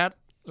ริสแพท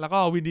แล้วก็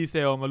วินดีเซ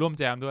ลมาร่วม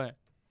แจมด้วย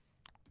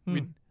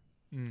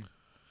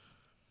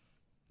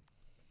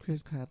คริ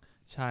สแพท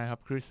ใช่ครับ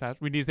คริสแพท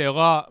วินดีเซล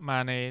ก็มา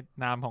ใน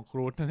นามของค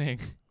รูซนั่นเอง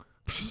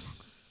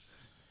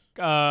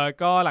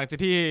ก็หลังจาก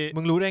ที่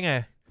มึงรู้ได้ไง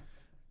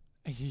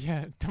ไอ้เหี้ย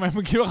ทำไมมึ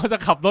งคิดว่าเขาจะ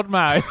ขับรถม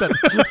าไอ้สัส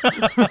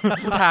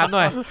กูถามห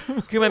น่อย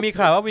คือมันมี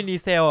ข่าวว่าวินดี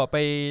เซล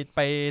ไป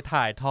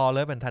ถ่ายทอ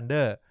Love and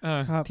Thunder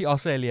ที่ออ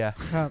สเตรเลีย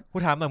กู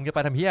ถามหน่อยมึงจะไป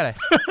ทำเหี้ยอะไร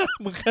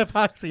มึงแค่พ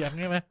ากย์เสียง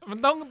ใช่ไหมมัน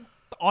ต้อง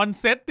ออน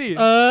เซตดิ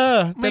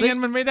ไม่งั้น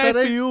มันไม่ได้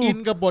ฟิลอิน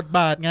กับบทบ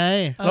าทไง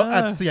แล้วอั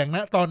ดเสียงน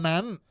ะตอน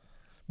นั้น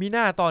มีห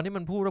น้าตอนที่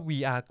มันพูดว่า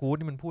VR Good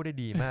นี่มันพูดได้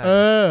ดีมาก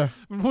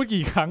มันพูด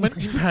กี่ครั้งมัน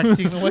impact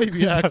จริงนะเว้ย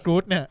VR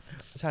Good เนี่ย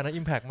ใช่นะ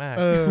impact มาก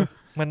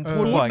มันพู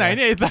ดบ่อยไหนเ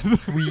นี่ยไอ้สัส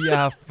We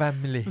are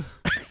family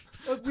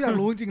กูอยาก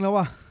รู้จริงๆแล้ว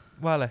ว่า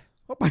อะไร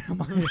ว่าไปทำ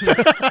ไม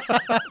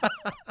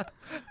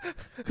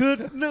คือ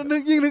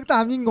นึกตา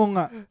มยิ่งงง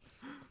อ่ะ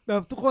แบ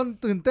บทุกคน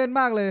ตื่นเต้น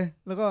มากเลย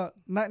แล้วก็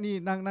นี่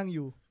นั่งอ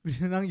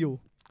ยู่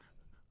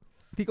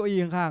ที่เก้าอี้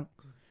ข้าง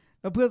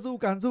ๆแล้วเพื่อนสู้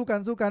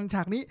กันฉ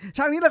าก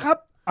นี้แหละครับ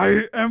I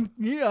am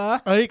งี้เหรอ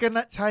ก็น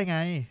ะใช่ไง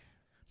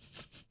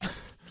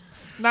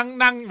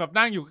นั่งแบบ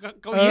นั่งอยู่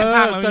เก้าอี้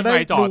ข้างแล้วมีไม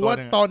ค์จ่อตัว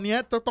นึงตอนนี้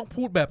ต้อง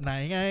พูดแบบไหน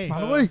ไงมา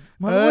เล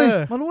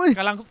ยก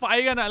ำลังไฟ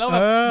กันอ่ะแล้วแบ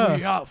บ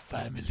We are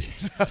family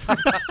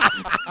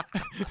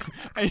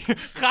ไอ้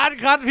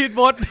คัดผิด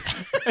บท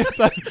ไอ้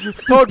สัส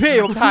โทษพี่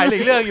ผมถ่าย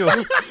เรื่องอยู่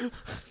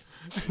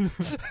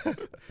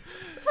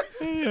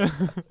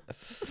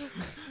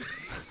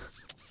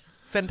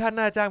เซนทัน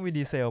น่าจ้างวิน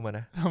ดีเซลมาน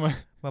ะทำไม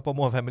มาโปรโ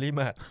มท Family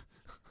Mart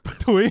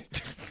ถุย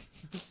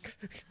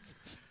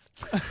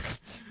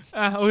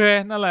โอเค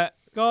นั่นแหละ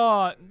ก็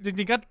จ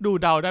ริงๆก็ดู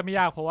เดาได้ไม่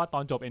ยากเพราะว่าตอ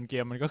นจบเอ็นเก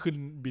มมันก็ขึ้น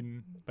บิน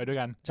ไปด้วย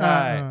กันใช่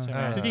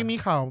จริงๆมี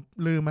ข่าว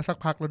ลืมมาสัก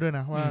พักแล้วด้วยน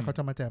ะว่าเขาจ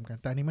ะมาแจมกัน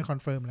แต่อันนี้มันคอน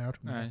เฟิร์มแล้วถู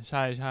กไหมใ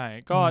ช่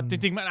ก็จ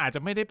ริงๆมันอาจจ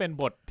ะไม่ได้เป็น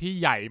บทที่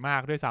ใหญ่มา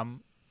กด้วยซ้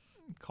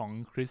ำของ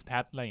คริสแพ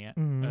ทอะไรเงี้ย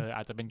อ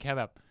าจจะเป็นแค่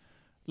แบบ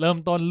เริ่ม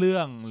ต้นเรื่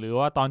องหรือ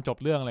ว่าตอนจบ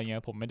เรื่องอะไรเงี้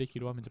ยผมไม่ได้คิ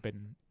ดว่ามันจะเป็น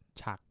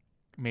ฉาก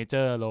เมเจ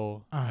อร์โล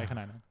อะไรขน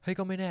าดนั้นเฮ้ย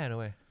ก็ไม่แน่นะ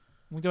เว้ย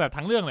มึงจะแบบ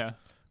ทั้งเรื่องเลย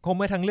คง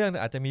ไม่ทั้งเรื่องแต่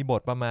อาจจะมีบ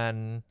ทประมาณ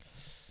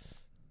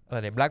อะไร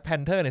เนี่ย Black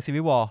Panther ใน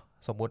Civil War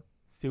สมมุติ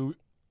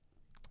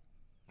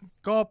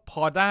ก็พ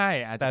อได้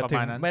อาจจะประม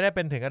าณนั้นไม่ได้เ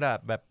ป็นถึงระดับ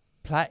แบบ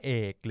พระเอ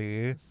กหรือ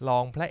รอ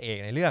งพระเอก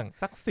ในเรื่อง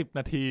สัก10 น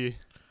าที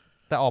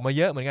แต่ออกมาเ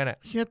ยอะเหมือนกันอ่ะ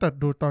เชี่ยแต่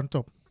ดูตอนจ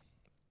บ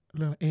เ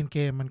รื่องเอ็นเก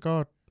มมันก็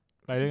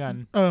ไปด้วยกัน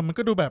มัน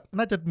ก็ดูแบบ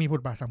น่าจะมีบ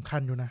ทบาทสำคั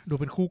ญอยู่นะดู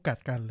เป็นคู่กัด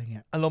กันอะไรเ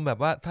งี้ยอารมณ์แบบ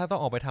ว่าถ้าต้อง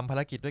ออกไปทำภา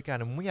รกิจด้วยกั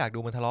นมึงไม่อยากดู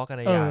มันทะเลาะกันใ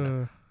นยาน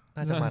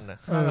น่าจะมัน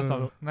น่าจะส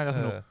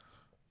นุก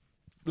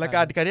รายกา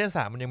รการ์เดียน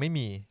3มันยังไม่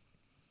มี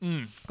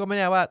ก็ไม่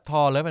แน่ว่าท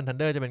อ Love and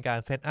Thunder จะเป็นการ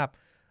เซตอัพ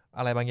อ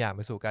ะไรบางอย่างไ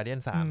ปสู่การ์เดียน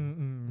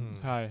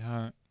3ใช่ฮ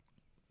ะ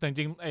แต่จ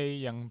ริงๆไอ้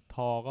อย่างท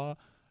อก็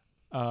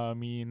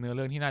มีเนื้อเ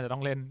รื่องที่น่าจะต้อ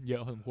งเล่นเยอ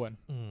ะพอสมควร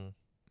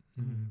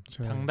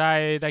ทั้งไ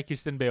ด้คริ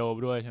สเตียนเบล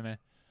ด้วยใช่ไหม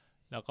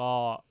แล้วก็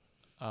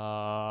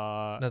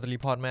นาตาลี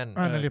พอร์ตแมน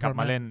กลับ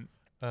มาเล่น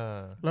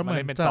แล้วมาเ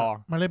ล่นเป็นต่อ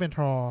มาเล่นเป็น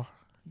ทอ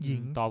หญิ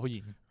งต่อผู้ห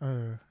ญิง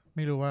ไ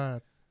ม่รู้ว่า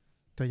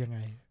จะยังไง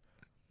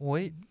โอ้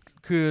ย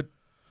คือ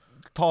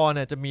ทอเ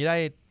นี่ยจะมีได้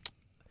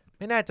ไ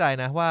ม่แน่ใจ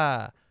นะว่า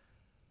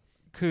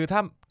คือ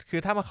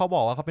ถ้ามาเขาบ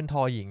อกว่าเขาเป็นท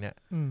อหญิงเนี่ย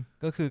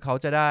ก็คือเขา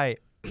จะไ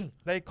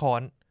ด้คอ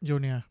นยู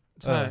เนีย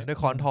ได้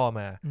คอนทอ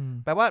มา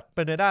แปลว่าเ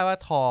ป็นไปได้ว่า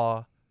ทอ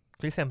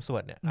คริสเซมสว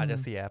ดเนี่ยอาจจะ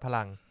เสียพ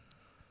ลัง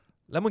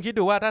แล้วมึงคิด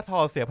ดูว่าถ้าทอ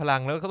เสียพลั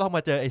งแล้วก็ต้องม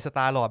าเจอไอ้สต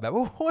าร์ลอร์ดแบบโ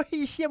อ้ย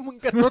เชี่ยมึง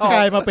กระจอกกล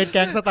ายมาเป็นแ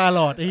ก๊งสตาร์ล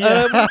อร์ดไอ้เหี้ย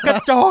มึงกระ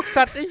จอก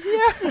สัตว์ไอ้เ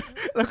หี้ย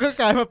แล้วก็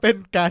กลายมาเป็น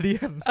การ์เดี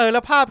ยนแล้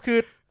วภาพคือ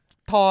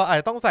ทออาจ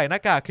จะต้องใส่หน้า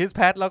กากคริสแพ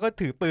ทแล้วก็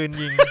ถือปืน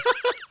ยิง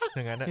อ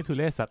ย่างนั้นนะที่ทุ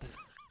เรศสัตว์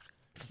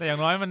แต่อย่าง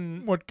น้อยมัน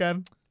หมดกัน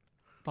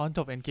ตอนจ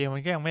บเอ็นเกมมั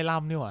นก็ยังไม่ล่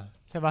ำนี่หว่า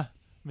ใช่ปะ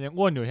มันยัง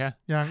อ้วนอยู่ใช่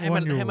ยังอ้ว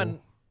นอยู่ให้มัน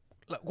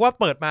ว่า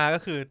เปิดมาก็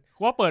คือ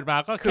ว่าเปิดมา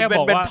ก็แค่บ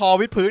อกว่าเป็นทอ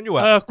วิดพื้นอยู่อ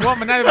ะกูว่า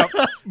มันน่าจะแบบ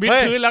วิด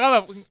พื้นแล้วก็แบ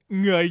บ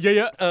เหงื่อเ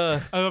ยอะ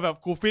ๆแบบ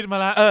กูฟิตมา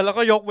แล้วแล้ว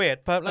ก็ยกเวท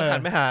ปั๊บแล้วหั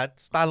นไปหา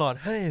สตาร์ลอร์ด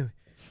เฮ้ย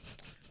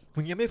มึ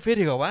งยังไม่ฟิต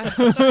อีกเหรอวะ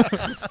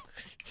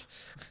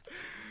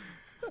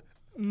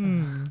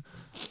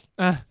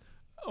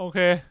โอเค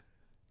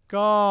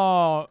ก็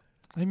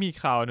ให้มี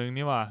ข่าวหนึ่ง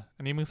นี่ว่ะ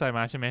อันนี้มึงใส่ม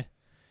าใช่ไหม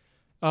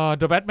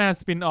The Batman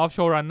Spin-off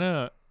Showrunner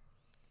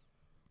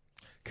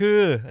คื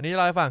ออันนี้เ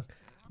ล่าให้ฟัง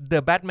The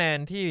Batman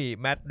ที่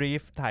Matt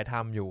Reeves ถ่ายท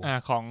ำอยู่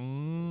ของ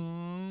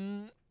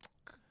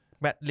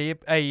Matt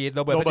Reeves ไอ้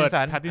Robert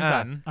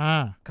Pattinson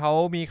เขา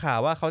มีข่าว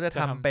ว่าเขาจะ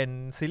ทำเป็น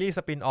ซีรีส์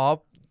Spin-off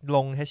ล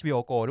ง HBO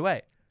Go ด้วย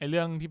ไอ้เ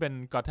รื่องที่เป็น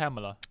Gotham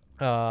เหรอ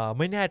ไ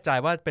ม่แน่ใจ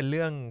ว่าเป็นเ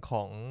รื่อง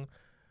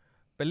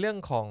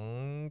ของ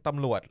ต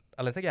ำรวจอ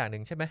ะไรสักอย่างหนึ่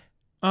งใช่ไหม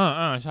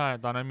ใช่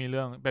ตอนนั้นมีเ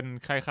รื่องเป็น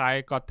คล้าย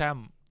ๆ Gotham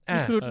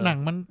นี่คือหนัง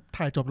มัน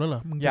ถ่ายจบแล้วเหร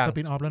อมึงจะส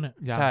ปินออฟแล้วเนี่ย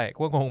ใช่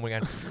ก็งงเหมือนกั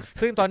น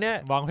ซึ่งตอนเนี้ย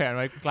วางแผนไ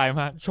ว้ไกล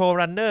มากโชว์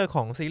รันเนอร์ข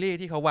องซีรีส์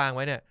ที่เขาวางไ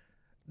ว้เนี่ย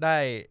ได้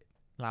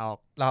ลา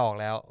ออก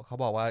แล้วเขา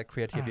บอกว่า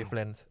creative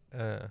difference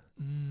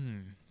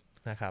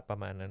นะครับประ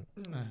มาณนั้น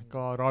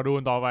ก็รอดู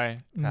ต่อไป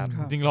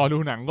จริงรอดู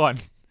หนังก่อน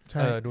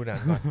ดูหนัง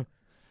ก่อน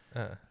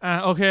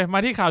โอเคมา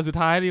ที่ข่าวสุด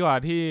ท้ายดีกว่า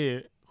ที่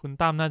คุณ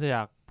ตั้มน่าจะอย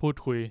ากพูด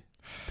คุย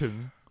ถึง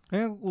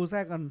กูแทร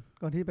ก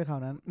ก่อนที่ไปข่าว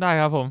นั้นได้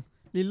ครับผม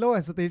ลิโลแอ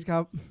นด์สติชค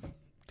รับ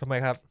ทำไม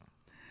ครับ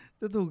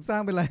จะถูกสร้า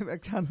งเป็นไลฟ์แอ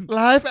คชั่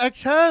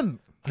น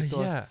ตั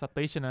วส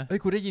ติชนะ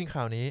กูได้ยินข่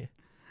าวนี้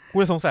กู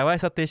เลยสงสัยว่า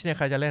สติชเนี่ยใ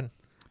ครจะเล่น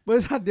บ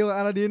ริษัทเดียวกับ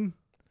อลาดิน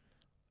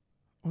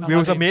วิ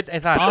ลสมิธไอ้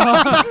สัตว์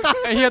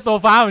ไอ้เหี้ยตัว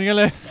ฟ้าเหมือนกัน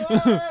เลย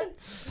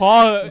พอ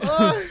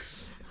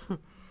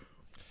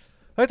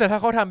แต่ถ้า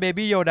เขาทำเบ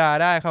บี้โยดา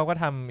ได้เขาก็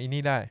ทำอี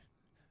นี่ได้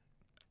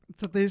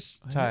สติช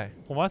ใช่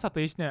ผมว่าส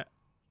ติชเนี่ย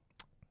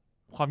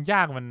ความย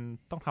ากมัน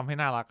ต้องทำให้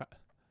น่ารักอะ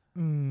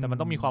แต่มัน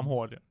ต้องมีความโห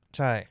ด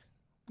ใช่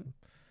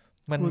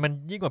มัน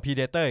ยิ่งกว่า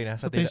Predator อีกนะ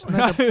สติช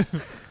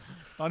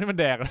ตอนที่มัน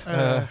แดก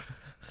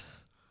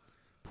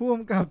ผู้ก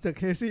ำกับจาก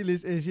Crazy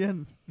Rich Asian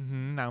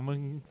หนังมึง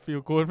ฟีล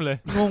กู๊ดเลย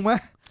งงไหม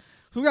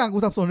ทุกอย่างกู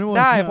สับสนไปหมด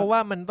ได้เพราะว่า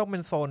มันต้องเป็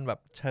นโซนแบบ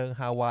เชิง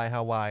ฮาวาย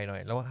หน่อ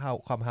ยแล้ว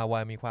ความฮาวา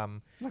ยมีความ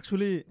ลักชัว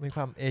รี่มีค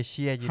วามเอเ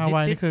ชียฮาว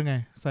ายนี่คือไง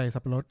ใส่สั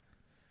บปะรด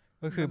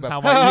ก็คือแบบฮา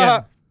วายเลียน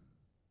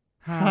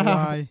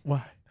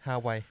ฮา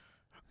วาย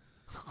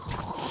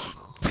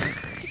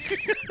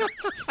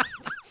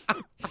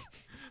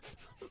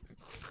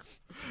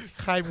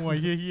ค่ายมวย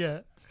เฮี้ย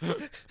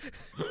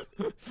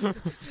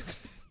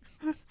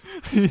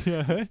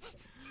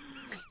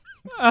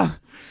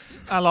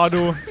รอ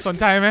ดูสน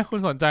ใจไหมคุณ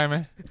สนใจไหม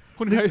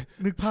คุณเคย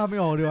นึกภาพไม่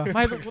ออกดีกว่าไ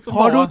ม่ข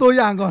อดูตัว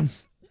อย่างก่อน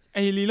ไ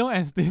อ้ลีโลแอ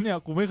นด์สติชเนี่ย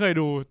กูไม่เคย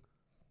ดู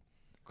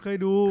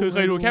คือเค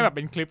ยดูแค่แบบเ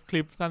ป็นค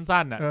ลิป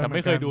สั้นๆน่ะแต่ไ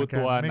ม่เคยดู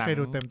ตัวหนัง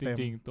จ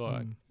ริงๆตัว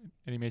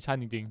แอนิเมชัน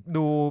จริงๆ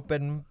ดูเป็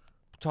น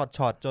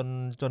ช็อต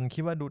จนคิ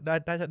ดว่าดูไ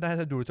ด้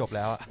ดูจบแ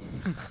ล้วอ่ะ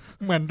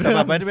เหมือนแต่แบ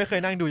บไม่เค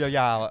ยนั่งดูยา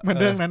วๆอ่ะเหมือน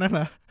เรื่องนั้นน่ะเห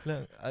รอเรื่อ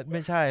งไ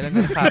ม่ใช่เรื่อง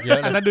ขาดเยอะ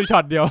เลยนั่นดูช็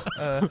อตเดียว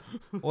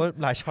โอ้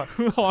หลายช็อต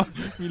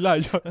มีหลาย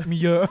ช็อตมี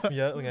เยอะ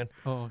เหมือนกัน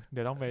เ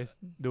ดี๋ยวต้องไป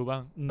ดูบ้า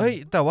ง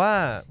แต่ว่า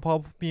พอ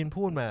ปีน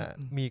พูดมา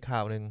มีข่า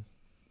วนึง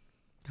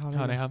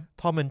ข่าวไหนครับ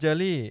ทอมแอนด์เจอ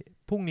รี่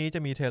พรุ่งนี้จะ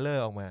มีเทรลเลอ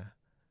ร์ออกมา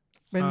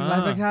เป็นไล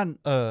ฟ์แอคชั่น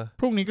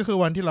พรุ่งนี้ก็คือ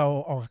วันที่เรา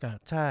ออกอากาศ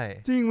ใช่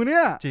จริงวะเ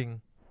นี่ยจริง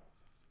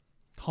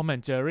ทอมแอน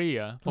ด์เจอรี่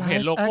อ่ะผมเห็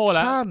นโลโก้แ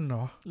ล้ว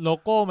โล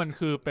โก้มัน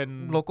คือเป็น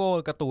โลโก้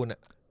การ์ตูนอ่ะ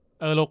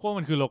โลโก้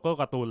มันคือโลโก้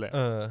การ์ตูนเลย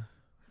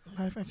ไล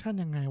ฟ์แอคชั่น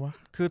ยังไงวะ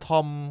คือท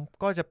อม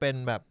ก็จะเป็น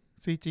แบบ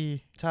CG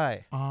ใช่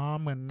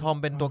เหมือนทอม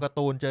เป็นตัวการ์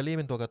ตูนเจอรี่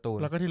เป็นตัวการ์ตูน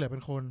แล้วก็ที่เหลือเป็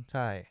นคนใ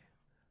ช่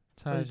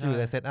อยู่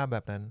ในเซตอัพแบ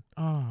บนั้น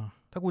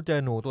ถ้ากูเจอ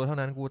หนูตัวเท่า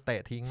นั้นกูเต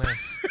ะทิ้งมา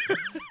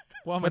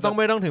ไม่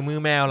ต้องถึงมือ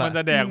แมวหรอกมัน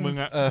จะแดกมึง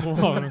อ่ะ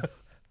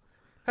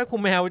ถ้ากู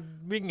แมว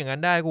วิ่งอย่างนั้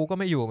นได้กูก็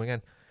ไม่อยู่เหมือนกัน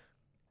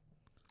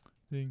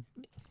จริง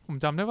ผ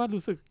มจำได้ว่า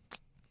รู้สึก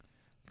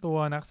ตัว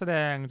นักแสด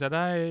งจะไ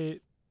ด้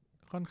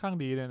ค่อนข้าง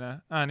ดีเลยนะ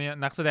เนี่ย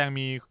นักแสดง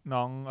มี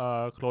น้อง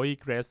โคลอี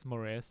เกรซมอ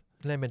เรส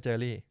เล่นเป็นเจอ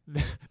รี่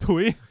ถุ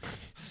ย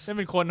เล่นเ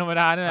ป็นคนธรรม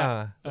ดาเนี่ย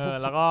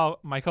แล้วก็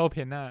ไมเคิลเพ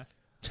นน่า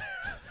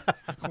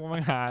คงไ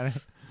ม่หาเลย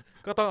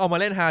ก็ต้องเอามา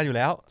เล่นฮาอยู่แ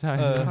ล้วใช่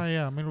ใช่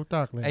ไม่รู้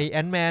จักเลยไอแอ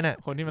นแมนอ่ะ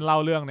คนที่มันเล่า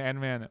เรื่องในแอน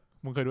แมนอ่ะ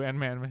มึงเคยดูแอน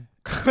แมนไหม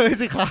เคย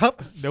สิครับ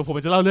เดี๋ยวผม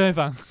จะเล่าเรื่องให้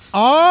ฟัง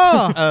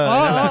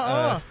นั่นแหละ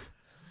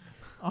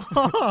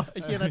ไอ้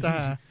เหี้ยน่าจะ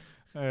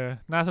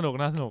น่าสนุก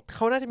เข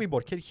าน่าจะมีบ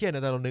ทเครียดๆน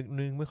ะแต่เรานึก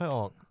ไม่ค่อยอ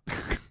อก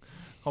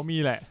เขามี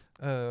แหละ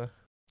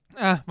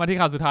มาที่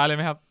ข่าวสุดท้ายเลยไ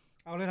หมครับ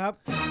เอาเลยครับ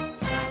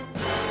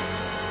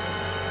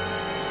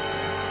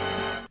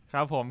ค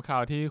รับผมข่า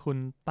วที่คุณ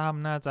ตั้ม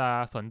น่าจะ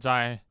สนใจ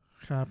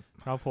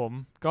ครับผม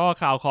ก็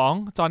ข่าวของ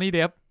จอห์นนี่เด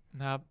ฟ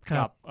นะครับ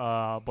กับ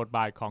บทบ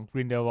าทของ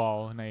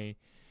Grindelwald ใน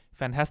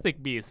Fantastic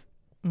Beasts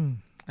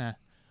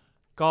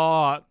ก็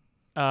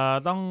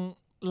ต้อง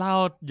เล่า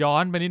ย้อ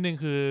นไปนิดนึง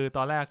คือต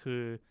อนแรกคื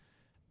อ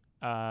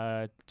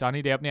จอห์น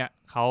นี่เดฟเนี่ย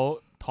เขา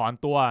ถอน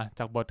ตัวจ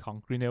ากบทของ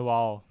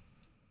Grindelwald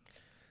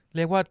เ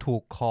รียกว่าถู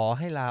กขอ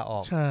ให้ลาออ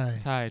ก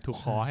ใช่ถูก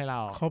ขอให้ลา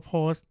ออกเขาโพ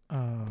ส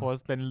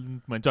ต์เป็น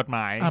เหมือนจดหม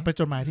ายเป็น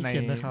จดหมายที่เขี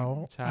ยนโดยเขา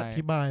อ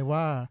ธิบาย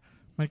ว่า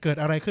มันเกิด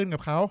อะไรขึ้นกั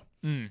บเขา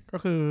ก็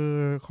คือ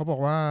เขาบอก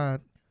ว่า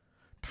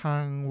ทา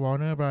ง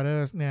Warner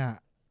Brothers เนี่ย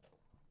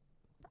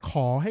ข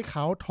อให้เข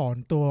าถอน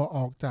ตัวอ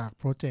อกจาก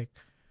โปรเจกต์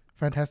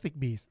Fantastic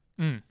Beasts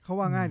เขา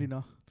ว่าง่ายดีเน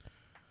าะ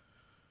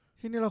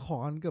ที่นี่เราขอ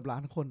กันเกือบล้า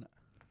นคนอะ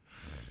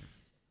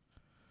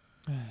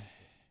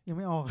ยังไ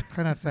ม่ออกข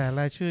นาดแสน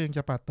รายชื่อยังจ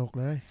ะปัดตก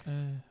เลย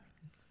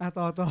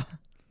ต่อ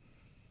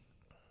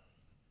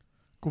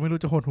กูไม่รู้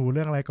จะหดหูเ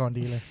รื่องอะไรก่อน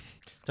ดีเลย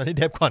จอห์นนี่เ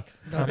ดฟก่อน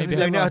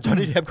เรื่องนี้เอาจอห์น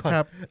นี่เดฟก่อนค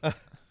รับ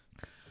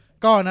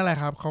ก็นั่นแหละ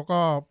ครับเขา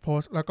ก็โพ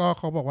สต์แล้วก็เ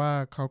ขาบอกว่า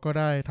เขาก็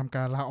ได้ทำก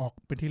ารลาออก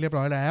เป็นที่เรียบ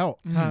ร้อยแล้ว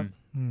ครับ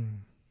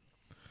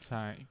ใ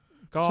ช่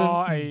ก็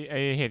ไอ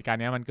เหตุการณ์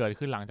นี้มันเกิด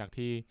ขึ้นหลังจาก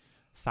ที่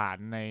ศาล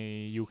ใน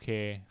UK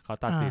เขา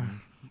ตัดสิน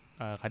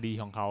คดี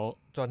ของเขา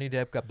จอห์นนี่เด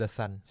ฟกับเดอะ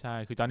ซันใช่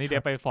คือจอห์นนี่เด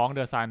ฟไปฟ้องเด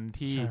อะซัน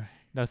ที่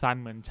เดอะซัน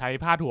เหมือนใช้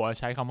พาดหัว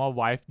ใช้คำว่า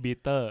wife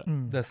beater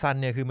เดอะซัน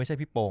เนี่ยคือไม่ใช่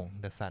พี่โป่ง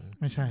เดอะซัน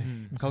ไม่ใช่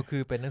เขาคื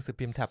อเป็นหนังสือ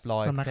พิมพ์แท็บลอ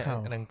ยด์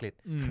อังกฤษ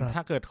ถ้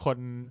าเกิดคน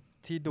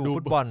ที่ดู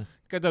ฟุตบอล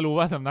ก็จะรู้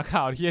ว่าสำนักข่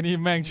าวที่นี่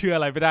แม่งเชื่ออ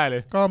ะไรไม่ได้เล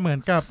ยก็เหมือน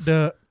กับเด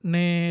อะเน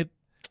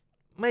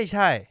ไม่ใ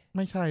ช่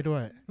ด้ว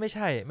ยไม่ใ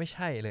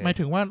ช่เลยหมาย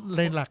ถึงว่าใ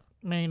นหลัก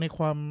ในค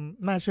วาม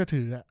น่าเชื่อ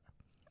ถืออ่ะ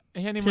ไอ้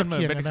แค่นี้มันเหมือ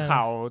นเป็นข่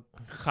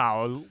าว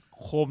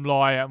โคมล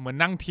อยอ่ะเหมือน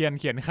นั่งเทียน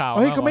เขียนข่าว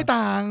ก็ไม่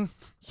ต่าง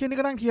เขียนนี่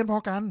ก็นั่งเทียนพอ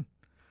กัน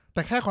แ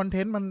ต่แค่คอนเท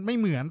นต์มันไม่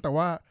เหมือนแต่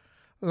ว่า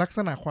ลักษ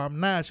ณะความ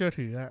น่าเชื่อ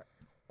ถืออ่ะ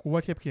กูว่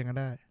าเทียบเคียงกัน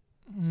ได้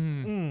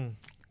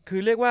คื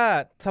อเรียกว่า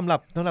สำห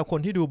รับคน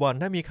ที่ดูบอล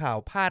ถ้ามีข่าว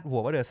พาดหั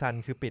วว่าเดอะซัน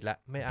คือปิดละ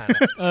ไม่อ่าน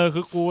คื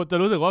อกูจะ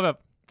รู้สึกว่าแบบ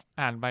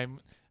อ่านไป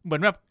เหมือ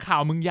นแบบข่า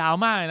วมึงยาว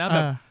มากนะแบ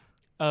บ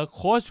โ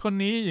ค้ชคน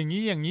นี้อย่าง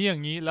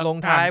นี้แล้วลง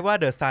ท้ายว่า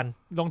เดอะซัน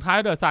ลงท้าย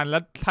เดอะซันแล้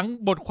วทั้ง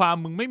บทความ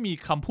มึงไม่มี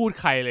คำพูด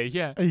ใครเลยใ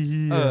ช่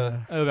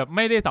แบบไ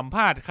ม่ได้สัมภ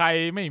าษณ์ใคร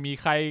ไม่มี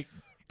ใคร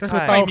ก็คื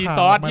อไม่มีซ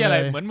อสที่อะไร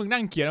เหมือนมึง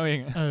นั่งเขียนเอาเอง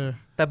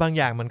แต่บางอ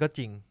ย่างมันก็จ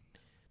ริง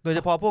โดยเฉ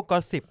พาะพวกกอ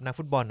สซิปนัก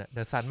ฟุตบอลเด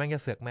อะซันแม่งจ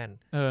ะเสือกแม่น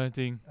จ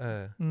ริง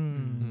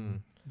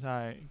ใช่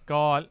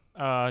ก็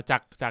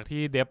จาก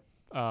ที่เดฟ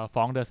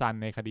ฟ้องเดอะซัน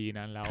ในคดี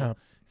นั้นแล้ว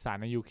ศาล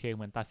ใน UK เ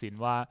หมือนตัดสิน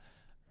ว่า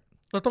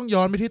เราต้องย้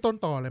อนไปที่ต้น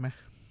ต่อเลยไหม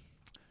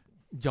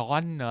ย้อ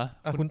นเหรอ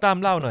คุณตั้ม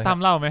เล่าหน่อยตั้ม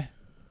เล่าไหม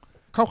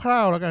คร่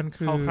าวๆแล้วกัน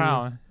คือคร่าว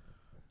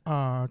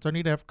ๆจอห์น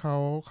นี่เดฟเข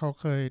า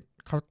เคย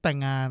เขาแต่ง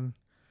งาน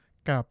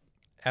กับ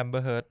แอมเบอ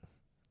ร์เฮิร์ด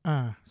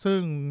ซึ่ง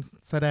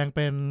แสดงเ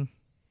ป็น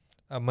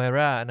เม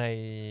ร่าใน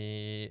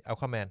อัล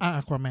ควาแมน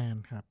อัลควาแมน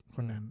ครับค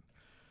นนั้น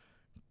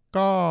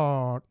ก็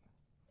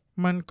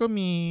มันก็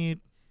มี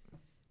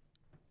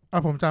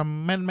ผมจ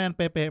ำแม่นๆเ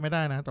ป๊ะๆไม่ไ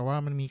ด้นะแต่ว่า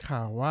มันมีข่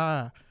าวว่า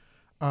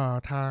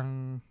ทา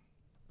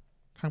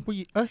งผู้ห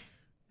ญิง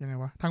ยังไง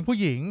วะทางผู้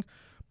หญิง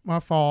มา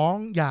ฟ้อง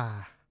หย่า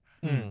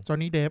จอห์น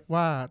นี่เดฟ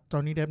ว่าจอ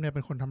ห์นนี่เดฟเนี่ยเ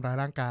ป็นคนทำร้าย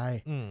ร่างกาย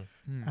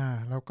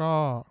แล้วก็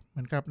เห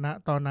มือนกับณ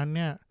ตอนนั้นเ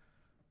นี่ย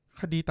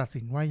คดีตัด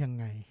สินว่ายัง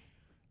ไง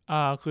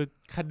คือ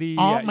คดี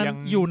มัน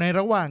อยู่ใน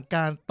ระหว่างก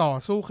ารต่อ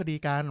สู้คดี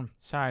กัน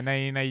ใช่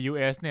ใน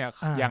US เนี่ย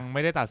ยังไ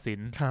ม่ได้ตัดสิน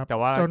แต่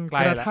ว่าจน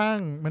กระทั่ง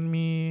มัน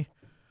มี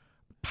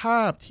ภ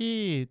าพที่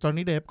จอห์น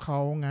นี่เดฟเขา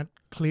งัด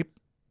คลิป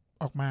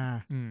ออกมา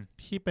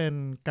ที่เป็น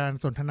การ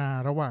สนทนา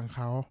ระหว่างเข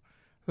า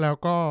แล้ว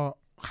ก็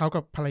เขา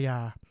กับภรรยา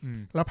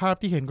แล้วภาพ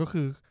ที่เห็นก็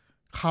คือ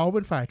เขาเ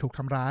ป็นฝ่ายถูกท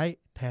ำร้าย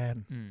แทน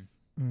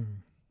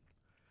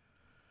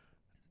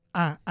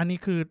อันนี้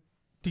คือ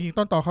จริงๆ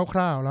ต้นต่อค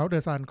ร่าวๆแล้วเด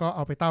อะซันก็เอ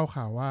าไปเต้า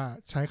ข่าวว่า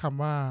ใช้ค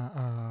ำว่า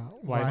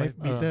wife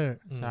beater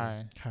ใช่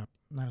ครับ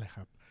นั่นแหละค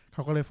รับเข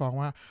าก็เลยฟ้อง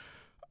ว่า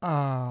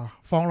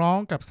ฟ้องร้อง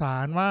กับศา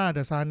ลว่าเด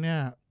อะซันเนี่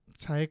ย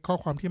ใช้ข้อ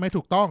ความที่ไม่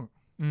ถูกต้อง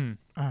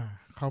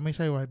เขาไม่ใ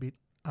ช่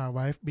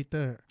wife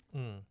beater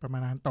ประมา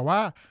ณนั้นแต่ว่า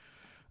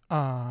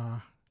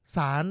ศ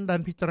าลดั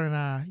นพิจารณ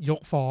าย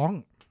กฟ้อง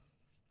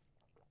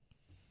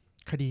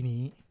คดี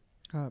นี้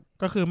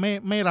ก็คือ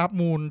ไม่รับ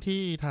มูล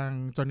ที่ทาง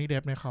จอห์นนี่เด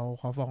ฟเนี่ยเขา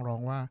ขอฟ้องร้อ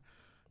งว่า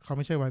เขาไ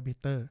ม่ใช่ไวท์บี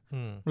เตอร์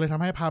เลยท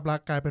ำให้ภาพลัก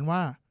ษณ์กลายเป็นว่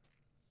า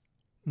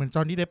เหมือนจ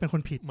อห์นนี่เดฟเป็นค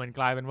นผิดเหมือน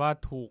กลายเป็นว่า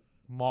ถูก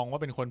มองว่า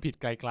เป็นคนผิด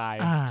ไกล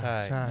ๆใ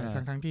ช่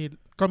ทั้งที่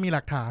ก็มีห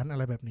ลักฐานอะ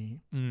ไรแบบนี้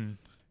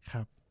ค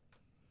รับ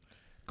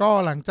ก็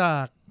หลังจา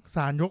กศ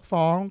าลยก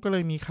ฟ้องก็เล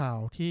ยมีข่าว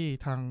ที่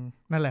ทาง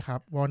นั่นแหละครับ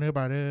Warner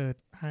Brothers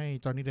ให้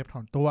จอห์นนี่เดฟถ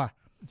อนตัว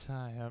ใ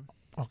ช่ครับ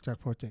ออกจาก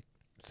โปรเจกต์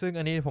ซึ่ง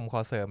อันนี้ผมข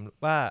อเสริม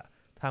ว่า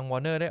ทาง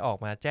Warner ได้ออก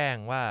มาแจ้ง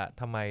ว่า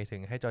ทำไมถึ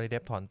งให้จอห์นนี่เด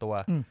ฟถอนตัว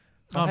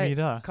เขา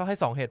ให้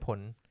2เหตุผล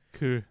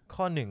คือ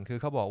ข้อ1คือ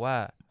เขาบอกว่า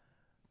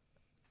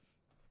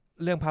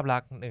เรื่องภาพลั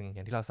กษณ์1อ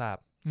ย่างที่เราทราบ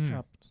ค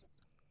รับ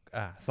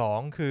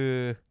2คือ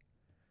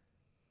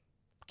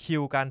คิ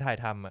วการถ่าย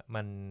ทำ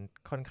มัน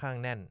ค่อนข้าง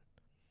แน่น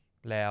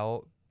แล้ว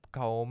เข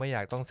าไม่อย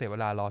ากต้องเสียเว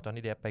ลารอจอห์น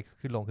นี่เดฟไป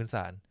ขึ้นลงขึ้นศ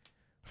าล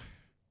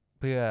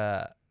เพื่อ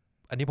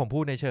อันนี้ผมพู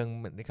ดในเชิง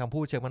ในคำพู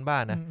ดเชิงบ้า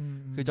นๆนะ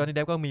คือจอห์นนี่เด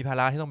ฟก็มีภา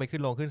ระที่ต้องไปขึ้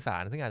นลงขึ้นศา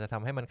ลซึ่งอาจจะท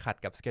ำให้มันขัด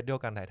กับสเกจดูล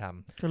การถ่ายท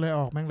ำก็เลยอ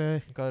อกแม่งเลย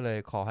ก็เลย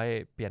ขอให้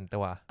เปลี่ยน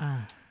ตัว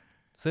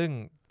ซึ่ง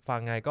ฟัง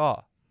ไงก็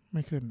ไ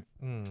ม่ขึ้น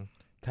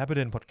แทบประเ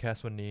ด็นพอดแคส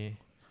ต์วันนี้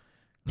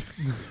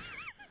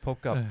พบ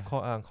กับข้อ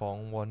อ้างของ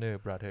Warner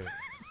Brothers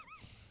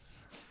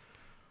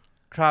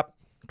ค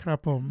รับ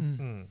ผม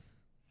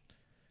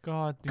ก็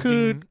คื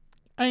อ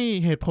ไอ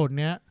เหตุผล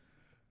เนี้ย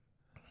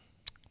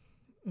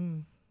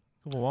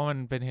ก็บอกว่ามัน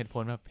เป็นเหตุผ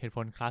ลแบบเหตุผ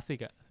ลคลาสสิก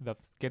อะแบบ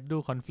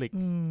schedule conflict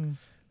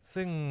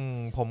ซึ่ง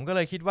ผมก็เล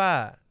ยคิดว่า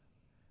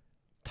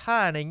ถ้า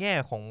ในแง่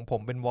ของผ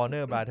มเป็น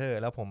Warner Brother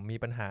แล้วผมมี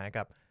ปัญหา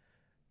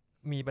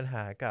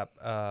กับ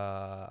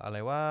อะไร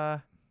ว่า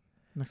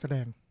นักแสด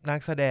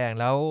ง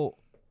แล้ว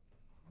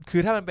คื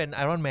อถ้ามันเป็น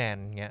Iron Man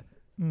เงี้ย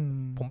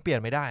ผมเปลี่ย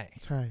นไม่ได้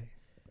ใช่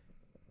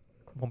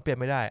ผมเปลี่ยน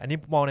ไม่ได้อันนี้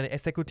มองใน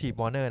Executive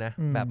Warner นะ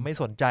แบบไม่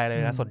สนใจเลย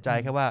นะสนใจ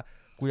แค่ว่า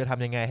กูจะท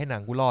ำยังไงให้หนั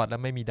งกูรอดแล้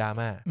วไม่มีดรา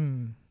ม่า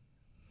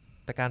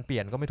แต่การเปลี่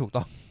ยนก็ไม่ถูก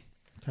ต้อง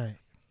ใช่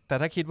แต่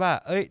ถ้าคิดว่า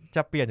จ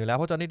ะเปลี่ยนอยู่แล้วเ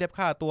พราะจอห์นนี่เดป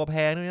ค่าตัวแพ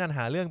งนู่นนั่นห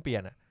าเรื่องเปลี่ย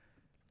นอ่ะ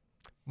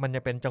มันจ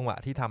ะเป็นจังหวะ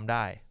ที่ทำไ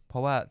ด้เพรา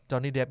ะว่าจอห์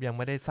นนี่เดปยังไ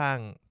ม่ได้สร้าง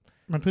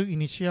มันเพิ่ง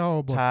initial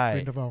บทเ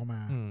ป็นดวอลม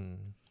า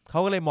เขา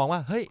ก็เลยมองว่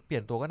าเฮ้ยเปลี่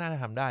ยนตัวก็น่าจะ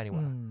ทำได้นี่ห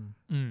ว่า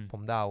ผ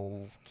มเดา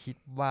คิด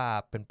ว่า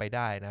เป็นไปไ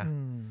ด้นะ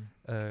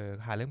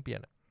หาเรื่องเปลี่ยน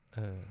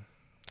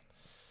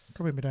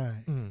ก็เป็นไปได้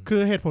คื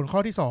อเหตุผลข้อ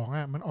ที่2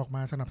อ่ะมันออกม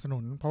าสนับสนุ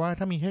นเพราะว่า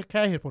ถ้ามีแ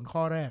ค่เหตุผล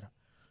ข้อแรก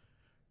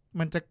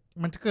มั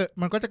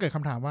นก็จะเกิดค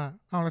ำถามว่า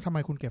เอ้าแล้วทำไม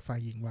คุณเก็บฝ่าย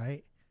หญิงไว้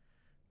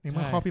ในเ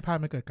มื่อข้อพิพาท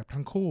มันเกิดกับ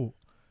ทั้งคู่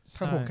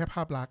ถ้าผมแค่ภ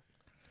าพลักษณ์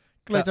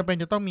ก็เลยจำเป็น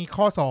จะต้องมี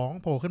ข้อ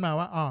2โผล่ขึ้นมา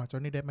ว่าจอ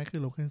ห์นนี่เดปไม่ขึ้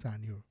นลงขึ้นศาล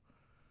อยู่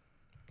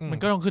มัน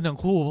ก็ต้องขึ้นทั้ง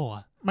คู่ป่ะว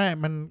ะไม่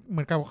มันเห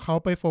มือนกับเขา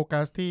ไปโฟกั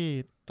สที่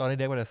จอห์นนี่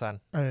เดปกับเดอะซัน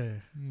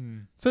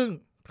ซึ่ง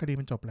คดี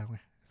มันจบแล้วไง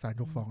ศาล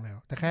ยกฟ้องแล้ว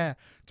แต่แค่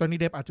จอห์นนี่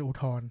เดปอาจจะอุท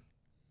ธรณ์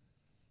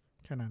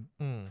แค่นั้น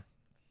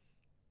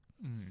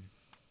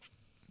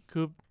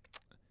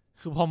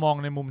คือพอมอง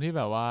ในมุมที่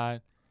แบบว่า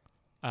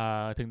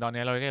ถึงตอน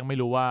นี้เราก็ยังไม่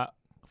รู้ว่า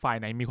ฝ่าย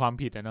ไหนมีความ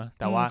ผิดเนอะ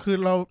แต่ว่าคือ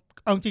เรา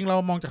เอาจริงเรา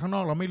มองจากข้างน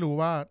อกเราไม่รู้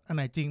ว่าอันไ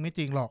หนจริงไม่จ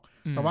ริงหรอก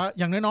แต่ว่า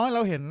อย่างน้อยๆเร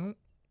าเห็น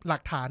หลั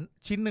กฐาน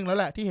ชิ้นหนึ่งแล้ว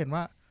แหละที่เห็น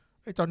ว่า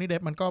จอห์นนี่เด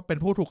ปมันก็เป็น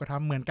ผู้ถูกกระท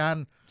ำเหมือนกัน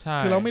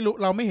คือเราไ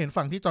ม่เห็น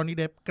ฝั่งที่จอห์นนี่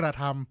เดปกระ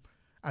ท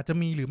ำอาจจะ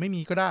มีหรือไม่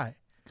มีก็ได้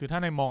คือถ้า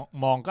ใน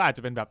มองก็อาจจ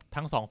ะเป็นแบบ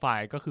ทั้งสองฝ่าย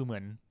ก็คือเหมื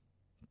อน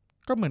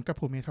กับ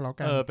ผัวเมียทะเลาะ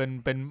กันเ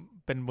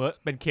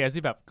ป็นเคส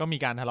ที่แบบก็มี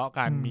การทะเลาะ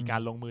กันมีกา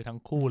รลงมือทั้ง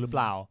คู่หรือเป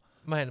ล่า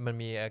ไม่มัน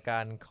มีอากา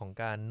รของ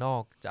การนอ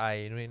กใจ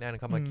นู่นนี่นั่น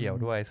เข้ามาเกี่ยว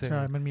ด้วยซึ่งใ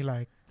ช่มันมีห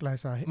ลาย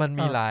สาเหตุมัน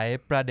มีหลาย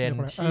ประเด็น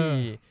ที่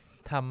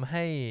ทำใ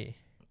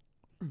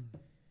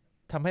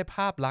ห้ภ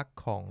าพลักษณ์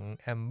ของ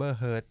แอมเบอร์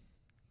เฮิร์ด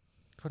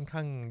ค่อนข้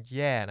างแ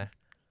ย่นะ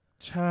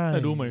ใช่แต่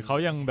ดูเหมือนเขา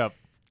ยังแบบ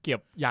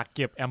อยากเ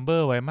ก็บแอมเบอ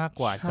ร์ไว้มาก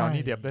กว่าจอห์น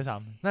นี่เดปด้วยซ้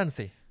ำนั่น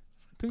สิ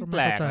ซึ่งแป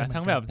ลกนะ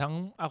ทั้งแบบทั้ง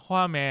อคว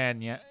าแมน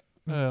เนี้ย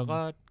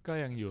ก็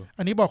ยังอยู่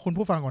อันนี้บอกคุณ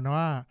ผู้ฟังก่อนนะ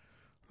ว่า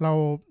เรา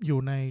อยู่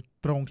ใน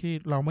ตรงที่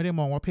เราไม่ได้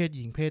มองว่าเพศห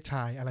ญิงเพศช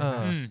ายอะไรน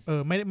ะ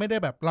ไม่ได้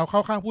แบบเราเข้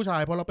าข้างผู้ชา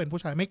ยเพราะเราเป็น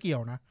ผู้ชายไม่เกี่ย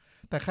วนะ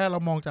แต่แค่เรา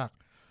มองจาก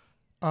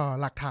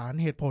หลักฐาน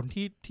เหตุผล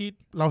ที่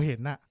เราเห็น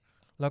น่ะ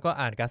แล้วก็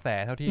อ่านกระแส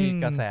เท่าที่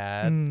กระแส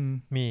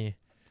มี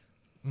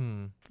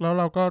แล้ว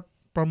เราก็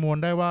ประมวล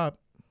ได้ว่า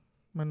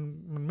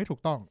มันไม่ถูก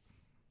ต้อง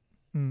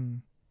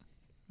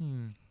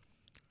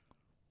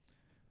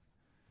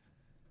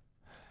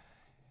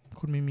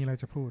คุณมีอะไร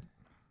จะพูด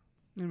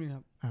ไม่มีค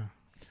รับ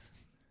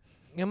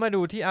งั้นมา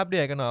ดูที่อัปเด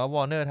ตกันหน่อยว่า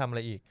Warner ทำอะไ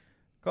รอีก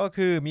ก็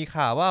คือมี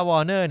ข่าวว่า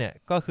Warner เนี่ย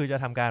ก็คือจะ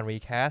ทำการ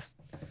recast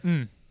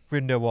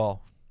Grindelwald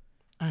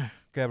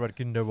Geralt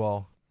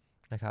Grindelwald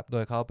นะครับโด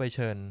ยเขาไปเ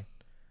ชิญ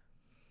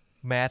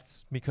Mads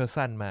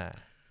Mikkelsen มา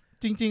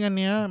จริงๆอัน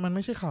เนี้ยมันไ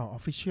ม่ใช่ข่าว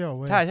official เ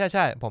ว้ยใ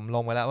ช่ ผมล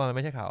งไปแล้วว่ามันไ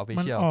ม่ใช่ข่าว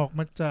official มันออก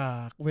มาจา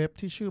กเว็บ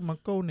ที่ชื่อ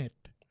MuggleNet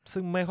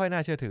ซึ่งไม่ค่อยน่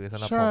าเชื่อถือสำ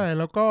หรับผมใช่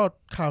แล้วก็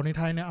ข่าวในไ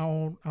ทยเนี่ยเ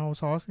อา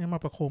ซอสเนี้ยมา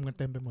ประโคมกัน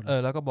เต็มไปหมด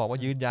แล้วก็บอกว่า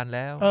ยืนยันแ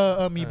ล้ว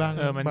มีบา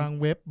ง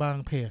เว็บบาง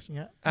เพจเ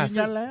งี้ยยืน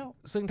ยันแล้ว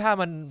ซึ่งถ้า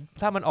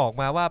มันออก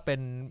มาว่าเป็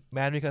นแม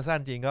นมิเคอร์สัน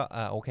จริงก็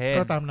โอเค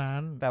ก็ตามนั้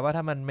นแต่ว่าถ้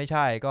ามันไม่ใ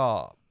ช่ก็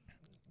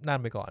นั่น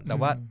ไปก่อนแต่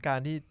ว่ากา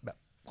รที่แบบ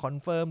คอน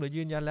เฟิร์มหรือ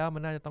ยืนยันแล้วมั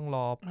นน่าจะต้องร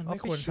อไม่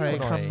ควรใช้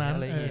คำนั้นอ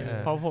ะไรอย่างเงี้ย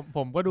เพราะผ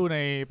มก็ดู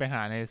ไปห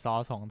าในซอ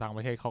สของต่างป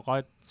ระเทศเขาก็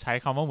ใช้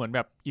คำว่าเหมือนแ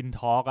บบอินท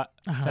อล์กอ่ะ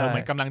เหมื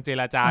อนกำลังเจ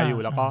รจาอ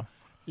ยู่แล้วก็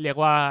เรียก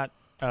ว่า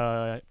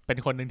เป็น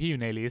คนหนึ่งที่อ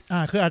ยู่ในลิสต์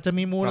คืออาจจะ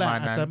มีมูลแหละ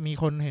อาจจะมี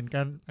คนเห็นก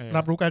าร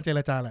รับรู้การเจร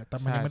จาแหละแต่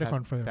มันยังไม่ได้ค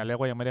อนเฟิร์มแต่เรียก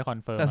ว่ายังไม่ได้คอน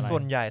เฟิร์มแต่ส่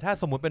วนใหญ่ถ้า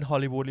สมมุติเป็นฮอล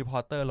ลีวูดรีพอ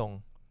ร์เตอร์ลง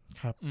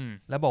ครับ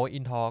แล้วบอกว่าอิ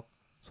นทอล์ก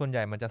ส่วนให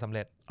ญ่มันจะสำเ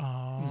ร็จ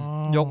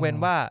ยกเว้น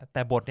ว่าแ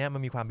ต่บทเนี้ยมั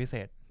นมีความพิเศ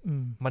ษ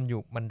มั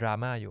นดรา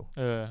ม่าอยู่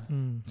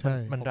ใช่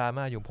มันดรา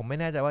ม่าอยู่ผมไม่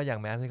แน่ใจว่าอย่าง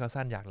แมสซี่เขา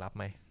สั้นอยากรับไ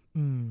หม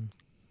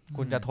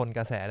คุณจะทนก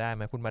ระแสได้ไ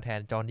หมคุณมาแทน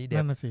จอห์นนี่เดป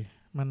นั่นน่ะสิ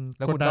มันแ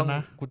ล้วคุณ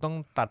ต้อง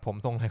ตัดผม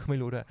ทรงอะไรก็ไม่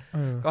รู้ด้วย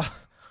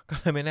ก็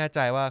เลยไม่แน่ใจ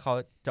ว่าเขา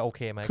จะโอเค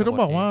ไหมคือต้อง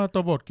บอกว่าตั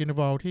วบทกิน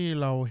วอลที่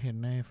เราเห็น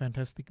ใน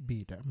Fantastic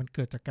Beasts มันเ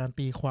กิดจากการ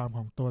ตีความข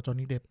องตัวจอห์น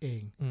นี่เดปเอ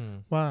ง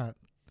ว่า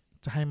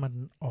จะให้มัน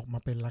ออกมา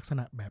เป็นลักษณ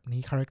ะแบบ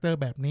นี้คาแรคเตอร์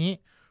แบบนี้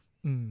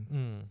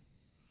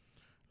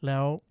แล้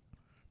ว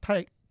ถ้า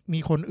มี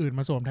คนอื่น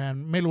มาสวมแทน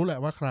ไม่รู้แหละ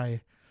ว่าใคร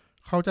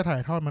เขาจะถ่า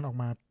ยทอดมันออก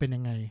มาเป็น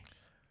ยังไง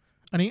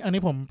อัน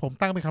นี้ผม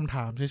ตั้งเป็นคำถ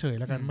ามเฉยๆ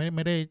แล้วกันไ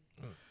ม่ได้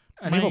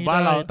อันนี้ผมว่า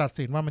เราตัด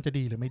สินว่ามันจะ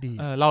ดีหรือไม่ดี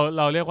เ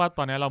ราเรียกว่าต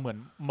อนนี้เราเหมือน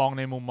มองใ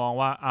นมุมมอง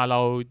ว่าเรา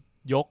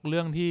ยกเ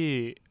รื่องที่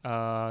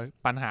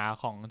ปัญหา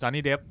ของจอห์น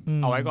นี่เดป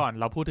เอาไว้ก่อน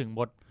เราพูดถึง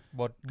บท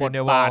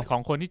บาทขอ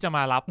งคนที่จะม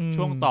ารับ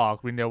ช่วงต่อ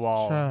กรินเดลวอ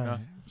ล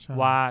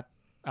ว่า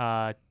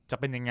จะ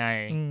เป็นยังไง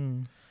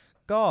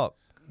ก็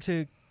คือ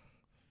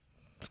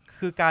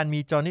คือการมี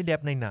จอห์นนี่เด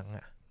ปในหนัง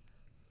อ่ะ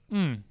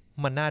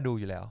มันน่าดู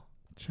อยู่แล้ว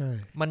ใช่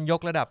มันย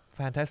กระดับ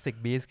Fantastic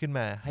Beasts ขึ้นม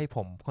าให้ผ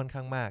มค่อนข้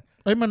างมาก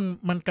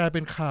มันกลายเ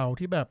ป็นข่าว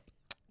ที่แบบ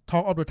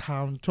Talk of the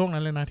Town ช่วงนั้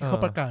นเลยนะที่เขา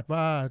ประกาศ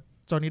ว่า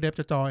จอห์นนี่เดป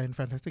จะจอยใน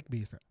Fantastic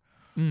Beasts อ่ะ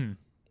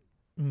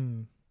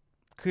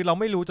คือเรา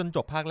ไม่รู้จนจ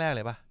บภาคแรกเ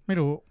ลยป่ะไม่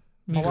รู้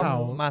มีข่าว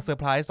มาเซอร์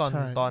ไพรส์ต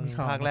อน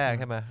ภาคแรก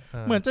ใช่ไหม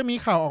เหมือนจะมี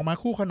ข่าวออกมา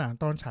คู่ขนาน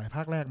ตอนฉายภ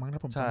าคแรกมั้งถ้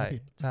าผมจำไม่ผิ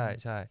ดใช่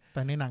ใช่แ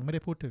ต่ในหนังไม่ได้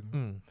พูดถึง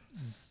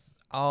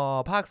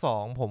ภาค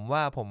2ผมว่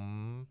าผม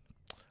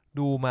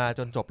ดูมาจ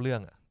นจบเรื่อ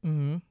งอ่ะ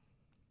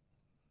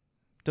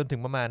จนถึง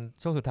ประมาณ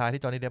ช่วงสุดท้าย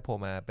ที่จอห์นนี่เดปโผล่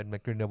มาเป็น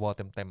กรินเดอร์วอลเ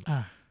ต็ม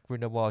ๆกริ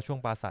นเดอร์วอลช่วง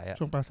ปราศัยอ่ะ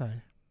ช่วงปราศัย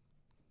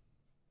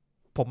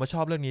ผมมาช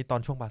อบเรื่องนี้ตอ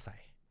นช่วงปราศั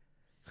ย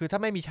คือถ้า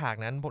ไม่มีฉาก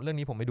นั้นเรื่อง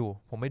นี้ผมไม่ดู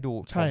ผมไม่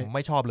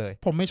ชอบเลย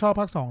ผมไม่ชอบ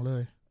ภาค2เล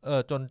ย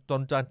จ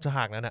นฉ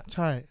ากนั้นอ่ะใ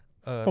ช่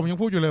ผมยัง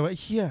พูดอยู่เลยว่าไอ้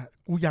เหี้ย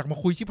กูอยากมา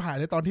คุยชิบหาย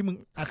เลยตอนที่มึง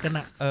อัดกัน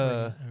อ่ะ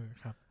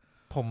ครับ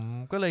ผม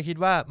ก็เลยคิด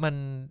ว่า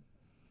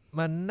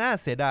มันน่า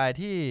เสียดาย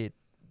ที่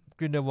ก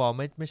รินเดอร์วอล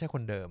ไม่ใช่ค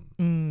นเดิม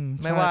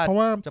ไม่ว่า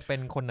จะเป็น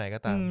คนไหนก็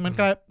ตามมัน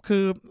กลายคื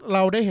อเร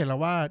าได้เห็นแล้ว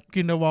ว่าก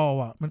รินเดอร์วอล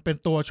อ่ะมันเป็น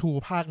ตัวชู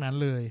ภาคนั้น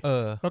เลย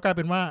แล้วกลายเ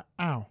ป็นว่า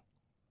อ้าว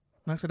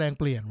นักแสดง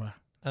เปลี่ยนว่ะ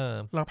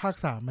แล้วภาค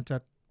3มันจะ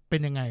เป็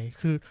นยังไง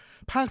คือ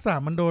ภาค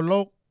3มันโดนโ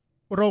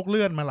รคเ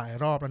ลื่อนมาหลาย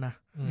รอบแล้วนะ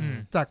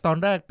จากตอน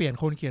แรกเปลี่ยน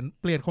คนเ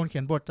ขี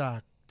ยนบทจาก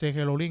J.K.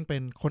 Rowling เป็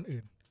นคน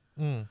อื่น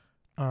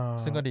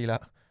ซึ่งก็ดีแล้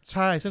วใ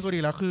ช่ซึ่งก็ดี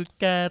แล้วคือ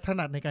แกถ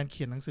นัดในการเ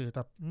ขียนหนังสือแ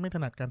ต่ไม่ถ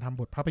นัดการทำ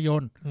บทภาพย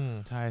นตร์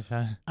ใช่ใ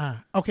ช่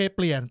โอเคเ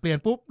ปลี่ยน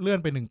ปุ๊บเลื่อน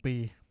ไป1 ปี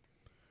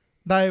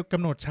ได้กำ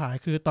หนดฉาย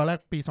คือตอนแรก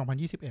ปี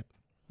2021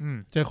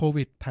เจอโค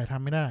วิดถ่ายท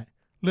ำไม่ได้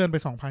เลื่อนไป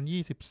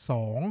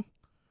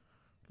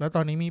2022แล้วต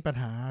อนนี้มีปัญ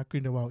หา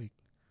Grindelwald อีก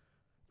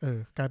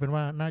กลายเป็น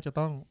ว่าน่าจะ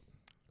ต้อง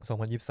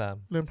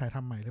2023เริ่มถ่ายท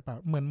ำใหม่หรือเปล่า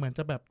เหมือนจ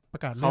ะแบบปร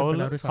ะกาศเลื่อนไป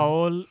แล้วด้วยซ้ำเขา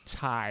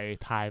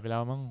ถ่ายไปแล้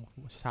วมั้ง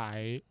ฉาย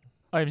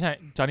ไม่ใช่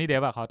จอห์นนี่เด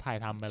ปอะเขาถ่าย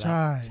ทำไปแล้วใ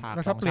ช่แ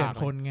ล้วถ้าเปลี่ยน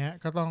คนเงี้ย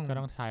ก็ต้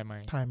องถ่ายใหม่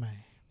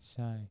ใ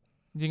ช่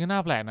จริงก็น่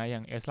าแปลกนะอย่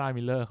างเอสรา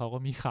มิลเลอร์เขาก็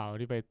มีข่าว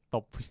ที่ไปต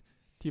บ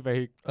ที่ไป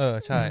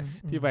ใช่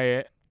ที่ไป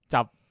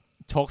จับ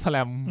โชกสแล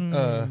ม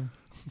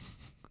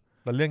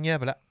แต่เรื่องเงียบ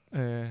ไปแล้ว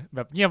แบ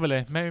บเงียบไปเล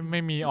ยไ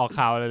ม่มีออก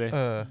ข่าวอะไรเลย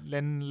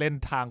เล่น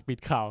ทางปิ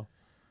ดข่าว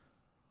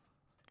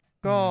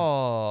ก็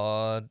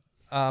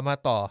มา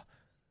ต่อ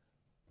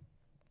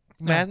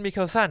แมดมิเค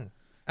ลสัน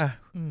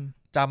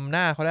จำห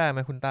น้าเขาได้ไห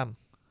มคุณตั้ม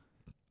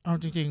เอา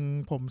จริง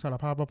ๆผมสาร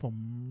ภาพว่าผม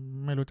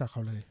ไม่รู้จักเข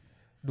าเลย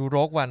ดูโร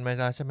กวันไหม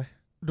จ๊ะใช่ไหม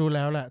ดูแ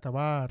ล้วแหละแต่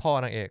ว่าพ่อ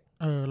นางเอก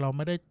เราไ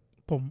ม่ได้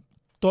ผม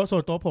ตัวส่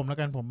วนตัวผมแล้ว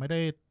กันผมไม่ไ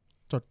ด้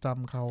จดจ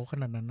ำเขาข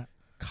นาดนั้นนะ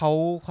เขา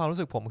ความรู้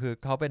สึกผมคือ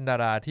เขาเป็นดา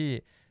ราที่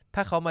ถ้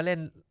าเขามาเล่น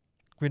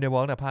กรีนเดอร์วอ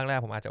ลในภาคแรก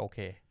ผมอาจจะโอเค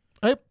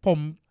ผ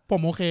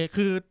มโอเค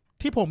คือ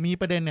ที่ผมมี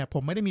ประเด็นเนี่ยผ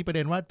มไม่ได้มีประเ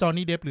ด็นว่าจอห์น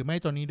นี่เดปหรือไม่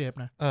จอห์นนี่เดป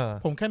นะ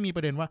ผมแค่มีป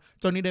ระเด็นว่า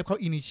จอห์นนี่เดปเขา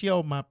อินิเชียล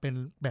มาเป็น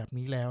แบบ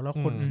นี้แล้ว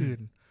คนอื่น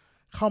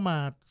เข้ามา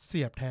เ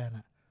สียบแทน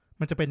อ่ะ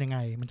มันจะเป็นยังไง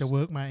มันจะเ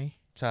วิร์กไหม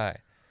ใช่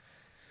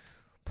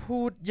พู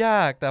ดย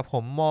ากแต่ผ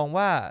มมอง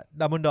ว่า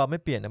ดัมเบิลดอร์ไม่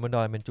เปลี่ยนดัมเบิลดอ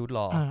ร์เป็นจูดล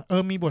อ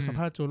มีบทสัม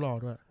ภาษณ์จูดลอ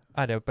ด้วย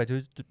เดี๋ยวไป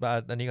จุด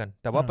อันนี้ก่อน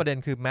แต่ว่าประเด็น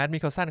คือแมดมิ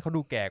เคลสันเขา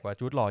ดูแก่กว่า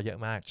จูดลอเยอะ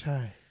มากใช่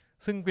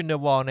ซึ่งกรินเดอ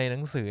ร์วอลในหนั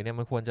งสือเนี่ย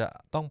มันควรจะ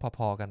ต้องพ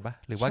อๆกันปะ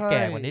หรือว่าแ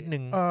ก่กว่านิดนึ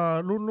ง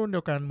รุ่นเดี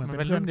ยวกันเหมือน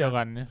เป็นเพื่อนเดียว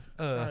กันเนี่ย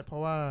ใช่เพรา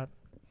ะว่า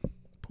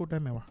พูดได้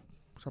ไหมวะ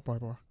สปอย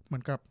ล์ปะวะเหมื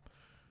อนกับ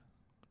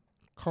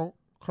เ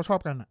ขาชอบ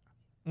กันอ่ะ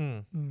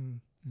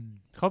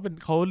เ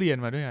ขาเรียน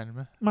มาด้วยกันไ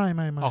หมไม่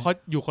เขา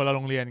อยู่คนละโ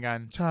รงเรียนกัน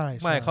ใช่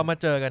ไม่เขามา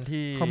เจอกัน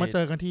ที่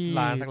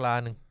ร้านสักร้าน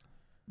หนึ่ง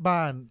บ้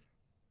าน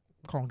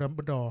ของดัมเ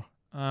บิลดอร์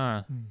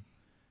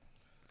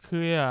คื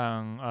ออย่าง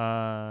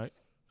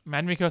แม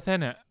ดมิเคลเซน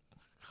เนี่ย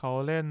เขา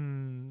เล่น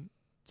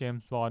เจม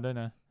ส์บอนด์ด้วย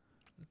นะ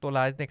ตัว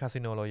ร้ายในคาสิ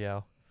โนโรยัล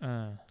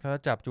เขา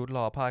จับจูดล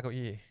อผ้าเก้า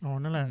อี้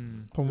นั่นแหละ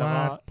ผมว่า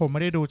ผมไ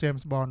ม่ได้ดูเจม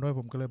ส์บอนด์ด้วย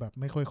ผมก็เลยแบบ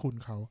ไม่ค่อยคุ้น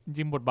เขาจ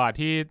ริงบทบาท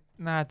ที่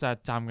น่าจะ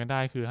จำกันได้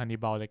คือฮันนิ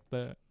บาลเลคเต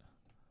อร์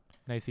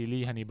ในซีรี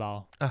ส์ฮันนิบาล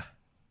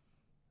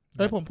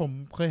ผม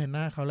เคยเห็นห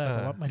น้าเขาแหละแ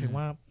ต่ว่าหมายถึง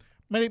ว่า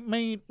ไ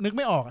ม่นึกไ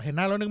ม่ออกเห็นห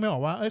น้าแล้วนึกไม่ออ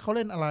กว่าเขาเ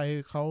ล่นอะไร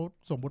เขา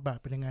สมบทบาท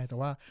เป็นยังไงแต่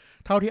ว่า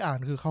เท่าที่อ่าน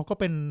คือเขาก็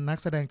เป็นนัก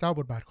แสดงเจ้า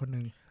บทบาทคน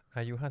นึง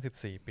อายุ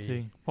54 ปี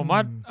ผมว่า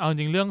เอาจ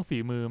ริงเรื่องฝี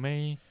มือไ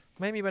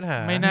ม่มีปัญหา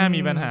ไม่น่า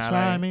มีปัญหาอะไรใ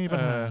ช่ไม่มีปั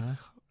ญหา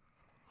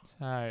ใ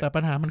ช่แต่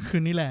ปัญหามันคื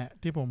อนี่แหละ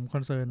ที่ผมค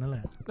อนเซิร์นนั่นแหล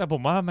ะแต่ผ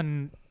มว่ามัน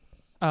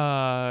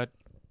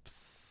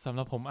สำห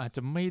รับผมอาจจ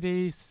ะไม่ได้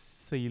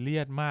ซีเรี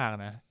ยสมาก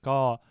นะก็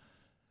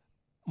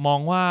มอง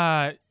ว่า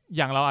อ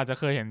ย่างเราอาจจะ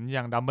เคยเห็นอ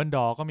ย่างดัมเบิลด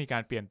อร์ก็มีกา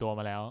รเปลี่ยนตัว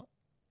มาแล้ว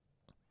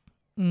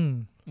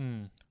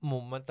มุ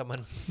มมันแต่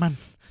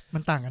มั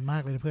นต่างกันมา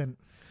กเลยเพื่อน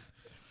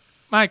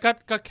ไม่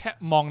ก็แค่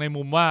มองใน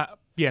มุมว่า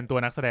เปลี่ยนตัว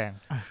นักแสดง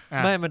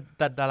ไม่มันแ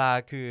ต่ดารา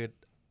คือ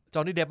จอ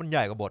ห์นนี่เดปมันให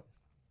ญ่กว่าบท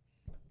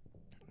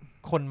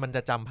คนมันจ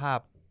ะจำภาพ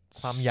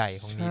ความใหญ่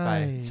ของนี้ไป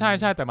ใ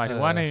ช่แต่หมายถึ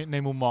งว่าใน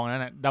มุมมองนั้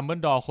นนะดัมเบิล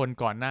ดอร์คน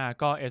ก่อนหน้า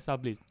ก็เอสตั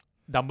บลิช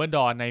ดัมเบิลด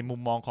อร์ในมุ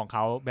มมองของเข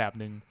าแบบ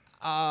นึง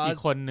อีก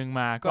คนนึง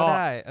มาก็ไ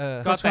ด้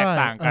ก็แตก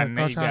ต่างกันใน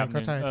อีกแบบ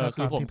นึง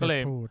คือผมก็เล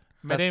ย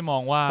ไม่ได้มอ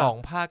งว่า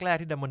2ภาคแรก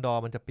ที่ดัมเบิลดอ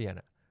ร์มันจะเปลี่ยน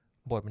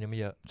บทมันยังไม่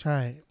เยอะใช่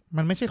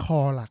มันไม่ใช่คอ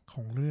หลักข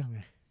องเรื่องไ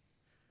ง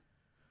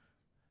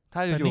ถ้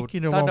าอยู่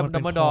ถ้าดั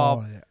มเบิลดอ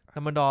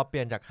ร์เป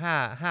ลี่ยนจาก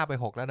5ไป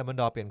6แล้วดัมเบิล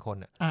ดอร์เปลี่ยนคน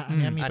อัน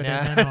นี้มีประเด็น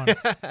แน่นอน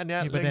อันนี้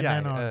เรื่องใหญ่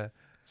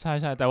ใ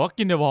ช่แต่ว่า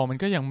กินเดอะวอลมัน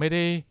ก็ยังไม่ไ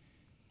ด้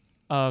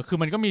คือ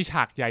มันก็มีฉ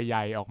ากให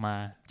ญ่ๆออกมา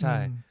ใช่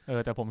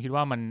แต่ผมคิด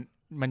ว่า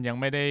มันยัง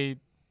ไม่ได้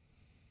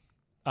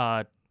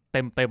เ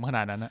ต็มขน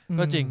าดนั้นนะ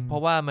ก็จริงเพรา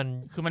ะว่ามัน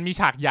คือมันมี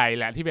ฉากใหญ่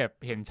แหละที่แบบ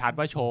เห็นชัด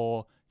ว่าโช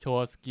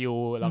ว์สกิล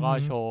แล้วก็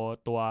โชว์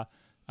ตัว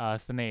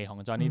เสน่ห์ของ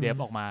จอห์นนี่เดฟ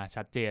ออกมา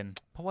ชัดเจน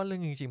เพราะว่าเรื่อ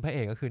งจริงๆพระเอ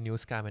กก็คือนิว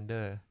สการ์แมนเดอ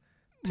ร์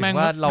ถึง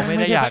ว่าเราไม่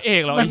ได้อยาก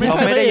เรา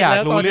ไม่ได้อยาก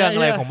รู้เรื่องอ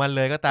ะไรของมันเ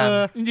ลยก็ตาม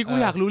จริงๆกู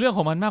อยากรู้เรื่องข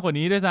องมันมากกว่า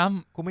นี้ด้วยซ้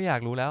ำกูไม่อยา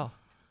กรู้แล้ว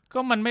ก็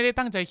มันไม่ได้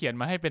ตั้งใจเขียน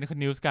มาให้เป็น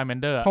นิวสการ์แมน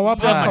เดอร์เพราะว่า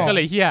ภาค2ก็เ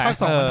ลยเหี้ยภาค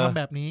2มันทำ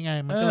แบบนี้ไง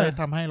มันก็เลย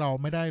ทำให้เรา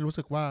ไม่ได้รู้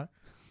สึกว่า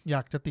อย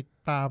ากจะติด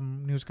ตาม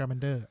นิวสการ์แมน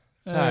เดอร์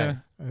ใช่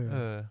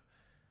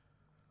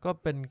ก็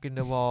เป็นกินเด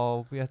อะวอล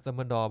เวียส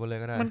มันดอร์ไปเลย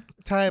ก็ได้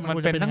ใช่มัน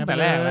เป็นตั้งแต่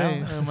แรกแล้ว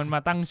มันมา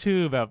ตั้งชื่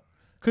อแบบ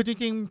คือจ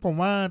ริงๆผม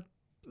ว่า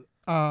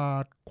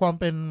ความ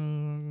เ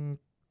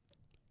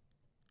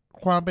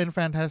ป็นแฟ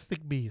นตาสติ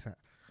กบีสอะ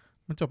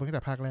มันจบตั้งแ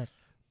ต่ภาคแรก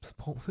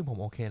ซึ่งผม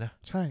โอเคนะ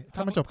ใช่ถ้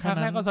ามันจบแค่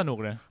นั้นก็สนุก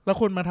เลยแล้ว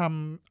คุณมาท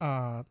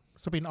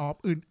ำสปินออฟ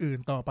อื่น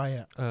ๆต่อไปอ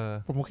ะ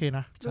ผมโอเคน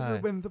ะก็คือ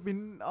เป็นสปิน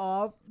ออ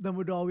ฟดัมเ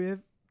บิลดอร์เวส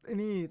ไอ้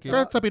นี่ก็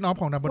สปินออฟ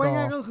ของดัมเบิลดอร์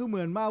ง่ายๆก็คือเห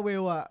มือนมาเว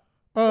ลอะ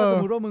สม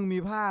มติว่ามึงมี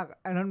ภาค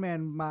ไอรอนแมน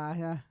มาใ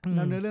ช่ไหมแ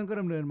ล้วเนื้อเรื่องก็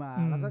ดำเนินมา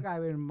แล้วก็กลาย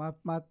เป็น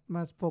ม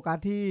าโฟกัส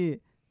ที่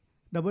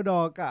ดับเบิลดอ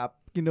ร์กับ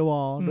กินเดอะวอ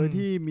ลโดย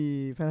ที่มี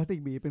แฟนตาสติก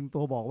บีเป็นตั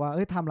วบอกว่าไ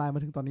ทม์ไลน์ม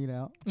าถึงตอนนี้แล้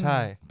วใช่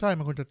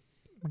มันควรจะ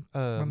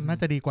มันน่า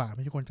จะดีกว่าไ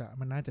ม่ใช่ควรจะ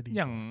มันน่าจะดีอ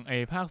ย่างไอ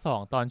ภาค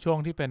2ตอนช่วง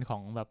ที่เป็นขอ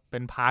งแบบเป็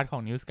นพาร์ทขอ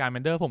งนิวสการ์แม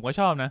นเดอร์ผมก็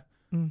ชอบนะ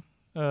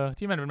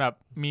ที่มันเป็นแบบ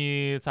มี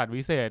สัตว์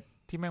วิเศษ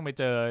ที่แม่งไป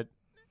เจอ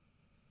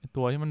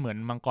ตัวที่มันเหมือน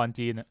มังกร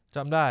จีนจ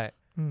ำได้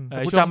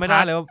กูจำไม่ได้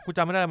เลยว่ากูจ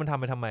ำไม่ได้มันทำ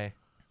ไปทำไม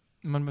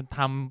มันท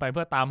ำไปเ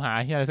พื่อตามหา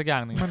อะไรสักอย่า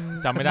งหนึ่ง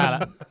จำไม่ได้แล้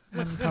ว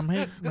มันทำให้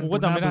กูก็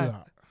จำไม่ได้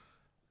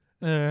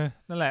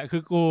นั่นแหละคื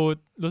อกู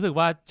รู้สึก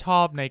ว่าชอ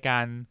บในกา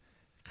ร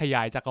ขย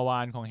ายจักรวา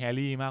ลของแฮร์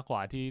รี่มากกว่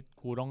าที่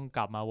กูต้องก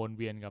ลับมาวนเ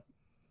วียนกับ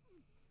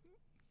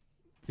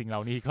สิ่งเหล่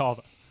านี้ครอบ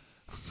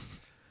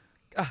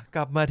ก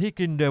ลับมาที่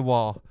กินเดอะวอ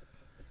ล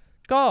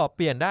ก็เป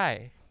ลี่ยนได้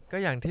ก็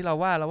อย่างที่เรา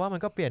ว่ามั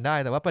นก็เปลี่ยนได้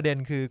แต่ว่าประเด็น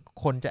คือ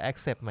คนจะ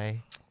accept ไหม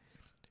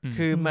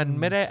คือมัน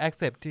ไม่ได้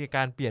accept ที่ก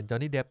ารเปลี่ยนจอห์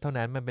นนี่เดฟเท่า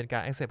นั้นมันเป็นกา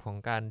ร accept ของ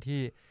การ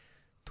ที่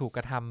ถูกก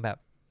ระทำแบบ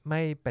ไ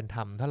ม่เป็นธร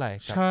รมเท่าไหร่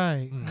ใช่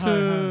คื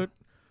อ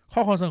ข้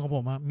อคอนเซิร์นของผ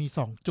มมี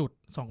2จุด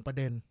2ประ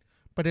เด็น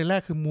แร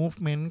กคือ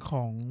movement ข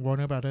อง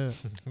Warner Brothers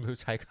รู้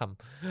ใช้ค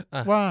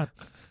ำว่า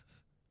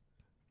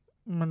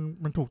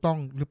มันถูกต้อง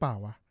หรือเปล่า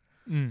วะ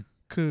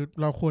คือ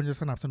เราควรจะ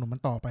สนับสนุนมั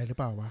นต่อไปหรือเ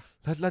ปล่าวะ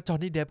แล้วจอห์น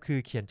นี่เดฟคือ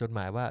เขียนจดหม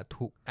ายว่า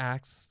ถูก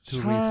ask to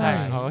resign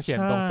เขาก็เขียน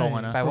ตรงๆ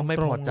นะแปลว่าไม่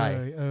พอใจ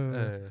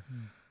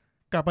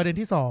กับประเด็น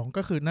ที่2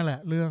ก็คือนั่นแหละ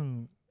เรื่อง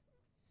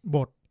บ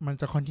ทมัน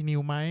จะ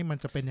continue ไหมมัน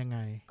จะเป็นยังไง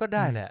ก็ไ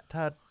ด้แหละถ้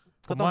า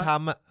ก็ต้องท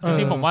ำจ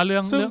ริงๆผมว่า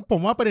ซึ่งผ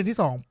มว่าประเด็นที่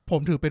2ผ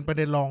มถือเป็นประเ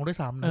ด็นรองด้วย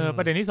ซ้ำป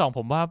ระเด็นที่2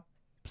ผมว่า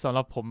สำห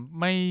รับผม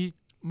ไ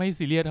ม่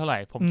ซีเรียสเท่าไหร่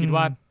ผมคิด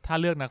ว่าถ้า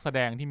เลือกนักแสด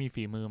งที่มี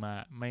ฝีมือมา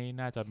ไม่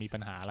น่าจะมีปั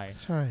ญหาอะไร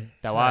ใช่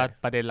แต่ว่า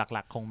ประเด็นห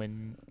ลักๆคงเป็น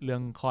เรื่อ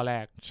งข้อแร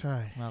กใช่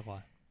มากกว่า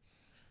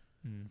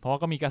เพราะว่า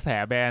ก็มีกระแส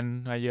แบน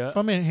มาเยอะ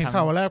ก็เห็นข่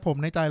าววันแรกผม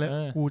ในใจเลย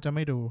กูจะไ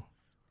ม่ดู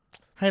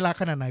ให้รัก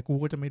ขนาดไหนกู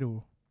ก็จะไม่ดู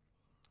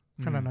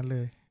ขนาดนั้นเล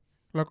ย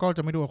แล้วก็จ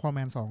ะไม่ดู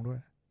Aquaman 2ด้วย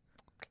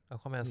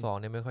Aquaman 2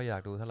เนี่ยไม่ค่อยอยา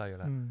กดูเท่าไหร่อยู่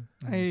แล้ว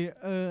ไอ้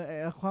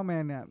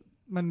Aquaman เนี่ย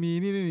มันมี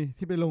นี่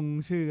ที่ไปลง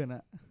ชื่อกันอ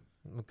ะ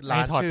ล้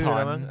านชื่อแ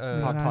ล้วมั้ง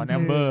ถอนแอ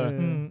มเบอร์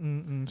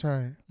ใช่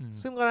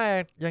ซึ่งก็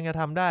ยังจะ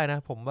ทำได้นะ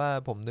ผมว่า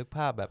ผมนึกภ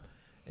าพแบบ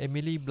เอ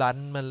มิลี่บลัน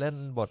ต์มันเล่น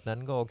บทนั้น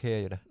ก็โอเค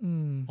อยู่นะ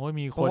โอ้ย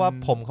มีคนเพราะว่า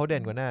ผมเขาเด่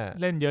นกว่าหน้า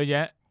เล่นเยอะแย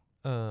ะ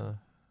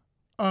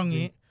อย่าง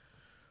นี้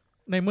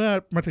ในเมื่อ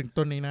มาถึง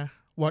ตัวนี้นะ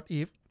what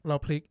if เรา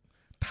พลิก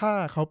ถ้า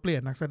เขาเปลี่ย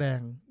นนักแสดง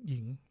หญิ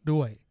งด้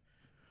วย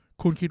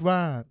คุณคิดว่า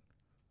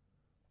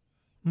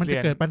มันจะ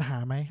เกิดปัญหา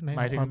ไหมใน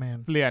Aquaman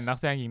เปลี่ยนนัก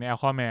แสดงหญิงใน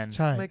Aquaman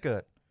ใช่ไม่เกิ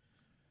ด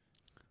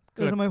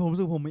ทำไมผมรู้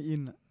สึกผมไม่อิ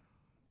น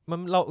มัน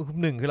เรา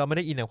1คือเราไม่ไ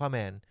ด้อิน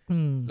Aquaman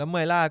แล้วเม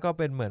ล่าก็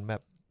เป็นเหมือนแบ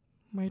บ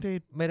ไม่ไ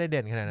ด้เ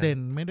ด่นขนาดนั้นเด่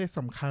นไม่ได้ส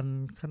ำคัญ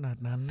ขนาด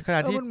นั้นขนา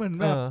ดที่เหมือน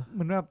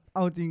แบบเอ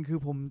าจริงคือ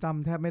ผมจ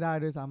ำแทบไม่ได้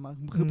ด้วยซ้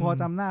ำคือพอ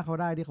จำหน้าเขา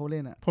ได้ที่เขาเ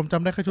ล่นผมจ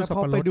ำได้แค่ชุดสับ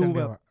ปะรดอย่างเ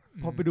ดียว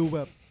พอไปดูแบ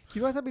บคิด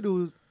ว่าถ้าไปดู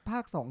ภา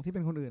ค2ที่เป็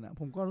นคนอื่น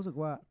ผมก็รู้สึก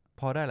ว่า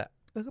พอได้แหละ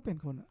ก็เป็น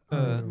คน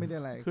ไม่ได้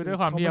อะไรคือด้วย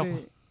ความที่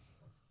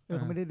เ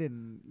ขาไม่ได้เด่น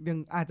ยัง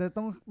อาจจะ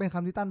ต้องเป็นค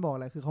ำที่ตั้นบอก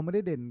แหละคือเขาไม่ไ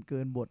ด้เด่นเกิ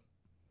นบท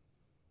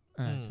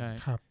ใช่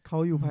ครับเขา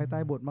อยู่ภายใต้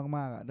บทม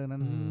ากๆดังนั้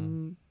น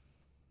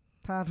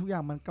ถ้าทุกอย่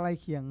างมันใกล้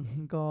เคียง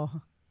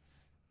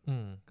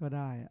ก็ไ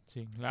ด้จ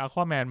ริงแล้ว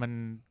Aquamanมัน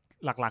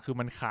หลักๆคือ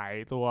มันขาย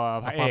ตัว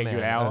พระเอกอ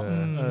ยู่แล้ว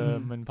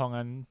มันเพราะ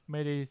งั้นไ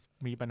ม่ได้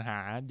มีปัญหา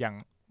อย่าง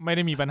ไม่ไ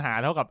ด้มีปัญหา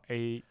เท่ากับไอ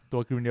ตั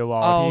วกรินเดลวอ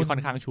ลที่ค่อ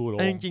นข้างชูโรง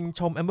จริงๆ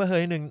ชมแอมเบอร์เฮิ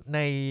ร์ดนึง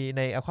ใ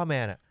น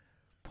Aquaman อ่ะ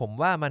ผม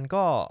ว่ามัน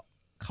ก็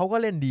เขาก็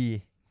เล่นดี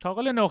เขา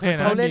ก็เล่นโอเค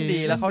นะเขาเล่นดี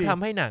แล้วเขาท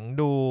ำให้หนัง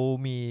ดู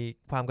มี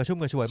ความกระชุ่ม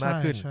กระชวยมาก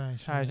ขึ้น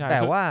ใช่แต่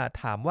ว่า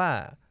ถามว่า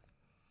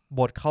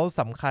บทเขา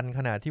สำคัญข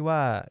นาดที่ว่า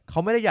เขา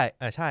ไม่ได้ใหญ่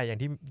ใช่อย่าง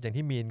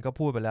ที่มีนก็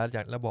พูดไปแล้ว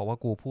แล้วบอกว่า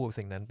กูพูด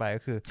สิ่งนั้นไป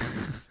ก็คือ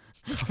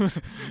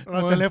เร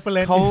าจะ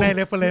reference ใน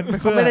reference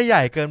เขาไม่ได้ให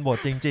ญ่เกินบท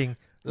จริง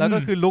ๆแล้วก็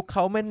คือลุคเข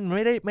าไ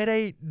ม่ได้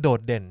โด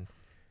ดเด่น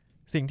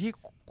สิ่งที่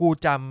กู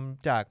จ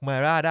ำจากมา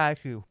ร่าได้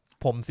คือ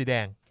ผมสีแด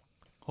ง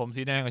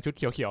กับชุดเ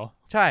ขียว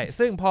ๆใช่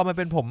ซึ่งพอมันเ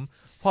ป็นผม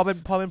พอเ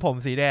ป็นผม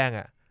สีแดง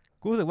อ่ะ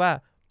กูรู้สึกว่า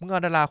มึงเอา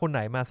ดาราคนไห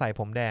นมาใส่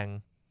ผมแดง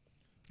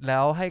แล้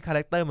วให้คาแร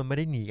คเตอร์มันไม่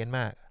ได้หนีกันม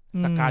าก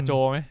สกาโจ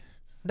ไหม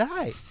ได้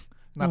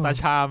นาตา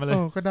ชามาเลย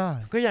ก็ได้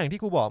ก็อย่างที่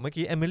กูบอกเมื่อ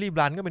กี้เอมิลี่บ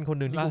ลันต์ก็เป็นคน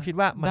หนึ่งที่กูคิด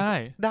ว่ามัน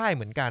ได้เ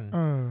หมือนกัน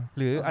ห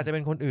รืออาจจะเป็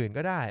นคนอื่น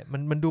ก็ได้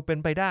มันดูเป็น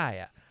ไปได้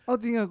อ่ะเอา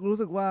จริงอะกูรู้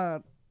สึกว่า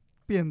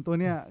เปลี่ยนตัว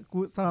เนี้ยกู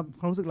สำหรับ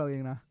ความรู้สึกเราเอ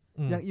งนะ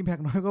อย่าง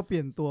Impact น้อยก็เป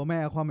ลี่ยนตัวแม่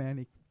ควาแมน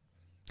อีก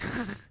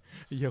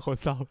เยอะโคตร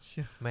เศร้า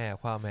แม่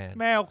ควาแม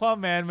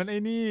นมันไอ้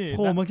นี่โ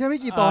หมันแค่ไม่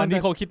กี่ตอน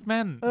นี่โคคิดแ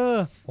ม่น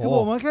คือผ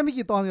มมันแค่ไม่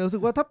กี่ตอนแต่รู้สึ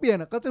กว่าถ้าเปลี่ยน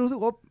ก็จะรู้สึ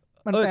กว่า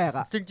มันแปลก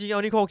อ่ะจริงๆเอ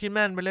านิโคลคิดแม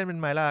นไปเล่นเป็น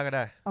ไมล่าก็ไ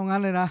ด้เอางั้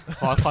นเลยนะ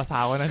ขอสา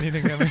วนะนิดนึ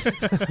งได้ไหม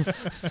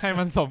ให้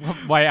มันสมกับ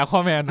วัยอะคว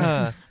าแมน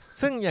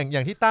ซึ่งอย่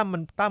างที่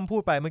ตั้มพู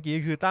ดไปเมื่อกี้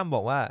คือตั้มบ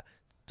อกว่า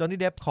จอห์นนี่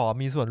เดปขอ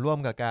มีส่วนร่วม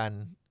กับการ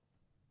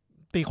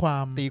ตีควา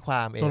ม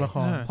เองตัวละค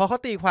รพอเขา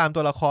ตีความ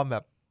ตัวละครแบ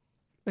บ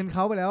เป็นเข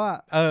าไปแล้วอ่ะ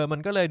มัน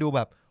ก็เลยดูแ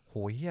บบโห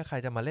เหี้ยใคร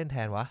จะมาเล่นแท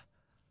นวะ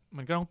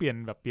มันก็ต้องเปลี่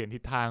ยนทิ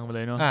ศทางไปเล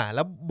ยเนาะแ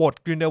ล้วบท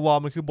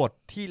Grindelwald มันคือบท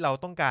ที่เรา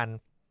ต้องการ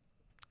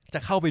จ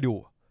ะเข้าไปดู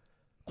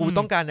กู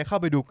ต้องการจะเข้า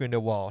ไปดู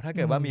Grindelwald ถ้าเ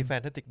กิดว่ามี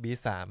Fantastic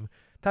Beasts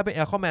 3ถ้าเป็น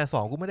Aquaman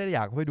 2กูไม่ได้อย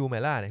ากเข้าไปดูไม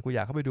ล่าเนี่ยกูอย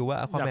ากเข้าไปดูว่า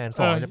Aquaman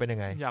 2จะเป็นยัง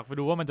ไงอยากไป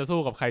ดูว่ามันจะสู้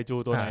กับไคจู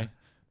ตัวไหน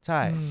ใ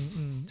ช่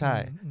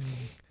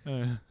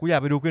กูอยา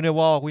กไปดู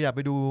Grindelwald กูอยากไ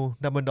ปดู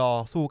Dumbledore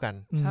สู้กัน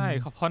ใช่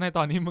เพราะในต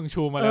อนนี้มึง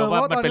ชูมาแล้วว่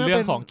ามันเป็นเรื่อ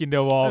งของ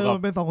Grindelwald กับ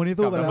มันเป็น2คนนี้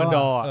สู้กันแล้ว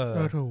Dumbledore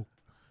ถูก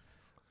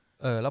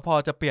แล้วพอ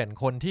จะเปลี่ยน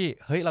คนที่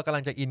เฮ้ยเรากำลั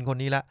งจะอินคน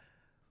นี้ละ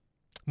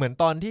เหมือน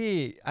ตอนที่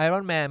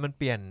Iron Man มันเ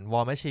ปลี่ยน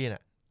War Machine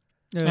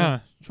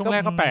ช่วงแร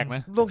กก็แปลกน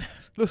ะ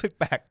รู้สึก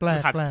แปลก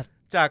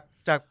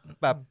จาก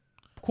แบบ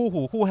คู่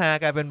หูคู่ฮา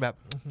กลายเป็นแบบ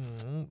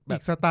อี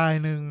กสไต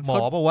ล์นึงหมอ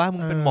ป่าววะมึ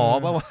งเป็นหมอ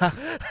ป่าววะ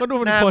ก็ดู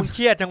เป็นคนเค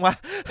รียดจังวะ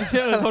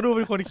เขาดูเ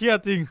ป็นคนเครียด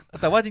จริง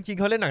แต่ว่าจริงๆ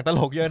เขาเล่นหนังตล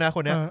กเยอะนะค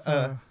นเนี้ย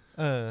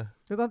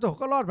แต่ตอนจบ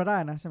ก็รอดมาได้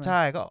นะใช่ไหมใ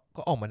ช่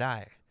ก็ออกมาได้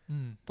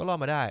ก็รอด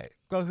มาได้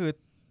ก็คือ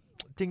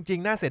จริง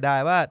ๆน่าเสียดาย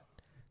ว่า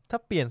ถ้า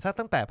เปลี่ยนซะ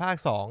ตั้งแต่ภาค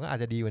2ก็อาจ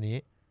จะดีกว่านี้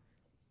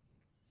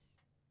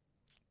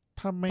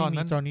ถ้าไม่มี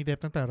จอห์นนี่เดป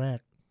ตั้งแต่แรก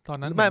ตอน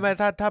นั้นไม่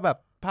ถ้าแบบ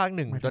ภาค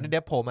1จอห์นนี่เด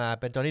ปโผล่มา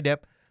เป็นจอห์นนี่เดป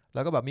แ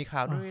ล้วก็แบบมีข่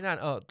าวนู่นนี่นั่น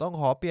ต้อง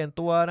ขอเปลี่ยน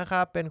ตัวนะค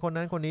รับเป็นคน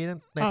นั้นคนนี้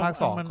ในภาค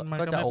2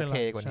ก็จะโอเค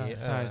กว่านี้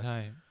ใช่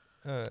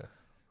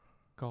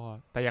ก็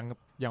แต่อ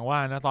ย่างว่า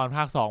นะตอนภ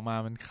าค2มา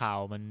มันข่าว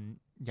มัน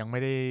ยังไม่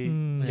ได้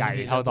ใหญ่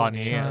เท่าตอน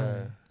นี้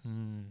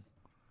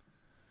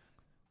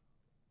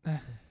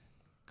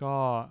ก็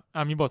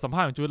มีบทสัมภ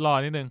าษณ์ของจูดลอ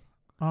นิดนึง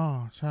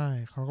ใช่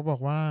เขาก็บอ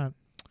กว่า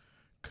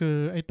คือ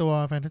ไอตัว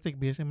Fantastic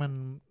Beasts มัน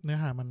เนื้อ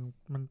หา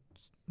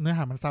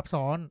มันซับ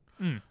ซ้อน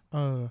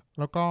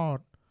แล้วก็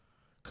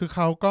คือเข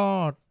า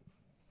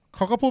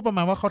ก็พูดประม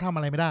าณว่าเขาทำอ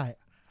ะไรไม่ได้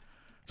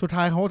สุดท้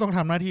ายเขาต้องท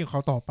ำหน้าที่ของเข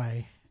าต่อไป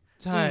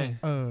ใช่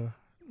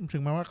ถึ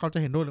งแม้ว่าเขาจะ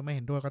เห็นด้วยหรือไม่เ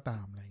ห็นด้วยก็ตา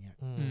มอะไรเงี้ย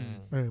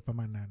ประ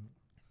มาณนั้น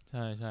ใ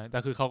ช่แต่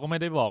คือเขาก็ไม่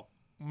ไ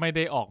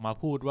ด้ออกมา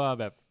พูดว่า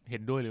แบบเห็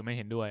นด้วยหรือไม่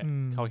เห็นด้วย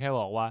เขาแค่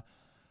บอกว่า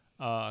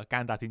กา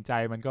รตัดสินใจ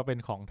มันก็เป็น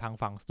ของทาง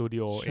ฝั่งสตูดิ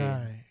โอเองใช่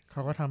เข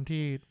าก็ท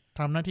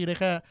ำหน้าที่ได้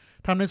แค่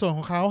ทำในส่วนข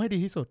องเขาให้ดี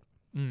ที่สุด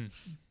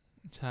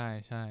ใช่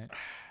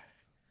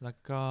แล้ว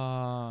ก็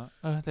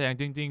แต่อย่าง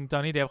จริงๆจอ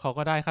ห์นนี่เดปเขา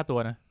ก็ได้ค่าตัว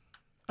นะ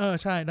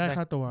ใช่ได้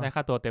ค่า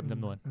ตัวเต็มจ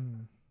ำนวน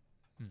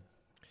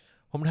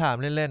ผมถาม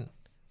เล่น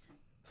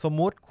ๆสม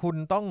มุติคุณ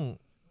ต้อง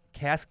แ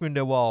คสต์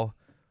Grindelwald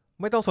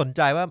ไม่ต้องสนใ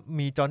จว่า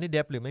มีจอห์นนี่เด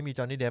ปหรือไม่มีจ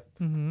อห์นนี่เดป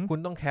คุณ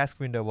ต้องแคสต์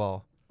Grindelwald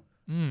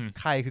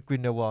ใครคือ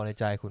Grindelwald ใน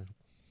ใจคุ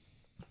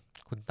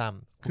ณตั้ม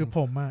คือผ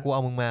มกูเอ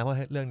ามึงมาเพราะ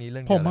เรื่องนี้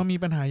ผมมี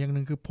ปัญหาอย่างนึ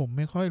งคือผมไ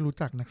ม่ค่อยรู้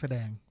จักนักแสด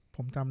งผ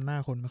มจำหน้า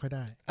คนไม่ค่อยไ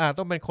ด้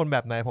ต้องเป็นคนแบ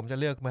บไหนผมจะ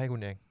เลือกมาให้คุ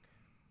ณเอง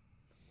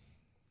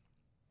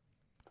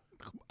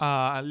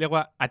เรียกว่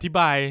าอธิบ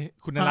าย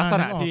คุณลักษ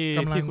ณะที่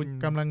คุณ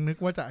กำลังนึก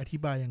ว่าจะอธิ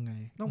บายยังไง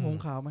ต้องผม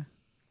ขาวไหม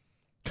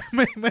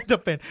ไม่จะ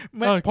เป็น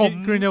ผม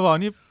กรีนเดวอล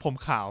นี่ผม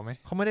ขาวไหม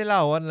เขาไม่ได้เล่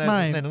าว่า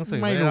ในหนังสื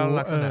อไม่ได้เล่า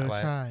ลักษณะไว้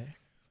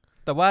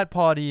แต่ว่าพ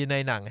อดีใน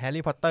หนังแฮร์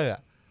รี่พอตเตอร์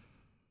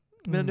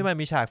เรื่องที่มัน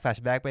มีฉากแฟลช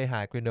แบ็กไปหา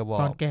กรีนเดวอล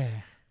ตอนแก่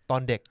ตอ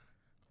นเด็ก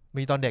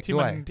มีตอนเด็กด้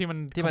วยที่มัน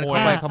ขโมย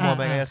ไ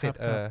ปกระสิท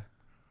ธิ์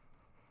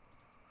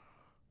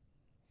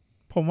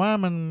ผมว่า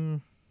มัน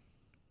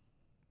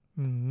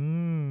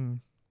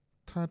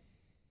ถ้า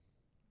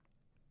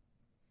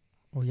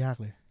ยาก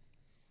เลย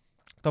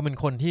ต้องเป็น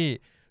คนที่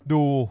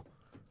ดู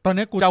ตอน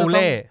นี้กู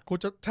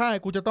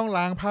จะต้อง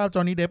ล้างภาพจ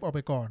อห์นนี่เดปออกไป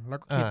ก่อนแล้ว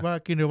คิดว่า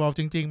กินเดวอล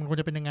จริงๆมันควร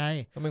จะเป็นยังไง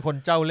ต้องเป็นคน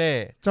เจ้าเล่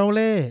ห์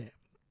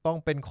ต้อง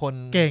เป็นคน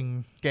เก่ง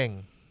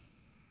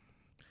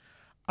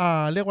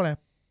เรียกว่าอะไร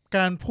ก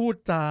ารพูด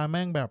จาแ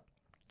ม่งแบบ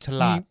ฉ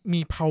ลาด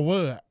มี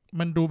power อ่ะ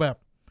มันดูแบบ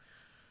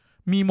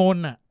มีมน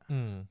อ่ะ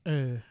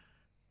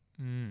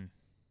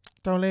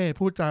เจ้าเล่ห์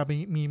พูดจา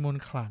มีมน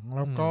ขลังแ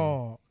ล้วก็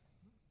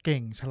เก่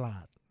งฉลา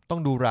ดต้อ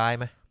งดูร้าย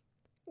ไหม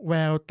แว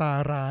วตา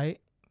ร้าย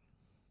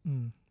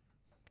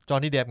จอห์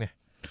นนี่เดฟไง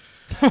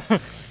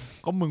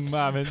ก็มึงม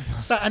าเป็น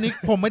แต่อันนี้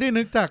ผมไม่ได้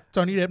นึกจากจ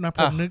อห์นนี่เดฟนะ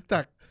ผมนึกจา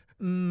ก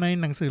ใน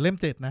หนังสือเล่ม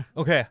7นะโ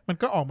อเคมัน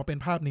ก็ออกมาเป็น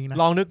ภาพนี้นะ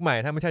ลองนึกใหม่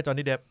ถ้าไม่ใช่จอห์น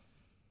นี่เดฟ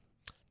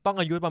ต้อง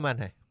อายุประมาณ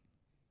ไหน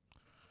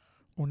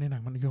โอ้ในหนั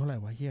งมันอายุเท่าไหร่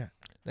วะเฮีย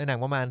ในหนัง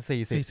ประมาณ45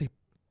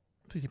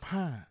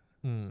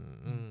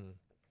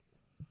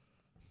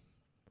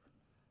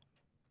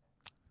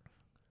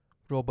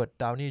โรเบิร์ต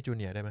ดาวนี่จูเ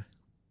นียร์ได้ไหม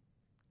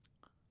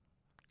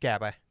แก่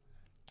ไป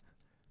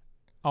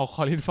เอาค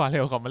อลินฟาเร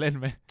ลกลับมาเล่น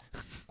ไหม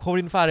โค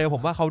ลินฟาเรลผ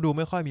มว่าเขาดูไ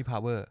ม่ค่อยมี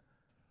power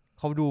เ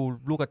ขาดู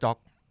ลูกกระจอก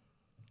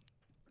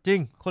จริง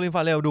โคลินฟ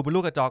าเรลดูเป็นลู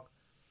กกระจอก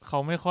เขา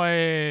ไม่ค่อย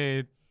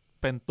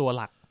เป็นตัว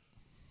หลัก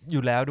อ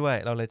ยู่แล้วด้วย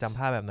เราเลยจำภ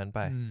าพแบบนั้นไป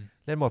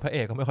เล่นบทพระเอ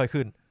กก็ไม่ค่อย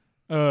ขึ้น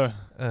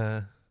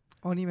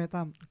อ๋อนี่แม่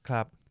ตั้มค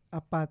รับอ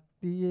ปา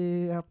ติเย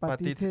อปา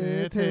ติเท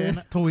เท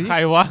ถุยใคร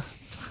วะ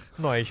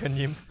หน่อยเชิญ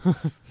ยิ้ม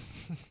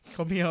เข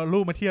ามีเอารู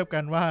ปมาเทียบกั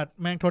นว่า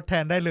แม่งทดแท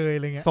นได้เลยอ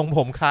ะไรเงี้ยทรงผ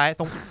มคล้าย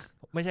ทรง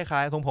ไม่ใช่คล้า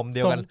ยทรงผมเดี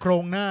ยวกันทรงโคร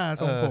งหน้า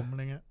ทรงผมอะไ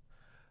รเงี้ย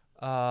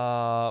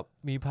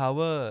มี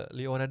power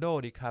ลีโอนาร์โด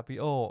ดิคาปิ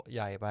โอใ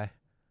หญ่ไป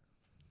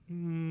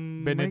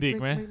เบเนดิก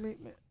ไหม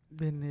เ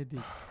บเนดิ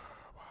ก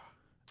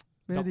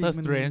ด็อกเตอร์ส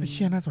เตรนจ์เ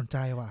ชี่ยน่าสนใจ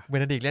ว่ะเบ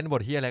เนดิกเล่นบ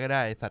ทที่อะไรก็ไ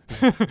ด้สัตว์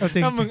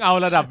ถ้ามึงเอา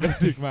ระดับเบเน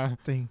ดิกมา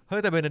จริงเฮ้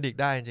ยแต่เบเนดิก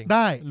ได้จริงไ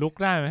ด้ลุก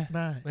ได้ไหมไ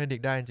ด้เบเนดิ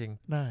กได้จริง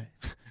ได้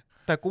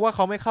แต่กูว่าเข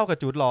าไม่เข้ากับ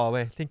จูดลอเ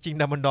ว้ยจริง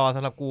ๆดัมเบิลดอร์ส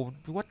ำหรับกู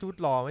ว่าจูด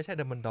ลอไม่ใช่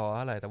ดัมเบิลดอร์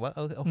อะไรแต่ว่า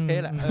โอเค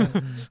แหละ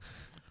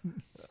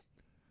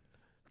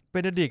เบ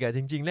เนดิกจ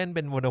ริงๆเล่นเ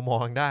ป็นโวลเดอมอ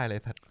ร์ได้เลย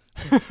สัตว์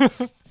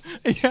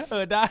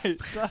ได้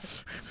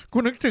กู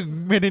นึกถึง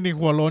เบเนดิก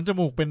หัวโล้นจ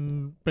มูกเป็น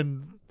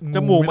จ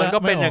มูกมันก็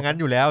เป็นอย่างนั้น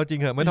อยู่แล้วจริ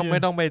งเหรอไม่ต้อ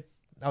งไป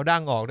เอาดั้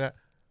งออกด้วย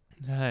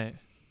ใช่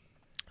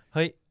เ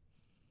ฮ้ย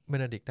เบ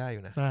เนดิกได้อ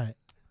ยู่นะได้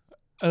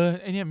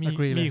ไอเนี้ยมี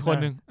คน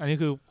หนึ่งอันนี้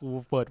คือกู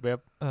เปิดเว็บ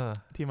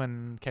ที่มัน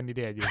แคนดิเ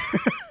ดตอยู่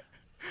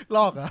ล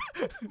อกอ่ะ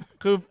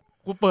คือ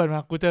กูเปิดมา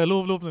กูเจอรู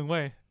ปหนึ่งเ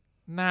ว้ย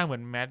หน้าเหมือ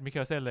นแมดมิเค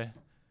ลเซนเลย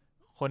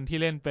คนที่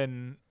เล่นเป็น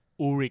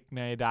อูริกใ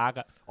นดาร์ก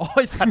อ่ะโอ้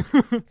ยสัตว์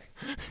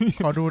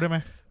ขอดูได้ไหม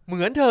เห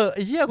มือนเธอไ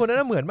อ้เหี้ยคนนั้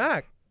นเหมือนมา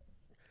ก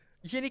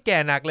ไอ้เหี้ยนี่แก่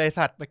หนักเลย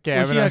สัตว์แก่ไ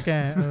ปหน่อย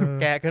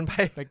แก่เกินไป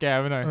แต่แก่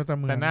ไปหน่อย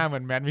แต่หน้าเหมื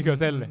อนแมดมิเคล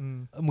เซนเลย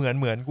เหมื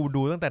อนกู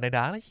ดูตั้งแต่ในด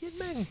าร์กแล้วเหี้ย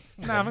แม่ง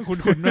หน้ามันคุ้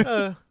นๆด้วย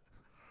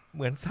เ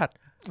หมือนสัตว์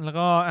แล้ว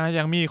ก็อ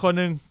ย่างมีคน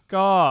หนึ่ง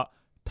ก็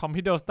ทอม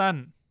ฮิดเดิลสตัน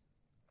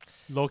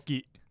โลกิ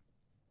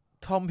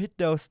ทอมฮิด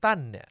เดิลสตัน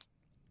เนี่ย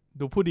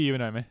ดูผู้ดีไป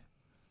หน่อยไหม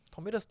ทอ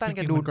มฮิดเดิลสตันแก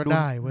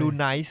ดู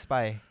ไนส์ไป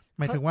ห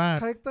มายถึงว่า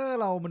คาแรคเตอร์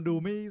เรามันดู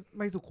ไ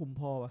ม่สุขุม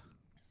พอป่ะ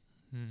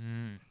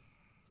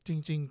จ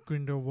ริงๆกริ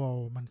นเดอร์วอล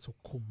มันสุ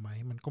ขุมไหม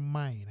มันก็ไ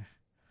ม่นะ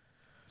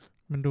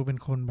มันดูเป็น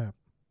คนแบบ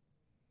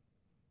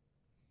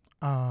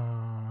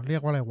เรีย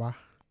กว่าอะไรวะ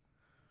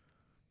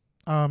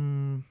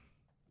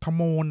ทโ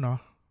มนเนาะ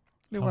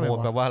ทโมน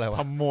แปลว่าอะไรวะ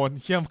ทโมน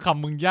เชื่อมค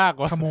ำมึงยาก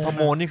วะทโ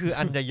มนนี่คือ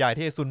อันใหญ่ๆ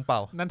ที่ซุนเป่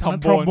านั่นทอ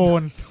มโบ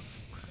น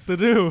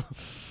ตื้อ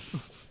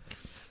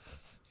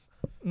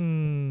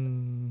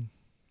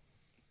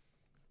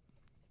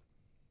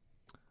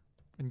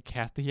เป็นแค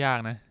สที่ยาก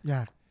นะย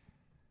าก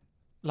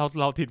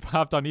เราติดภา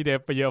พตอนนี้เด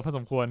ฟไปเยอะพอส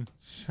มควร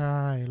ใช่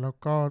แล้ว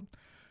ก็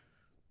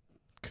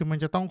คือมัน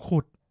จะต้องขุ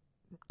ด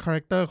คาแร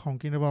คเตอร์ของ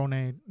กินเดอร์บอลใน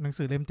หนัง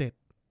สือเล่ม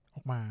7อ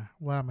อกมา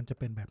ว่ามันจะ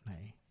เป็นแบบไหน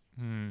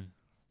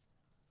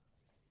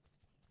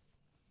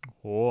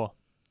โห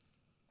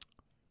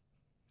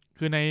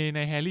คือใน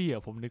แฮร์รี่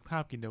ผมนึกภา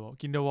พกินเดอร์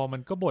วอลมั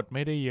นก็บทไ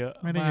ม่ได้เยอะ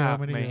มาก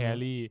ในแฮ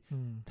ร์รี่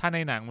ถ้าใน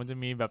หนังมันจะ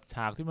มีแบบฉ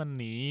ากที่มัน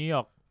หนีอ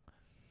อก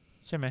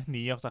ใช่ไหมห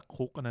นีออกจาก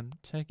คุกอันนั้น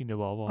ใช่กินเดอร์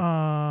วอล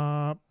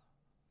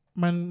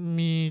มัน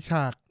มีฉ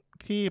าก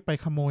ที่ไป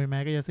ขโมยแม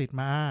กกาซิต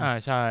มา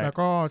ใช่แล้ว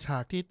ก็ฉา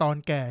กที่ตอน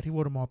แก่ที่โว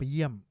ลเดอมอร์ไปเ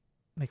ยี่ยม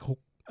ในคุก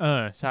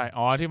ใช่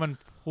ที่มัน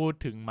พูด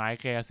ถึงไม้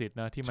แกซิต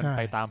นะที่มันไ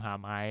ปตามหา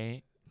ไม้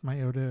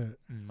เอลเดอ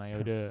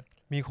ร์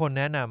มีคน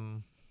แนะนำ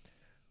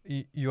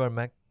ยูนแ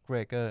ม็กเกร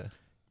เกอ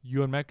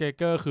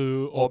ร์คือ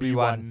โอบิ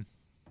วัน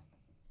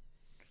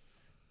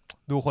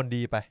ดูคน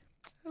ดีไป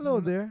Hello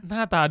there หน้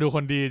าตาดูค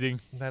นดีจริง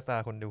หน้าตา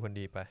คนดูคน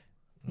ดีไป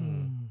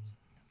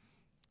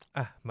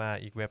มา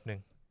อีกเว็บหนึ่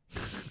ง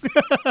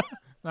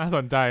น่าส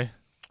นใจ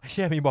เ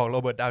ชี่ยมีบอกโร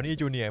เบิร์ตดาวนี่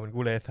จูเนียร์เหมือน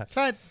กูเลยสัตว์ใ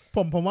ช่ผ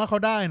มว่าเขา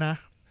ได้นะ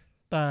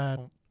แต่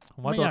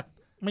ไม่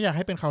อยากใ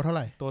ห้เป็นเขาเท่าไห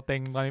ร่ตัวเต็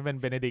งตอนนี้เป็น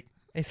เบเนดิก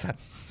ไอสัต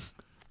ว์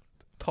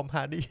ทอมฮ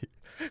าร์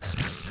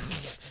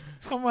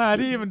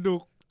ดี้มัน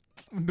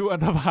ดูอั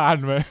นธพาล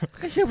ไป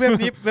ไอ้เชี่ยเว็บ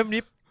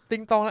นี้ติ๊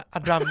งตองแล้วอ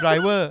ดัมไดร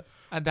เวอร์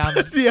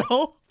เดี๋ยว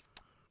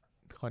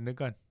ขอนึก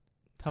ก่อน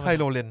ไค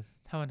โรเลน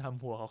ถ้ามันท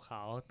ำหัวขา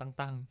วๆ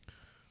ตั้ง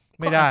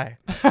ไม่ได้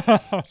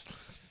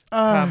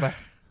ข้ามไป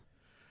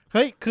เ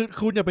ฮ้ยคือ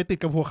คุณอย่าไปติด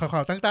กับหัวขา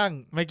วๆตั้ง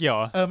ๆไม่เกี่ยว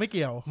ไม่เ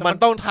กี่ยวมัน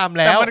ต้องทำ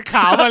แล้วมันข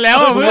าวมาแล้ว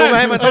เพื่อน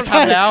มันต้องท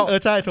ำแล้ว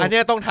ใช่ถูกอันนี้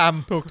ต้องท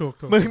ำถูก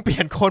มึงเปลี่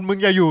ยนคนมึง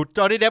อย่าอยู่จ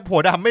อร์ดี้เดฟหั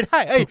วดำไม่ได้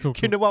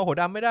คินเดอร์วอลหัว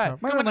ดำไม่ได้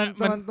ไม่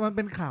มันเ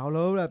ป็นขาวแ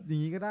ล้วแบบ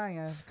นี้ก็ได้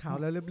ไงขาว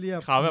แล้วเรียบ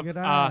ๆขาวแบบ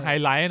ไฮ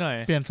ไลท์หน่อย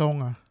เปลี่ยนทรง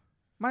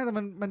ไม่แต่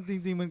มันจ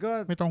ริงๆมันก็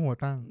ไม่ต้องหัว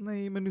ตั้ง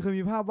มันเคย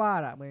มีภาพวา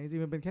ดเหมือนจริ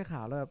งๆมันเป็นแค่ข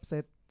าวแล้วแบบ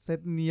เซต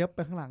เนียบไป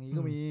ข้างหลังนี้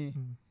ก็มี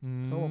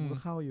เขาบอกมันก็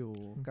เข้าอยู่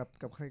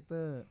กับคาแรคเต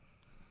อร์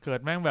เกิด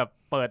แม่งแบบ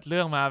เปิดเรื่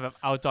องมาแบบ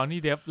เอาจอห์น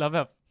นี่เดฟแล้วแ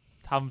บบ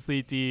ทำ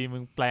CG มึ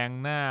งแปลง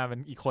หน้าเป็น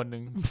อีกคนนึ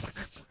ง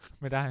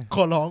ไม่ได้ข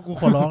อร้องกู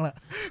ขอร้องแหละ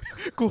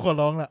กูขอ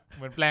ร้องแหละเ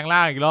หมือนแปลงร่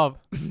างอีกรอบ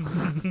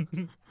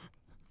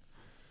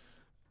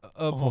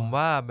ผม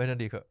ว่าเบน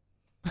ดิกเหอะ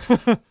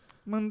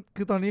มัน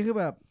คือตอนนี้คือ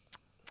แบบ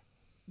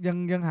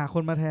ยังหาค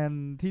นมาแทน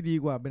ที่ดี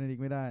กว่าเบนดิก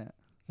ไม่ได้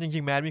จริ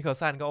งๆแมดมิเคล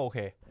สันก็โอเค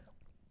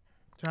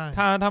ใช่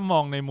ถ้าม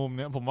องในมุมเ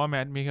นี้ยผมว่าแม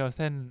ดมิเคล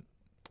สัน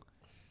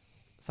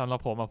สำหรับ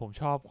ผม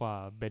ชอบกว่า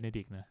เบน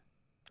ดิกนะ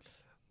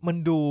มัน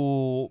ดู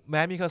แม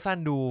ดมิเคลสัน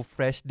ดูเฟ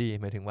รชดี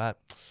หมายถึงว่า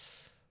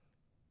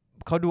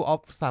เขาดู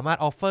สามารถ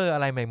ออฟเฟอร์อะ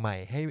ไรใหม่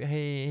ๆใ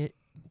ห้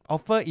ออ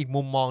ฟเฟอร์อีก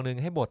มุมมองนึง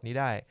ให้บทนี้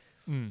ได้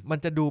มัน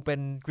จะดูเป็น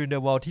กรินเด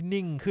ลวอลที่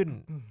นิ่งขึ้น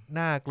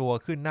น่ากลัว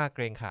ขึ้นน่าเก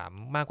รงขาม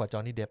มากกว่าจอ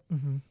ห์นนี่เดฟ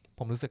ผ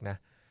มรู้สึกนะ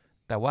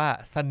แต่ว่า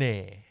เสน่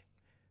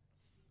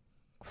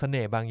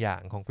ห์บางอย่า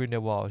งของกรินเด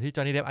ลวอลที่จ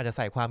อห์นนี่เดฟอาจจะใ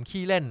ส่ความ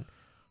ขี้เล่น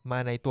มา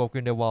ในตัวก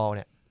รินเดลวอลเ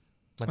นี่ย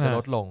มันจะล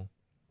ดลง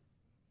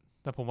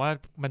แต่ผมว่า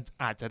มัน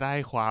อาจจะได้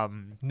ความ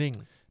นิ่ง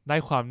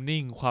ค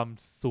วาม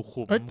สุ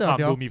ขุมความ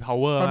ดูมี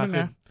power มาก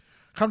ขึ้น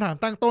คำถาม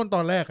ตั้งต้นต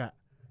อนแรกอ่ะ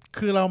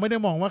คือเราไม่ได้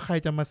มองว่าใคร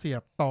จะมาเสีย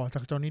บต่อจา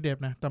กจอห์นนี่เดฟ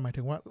นะแต่หมาย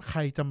ถึงว่าใคร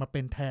จะมาเป็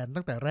นแทน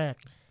ตั้งแต่แรก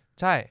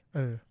ใช่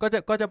ก็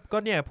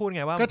เนี่ยพูดไ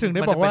งว่าก็ถึงไ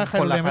ด้บอกว่าใคร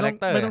เลยไ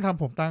ม่ต้องท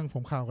ำผมตั้งผ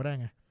มขาวก็ได้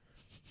ไง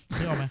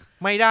นึกออกไหม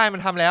ไม่ได้มั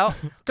นทำแล้ว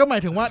ก็หมา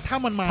ยถึงว่าถ้า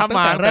มันมาตั้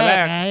งแต่แร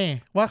กไง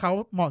ว่าเขา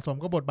เหมาะสม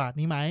กับบทบาท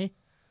นี้ไหม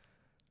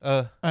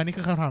นี่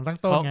คือคำถามตั้ง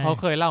ต้นไงเขา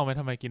เคยเล่าไหม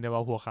ทำไมกินได้ว่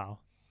าหัวขาว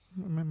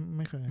ไ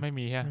ม่เคยไม่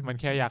มีฮะมัน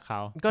แค่อยากขา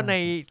วก็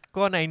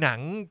ในหนัง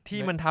ที่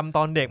มันทำต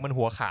อนเด็กมัน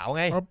หัวขาว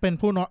ไงเพราะเป็น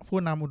ผู้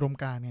นำอุดม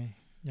การณ์ไง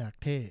อยาก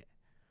เท่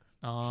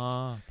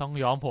ต้อง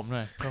ย้อมผมห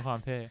น่อยเพื่อความ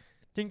เท่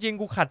จริงๆ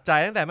กูขัดใจ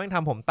ตั้งแต่แม่งท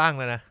ำผมตั้ง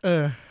เลยนะ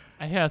ไ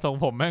อ้เหี้ยทรง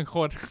ผมแม่งโค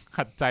ตร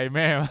ขัดใจแ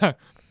ม่มาก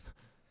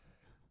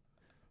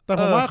แต่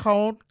ผมว่าเ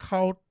ข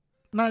า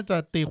น่าจะ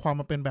ตีความ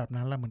มาเป็นแบบ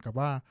นั้นแหละเหมือนกับ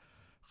ว่า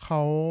เข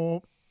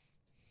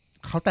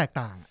าแตก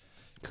ต่าง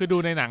คือดู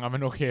ในหนังอะมั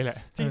นโอเคแหละ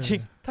จริง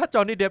ๆถ้าจอ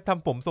ห์นนี่เดฟท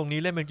ำผมทรงนี้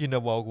เล่นเป็นกินเด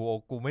อะวอล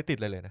กูไม่ติด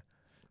เลยนะ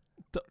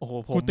โอ้โห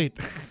กูติด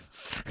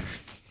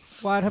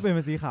ว่าถ้าเป็น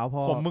สีขาวพ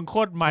อผมมึงโค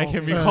ตร My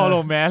Chemical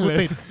Romance เล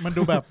ยมัน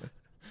ดูแบบ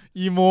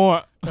อีโมอ่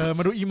ะ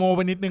มันดูอีโมไป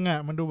นิดนึงอ่ะ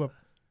มันดูแบบ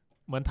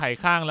เหมือนไถ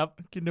ข้างแล้ว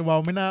กินเดอะวอล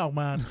ไม่น่าออก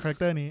มาคาแรค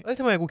เตอร์นี้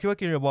ทำไมกูคิดว่า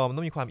กินเดอะวอลมัน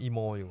ต้องมีความอีโม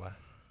อยู่วะ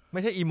ไ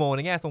ม่ใช่อีโมใน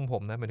แง่ทรงผ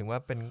มนะหมายถึงว่า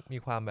เป็นมี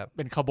ความแบบเ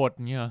ป็นขบถ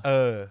เงี้ย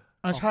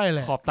ใช่แหล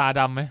ะขอบตา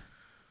ดำไหม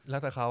แล้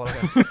วแต่เขาแล้ว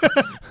กัน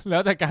แล้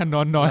วแต่การน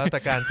อนน้อยแล้วแ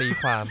ต่การตี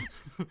ความ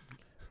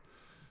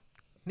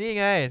นี่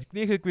ไง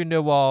นี่คือกรินเด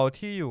ลวอล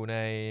ที่อยู่ใน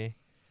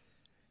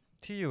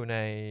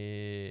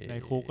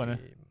คุกนะ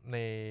ใน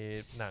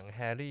หนังแฮ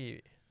ร์รี่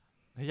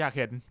อยากเ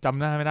ห็นจำ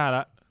หน้าไม่ได้ล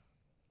ะ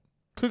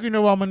คือกรินเด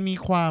ลวอลมันมี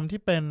ความที่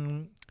เป็น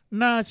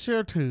น่าเชื่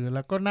อถือแ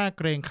ล้วก็น่าเ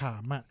กรงขา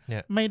มอ่ะ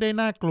ไม่ได้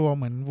น่ากลัวเ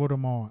หมือนโวลเดอ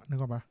มอร์นึก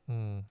ออกปะ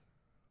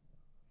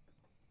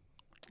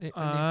นี่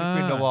คือก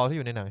รินเดลวอลที่อ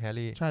ยู่ในหนังแฮร์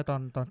รี่ใช่ต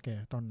อนแก่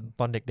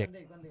ตอนเด็ก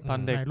ตอน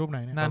เด็กรูปไหน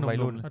เนี่ยหน้าวัย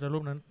รุ่นอาจจะรู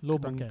ปนั้นรูป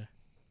ตอนแก่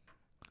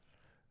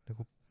เดี๋ยว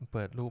กูเ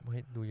ปิดรูปใ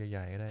ห้ดูให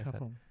ญ่ๆก็ได้ครับ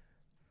ผม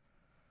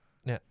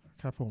เนี่ย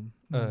ครับผม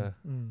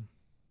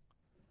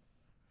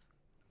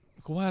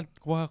กู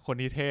ว่าคน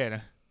นี้เท่น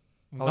ะ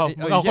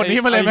เอาคนนี้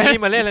มาเลยไหม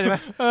นี่มาเล่นเลยไหม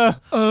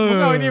มึง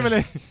เอานี่มาเล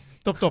ย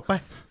จบไป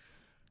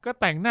ก็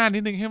แต่งหน้านิ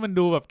ดนึงให้มัน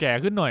ดูแบบแก่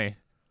ขึ้นหน่อย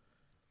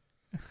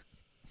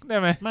ได้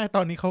ไหมไม่ต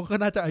อนนี้เขาก็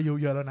น่าจะอายุ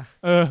เยอะแล้วนะ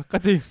ก็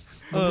จริง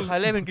ใคร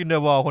เล่นเป็นกินเดอ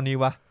ร์วอลคนนี้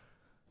วะ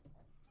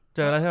เจ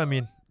อแล้วใช่ไหมมิ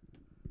น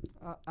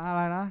อะไ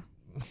รนะ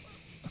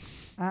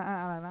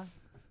อะไรนะ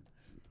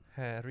แฮ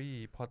ร์รี่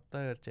พอตเต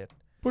อร์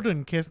7พูดถึง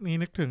เคสนี้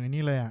นึกถึงไอ้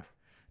นี่เลยอ่ะ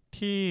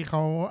ที่เข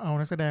าเอา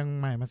นักแสดง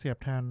ใหม่มาเสียบ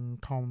แทน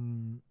ทอม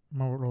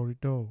มาโรริ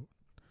โด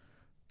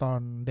ตอน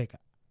เด็กอ่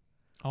ะ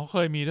เค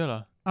ยมีด้วยเหร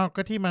อ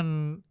ก็ที่มัน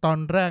ตอน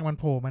แรกมัน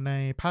โผล่มาใน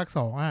ภาค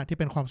2ที่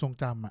เป็นความทรง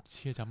จำเ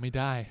ชื่อจำไม่ไ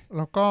ด้แ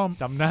ล้วก็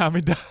จำหน้าไ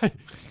ม่ได้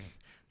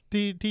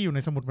ที่อยู่ใน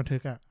สมุดบันทึ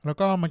กแล้ว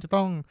ก็มันจะ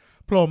ต้อง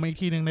โผล่มาอีก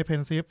ทีนึงในเพ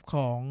นซิฟข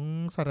อง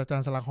ศาสตราจา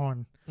รย์สลักฮอน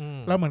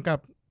แล้วเหมือนกับ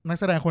นัก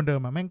แสดงคนเดิ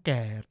มแม่งแ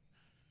ก่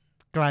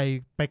ไกล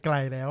ไปไกล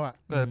แล้ว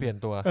ก็เลยเปลี่ยน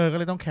ตัวก็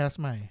เลยต้องแคส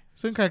ใหม่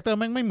ซึ่งคาแรคเตอร์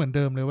แม่งไม่เหมือนเ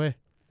ดิมเลยเว้ย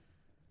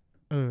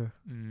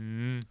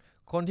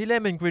คนที่เล่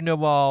นเป็นกรินเดล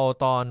วอล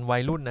ตอนวั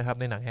ยรุ่นนะครับ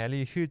ในหนังแฮร์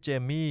รี่ชื่อเจ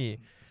มี่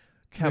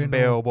แคมเบ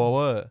ลโบเว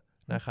อร์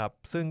นะครับ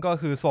ซึ่งก็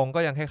คือทรงก็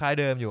ยังคล้ายๆ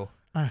เดิมอยู่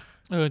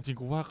จริง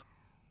กูว่า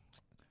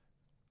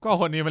ก็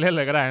คนนี้มาเล่นเ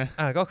ลยก็ได้นะ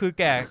ก็คือ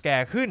แก่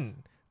ขึ้น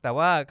แต่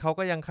ว่าเขา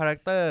ก็ยังคาแรค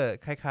เตอร์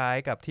คล้าย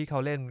ๆกับที่เขา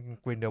เล่น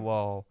กรินเดลวอ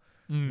ล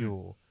อยู่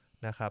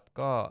นะครับ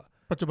ก็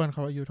ปัจจุบันเข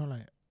าอายุเท่าไหร่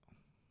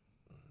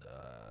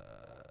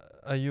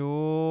อายุ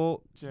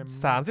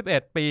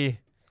31 ปี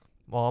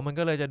มัน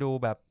ก็เลยจะดู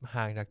แบบ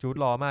ห่างจากจูด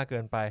ลอมากเกิ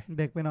นไป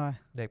เด็กไปหน่อ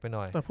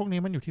ยแต่พวกนี้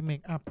มันอยู่ที่เม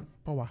คอัพ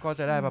ปะวะก็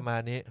จะได้ประมา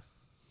ณนี้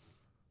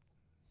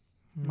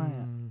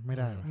ไม่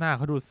ได้หน้าเ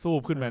ขาดูซู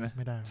บขึ้นไปนะไ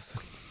ม่ได้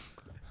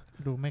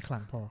ดูไม่ขลั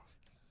งพอ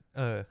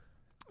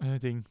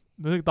จริง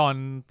รู้สึกต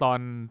อน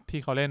ที่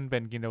เขาเล่นเป็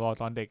นกินเดอะวอล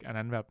ตอนเด็กอัน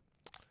นั้นแบบ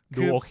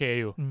ดูโอเค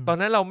อยู่ตอน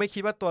นั้นเราไม่คิ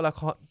ดว่าตัวละ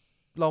คร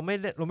เรา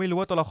ไม่รู้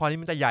ว่าตัวละครนี้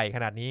มันจะใหญ่ข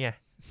นาดนี้ไง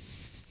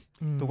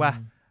ถูกป่ะ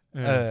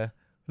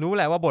รู้แ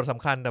หละว่าบทส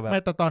ำคัญแต่แบบไ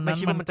ม่แต่ตอนนั้น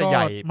มันจะให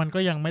ญ่มันก็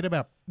ยังไม่ได้แบ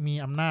บมี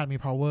อำนาจมี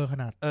power ข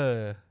นาด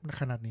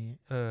ขนาดนี้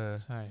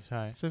ใช่ใ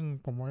ช่ซึ่ง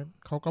ผมว่า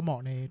เขาก็เหมาะ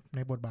ใน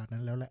บทบาทนั้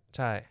นแล้วแหละใ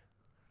ช่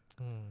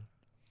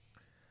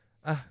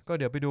อ่ะก็เ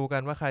ดี๋ยวไปดูกั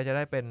นว่าใครจะไ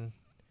ด้เป็น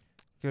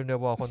กิลเดอ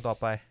ร์วอลคนต่อ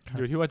ไปอ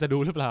ยู่ที่ว่าจะดู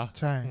หรือเปล่า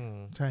ใช่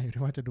ใช่อยู่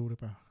ที่ว่าจะดูหรือ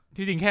เปล่า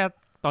ที่จริงแค่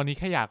ตอนนี้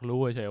แค่อยากรู้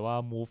เฉยๆว่า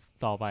move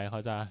ต่อไปเขา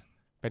จะ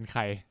เป็นใค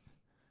ร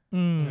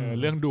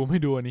เรื่องดูไม่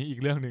ดูอันนี้อีก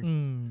เรื่องนึง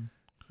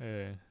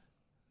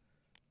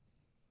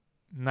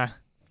นะ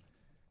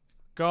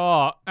ก็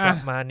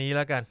ประมาณนี้แ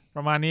ล้วกันป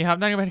ระมาณนี้ครับ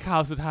นั่นก็เป็นข่า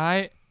วสุดท้าย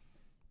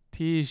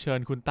ที่เชิ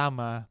ญคุณตั้ม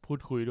มาพูด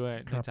คุยด้วย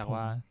เนื่องจาก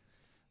ว่า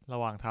ระ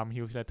หว่างทำ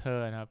Newsletter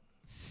นะครับ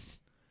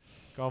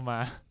ก็มา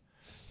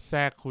แทร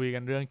กคุยกั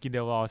นเรื่องกินเด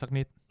ลวอลสัก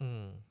นิด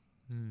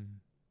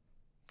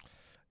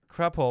ค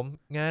รับผม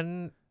งั้น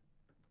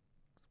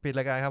ปิด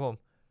รายการครับผม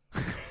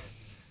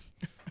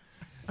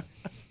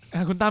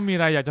คุณตั้มมีอ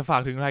ะไรอยากจะฝา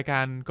กถึงรายกา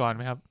รก่อนไห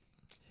มครับ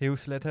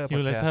Newsletter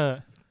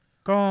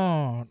ก็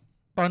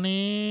ตอน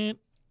นี้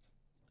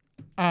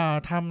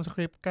ทำสค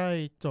ริปต์ใกล้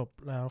จบ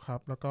แล้วครับ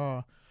แล้วก็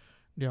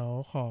เดี๋ยว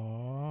ขอ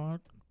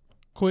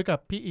คุยกับ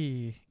พี่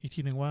อีกที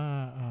นึงว่า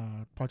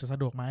พอจะสะ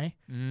ดวกไหม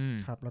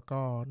ครับแล้วก็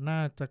น่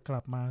าจะกลั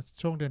บมา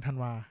ช่วงเดือนธัน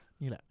วา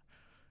นี่แหละ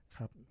ค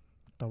รับ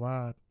แต่ว่า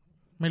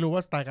ไม่รู้ว่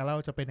าสไตล์การเล่า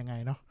จะเป็นยังไง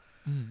เนาะ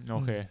โอ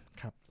เค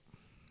ครับ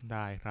ไ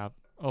ด้ครับ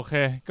โอเค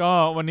ก็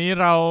วันนี้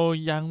เรา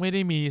ยังไม่ไ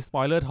ด้มีสป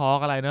อยเลอร์ทอล์ก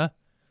อะไรเนอะ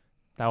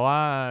แต่ว่า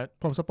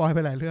ผมสปอยไป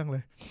หลายเรื่องเล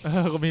ย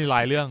ก็มีหล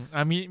ายเรื่อง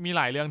มีห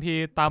ลายเรื่องที่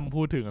ตั้ม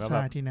พูดถึงแล้วแบ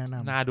บที่แนะน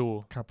ำน่าดู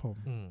ครับผม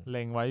เ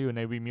ล็งไว้อยู่ใน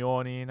Vimeo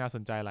นี่น่าส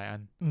นใจหลายอั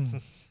น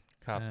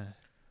ครับ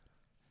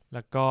แ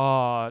ล้วก็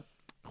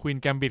Queen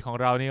Gambit ของ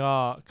เรานี่ก็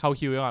เข้า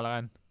คิวไว้ก่อนแล้ว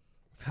กัน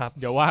ครับ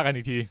เดี๋ยวว่ากัน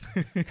อีกที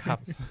ครับ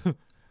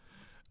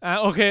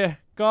โอเค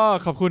ก็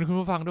ขอบคุณคุณ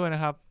ผู้ฟังด้วยน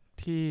ะครับ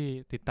ที่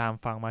ติดตาม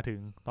ฟังมาถึง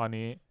ตอน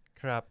นี้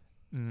ครับ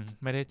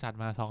ไม่ได้จัด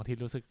มา2 อาทิต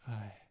ย์รู้สึก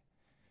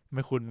ไ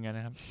ม่คุ้นเหมือนกันน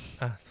ะครับ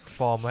ฟ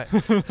อร์มไว้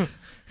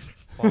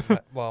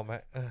วอร์มไว้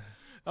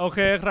โอเค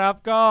ครับ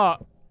ก็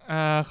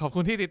ขอบคุ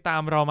ณที่ติดตา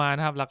มเรามาน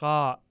ะครับแล้วก็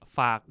ฝ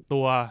าก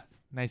ตัว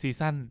ในซี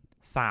ซั่น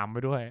3ไป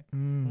ด้วย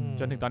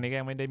จนถึงตอนนี้ก็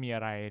ยังไม่ได้มีอ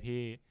ะไร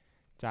ที่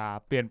จะ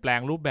เปลี่ยนแปลง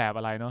รูปแบบ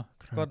อะไรเนาะ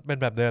ก็เป็น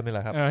แบบเดิมนี่แหล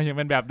ะครับยังเ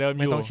ป็นแบบเดิมอ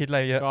ยู่ไม่ต้องคิดอะไร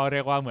เยอะก็เรี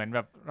ยกว่าเหมือนแบ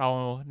บเรา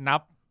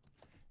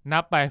นั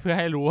บไปเพื่อ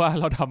ให้รู้ว่า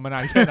เราทำมาน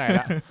านแค่ไหน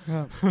ละ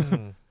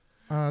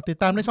ติด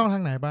ตามได้ช่องทา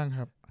งไหนบ้างค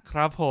รับค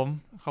รับผม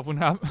ขอบคุณ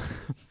ครับ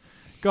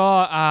ก็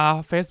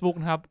Facebook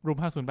นะครับ Room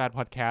 508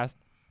 Podcast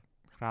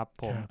ครับ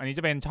ผมอันนี้จ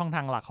ะเป็นช่องท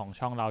างหลักของ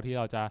ช่องเราที่เ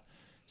ราจะ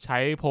ใช้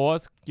โพส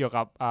ต์เกี่ยว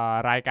กับ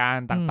รายการ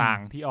ต่าง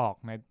ๆที่ออก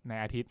ใน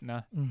อาทิตย์น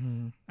ะ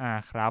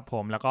ครับผ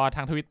มแล้วก็ท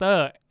าง Twitter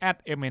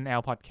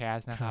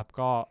 @mnlpodcast นะครับ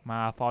ก็มา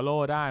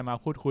follow ได้มา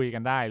พูดคุยกั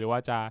นได้หรือว่า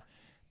จะ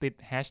ติด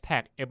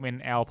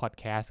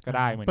 #mnlpodcast ก็ไ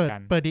ด้เหมือนกั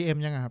นเปิด DM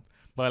ยังครับ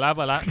เปิดแล้ว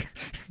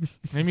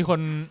ไม่มี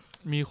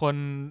คน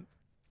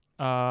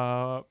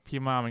พิ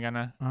มพ์มาเหมือนกัน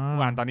นะ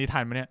อ่านตอนนี้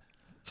ทันไหมเนี่ย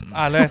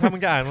อ่านเลยถ้ามึ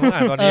งจะอ่านมึงอ่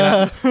านตอนนี้แล้ว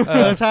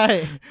ใช่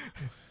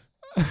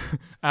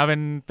เ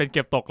ป็นเ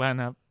ก็บตกแล้วน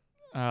ะครับ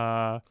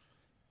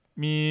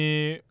มี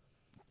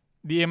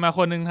DM มาค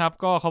นนึงครับ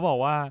ก็เขาบอก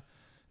ว่า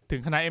ถึ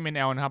งคณะ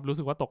MNL นะครับรู้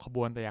สึกว่าตกขบ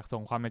วนแต่อยากส่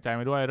งความในใจ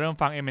มาด้วยเริ่ม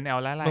ฟัง MNL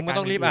และรายการมึงไม่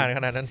ต้องรีบอ่านข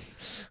นาดนั้น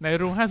ใน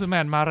รูม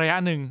508มาระยะ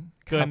หนึ่ง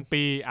เกิน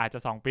ปีอาจจะ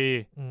2 ปี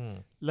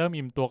เริ่ม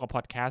อิ่มตัวกับพ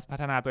อดแคสต์พั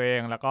ฒนาตัวเอ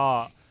งแล้วก็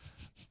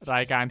ร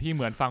ายการที่เ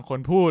หมือนฟังคน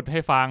พูดให้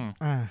ฟัง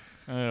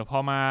พอ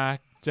มา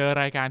เจอ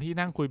รายการที่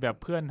นั่งคุยแบบ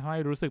เพื่อนให้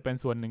รู้สึกเป็น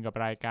ส่วนหนึ่งกับ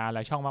รายการแล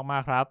ะช่องมา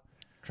กๆครับ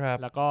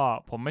แล้วก็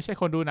ผมไม่ใช่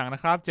คนดูหนังน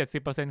ะครับ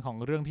 70% ของ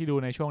เรื่องที่ดู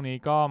ในช่วงนี้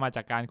ก็มาจ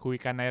ากการคุย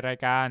กันในราย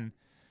การ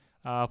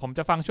ผมจ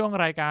ะฟังช่วง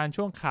รายการ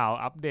ช่วงข่าว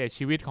อัปเดต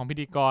ชีวิตของพิ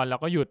ธีกรแล้ว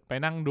ก็หยุดไป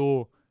นั่งดู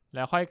แ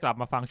ล้วค่อยกลับ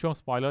มาฟังช่วง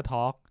Spoiler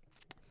Talk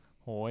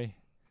โหย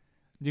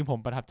จริงผม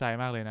ประทับใจ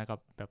มากเลยนะกับ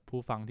แบบ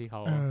ผู้ฟังที่เข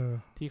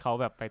า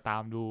แบบไปตา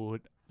มดู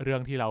เรื่อ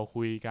งที่เรา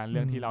คุยกันเ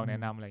รื่องที่เราแนะ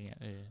นำอะไรเงี้ย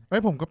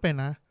ผมก็เป็น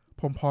นะ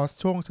ผมพอส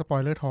ช่วง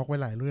Spoiler Talk ไว้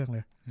หลายเรื่องเล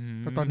ย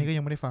แล้วตอนนี้ก็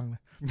ยังไม่ได้ฟังเล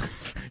ย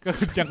ก็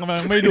ยังกำลั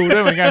งไม่ดูด้ว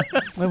ยเหมือนกัน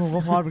ผม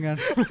ก็พอสเหมือนกัน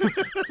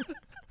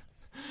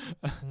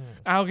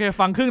โอเค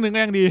ฟังครึ่งนึง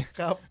ก็ยังดี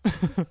ครับ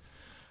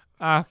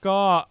ก็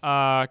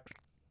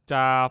จ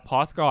ะพอ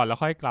สก่อนแล้ว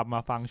ค่อยกลับมา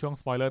ฟังช่วง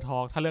Spoiler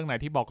Talk ถ้าเรื่องไหน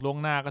ที่บอกล่วง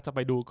หน้าก็จะไป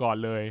ดูก่อน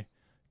เลย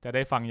จะไ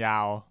ด้ฟังยา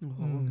ว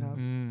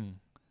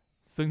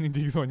ซึ่งจ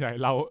ริงๆส่วนใหญ่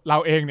เรา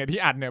เองเนี่ยที่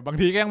อัดเนี่ยบาง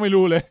ทีก็ยังไม่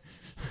รู้เลย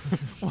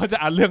ว่าจะ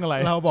อ่านเรื่องอะไร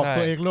เราบอก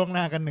ตัวเองล่วงห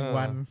น้ากัน1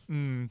 วัน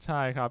ใ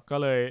ช่ครับก็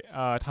เลย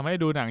ทำให้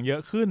ดูหนังเยอ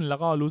ะขึ้นแล้ว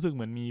ก็รู้สึกเห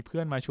มือนมีเพื่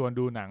อนมาชวน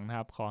ดูหนังนะค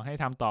รับขอให้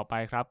ทำต่อไป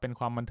ครับเป็น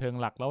ความบันเทิง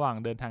หลักระหว่าง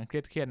เดินทางเค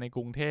รียดๆในก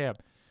รุงเทพ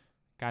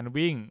การ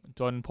วิ่ง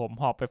จนผม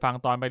หอบไปฟัง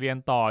ตอนไปเรียน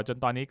ต่อจน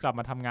ตอนนี้กลับ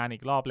มาทำงานอี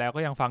กรอบแล้ว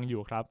ก็ยังฟังอ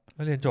ยู่ครับ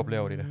เรียนจบเร็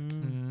วดีนะ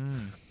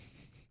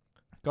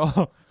ก็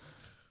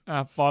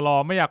ปลอ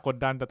ไม่อยากกด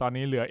ดันแต่ตอน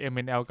นี้เหลือ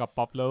MNL กับ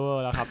Pop Lover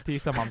แล้วครับที่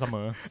สม่ำเสม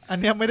ออัน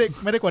นี้ไม่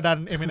ได้กดดัน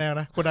MNL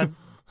นะกดดัน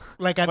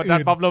รายการอื่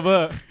น Pop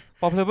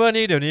Lover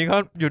นี่เดี๋ยวนี้เขา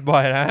หยุดบ่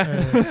อยนะ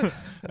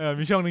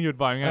มีช่วงนึงหยุด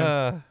บ่อยเหมือนกัน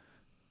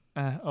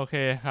โอเค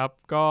ครับ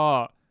ก็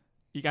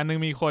อีกอันนึง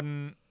มีคน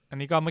อัน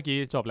นี้ก็เมื่อกี้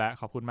จบแล้ว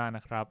ขอบคุณมากน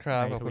ะครับครั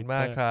บขอบคุณม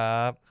ากครั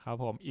บครับ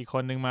ผมอีกค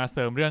นนึงมาเส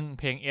ริมเรื่อง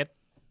เพลง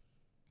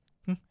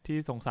ที่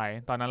สงสัย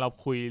ตอนนั้นเรา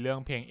คุยเรื่อง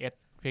เพลง S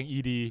เพลง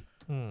ED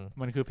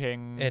มันคือเพลง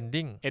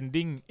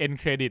ending end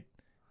credit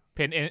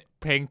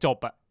เพลงจบ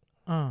อ่ะ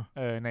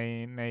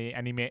ในอ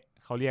นิเมะ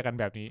เขาเรียกกัน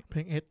แบบนี้เพล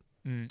ง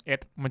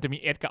S มันจะมี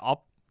S กับ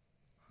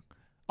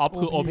off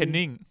คือ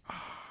opening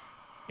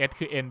S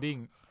คือ ending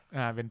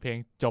เป็นเพลง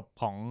จบ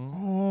ของ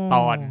ต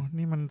อน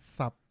นี่มัน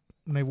สับ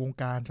ในวง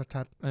การ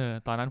ชัด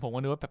ๆตอนนั้นผมก็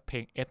นึกว่าแบบเพล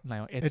ง S อะไร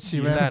วะ S ชี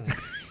แวน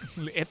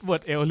หรือ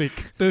Edward Elric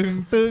ตึ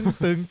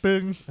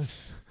ง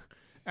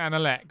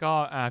นั่นแหละก็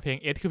เพลง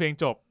S คือเพลง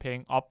จบเพลง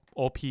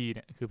OP เ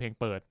นี่ยคือเพลง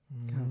เปิด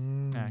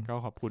ก็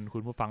ขอบคุณคุ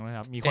ณผู้ฟังนะค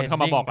รับมีคนเข้า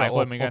มาบอกหลายค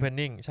นเหมือนกัน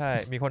opening ใช่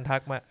มีคนทั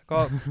กมาก็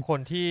คน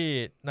ที่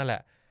นั่นแหล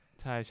ะ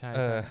ใช่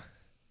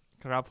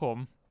ครับผม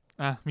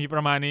มีปร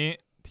ะมาณนี้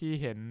ที่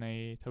เห็นใน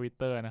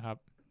Twitter นะครับ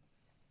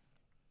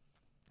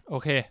โอ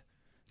เค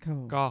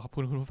ก็ขอบ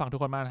คุณคุณผู้ฟังทุก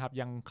คนมากนะครับ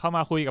ยังเข้าม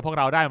าคุยกับพวก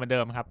เราได้เหมือนเดิ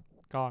มครับ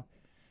ก็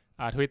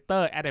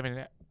Twitter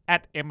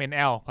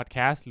 @MNL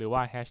podcast หรือว่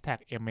า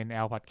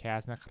 #MNL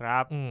podcast นะครั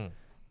บ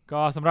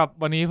ก็สำหรับ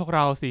วันนี้พวกเร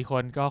า4ค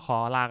นก็ขอ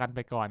ลากันไป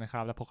ก่อนนะค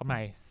รับแล้วพบกันให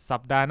ม่สั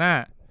ปดาห์หน้า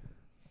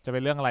จะเป็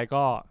นเรื่องอะไร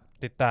ก็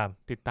ติดต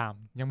าม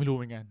ยังไม่รู้เ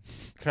หมือนกัน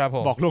ครับผ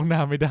มบอกล่วงหน้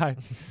าไม่ได้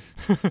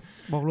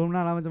บอกล่วงหน้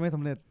าแล้วมันจะไม่ส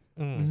ำเร็จ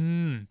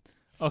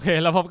โอเค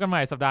แล้วพบกันให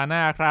ม่สัปดาห์หน้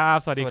าครับ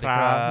สวัสดีค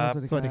รับ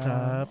สวัสดีค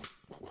รับ